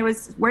 When I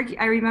was working,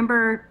 I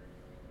remember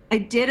I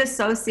did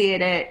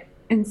associate it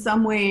in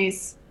some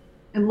ways.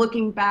 And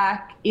looking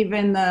back,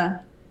 even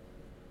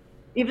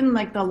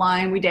like the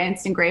line, "We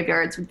danced in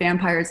graveyards with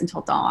vampires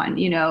until dawn,"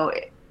 you know,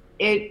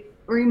 it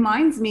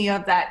reminds me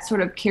of that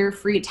sort of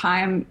carefree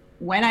time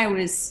when I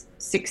was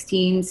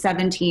 16,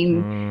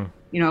 17,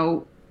 you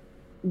know,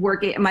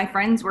 working. My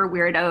friends were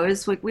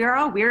weirdos. Like, we are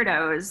all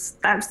weirdos.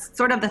 That's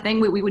sort of the thing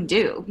we would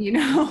do, you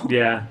know?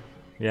 Yeah.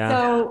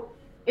 So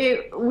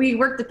we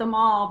worked at the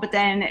mall, but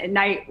then at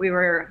night we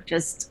were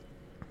just,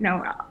 you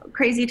know,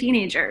 crazy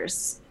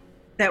teenagers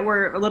that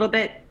were a little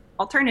bit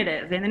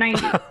alternative in the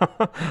 90s.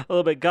 A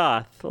little bit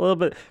goth, a little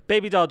bit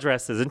baby doll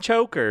dresses and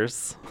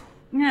chokers.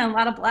 Yeah, a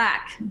lot of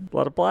black.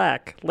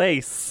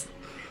 Lace.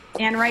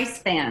 And Rice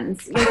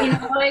fans. You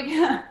know, like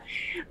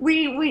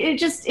it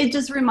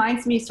just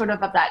reminds me sort of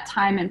that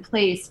time and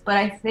place. But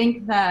I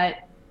think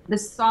that the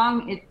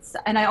song,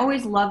 and I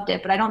always loved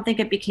it, but I don't think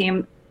it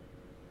became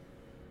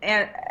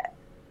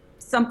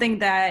something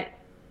that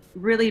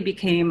really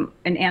became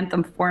an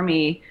anthem for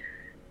me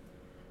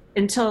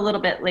until a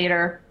little bit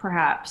later,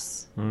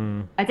 perhaps.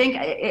 I think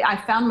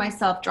I found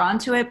myself drawn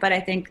to it, but I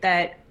think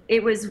that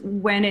it was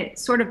when it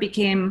sort of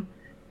became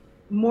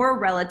more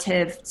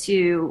relative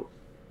to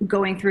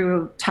going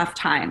through tough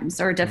times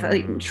or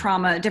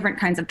trauma, different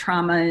kinds of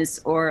traumas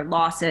or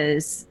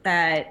losses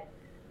that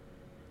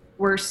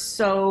were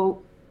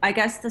so, I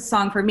guess the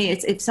song for me,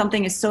 if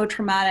something is so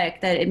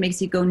traumatic that it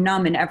makes you go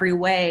numb in every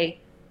way,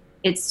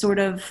 it's sort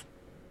of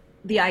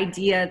the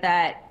idea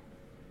that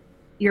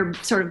you're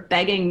sort of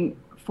begging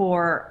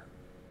for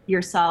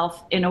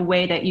yourself in a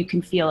way that you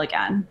can feel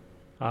again.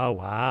 Oh,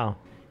 wow.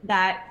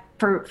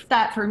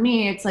 For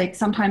me, it's like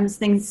sometimes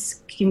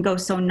things can go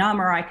so numb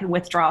or I can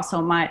withdraw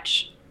so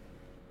much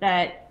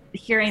that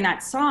hearing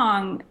that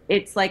song,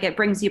 it's like it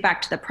brings you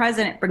back to the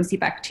present, it brings you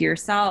back to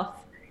yourself,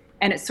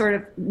 and it sort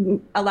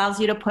of allows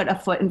you to put a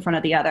foot in front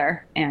of the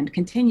other and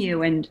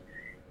continue and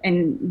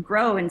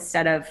grow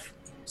instead of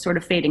sort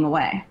of fading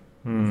away.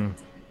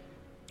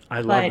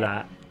 I love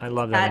that. I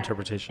love that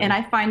interpretation. And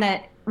I find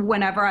that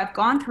whenever I've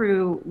gone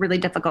through really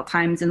difficult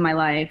times in my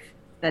life,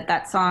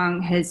 that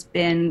song has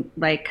been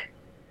like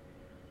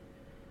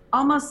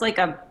almost like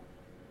a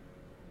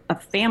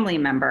family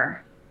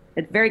member.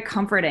 It's very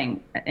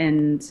comforting,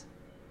 and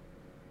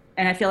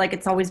I feel like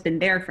it's always been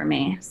there for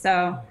me.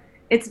 So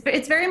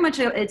it's very much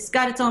it's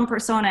got its own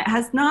persona. It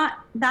has not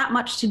that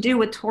much to do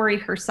with Tori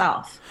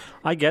herself.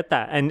 I get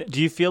that. And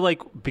do you feel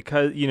like,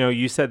 because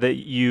you said that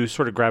you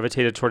sort of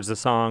gravitated towards the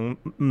song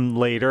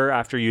later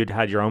after you'd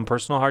had your own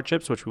personal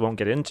hardships, which we won't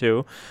get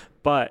into,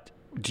 but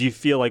do you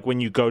feel like when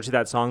you go to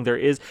that song, there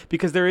is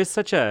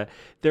such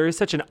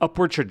an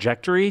upward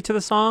trajectory to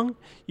the song,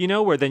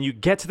 where then you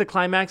get to the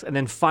climax and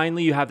then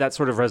finally you have that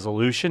sort of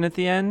resolution at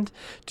the end.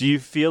 Do you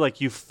feel like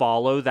you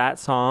follow that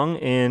song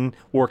in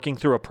working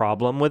through a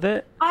problem with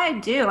it? I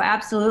do,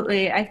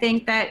 absolutely. I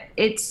think that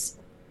it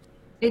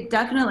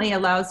definitely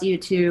allows you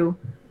to,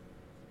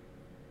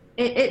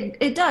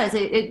 it does.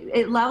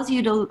 It allows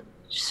you to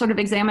sort of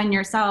examine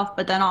yourself,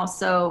 but then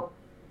also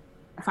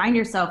find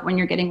yourself when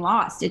you're getting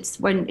lost. It's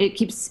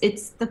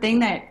the thing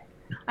that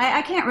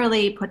I can't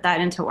really put that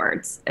into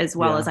words as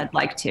well as I'd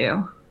like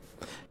to.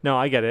 No,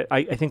 I get it.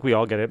 I think we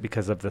all get it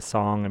because of the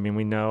song. I mean,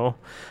 we know.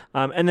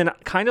 And then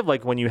kind of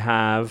like when you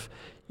have,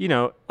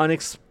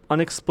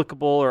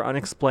 unexplicable or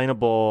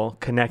unexplainable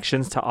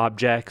connections to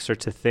objects or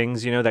to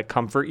things, that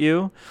comfort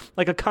you,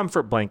 like a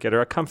comfort blanket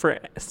or a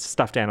comfort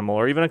stuffed animal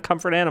or even a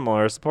comfort animal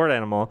or a support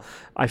animal.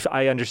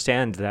 I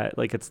understand that,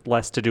 like, it's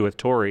less to do with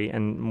Tori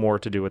and more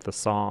to do with the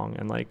song.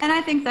 And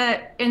I think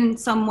that in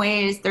some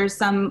ways there's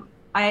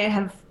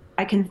I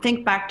can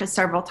think back to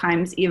several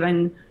times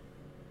even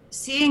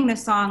seeing the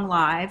song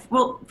live.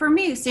 Well, for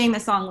me, seeing the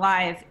song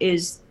live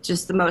is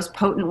just the most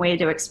potent way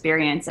to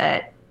experience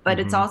it. But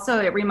it's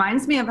also, it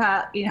reminds me of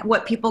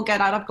what people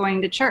get out of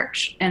going to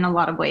church in a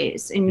lot of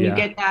ways. And you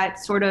get that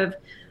sort of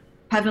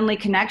heavenly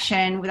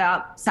connection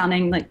without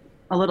sounding like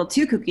a little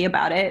too kooky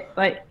about it.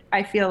 But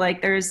I feel like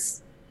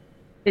it's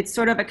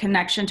sort of a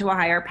connection to a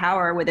higher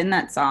power within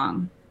that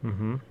song.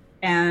 Mm-hmm.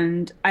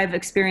 And I've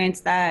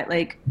experienced that.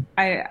 Like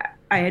I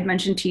had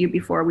mentioned to you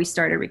before we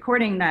started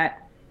recording that.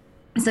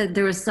 So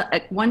there was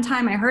one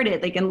time I heard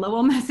it, like in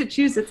Lowell,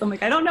 Massachusetts. I'm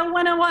like, I don't know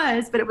when it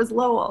was, but it was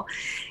Lowell.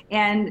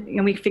 And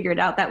we figured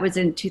out that was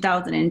in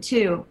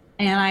 2002.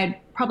 And I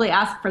probably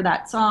asked for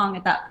that song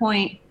at that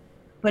point,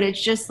 but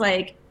it's just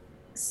like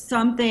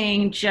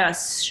something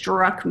just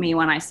struck me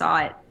when I saw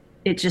it.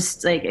 It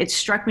just it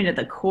struck me to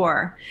the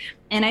core.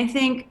 And I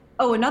think,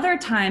 another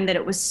time that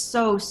it was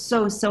so,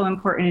 so, so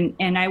important.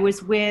 And it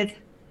was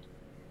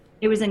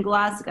in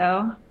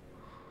Glasgow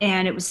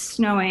and it was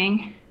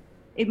snowing.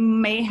 It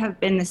may have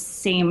been the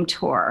same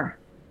tour.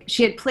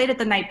 She had played it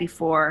the night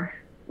before,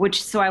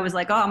 so I was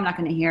like, I'm not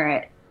going to hear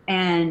it.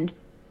 And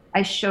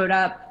I showed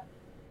up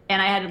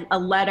and I had a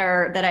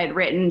letter that I had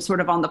written sort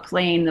of on the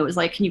plane that was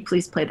like, can you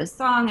please play this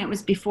song? And it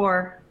was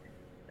before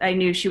I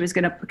knew she was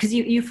going to, because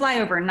you fly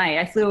overnight.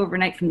 I flew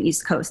overnight from the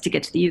East Coast to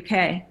get to the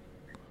UK.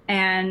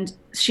 And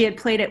she had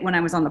played it when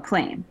I was on the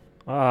plane.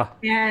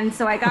 And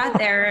so I got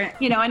there,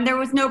 and there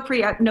was no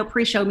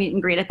pre-show meet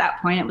and greet at that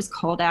point. It was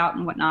cold out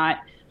and whatnot.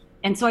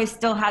 And so I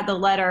still had the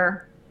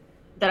letter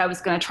that I was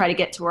going to try to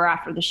get to her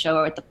after the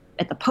show at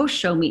the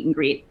post-show meet and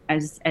greet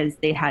as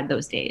they had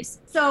those days.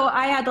 So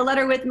I had the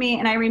letter with me,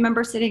 and I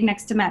remember sitting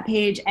next to Matt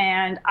Page,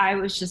 and I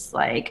was just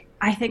like,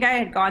 I think I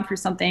had gone through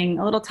something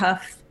a little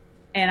tough,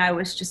 and I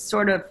was just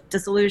sort of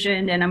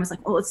disillusioned, and I was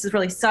like, this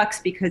really sucks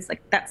because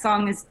that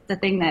song is the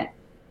thing that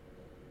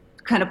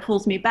kind of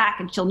pulls me back,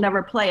 and she'll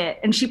never play it.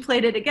 And she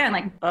played it again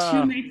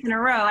 2 nights in a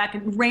row. I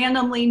could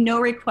randomly,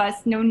 no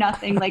requests, no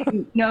nothing,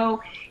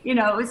 no,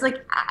 it was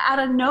like out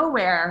of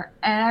nowhere.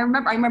 And I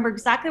remember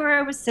exactly where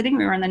I was sitting.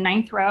 We were in the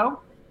 9th row,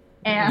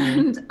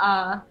 and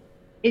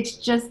it's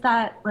just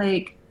that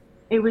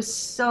it was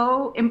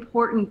so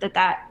important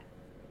that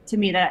to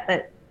me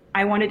that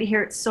I wanted to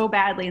hear it so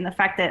badly, and the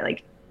fact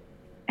that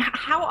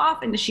how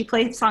often does she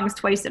play songs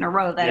twice in a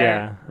row that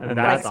are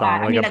that song,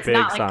 that? I mean, a it's big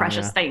not song,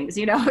 Precious Things,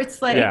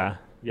 it's like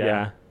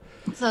yeah.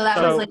 So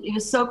that was it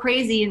was so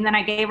crazy. And then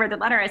I gave her the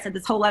letter. I said,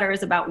 this whole letter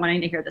is about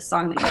wanting to hear the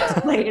song that you just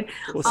played.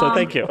 So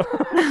thank you.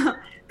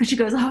 But she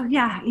goes,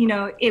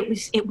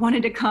 it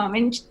wanted to come,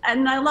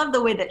 and I love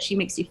the way that she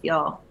makes you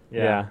feel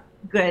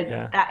good.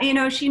 Yeah.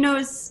 That she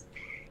knows.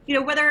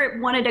 Whether it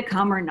wanted to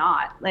come or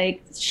not,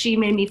 she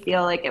made me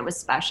feel like it was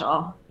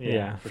special.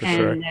 Yeah, for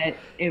sure. And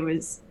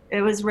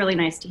it was really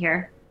nice to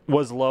hear.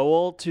 Was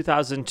Lowell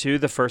 2002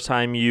 the first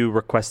time you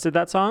requested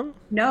that song?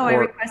 No, I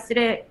requested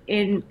it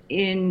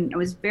I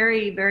was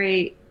very,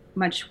 very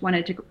much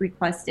wanted to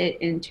request it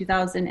in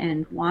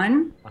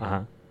 2001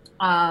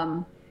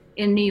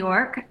 in New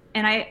York.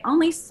 And I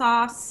only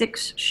saw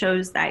 6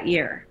 shows that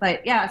year.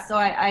 But so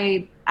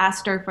I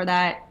asked her for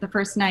that the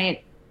first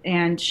night,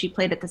 and she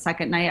played it the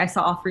second night. I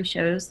saw all 3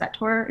 shows that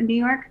tour in New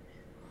York.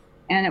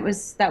 And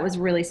that was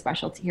really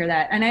special to hear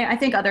that. And I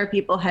think other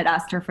people had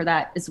asked her for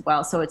that as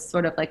well. So it's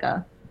sort of like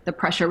the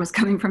pressure was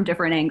coming from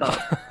different angles.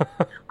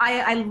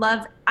 I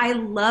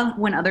love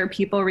when other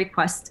people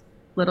request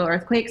Little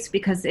Earthquakes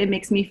because it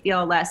makes me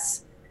feel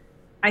less.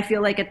 I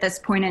feel like at this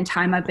point in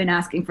time, I've been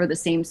asking for the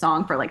same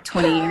song for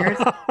 20 years.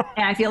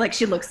 And I feel like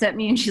she looks at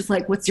me and she's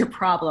like, what's your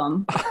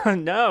problem?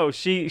 No,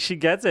 she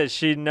gets it.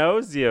 She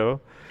knows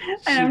you.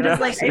 And I'm just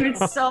like,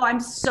 I'm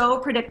so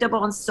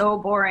predictable and so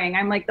boring.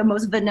 I'm like the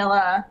most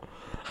vanilla.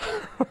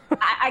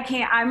 I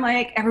can't, I'm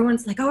like,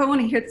 everyone's like, I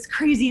want to hear this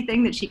crazy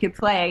thing that she could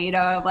play.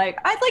 I'm like,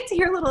 I'd like to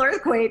hear Little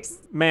Earthquakes.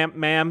 Ma'am,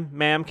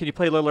 can you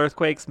play Little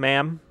Earthquakes,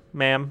 ma'am?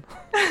 ma'am.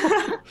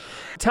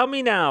 Tell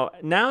me now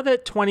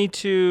that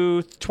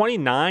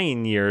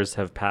 29 years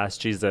have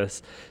passed,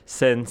 Jesus,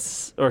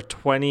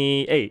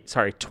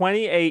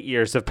 28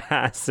 years have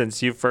passed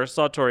since you first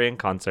saw Tori in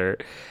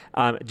concert.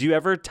 Do you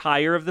ever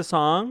tire of the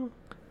song?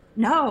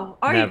 No.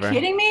 Are Never. you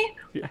kidding me?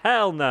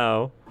 Hell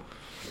no.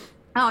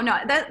 Oh, no.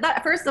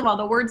 That first of all,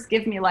 the words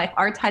 "Give Me Life"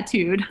 are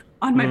tattooed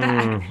on my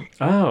back.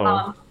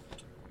 Oh.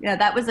 Yeah,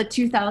 that was a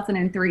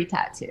 2003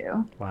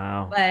 tattoo.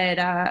 Wow. But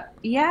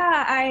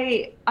yeah,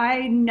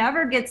 I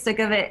never get sick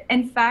of it.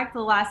 In fact,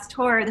 the last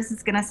tour, this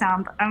is gonna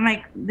sound, I'm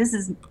like, this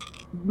is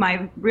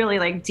my really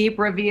like deep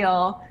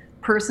reveal,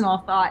 personal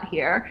thought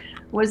here,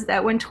 was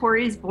that when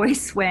Tori's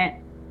voice went,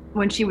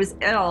 when she was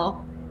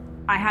ill,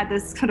 I had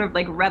this kind of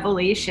like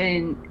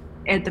revelation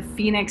at the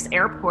Phoenix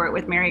airport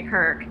with Mary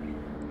Kirk.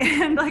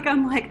 And like,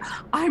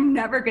 I'm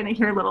never going to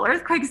hear Little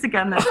Earthquakes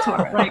again this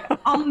tour. Like,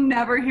 I'll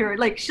never hear it.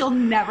 Like, she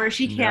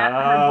can't,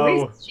 her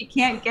voice, she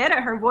can't get it.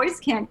 Her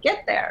voice can't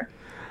get there.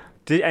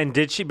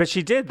 Did she? But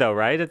she did though,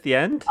 right? At the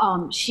end?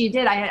 She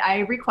did.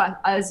 I request,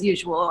 as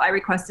usual, I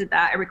requested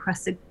that. I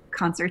requested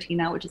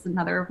Concertina, which is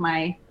another of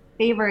my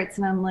favorites.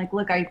 And I'm like,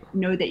 look, I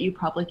know that you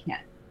probably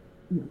can't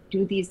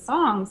do these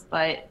songs,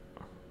 but...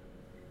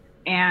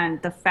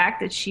 And the fact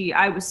that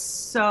I was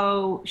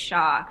so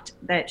shocked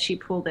that she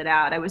pulled it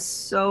out. I was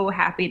so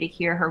happy to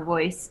hear her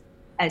voice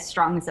as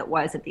strong as it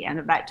was at the end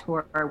of that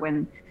tour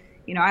when,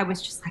 I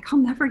was just like, I'll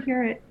never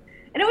hear it.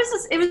 And it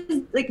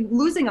was like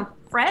losing a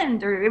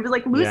friend, or it was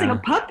like losing a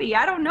puppy.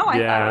 I don't know. I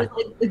thought I was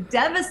like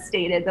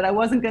devastated that I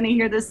wasn't going to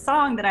hear this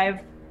song that I've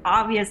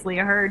obviously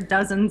heard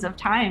dozens of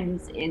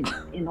times in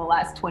the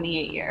last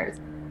 28 years.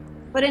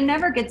 But it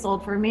never gets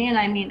old for me. And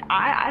I mean,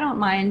 I don't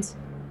mind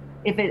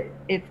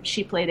if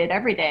she played it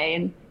every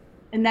day.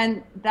 And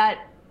then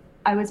that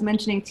I was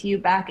mentioning to you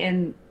back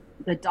in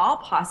the Doll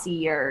Posse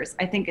years,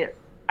 I think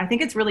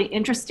it's really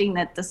interesting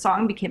that the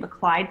song became a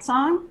Clyde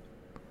song,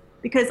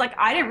 because like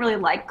I didn't really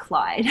like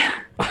Clyde.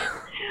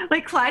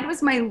 Like Clyde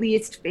was my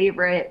least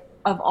favorite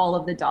of all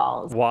of the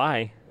dolls.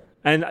 Why?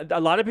 And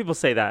a lot of people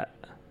say that.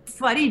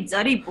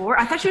 Fuddy-duddy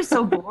boring. I thought she was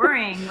so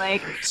boring.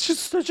 Like, it's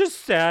just such a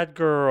sad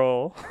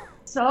girl.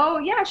 So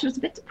yeah, she was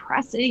a bit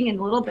depressing and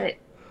a little bit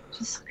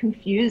just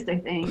confused, I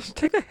think.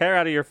 Take the hair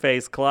out of your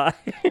face, Clyde.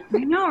 I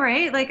know,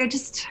 right? Like I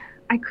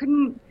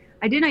didn't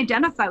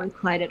identify with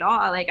Clyde at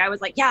all. Like I was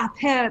like, yeah,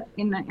 Pip,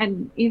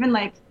 and even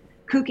like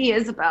Kooky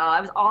Isabel.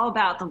 I was all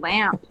about the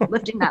lamp,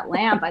 lifting that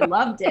lamp. I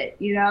loved it,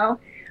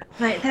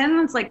 But then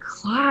it's like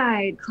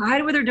Clyde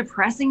with her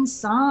depressing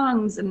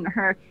songs and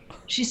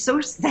she's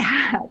so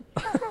sad.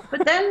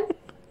 But then,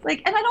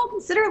 like, and I don't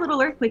consider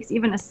Little Earthquakes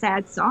even a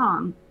sad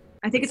song.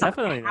 I think it's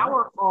definitely a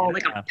powerful,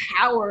 like a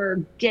power,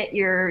 get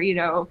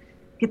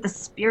the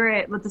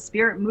spirit, let the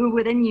spirit move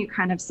within you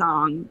kind of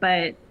song.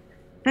 But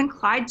then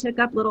Clyde took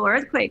up Little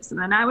Earthquakes,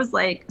 and then I was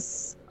like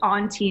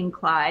on Team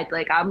Clyde.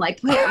 Like I'm like,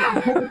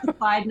 I hope it's a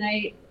Clyde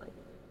night.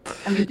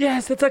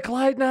 Yes, it's a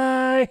Clyde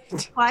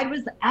night. Clyde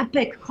was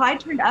epic.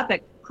 Clyde turned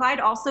epic. Clyde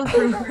also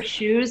threw her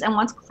shoes, and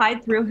once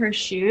Clyde threw her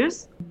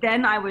shoes,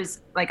 then I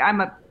was like, I'm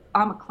a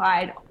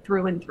Clyde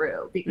through and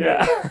through,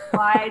 because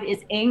Clyde is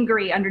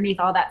angry underneath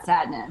all that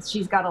sadness.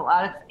 She's got a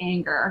lot of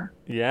anger.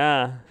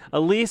 Yeah.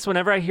 Elise,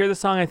 whenever I hear the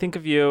song, I think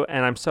of you,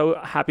 and I'm so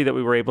happy that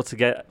we were able to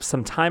get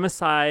some time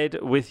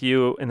aside with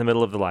you in the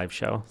middle of the live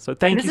show. So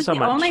thank you so much. This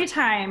is the only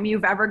time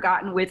you've ever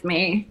gotten with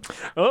me.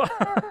 Oh,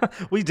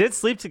 we did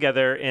sleep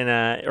together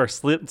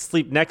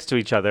sleep next to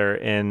each other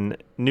in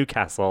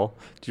Newcastle.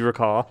 Do you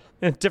recall?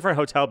 In different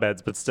hotel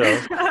beds, but still.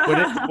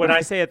 When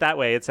I say it that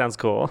way, it sounds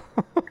cool.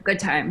 Good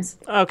times.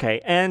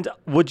 Okay. And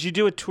would you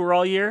do a tour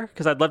all year?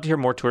 Because I'd love to hear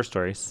more tour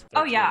stories.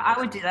 Oh yeah, I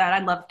would do that.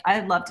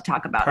 I'd love to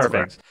talk about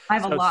Perfect. tour. I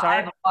have a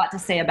lot to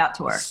say about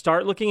tour.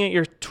 Start looking at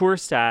your tour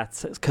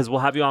stats, because we'll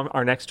have you on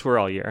our next tour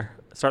all year.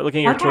 Start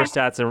looking at your tour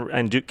stats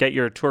and get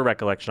your tour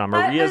recollection on.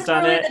 Maria's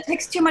done it. It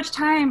takes too much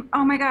time.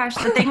 Oh my gosh,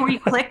 the thing where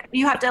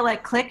you have to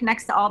like click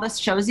next to all the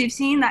shows you've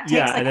seen. That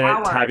takes like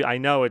hours. I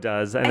know it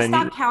does. And I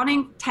stopped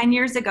counting 10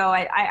 years ago.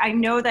 I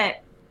know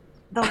that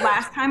the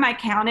last time I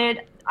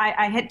counted,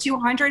 I hit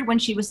 200 when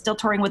she was still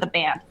touring with a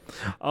band.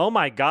 Oh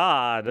my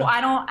God. Well,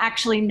 I don't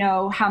actually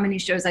know how many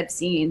shows I've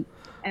seen.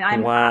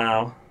 And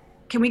wow.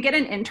 Can we get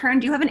an intern?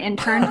 Do you have an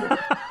intern?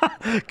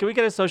 Can we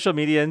get a social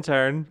media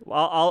intern?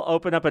 I'll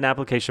open up an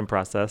application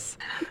process.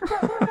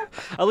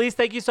 Elise,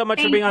 thank you so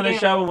much for being on the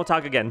show, and we'll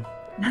talk again.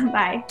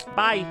 Bye.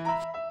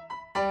 Bye.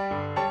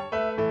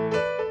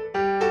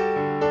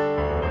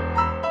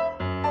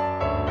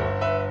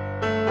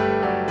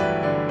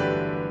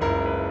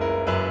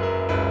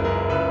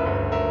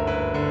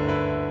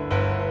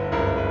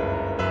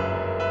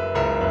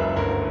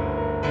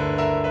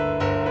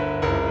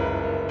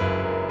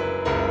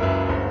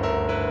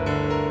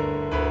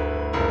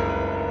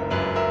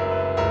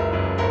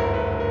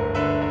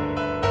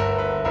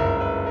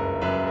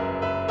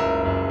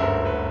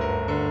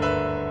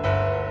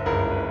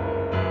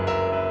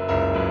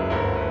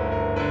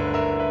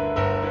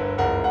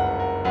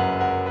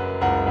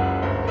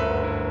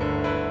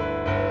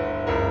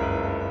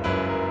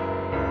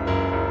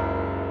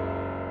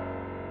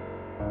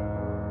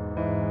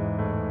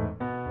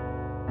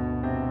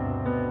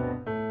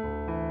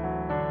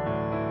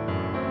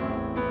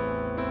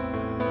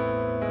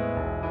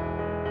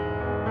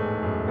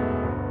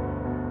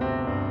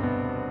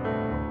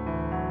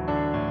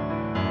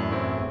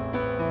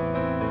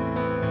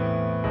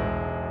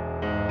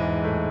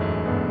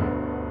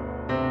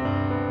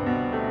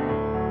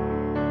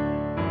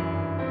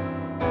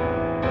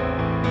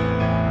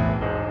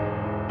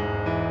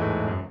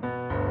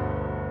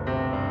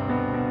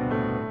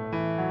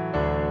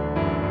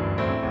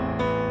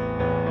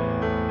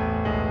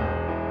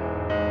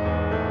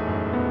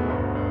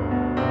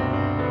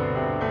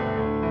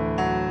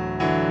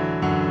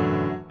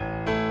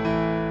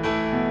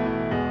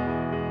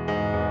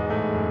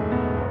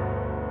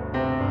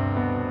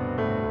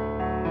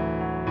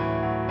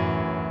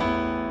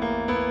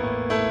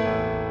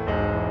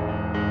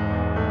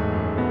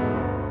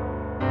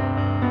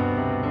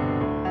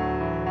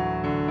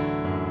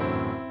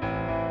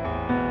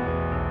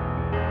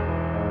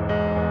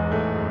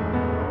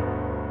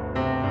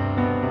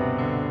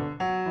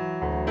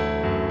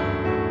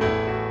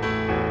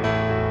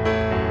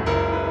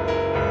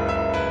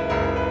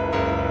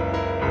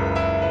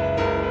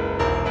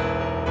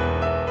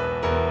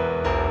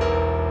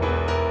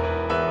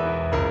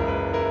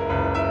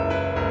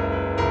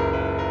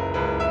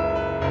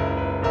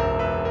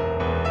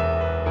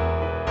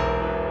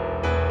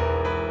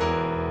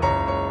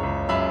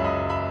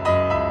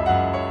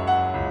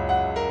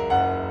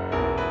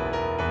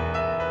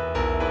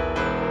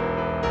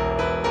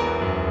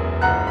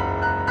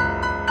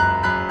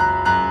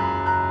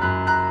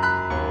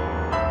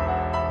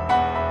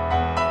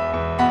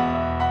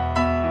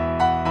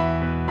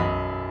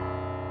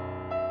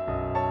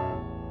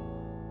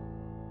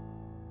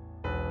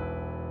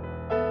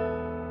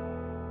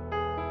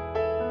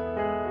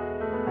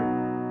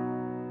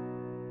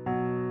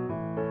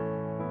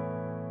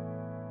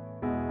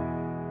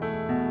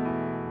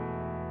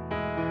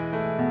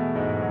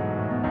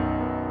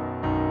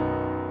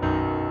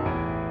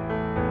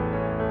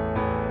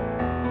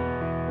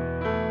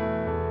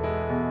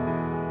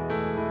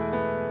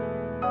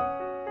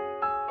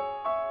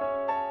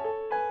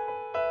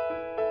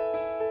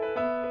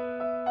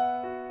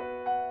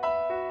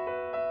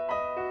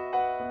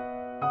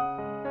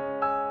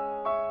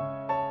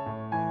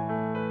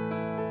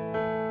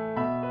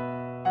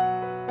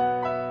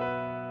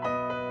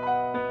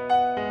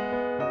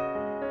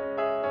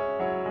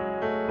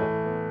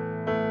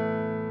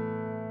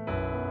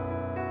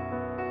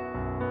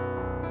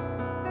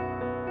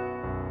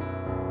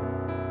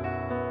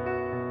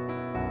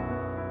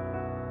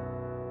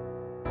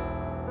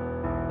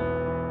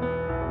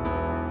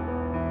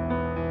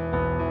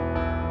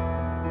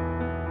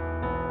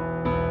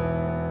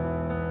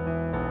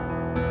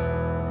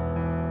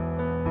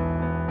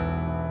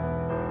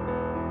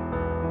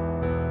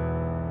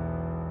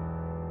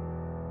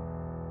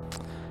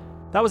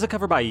 That was a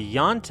cover by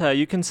Yanta.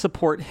 You can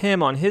support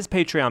him on his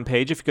Patreon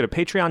page if you go to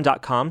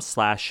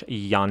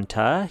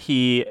patreon.com/Yanta.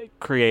 He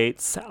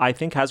creates, I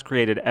think has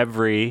created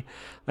an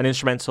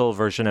instrumental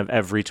version of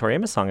every Tori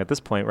Amos song at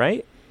this point,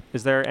 right?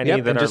 Is there any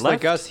that and are just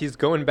left? like us, he's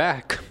going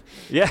back.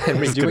 Yeah, and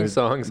redoing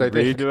songs, I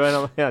think.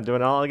 Doing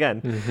it all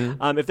again.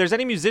 Mm-hmm. If there's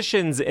any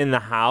musicians in the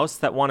house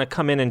that want to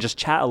come in and just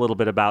chat a little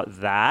bit about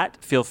that,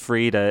 feel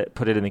free to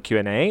put it in the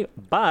Q&A.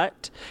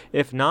 But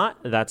if not,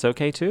 that's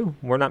okay too.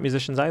 We're not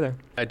musicians either.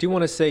 I do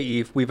want to say,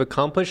 Eve, we've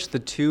accomplished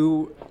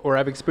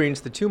I've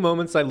experienced the two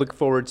moments I look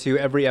forward to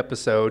every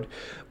episode,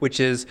 which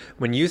is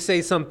when you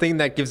say something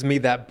that gives me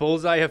that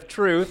bullseye of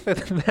truth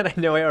that I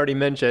know I already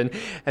mentioned,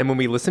 and when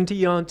we listen to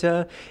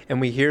Yanta and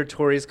we hear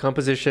Tori's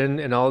composition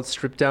and all its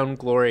stripped down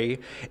glory,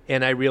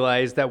 and I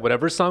realize that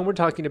whatever song we're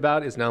talking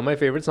about is now my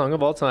favorite song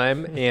of all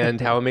time,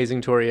 and how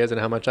amazing Tori is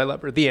and how much I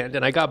love her at the end.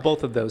 And I got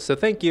both of those, so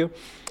thank you.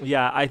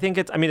 Yeah, I think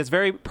it's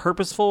very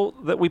purposeful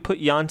that we put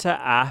Yanta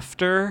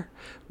after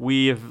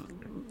we've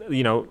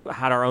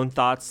had our own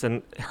thoughts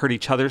and heard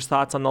each other's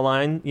thoughts on the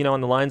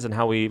lines and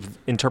how we've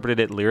interpreted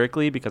it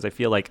lyrically, because I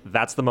feel like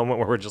that's the moment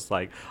where we're just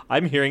like,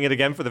 I'm hearing it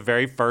again for the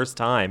very first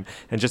time,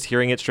 and just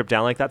hearing it stripped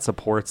down like that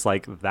supports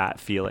like that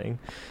feeling.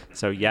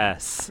 So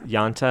yes,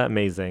 Yanta,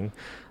 amazing.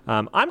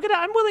 I'm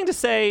willing to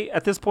say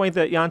at this point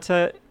that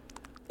Yanta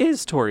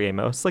is Tori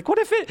Amos. Like, what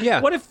if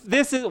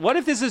this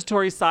is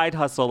Tori's side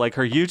hustle, like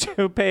her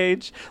YouTube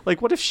page?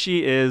 Like, what if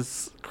she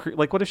is,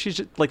 like, what if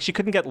she's like, she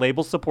couldn't get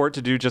label support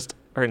to do just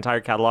her entire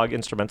catalog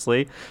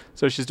instrumentally,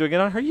 so she's doing it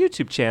on her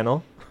YouTube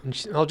channel.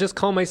 I'll just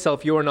call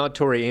myself You're Not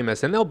Tori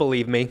Amos, and they'll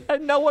believe me.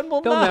 And no one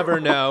will know. They'll never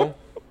know.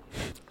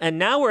 And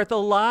now we're at the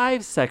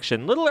live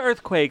section. Little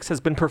Earthquakes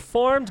has been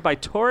performed by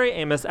Tori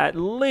Amos at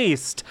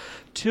least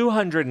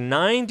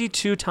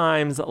 292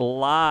 times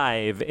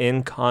live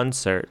in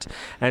concert.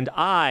 And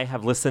I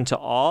have listened to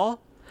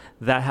all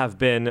that have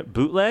been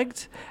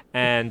bootlegged,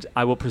 and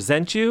I will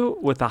present you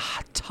with a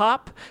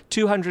top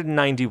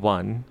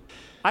 291.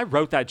 I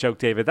wrote that joke,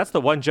 David. That's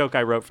the one joke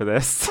I wrote for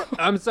this.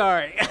 I'm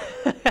sorry.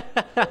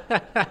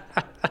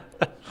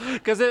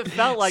 Because it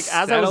felt like,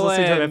 as I was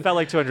listening to it, it felt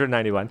like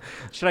 291.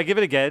 Should I give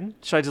it again?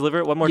 Should I deliver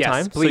it one more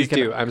time? Yes, please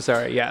do. I'm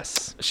sorry.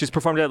 Yes. She's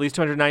performed it at least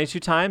 292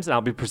 times, and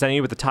I'll be presenting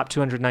you with the top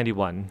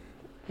 291.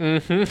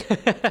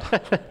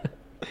 Mm-hmm.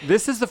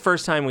 This is the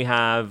first time we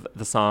have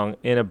the song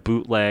in a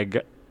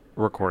bootleg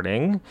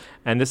recording,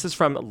 and this is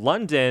from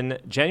London,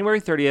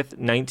 January 30th,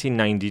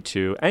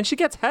 1992. And she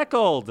gets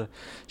heckled.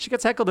 She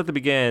gets heckled at the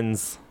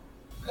begins.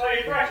 So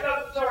you crashed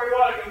up the Tory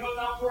wagon, but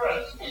not for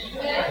us.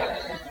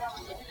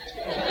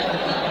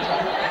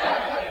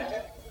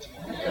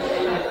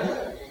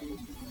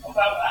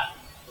 About that.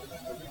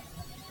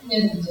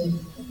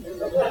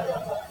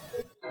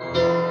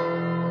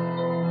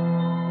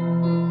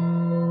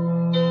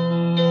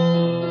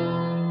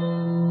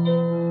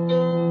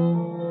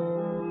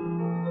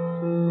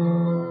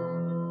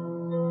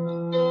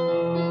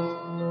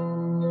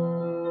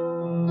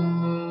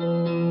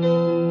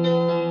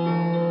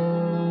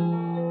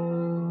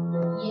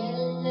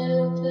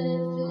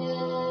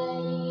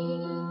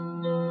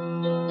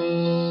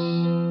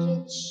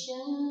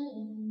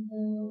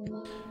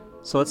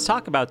 So let's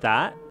talk about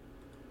that,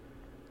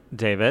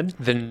 David.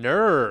 The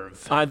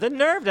nerve. The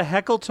nerve to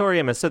heckle Tori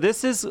Amos. So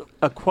this is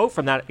a quote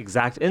from that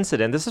exact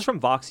incident. This is from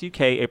Vox UK,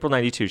 April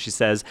 92. She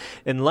says,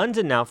 in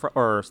London now for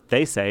almost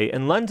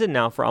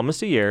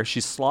a year,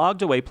 she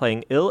slogged away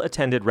playing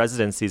ill-attended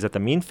residencies at the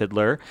Mean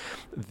Fiddler.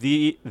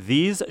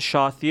 These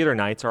Shaw Theatre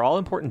nights are all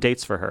important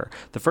dates for her.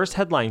 The first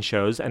headline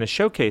shows and a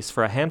showcase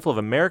for a handful of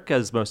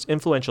America's most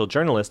influential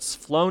journalists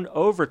flown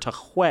over to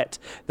whet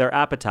their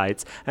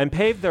appetites and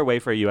paved their way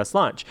for a U.S.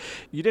 launch.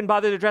 You didn't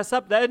bother to dress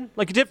up then,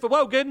 like you did for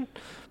Wogan?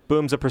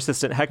 Booms a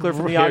persistent heckler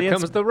from the audience. Here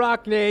comes the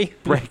Rockney.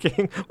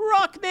 Breaking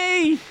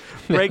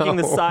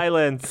the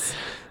silence.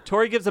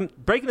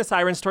 Breaking the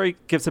silence, Tori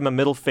gives him a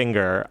middle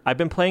finger. I've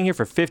been playing here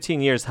for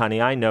 15 years,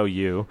 honey. I know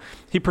you.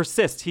 He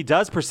persists. He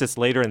does persist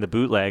later in the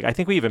bootleg. I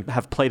think we even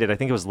have played it. I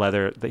think it was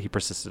Leather that he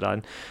persisted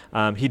on.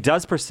 He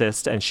does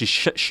persist, and she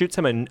shoots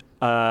him and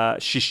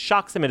she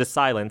shocks him into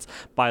silence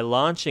by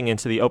launching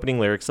into the opening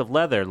lyrics of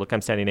Leather. Look, I'm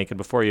standing naked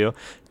before you.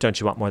 Don't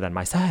you want more than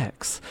my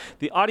sex?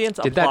 The audience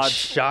applauds. Did that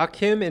shock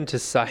him into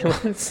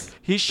silence?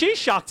 She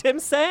shocked him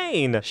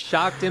sane.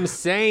 Shocked him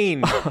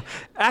sane.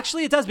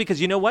 Actually, it does, because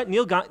you know what?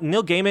 Neil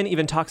Gaiman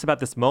even talks about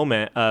this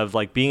moment of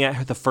like being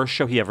at the first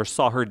show he ever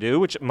saw her do,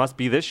 which must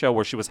be this show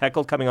where she was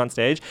heckled coming on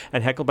stage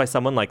and heckled by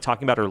someone like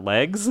talking about her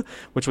legs,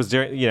 which was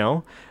during,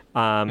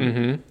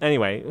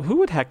 Anyway, who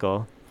would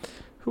heckle?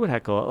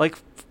 Like,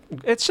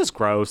 it's just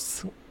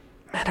gross.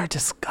 Men are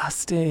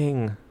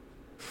disgusting.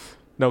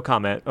 No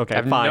comment. Okay, I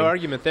have fine. No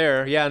argument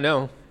there. Yeah,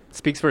 no.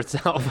 Speaks for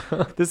itself.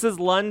 This is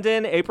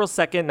London, April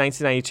 2nd,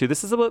 1992.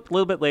 This is a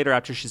little bit later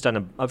after she's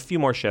done a few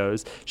more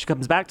shows. She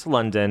comes back to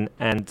London,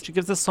 and she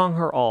gives this song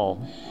her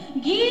all.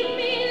 Give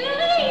me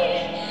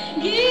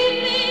life,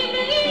 give me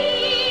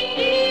me,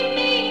 give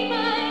me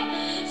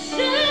my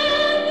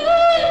son,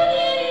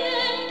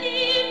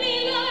 give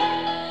me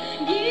life,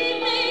 give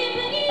me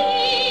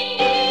me,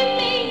 give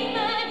me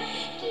my,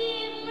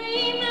 give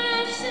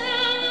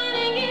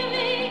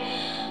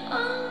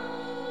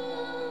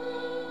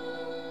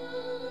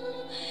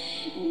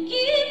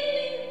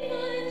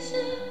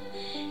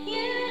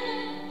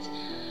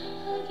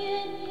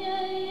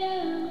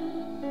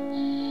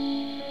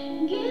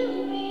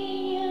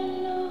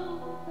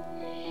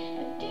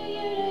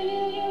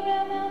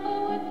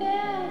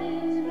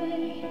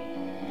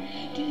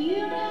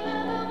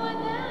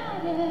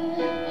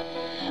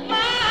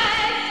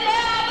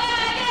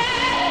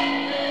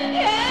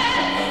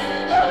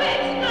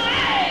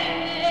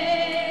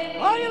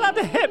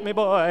hit me,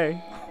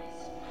 boy.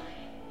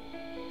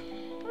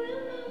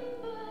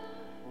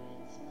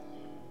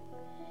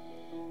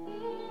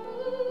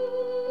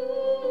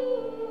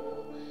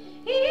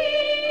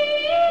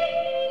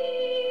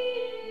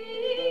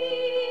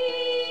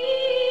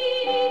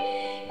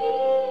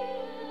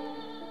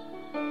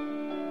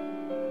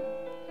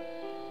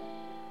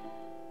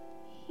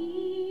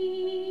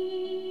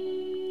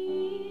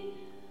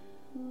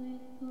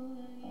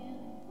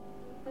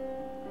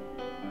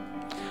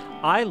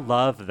 I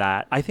love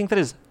that. I think that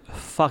is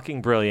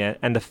fucking brilliant.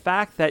 And the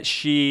fact that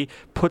she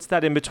puts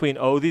that in between,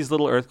 oh, these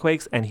little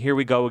earthquakes, and here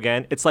we go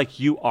again. It's like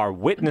you are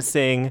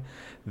witnessing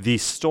the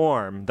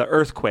storm, the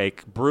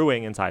earthquake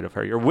brewing inside of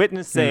her. You're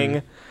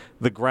witnessing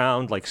the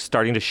ground like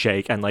starting to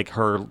shake and like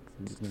her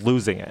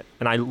losing it.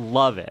 And I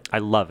love it. I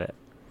love it.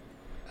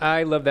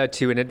 I love that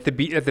too. And at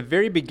the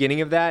very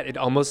beginning of that, it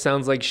almost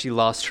sounds like she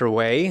lost her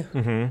way.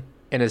 Mm-hmm.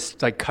 And is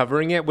like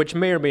covering it, which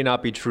may or may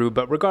not be true,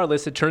 but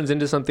regardless, it turns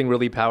into something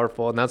really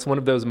powerful. And that's one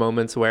of those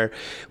moments where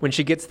when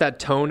she gets that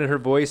tone in her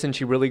voice and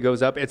she really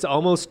goes up, it's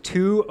almost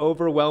too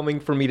overwhelming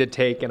for me to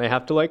take. And I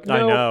have to like,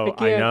 no, I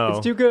can't.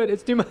 It's too good.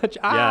 It's too much.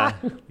 Ah.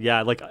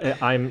 Yeah. Like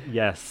I'm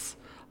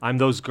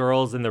those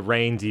girls in the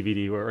Rain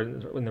DVD or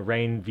in the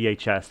Rain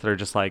VHS that are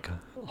just like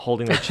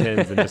holding their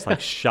chins and just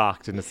like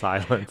shocked into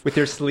silence. With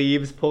their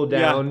sleeves pulled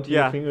down to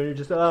your finger. You're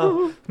just,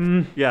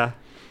 Yeah.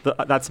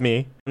 That's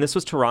me. And this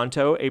was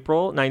Toronto,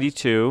 April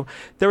 92.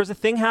 There was a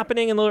thing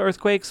happening in the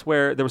earthquakes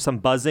where there was some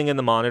buzzing in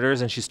the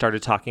monitors, and she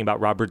started talking about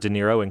Robert De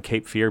Niro and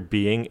Cape Fear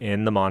being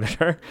in the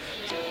monitor.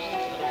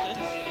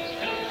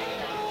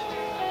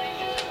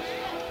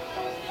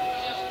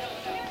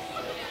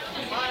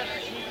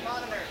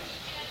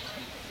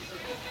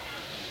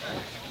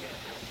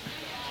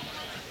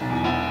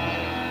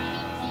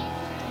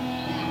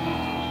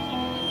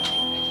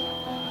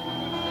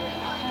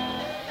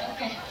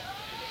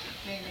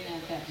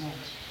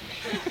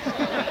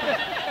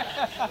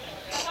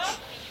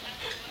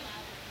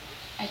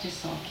 I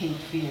just saw Cape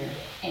Fear.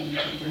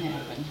 Anything can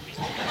happen.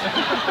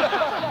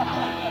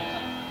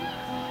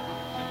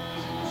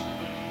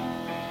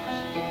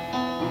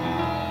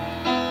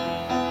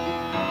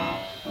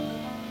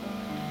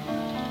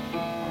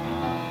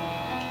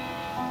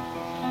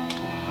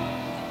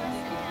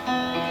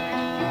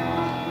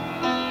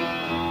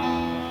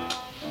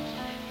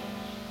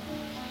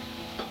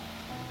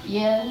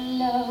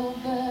 Yellow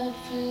bird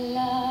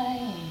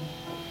fly,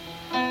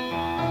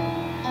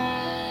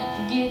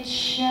 get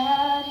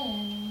shot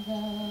in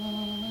the...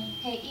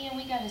 Hey, Ian,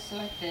 we gotta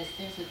sort this.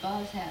 There's a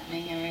buzz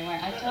happening everywhere.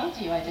 I told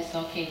you I just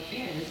saw Cape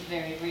Fear. This is a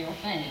very real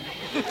thing.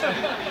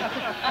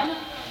 I don't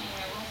know.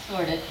 We'll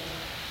sort it.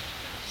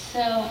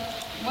 So,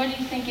 what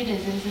do you think it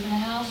is? Is it in the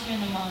house or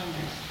in the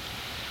monitors?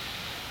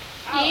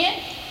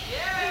 Ian?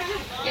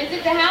 Yeah. Is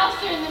it the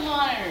house or in the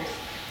monitors?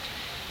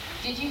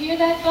 Did you hear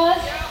that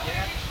buzz?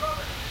 Yeah.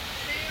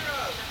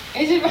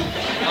 Is it right?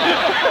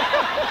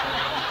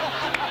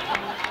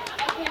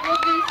 Okay, we'll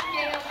do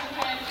scales and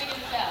try to figure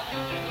this out.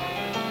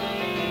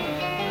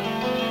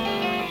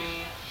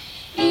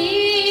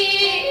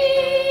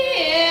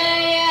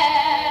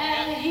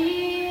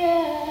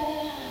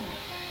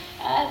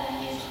 I think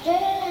it's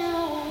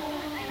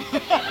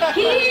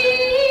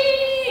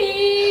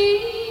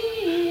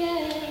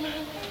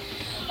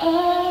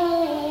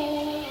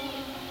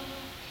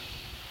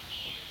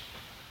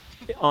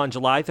On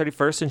July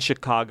 31st in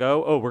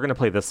Chicago. Oh, we're going to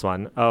play this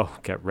one. Oh,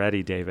 get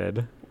ready,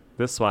 David.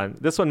 This one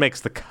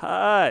makes the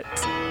cut.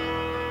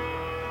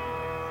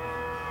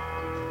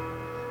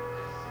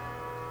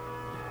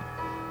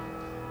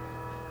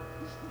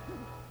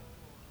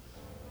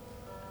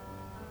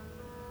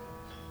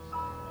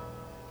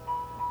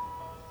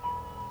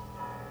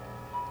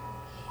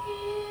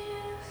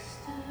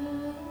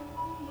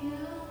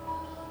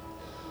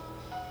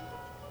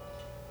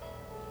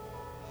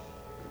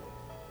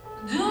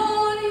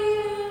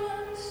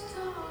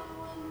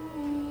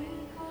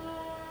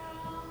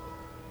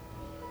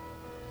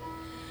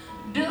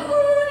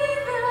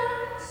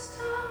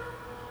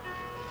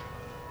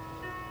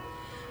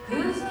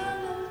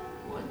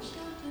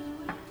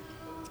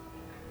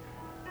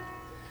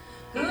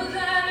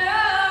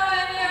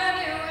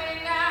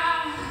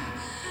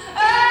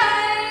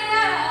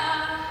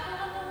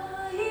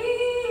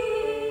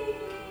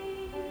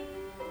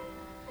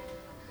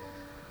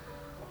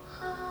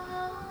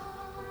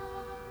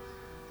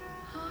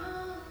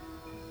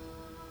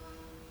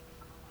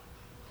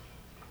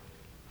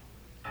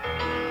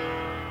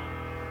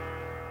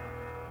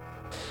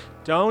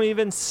 Don't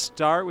even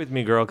start with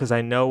me, girl, because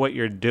I know what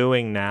you're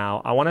doing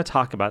now. I want to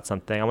talk about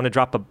something. I want to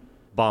drop a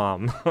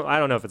bomb. I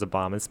don't know if it's a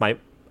bomb. It's my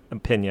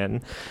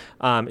opinion.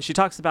 She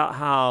talks about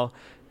how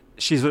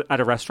she's at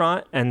a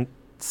restaurant and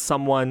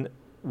someone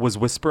was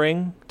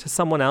whispering to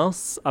someone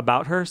else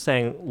about her,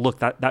 saying, look,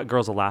 that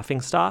girl's a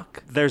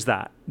laughingstock. There's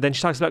that. Then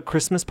she talks about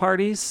Christmas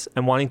parties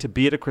and wanting to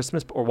be at a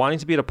Christmas or wanting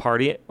to be at a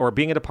party or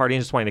being at a party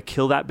and just wanting to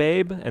kill that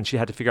babe. And she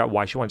had to figure out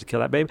why she wanted to kill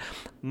that babe.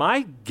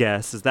 My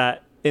guess is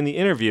that in the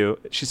interview,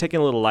 she's taking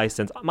a little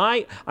license.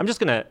 I'm just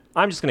gonna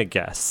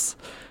guess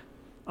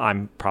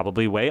I'm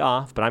probably way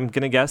off, but I'm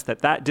going to guess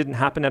that didn't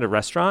happen at a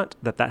restaurant,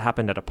 that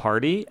happened at a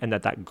party, and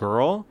that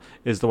girl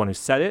is the one who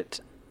said it,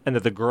 and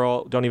that the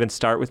girl, don't even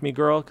start with me,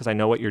 girl, because I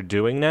know what you're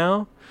doing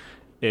now,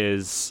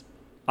 is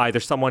either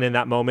someone in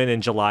that moment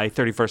in July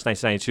 31st,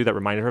 1992 that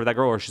reminded her of that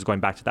girl, or she's going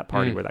back to that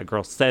party where that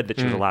girl said that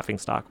she was a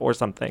laughingstock or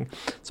something.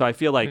 So I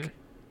feel like,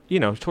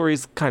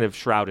 Tori's kind of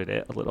shrouded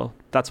it a little.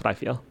 That's what I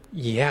feel.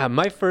 Yeah,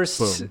 my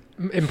first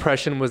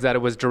impression was that it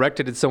was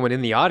directed at someone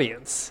in the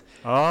audience.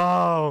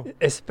 Oh.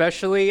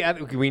 Especially,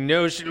 we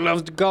know she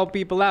loves to call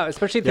people out,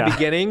 especially at the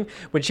beginning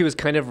when she was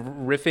kind of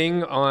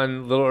riffing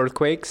on Little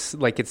Earthquakes.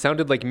 Like, it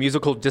sounded like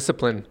Musical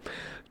Discipline.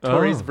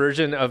 Tori's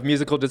version of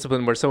Musical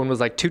Discipline, where someone was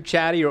like too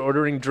chatty or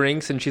ordering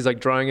drinks and she's like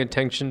drawing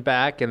attention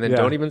back, and then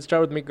don't even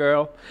start with me,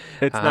 girl.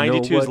 It's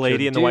 92's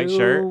Lady in the White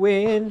Shirt.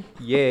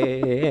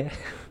 Yeah.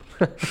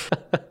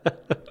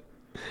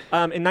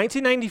 In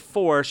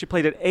 1994, she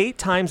played it 8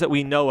 times that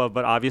we know of,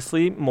 but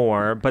obviously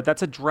more. But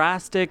that's a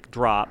drastic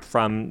drop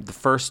from the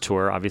first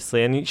tour,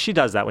 obviously. And she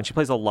does that when she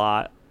plays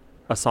a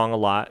song a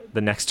lot.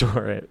 The next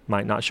tour, it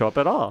might not show up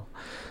at all.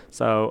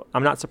 So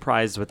I'm not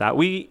surprised with that.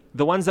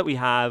 The ones that we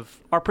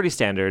have are pretty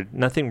standard.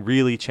 Nothing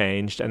really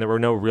changed, and there were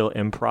no real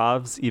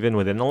improvs even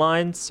within the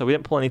lines. So we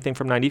didn't pull anything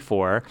from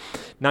 94.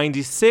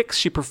 96,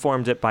 she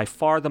performed it by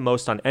far the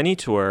most on any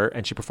tour,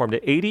 and she performed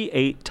it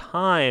 88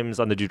 times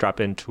on the Do Drop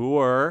In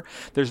tour.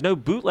 There's no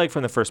bootleg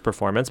from the first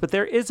performance, but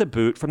there is a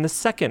boot from the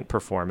second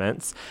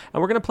performance,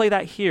 and we're going to play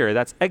that here.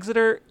 That's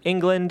Exeter,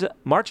 England,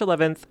 March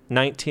 11th,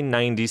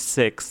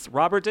 1996.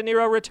 Robert De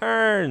Niro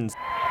returns.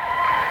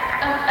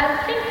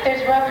 I think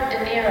there's Robert De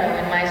Niro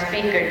in my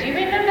speaker. Do you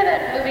remember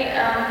that movie?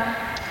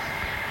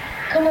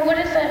 Come on,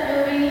 what is that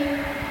movie?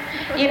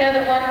 You know,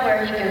 the one where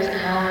he goes,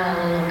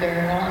 little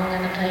girl, I'm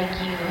gonna take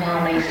you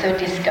home. He's so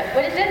disgusted.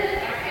 What is it?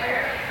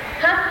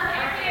 Huh?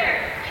 Cape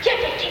Fear.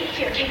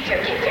 Fucking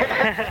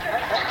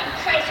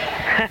crazy.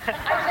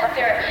 I was up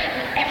there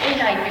every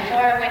night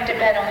before I went to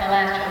bed on the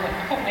last one. I went,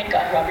 oh my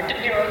God, Robert De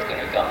Niro's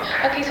gonna go.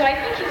 Okay, so I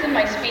think he's in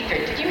my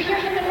speaker. Did you hear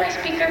him in my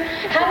speaker?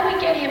 How do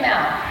we get him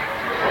out?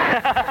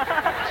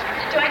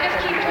 Do I just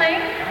keep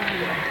playing?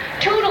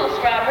 Toodles,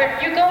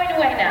 Robert, you're going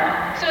away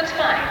now, so it's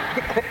fine.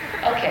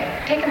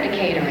 Okay, take him to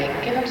catering.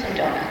 Give him some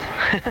donuts.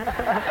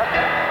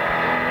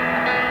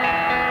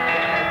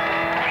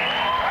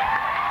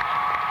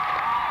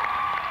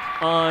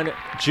 On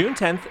June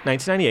 10th,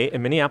 1998,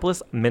 in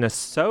Minneapolis,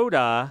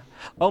 Minnesota.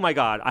 Oh my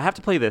God, I have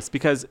to play this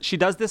because she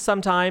does this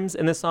sometimes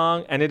in this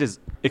song, and it is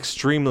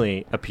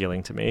extremely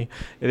appealing to me.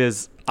 It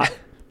is...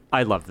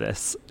 I love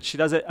this. She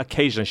does it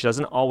occasionally. She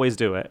doesn't always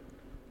do it.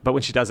 But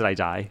when she does it, I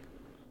die.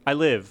 I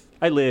live.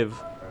 You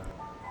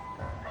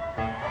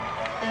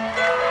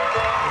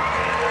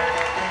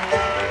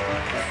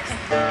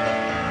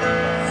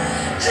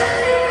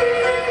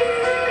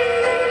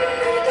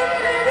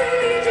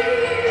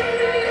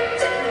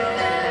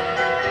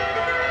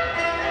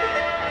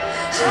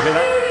hear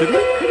that?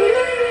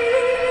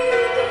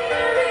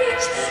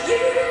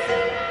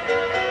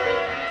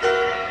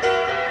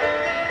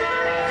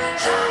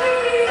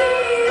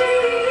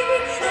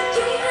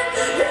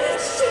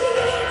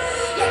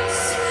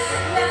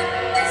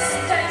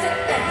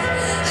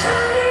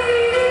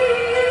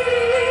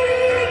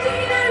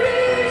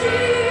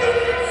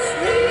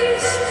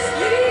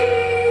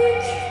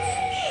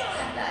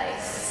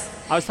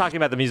 I was talking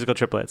about the musical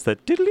triplets, the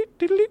diddly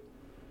diddly.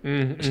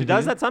 She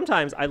does that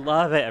sometimes. I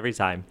love it every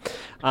time.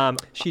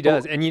 She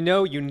does. And you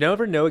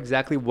never know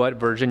exactly what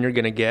version you're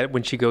going to get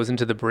when she goes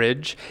into the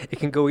bridge. It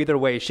can go either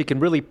way. She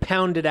can really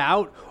pound it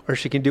out, or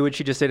she can do what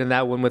she just did in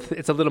that one with,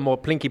 it's a little more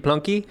plinky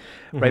plunky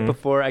right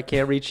before I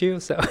Can't Reach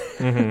You. So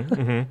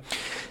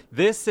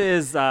This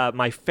is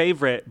my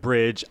favorite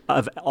bridge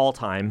of all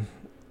time.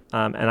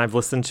 And I've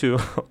listened to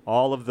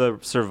all of the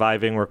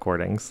surviving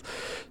recordings.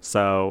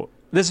 So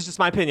this is just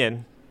my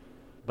opinion,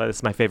 but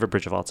it's my favorite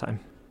bridge of all time.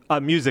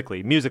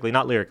 Musically,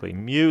 not lyrically.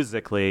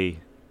 Musically.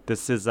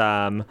 This is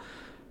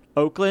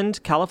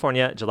Oakland,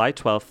 California, July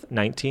 12th,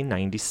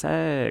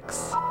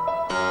 1996.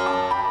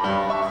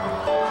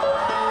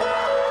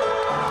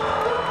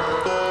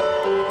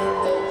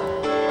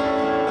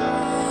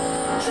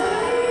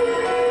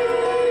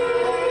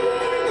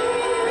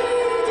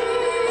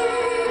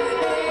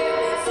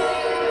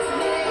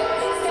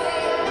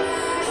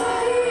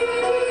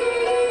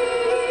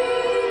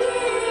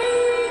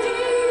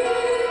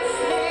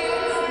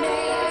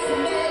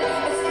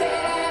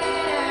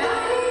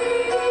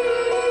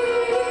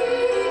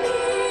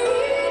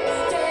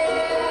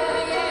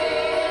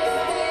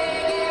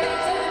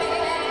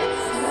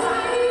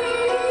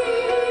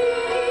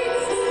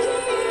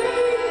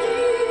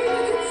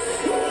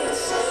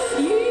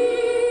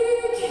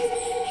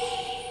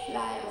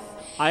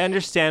 I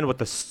understand what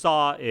the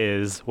saw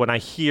is when I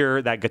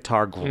hear that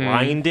guitar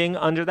grinding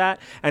under that,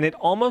 and it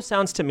almost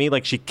sounds to me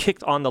like she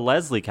kicked on the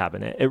Leslie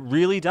cabinet. It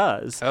really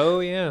does. Oh,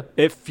 yeah.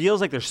 It feels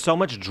like there's so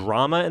much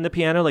drama in the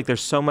piano, like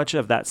there's so much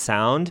of that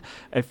sound.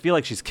 I feel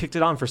like she's kicked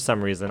it on for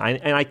some reason.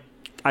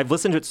 I've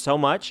listened to it so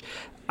much.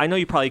 I know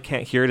you probably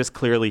can't hear it as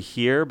clearly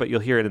here, but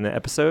you'll hear it in the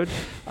episode.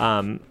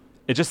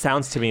 It just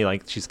sounds to me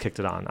like she's kicked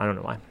it on. I don't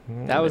know why.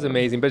 That was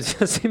amazing, but it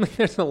just seemed like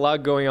there's a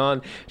lot going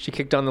on. She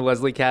kicked on the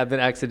Leslie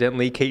cabinet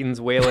accidentally. Caton's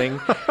wailing.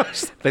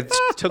 The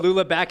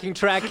Tallulah backing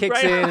track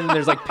kicks in, and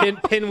there's like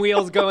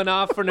pinwheels going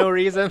off for no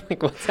reason.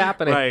 Like, what's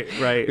happening? Right.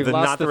 We've The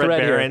lost Not the Red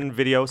thread here. Baron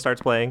video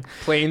starts playing.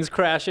 Planes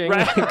crashing.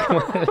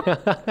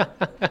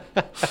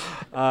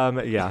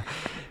 Yeah.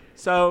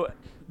 So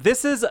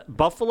this is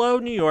Buffalo,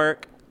 New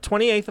York,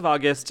 28th of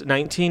August,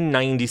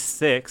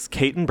 1996.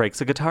 Caton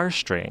breaks a guitar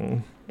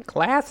string.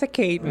 Classic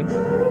Caton.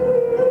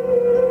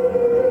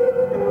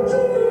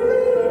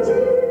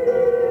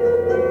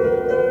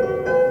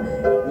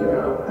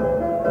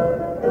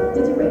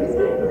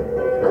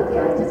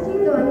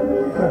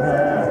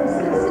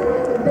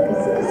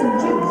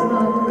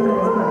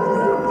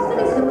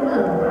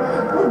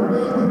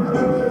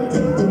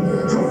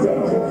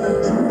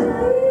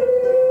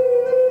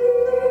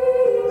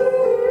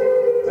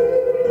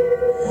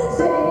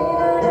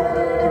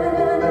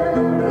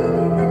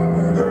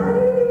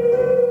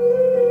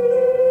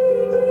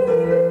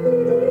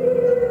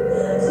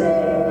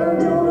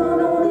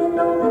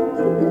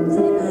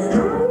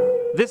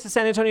 This is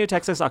San Antonio,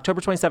 Texas, October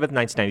 27th,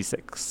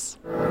 1996.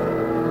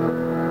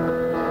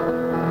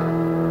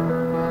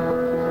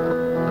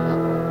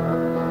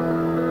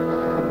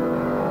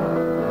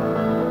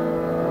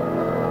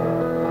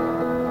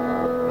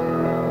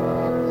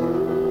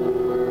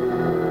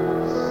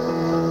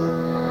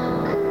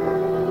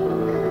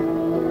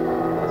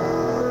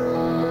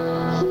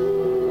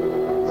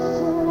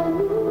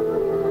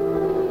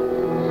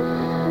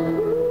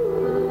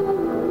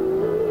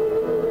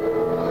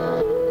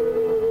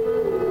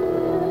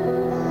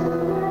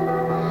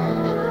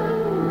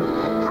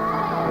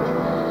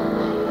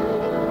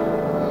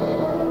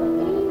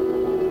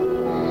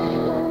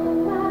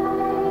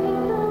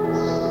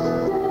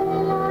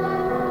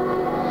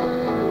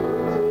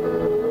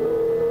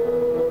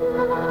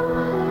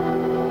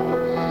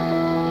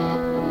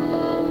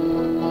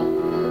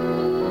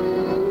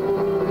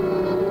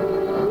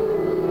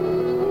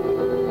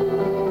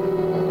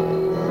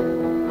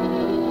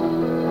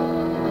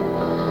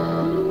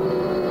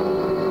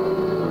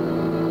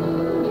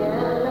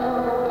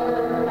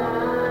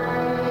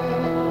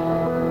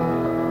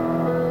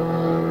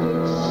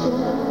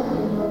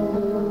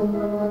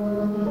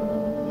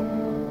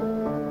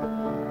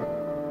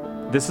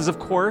 This is, of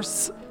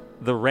course,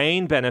 the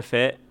Rain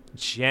benefit,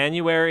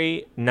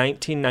 January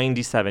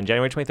 1997,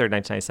 January 23rd,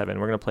 1997.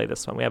 We're going to play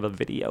this one. We have a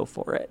video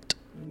for it.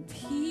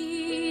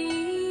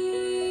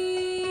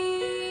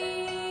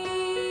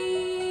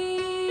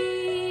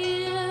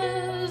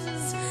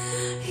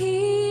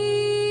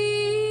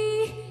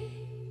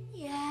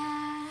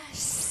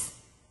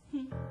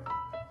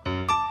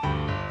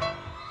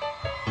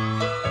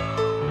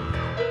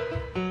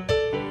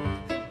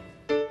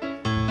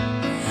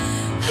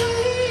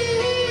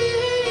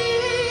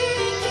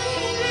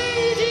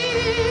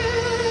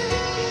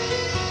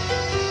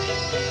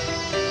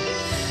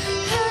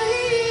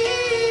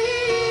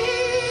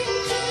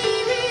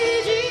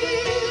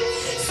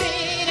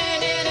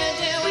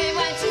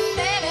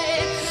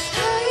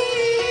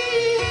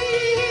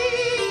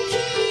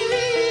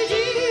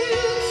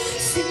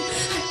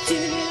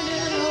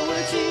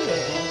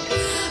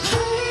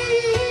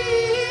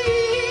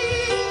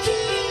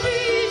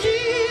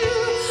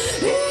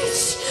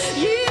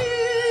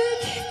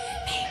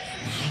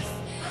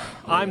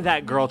 I'm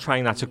that girl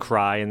trying not to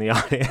cry in the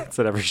audience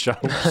at every show.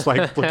 Just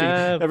like looking,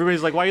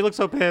 everybody's like, "Why you look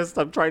so pissed?"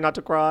 I'm trying not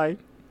to cry.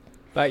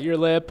 Bite your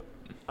lip.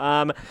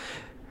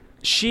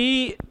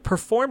 She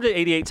performed it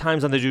 88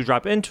 times on the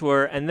Dewdrop In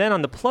tour, and then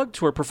on the Plug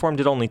tour performed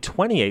it only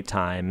 28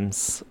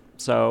 times.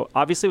 So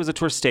obviously it was a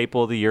tour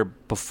staple the year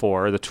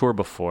before, the tour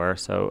before.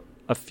 So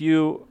a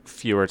few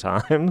fewer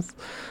times.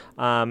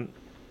 We'll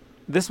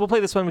play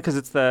this one because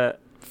it's the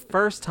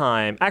first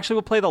time. Actually,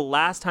 we'll play the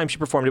last time she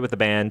performed it with the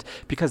band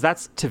because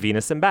that's To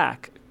Venus and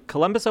Back.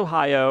 Columbus,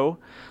 Ohio,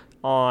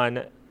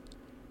 on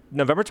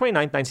November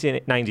 29th,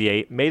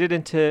 1998, made it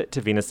into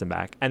To Venus and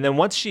Back. And then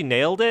once she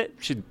nailed it,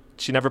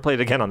 she never played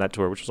again on that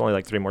tour, which was only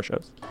like 3 more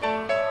shows.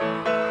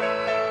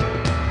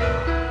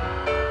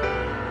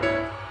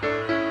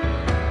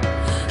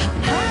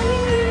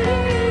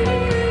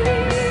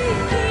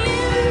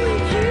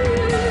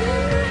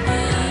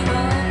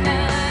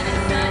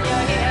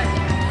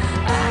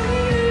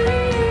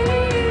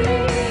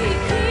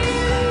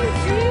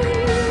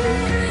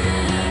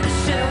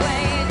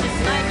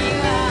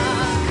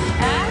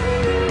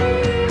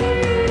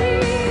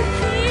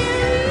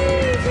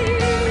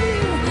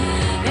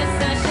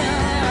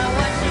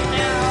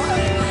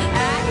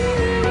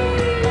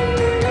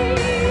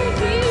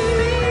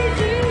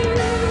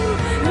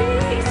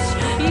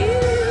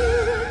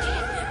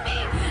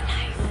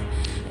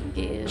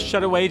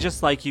 Shut away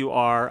just like you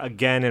are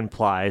again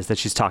implies that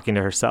she's talking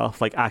to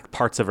herself, like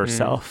parts of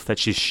herself that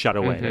she's shut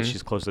away, that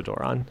she's closed the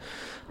door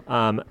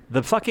on.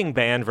 The fucking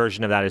band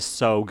version of that is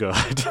so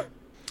good.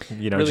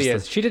 You know, really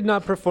is. She did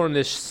not perform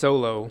this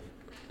solo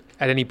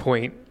at any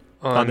point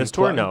on this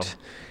tour. No,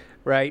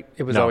 right?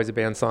 It was No. always a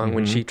band song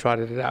when Mhm. she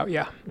trotted it out.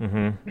 Yeah.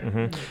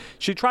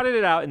 She trotted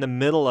it out in the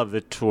middle of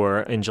the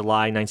tour in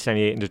July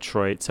 1998 in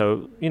Detroit.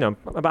 So,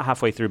 about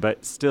halfway through,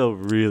 but still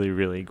really,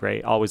 really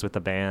great. Always with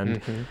the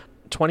band.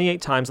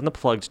 28 times on the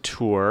Plugged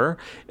tour.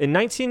 In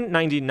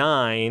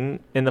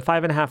 1999, in the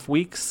 5.5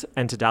 Weeks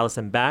and To Dallas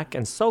and Back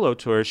and solo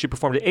tours, she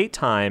performed it 8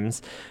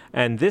 times.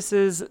 And this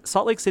is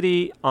Salt Lake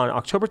City on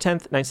October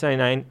 10th,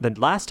 1999,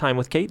 the last time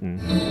with Caton.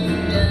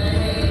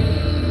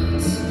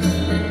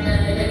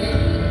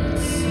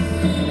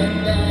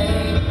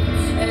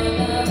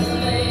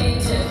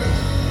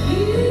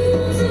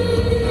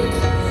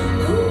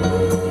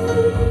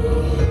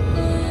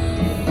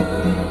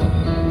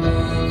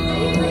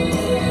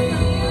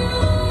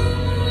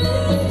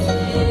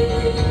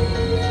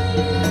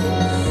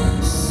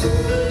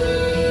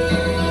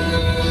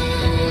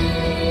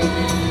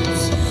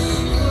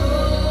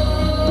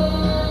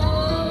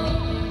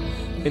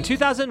 In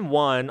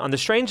 2001, on the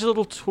Strange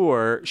Little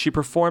Tour, she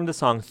performed the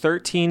song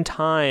 13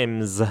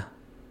 times.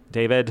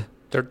 David?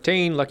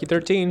 13, lucky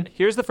 13.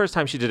 Here's the first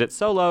time she did it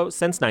solo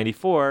since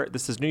 94.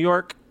 This is New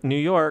York, New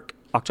York,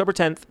 October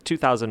 10th,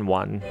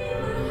 2001.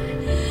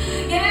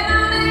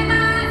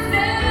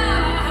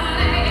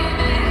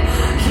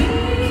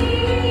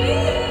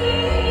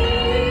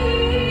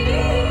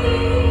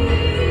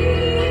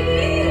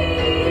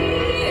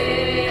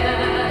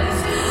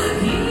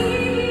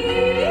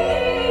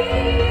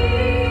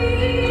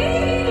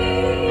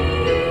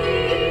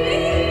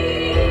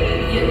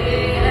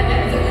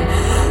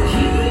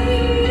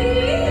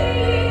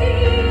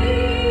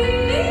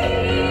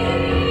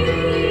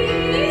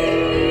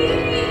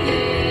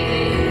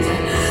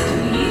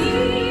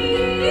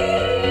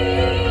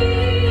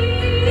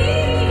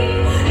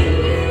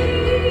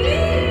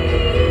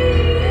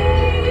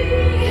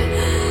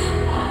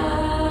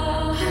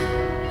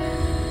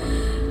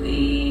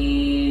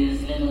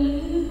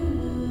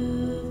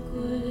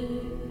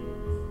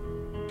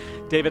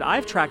 David,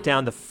 I've tracked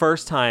down the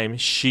first time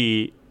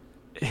she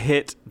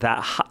hit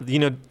that,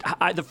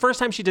 the first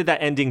time she did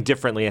that ending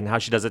differently and how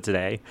she does it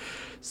today.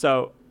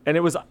 So, and it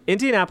was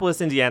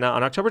Indianapolis, Indiana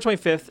on October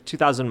 25th,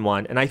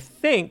 2001. And I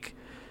think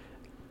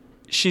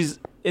she's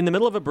in the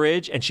middle of a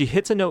bridge and she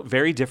hits a note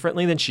very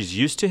differently than she's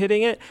used to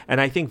hitting it.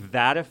 And I think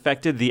that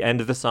affected the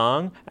end of the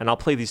song. And I'll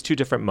play these 2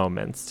 different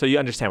moments so you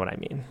understand what I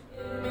mean.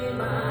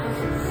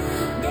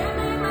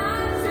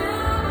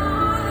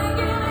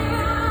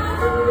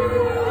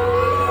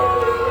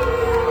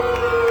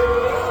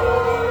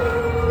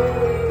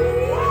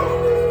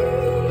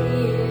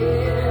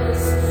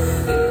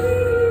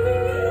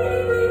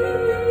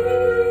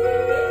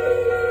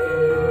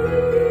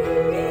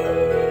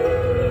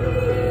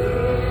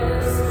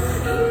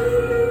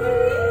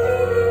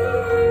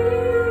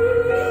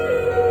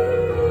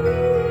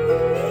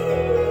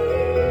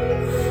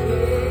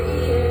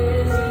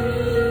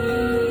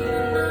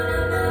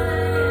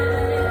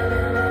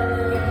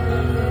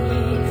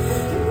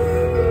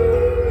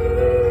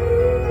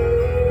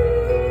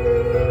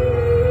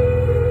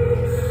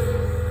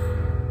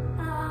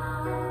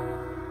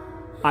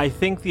 I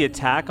think the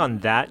attack on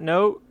that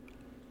note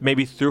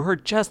maybe threw her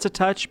just a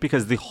touch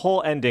because the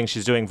whole ending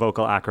she's doing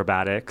vocal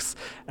acrobatics,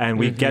 and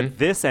we get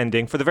this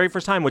ending for the very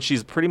first time, which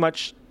she's pretty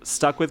much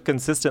stuck with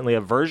consistently,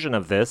 a version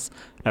of this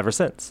ever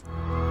since.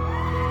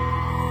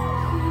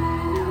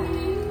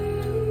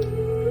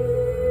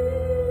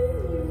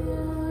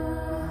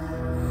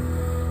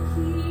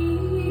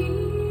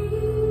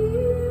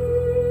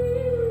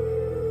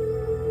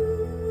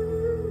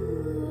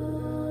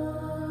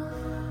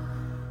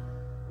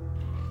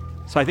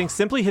 So I think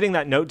simply hitting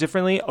that note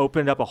differently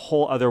opened up a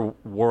whole other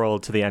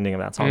world to the ending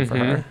of that song for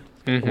her.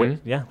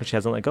 Which she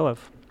hasn't let go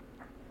of.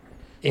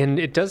 And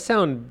it does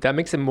sound, that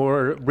makes it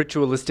more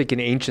ritualistic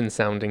and ancient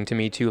sounding to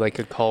me too, like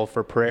a call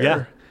for prayer.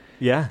 Yeah.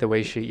 Yeah. The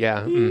way she,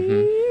 That,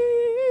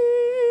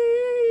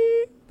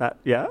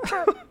 yeah.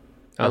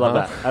 I love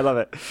that. I love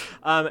it.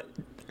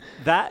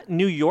 That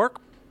New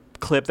York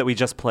clip that we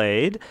just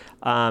played,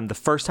 the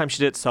first time she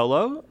did it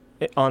solo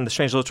on the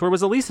Strange Little Tour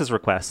was Elise's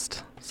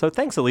request. So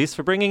thanks, Elise,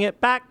 for bringing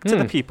it back to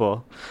the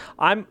people.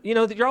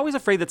 You're always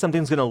afraid that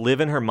something's going to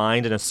live in her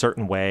mind in a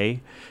certain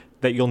way,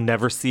 that you'll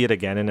never see it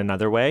again in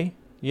another way,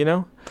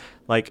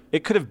 Like,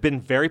 it could have been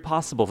very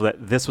possible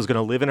that this was going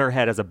to live in her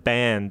head as a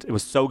band. It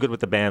was so good with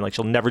the band, like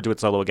she'll never do it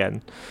solo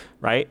again,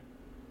 right?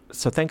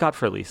 So thank God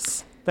for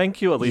Elise.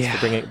 Thank you, Elise, for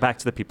bringing it back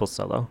to the people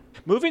solo.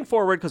 Moving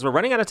forward, because we're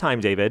running out of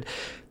time, David,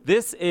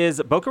 this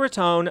is Boca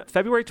Raton,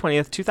 February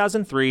 20th,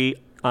 2003,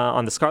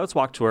 on the Scarlet's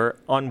Walk tour,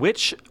 on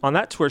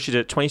that tour she did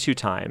it 22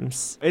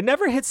 times. It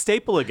never hit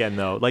Staple again,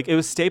 though. Like, it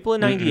was Staple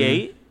in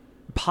 98.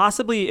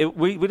 Possibly,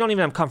 we don't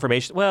even have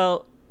confirmation.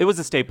 Well, it was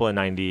a Staple in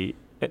 92,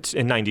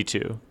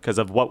 because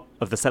of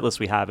the set list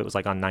we have, it was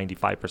like on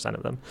 95%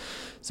 of them.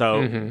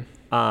 So,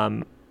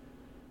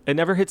 it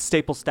never hit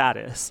Staple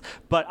status.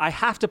 But I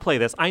have to play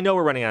this. I know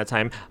we're running out of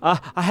time.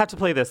 I have to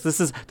play this. This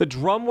is the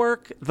drum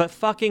work, the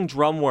fucking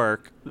drum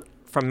work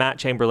from Matt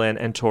Chamberlain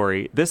and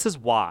Tori. This is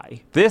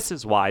why. This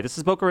is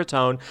Boca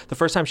Raton. The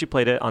first time she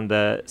played it on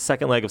the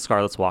second leg of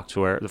Scarlet's Walk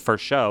tour, the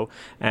first show.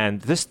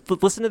 And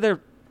listen to their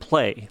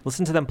play.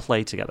 Listen to them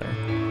play together.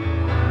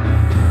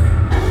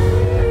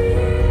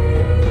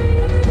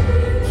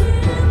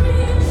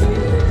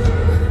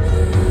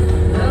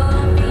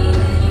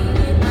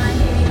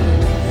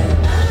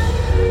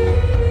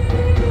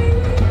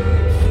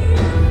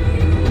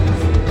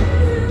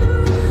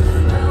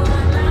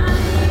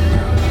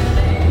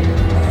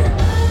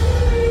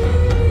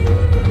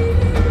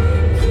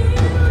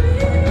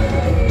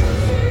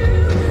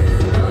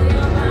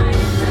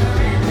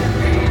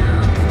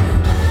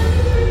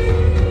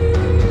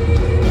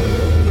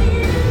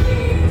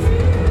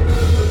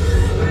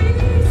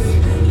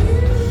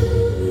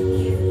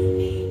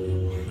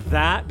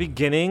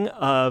 Beginning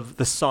of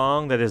the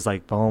song that is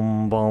like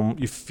boom boom,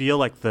 you feel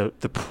like the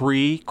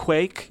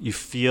pre-quake, you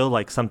feel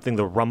like something,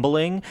 the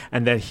rumbling,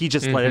 and then he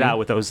just let it out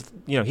with those,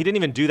 he didn't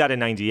even do that in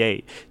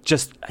 98,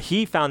 just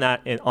he found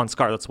that on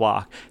Scarlet's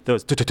Walk,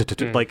 those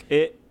like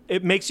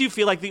it makes you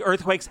feel like the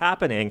earthquake's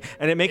happening,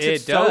 and it makes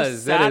it so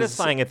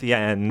satisfying at the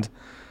end.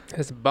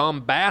 It's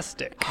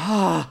bombastic.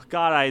 Oh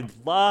God, I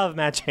love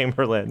Matt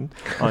Chamberlain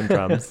on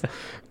drums.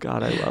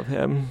 God, I love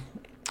him.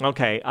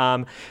 Okay,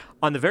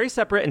 on the very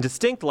separate and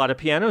distinct Lotta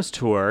Pianos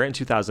tour in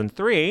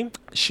 2003,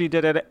 she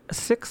did it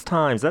 6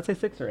 times. Did that say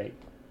 6 or 8?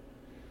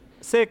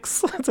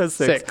 6. It says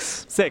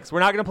 6. 6. We're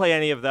not going to play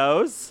any of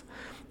those.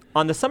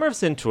 On the Summer of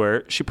Sin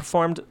tour, she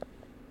performed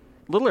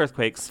Little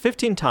Earthquakes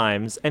 15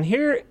 times, and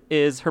here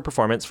is her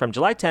performance from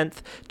July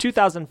 10th,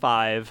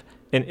 2005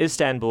 in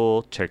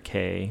Istanbul,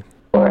 Turkey.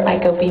 Or I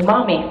go be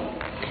mommy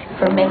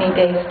for many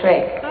days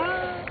straight.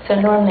 So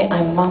normally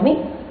I'm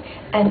mommy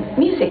and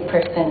music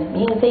person,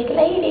 music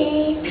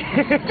lady.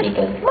 She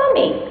goes,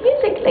 mommy,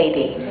 music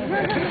lady.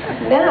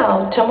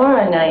 Now,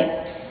 tomorrow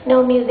night,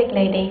 no music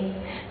lady,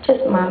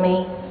 just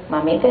mommy.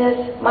 Mommy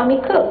this, mommy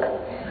cook,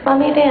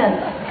 mommy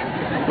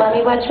dance,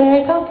 mommy watch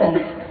Mary Poppins,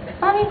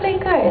 mommy play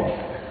cards.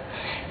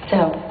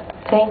 So,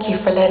 thank you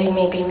for letting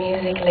me be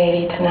music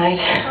lady tonight.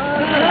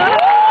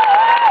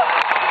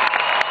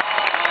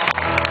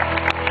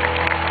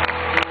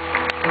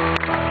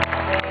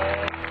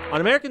 On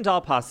American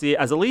Doll Posse,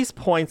 as Elise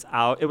points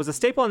out, it was a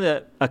staple on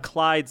a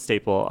Clyde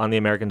staple on the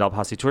American Doll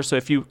Posse tour. So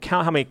if you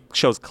count how many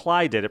shows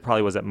Clyde did, it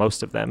probably was at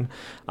most of them.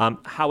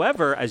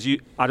 However, I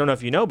don't know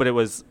if you know, but it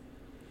was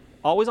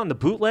always on the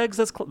bootlegs,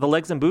 the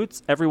legs and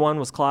boots. Everyone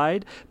was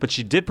Clyde, but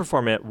she did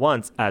perform it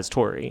once as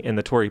Tori in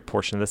the Tori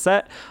portion of the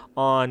set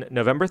on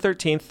November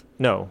 13th.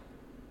 No,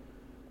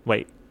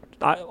 wait.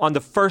 On the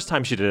first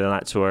time she did it on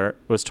that tour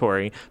was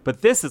Tori,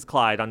 but this is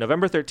Clyde on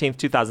November 13th,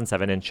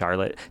 2007 in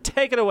Charlotte.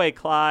 Take it away,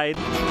 Clyde.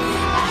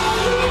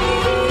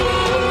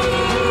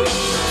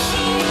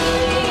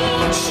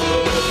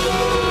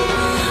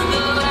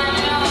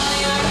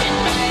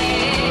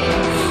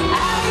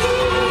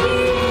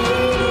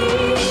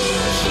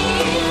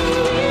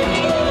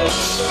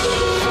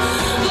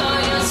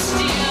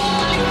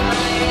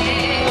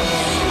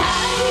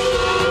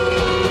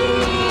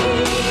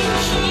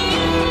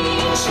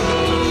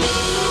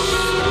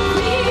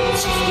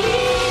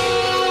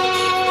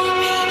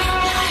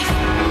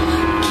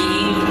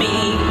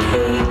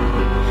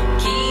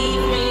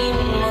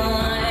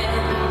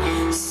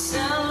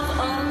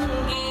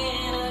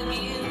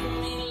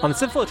 On the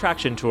Sinful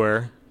Attraction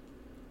tour,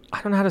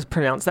 I don't know how to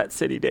pronounce that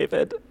city,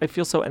 David. I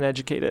feel so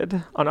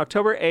uneducated. On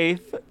October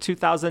 8th,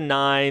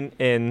 2009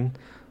 in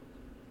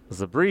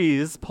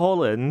Zabrze,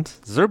 Poland.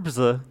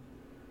 Zerbze.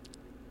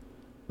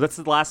 That's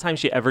the last time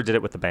she ever did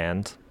it with the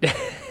band.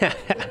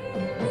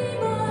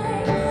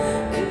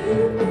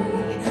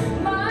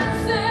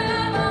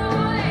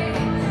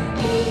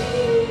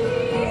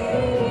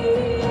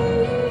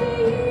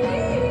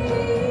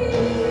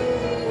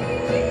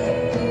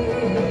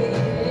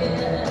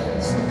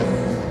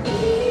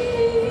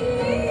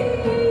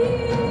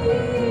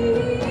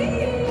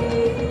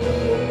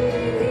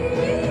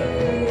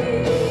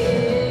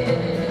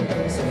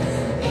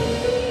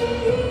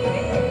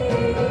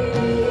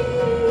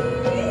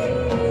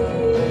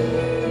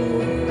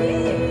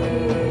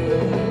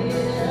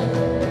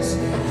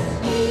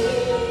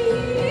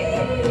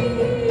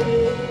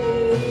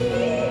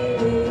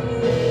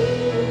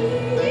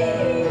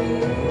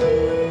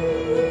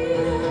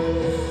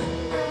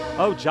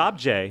 Oh, Job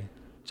J.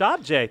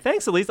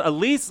 Thanks, Elise.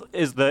 Elise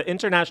is the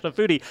international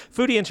foodie.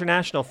 Foodie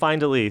International,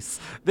 find Elise.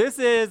 This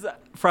is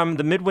from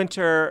the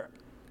Midwinter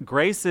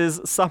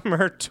Grace's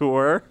Summer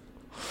Tour.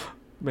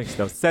 Makes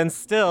no sense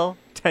still.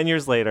 10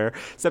 years later.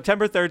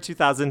 September 3rd,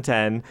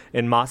 2010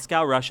 in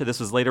Moscow, Russia. This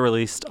was later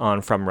released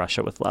on From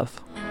Russia with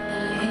Love.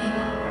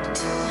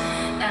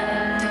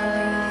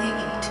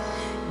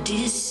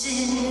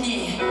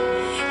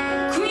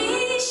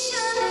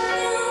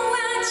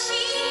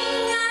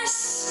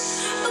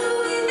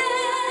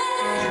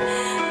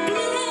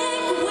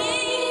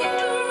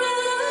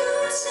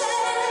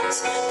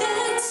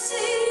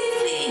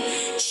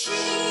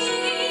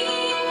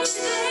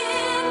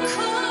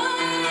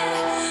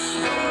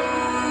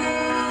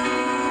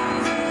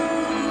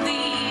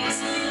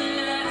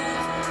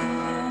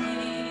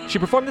 She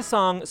performed the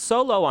song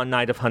solo on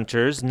Night of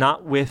Hunters,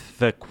 not with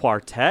the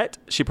quartet.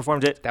 She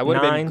performed it That would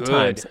have been 9 good.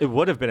 times. It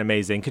would have been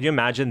amazing. Could you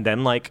imagine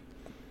them like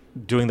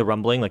doing the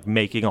rumbling, like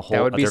making a whole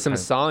That would be other some kind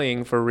of-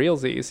 sawing for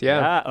realsies.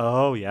 Yeah.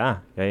 Oh, yeah.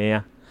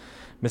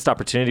 Missed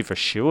opportunity for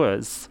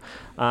Shuas.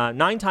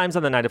 9 times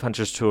on the Night of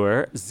Hunters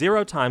tour,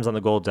 0 times on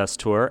the Gold Dust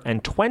tour,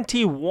 and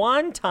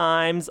 21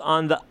 times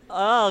on the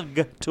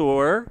UGG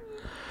tour,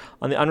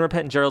 on the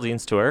Unrepentant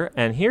Geraldines tour.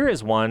 And here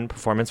is one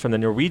performance from the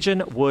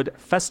Norwegian Wood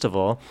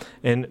Festival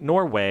in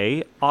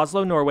Norway,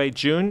 Oslo, Norway,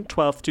 June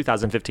 12th,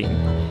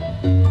 2015.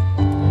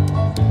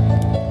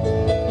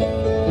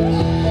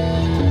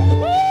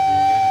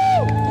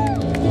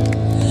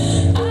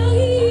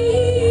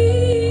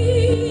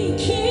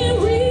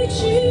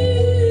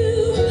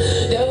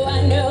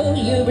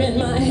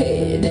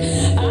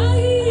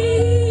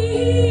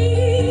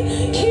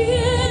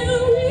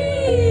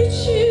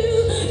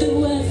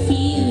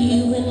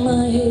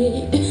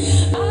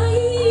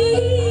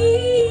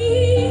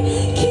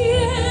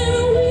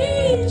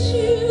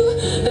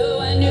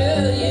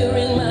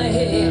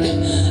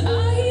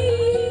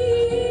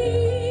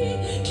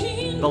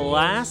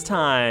 Last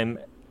time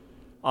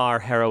our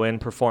heroine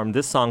performed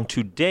this song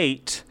to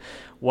date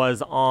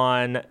was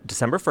on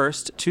December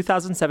 1st,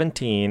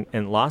 2017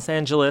 in Los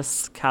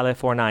Angeles,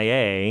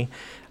 California.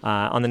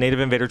 On the Native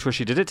Invader tour,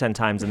 she did it 10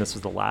 times, and this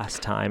was the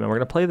last time. And we're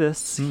going to play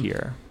this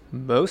here.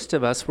 Most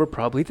of us were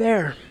probably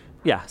there.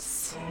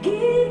 Yes. Give me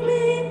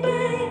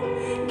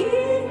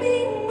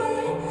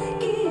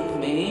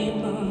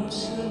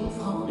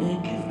myself, honey,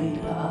 give me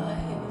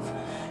life.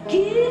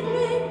 Give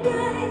me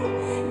back,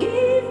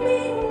 give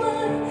me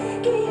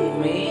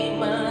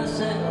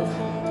myself.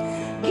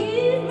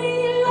 Give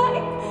me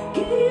life,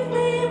 give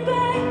me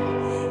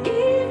back,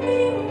 give me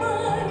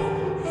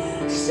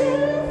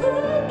myself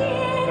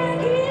again.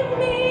 Give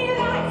me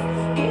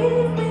life,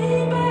 give me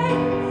back,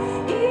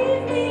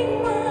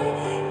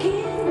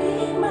 give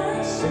me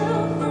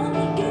myself,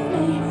 honey, give me.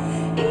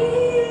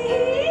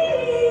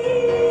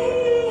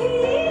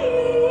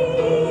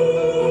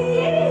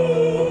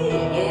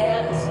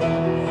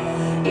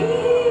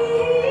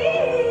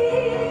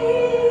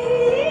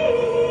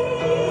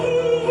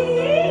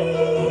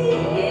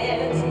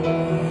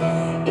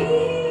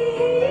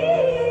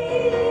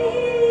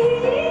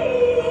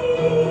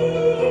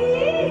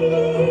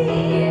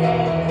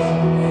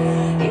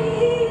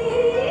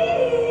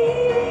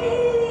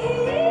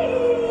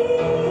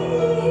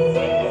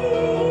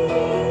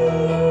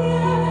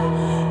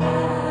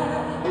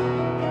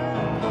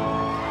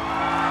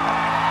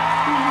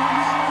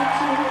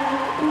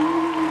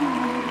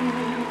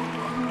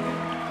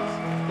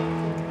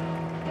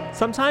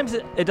 Sometimes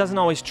it doesn't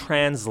always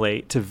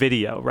translate to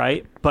video,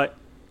 right? But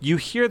you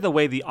hear the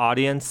way the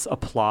audience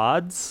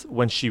applauds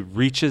when she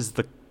reaches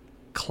the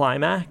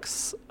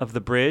climax of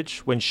the bridge,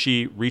 when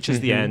she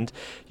reaches the end.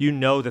 You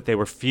know that they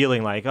were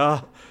feeling like,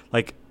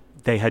 like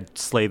they had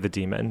slayed the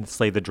demon,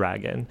 slayed the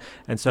dragon.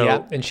 And so,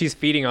 yeah, and she's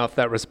feeding off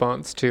that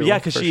response too. Yeah,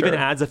 because she even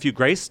adds a few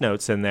grace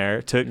notes in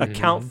there to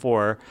account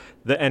for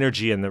the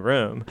energy in the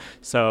room.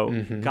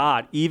 So,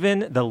 God,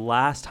 even the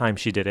last time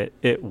she did it,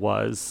 it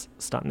was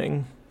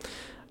stunning.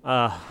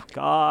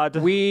 God.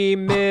 We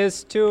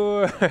miss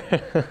tour.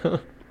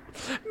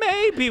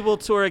 Maybe we'll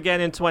tour again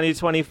in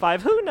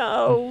 2025. Who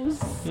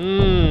knows?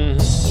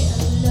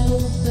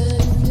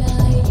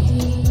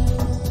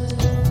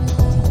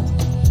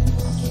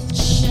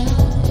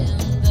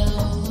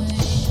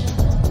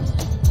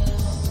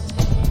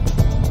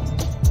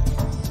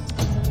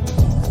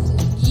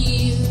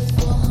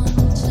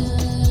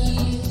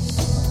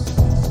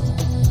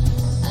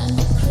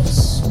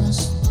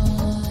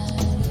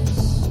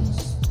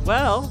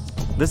 Well,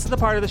 this is the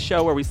part of the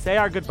show where we say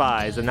our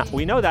goodbyes, and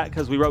we know that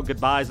because we wrote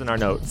goodbyes in our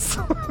notes.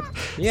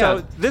 Yeah.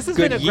 So this has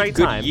been a great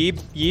time. Good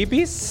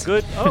yeebies?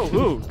 Good.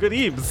 Good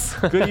eves.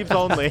 Good eves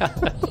only.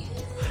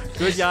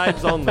 Good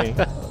yibes only.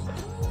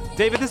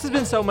 David, this has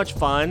been so much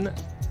fun.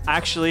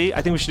 Actually,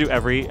 I think we should do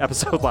every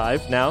episode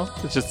live now.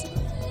 It's just...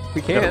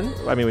 We can.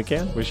 We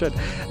can. We should.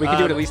 We can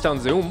do it at least on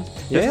Zoom.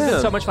 This has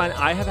been so much fun.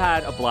 I have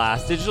had a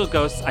blast. Digital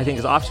Ghosts, I think,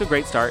 is off to a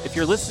great start. If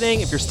you're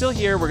listening, if you're still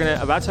here, we're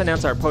about to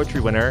announce our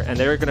poetry winner, and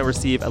they're going to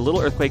receive a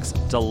Little Earthquakes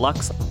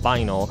Deluxe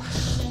vinyl.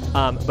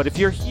 But if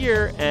you're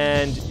here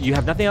and you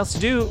have nothing else to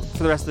do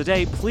for the rest of the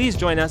day, please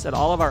join us at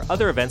all of our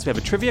other events. We have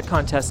a trivia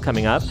contest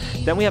coming up.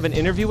 Then we have an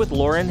interview with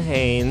Lauren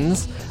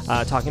Haynes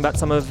talking about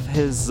some of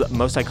his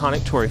most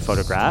iconic Tory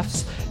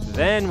photographs.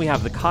 Then we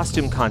have the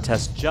costume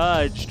contest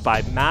judged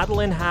by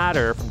Madeline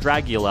Hatter from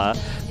Dragula,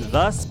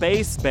 the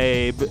Space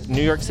Babe,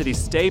 New York City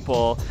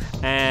staple,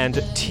 and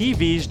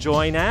TV's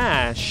Joy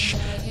Nash,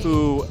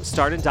 who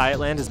starred in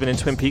Dietland, has been in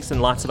Twin Peaks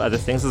and lots of other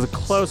things, is a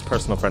close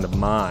personal friend of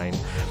mine.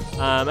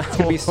 It's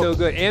going to be so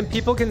good. And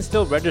people can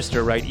still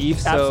register, right, Eve?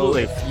 So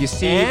Absolutely. if you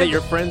see that your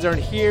friends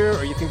aren't here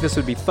or you think this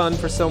would be fun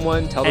for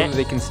someone, tell them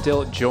they can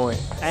still join.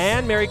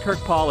 And Mary Kirk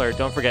Pollard,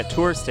 don't forget,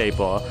 tour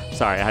staple.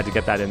 Sorry, I had to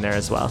get that in there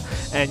as well.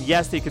 And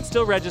yes, they can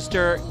still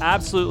register.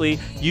 Absolutely.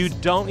 You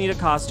don't need a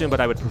costume, but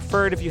I would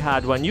prefer it if you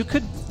had one. You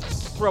could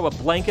throw a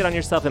blanket on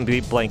yourself and be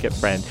a blanket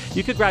friend.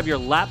 You could grab your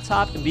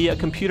laptop and be a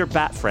computer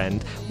bat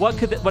friend.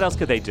 What else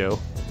could they do?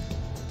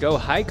 Go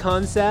high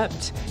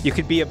concept. You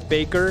could be a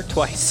baker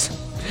twice.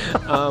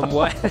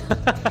 What?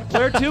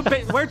 Wear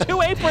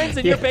two aprons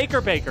and you're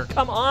baker.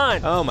 Come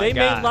on. Oh my They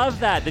God. may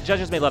love that. The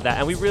judges may love that.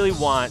 And we really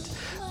want,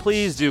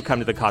 please do come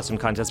to the costume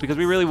contest because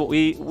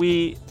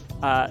we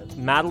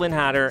Madeline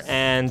Hatter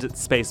and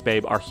Space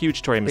Babe are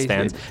huge Tori Amos Space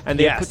fans, Babe. and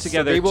they Yes, put so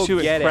together they will two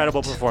get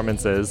incredible it.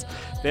 performances.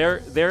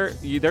 They're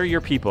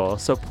your people,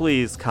 so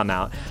please come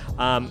out.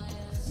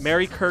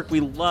 Mary Kirk,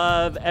 we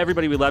love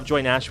everybody. We love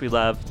Joy Nash. We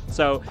love.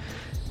 So,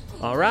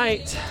 all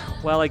right.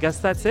 Well, I guess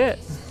that's it.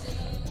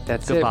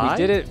 That's Goodbye. it. We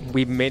did it.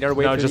 We made our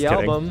way No, through just the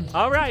kidding. album.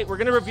 All right, we're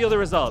gonna reveal the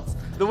results.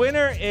 The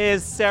winner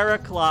is Sarah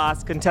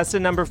Kloss,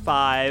 contestant number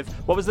 5.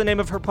 What was the name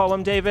of her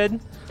poem, David?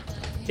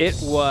 It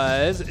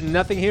was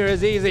Nothing Here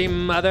Is Easy,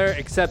 Mother,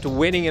 except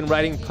winning and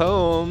writing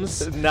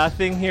poems.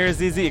 Nothing here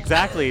is easy.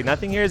 Exactly.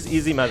 Nothing here is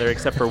easy, Mother,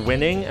 except for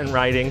winning and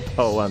writing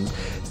poems.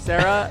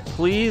 Sarah,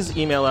 please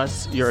email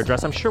us your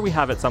address. I'm sure we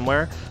have it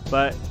somewhere,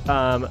 but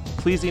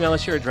please email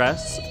us your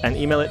address and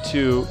email it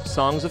to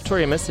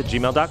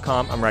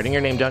songsoftoriamus@gmail.com. I'm writing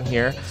your name down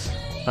here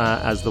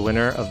as the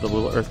winner of the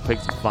Little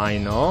Earthquakes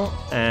vinyl,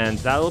 and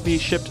that will be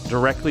shipped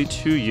directly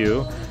to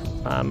you.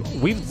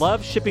 We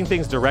love shipping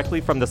things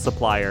directly from the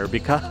supplier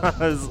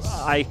because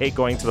I hate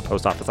going to the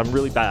post office. I'm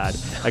really bad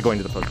at going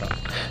to the post office.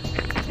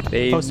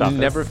 They Post office.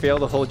 never fail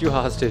to hold you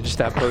hostage,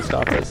 that post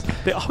office.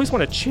 They always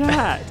want to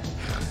chat.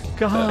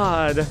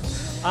 God.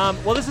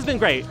 Well, this has been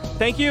great.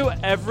 Thank you,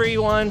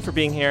 everyone, for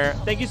being here.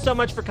 Thank you so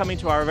much for coming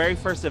to our very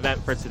first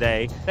event for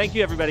today. Thank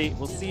you, everybody.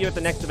 We'll see you at the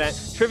next event.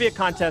 Trivia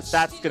contest.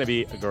 That's going to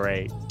be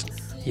great.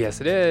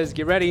 Yes, it is.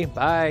 Get ready.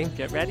 Bye.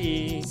 Get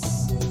ready.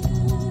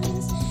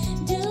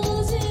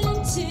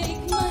 Doesn't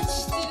take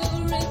much to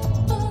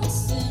rip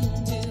us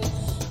into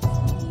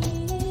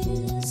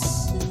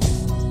pieces.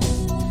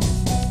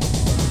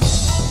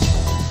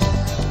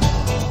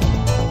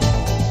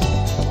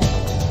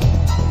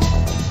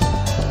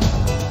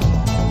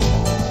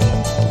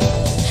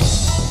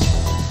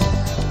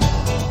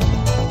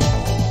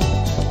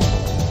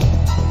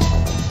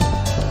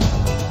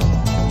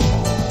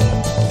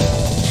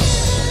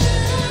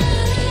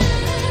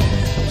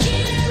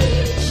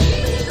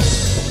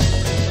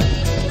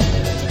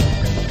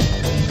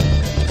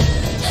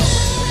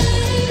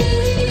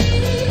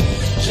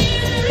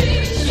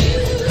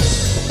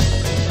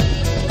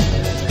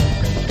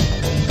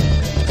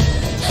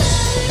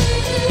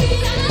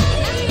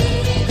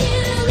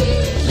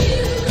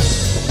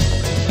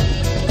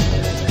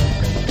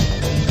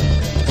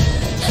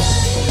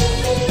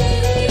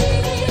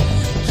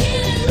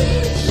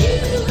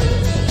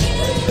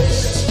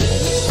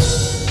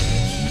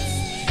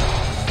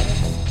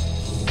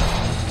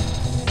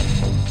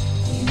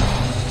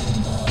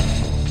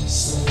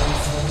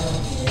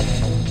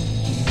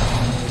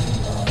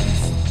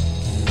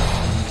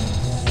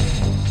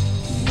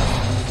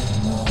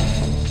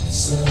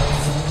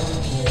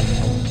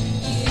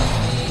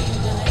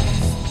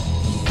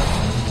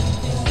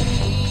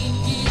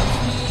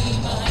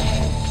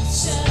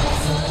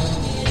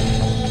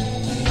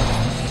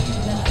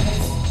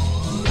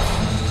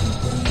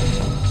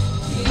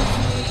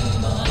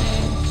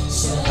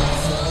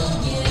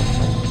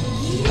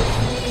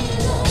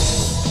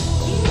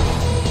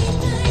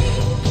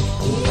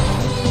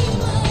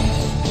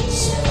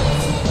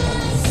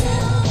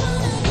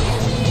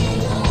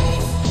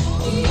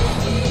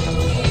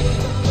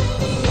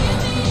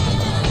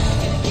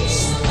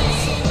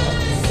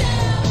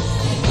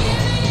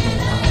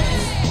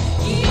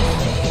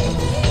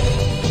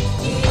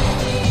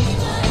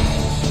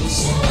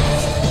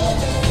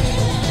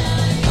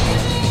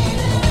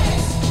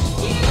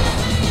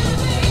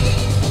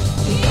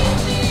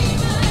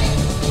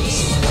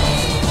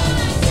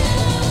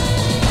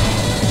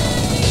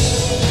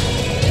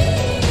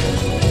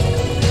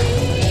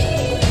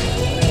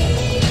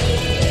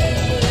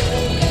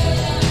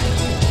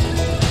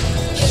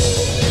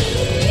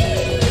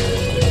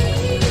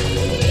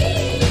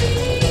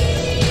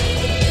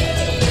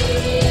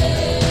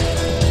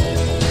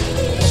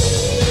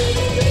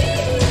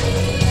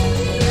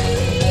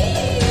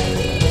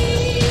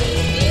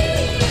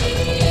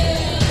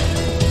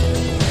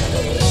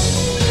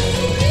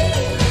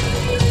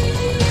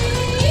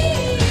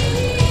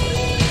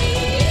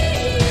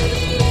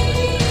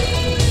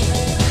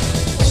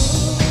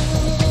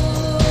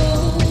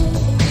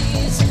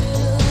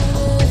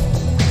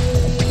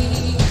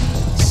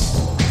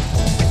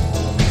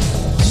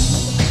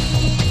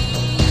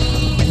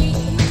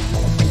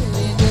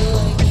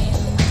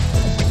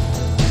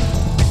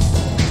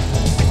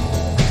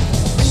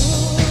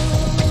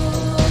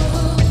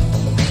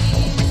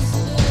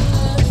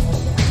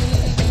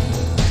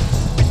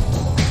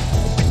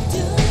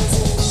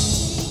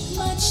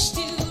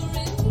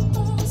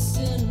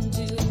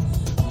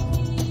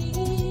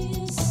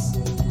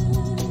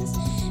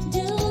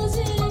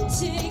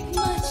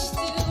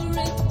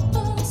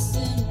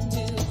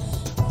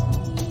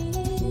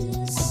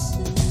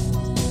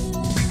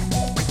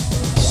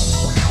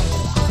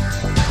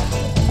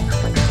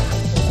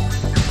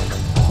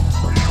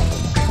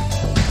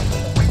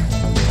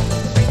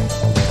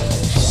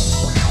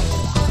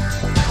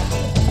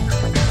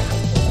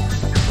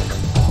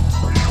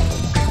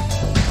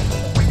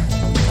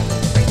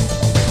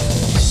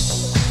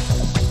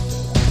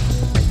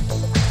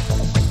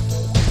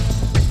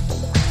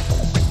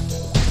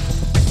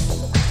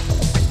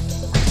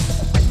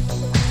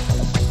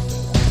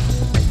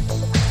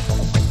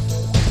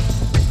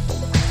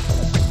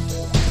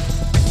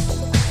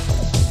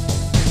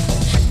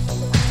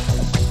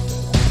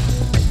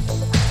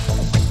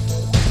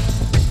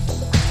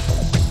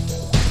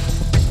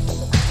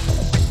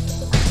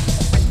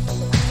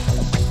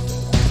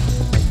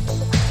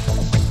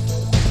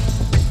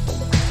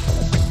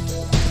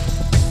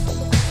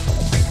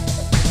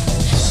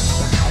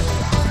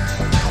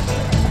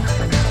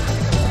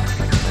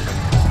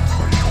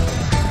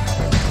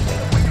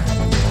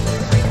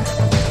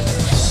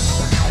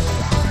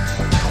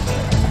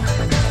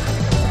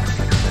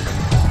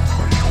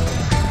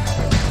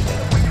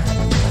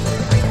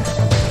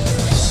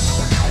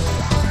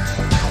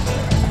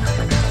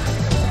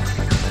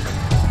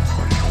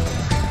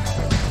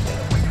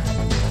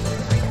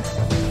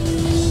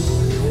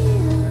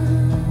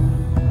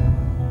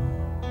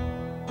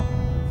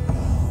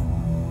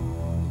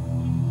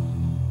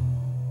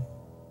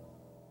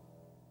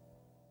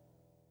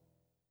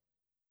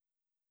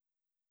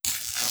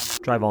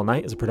 Drive All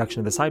Night is a production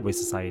of the Sideways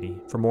Society.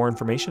 For more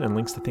information and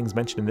links to things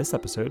mentioned in this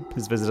episode,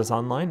 please visit us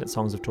online at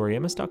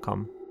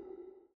songsoftoriemus.com.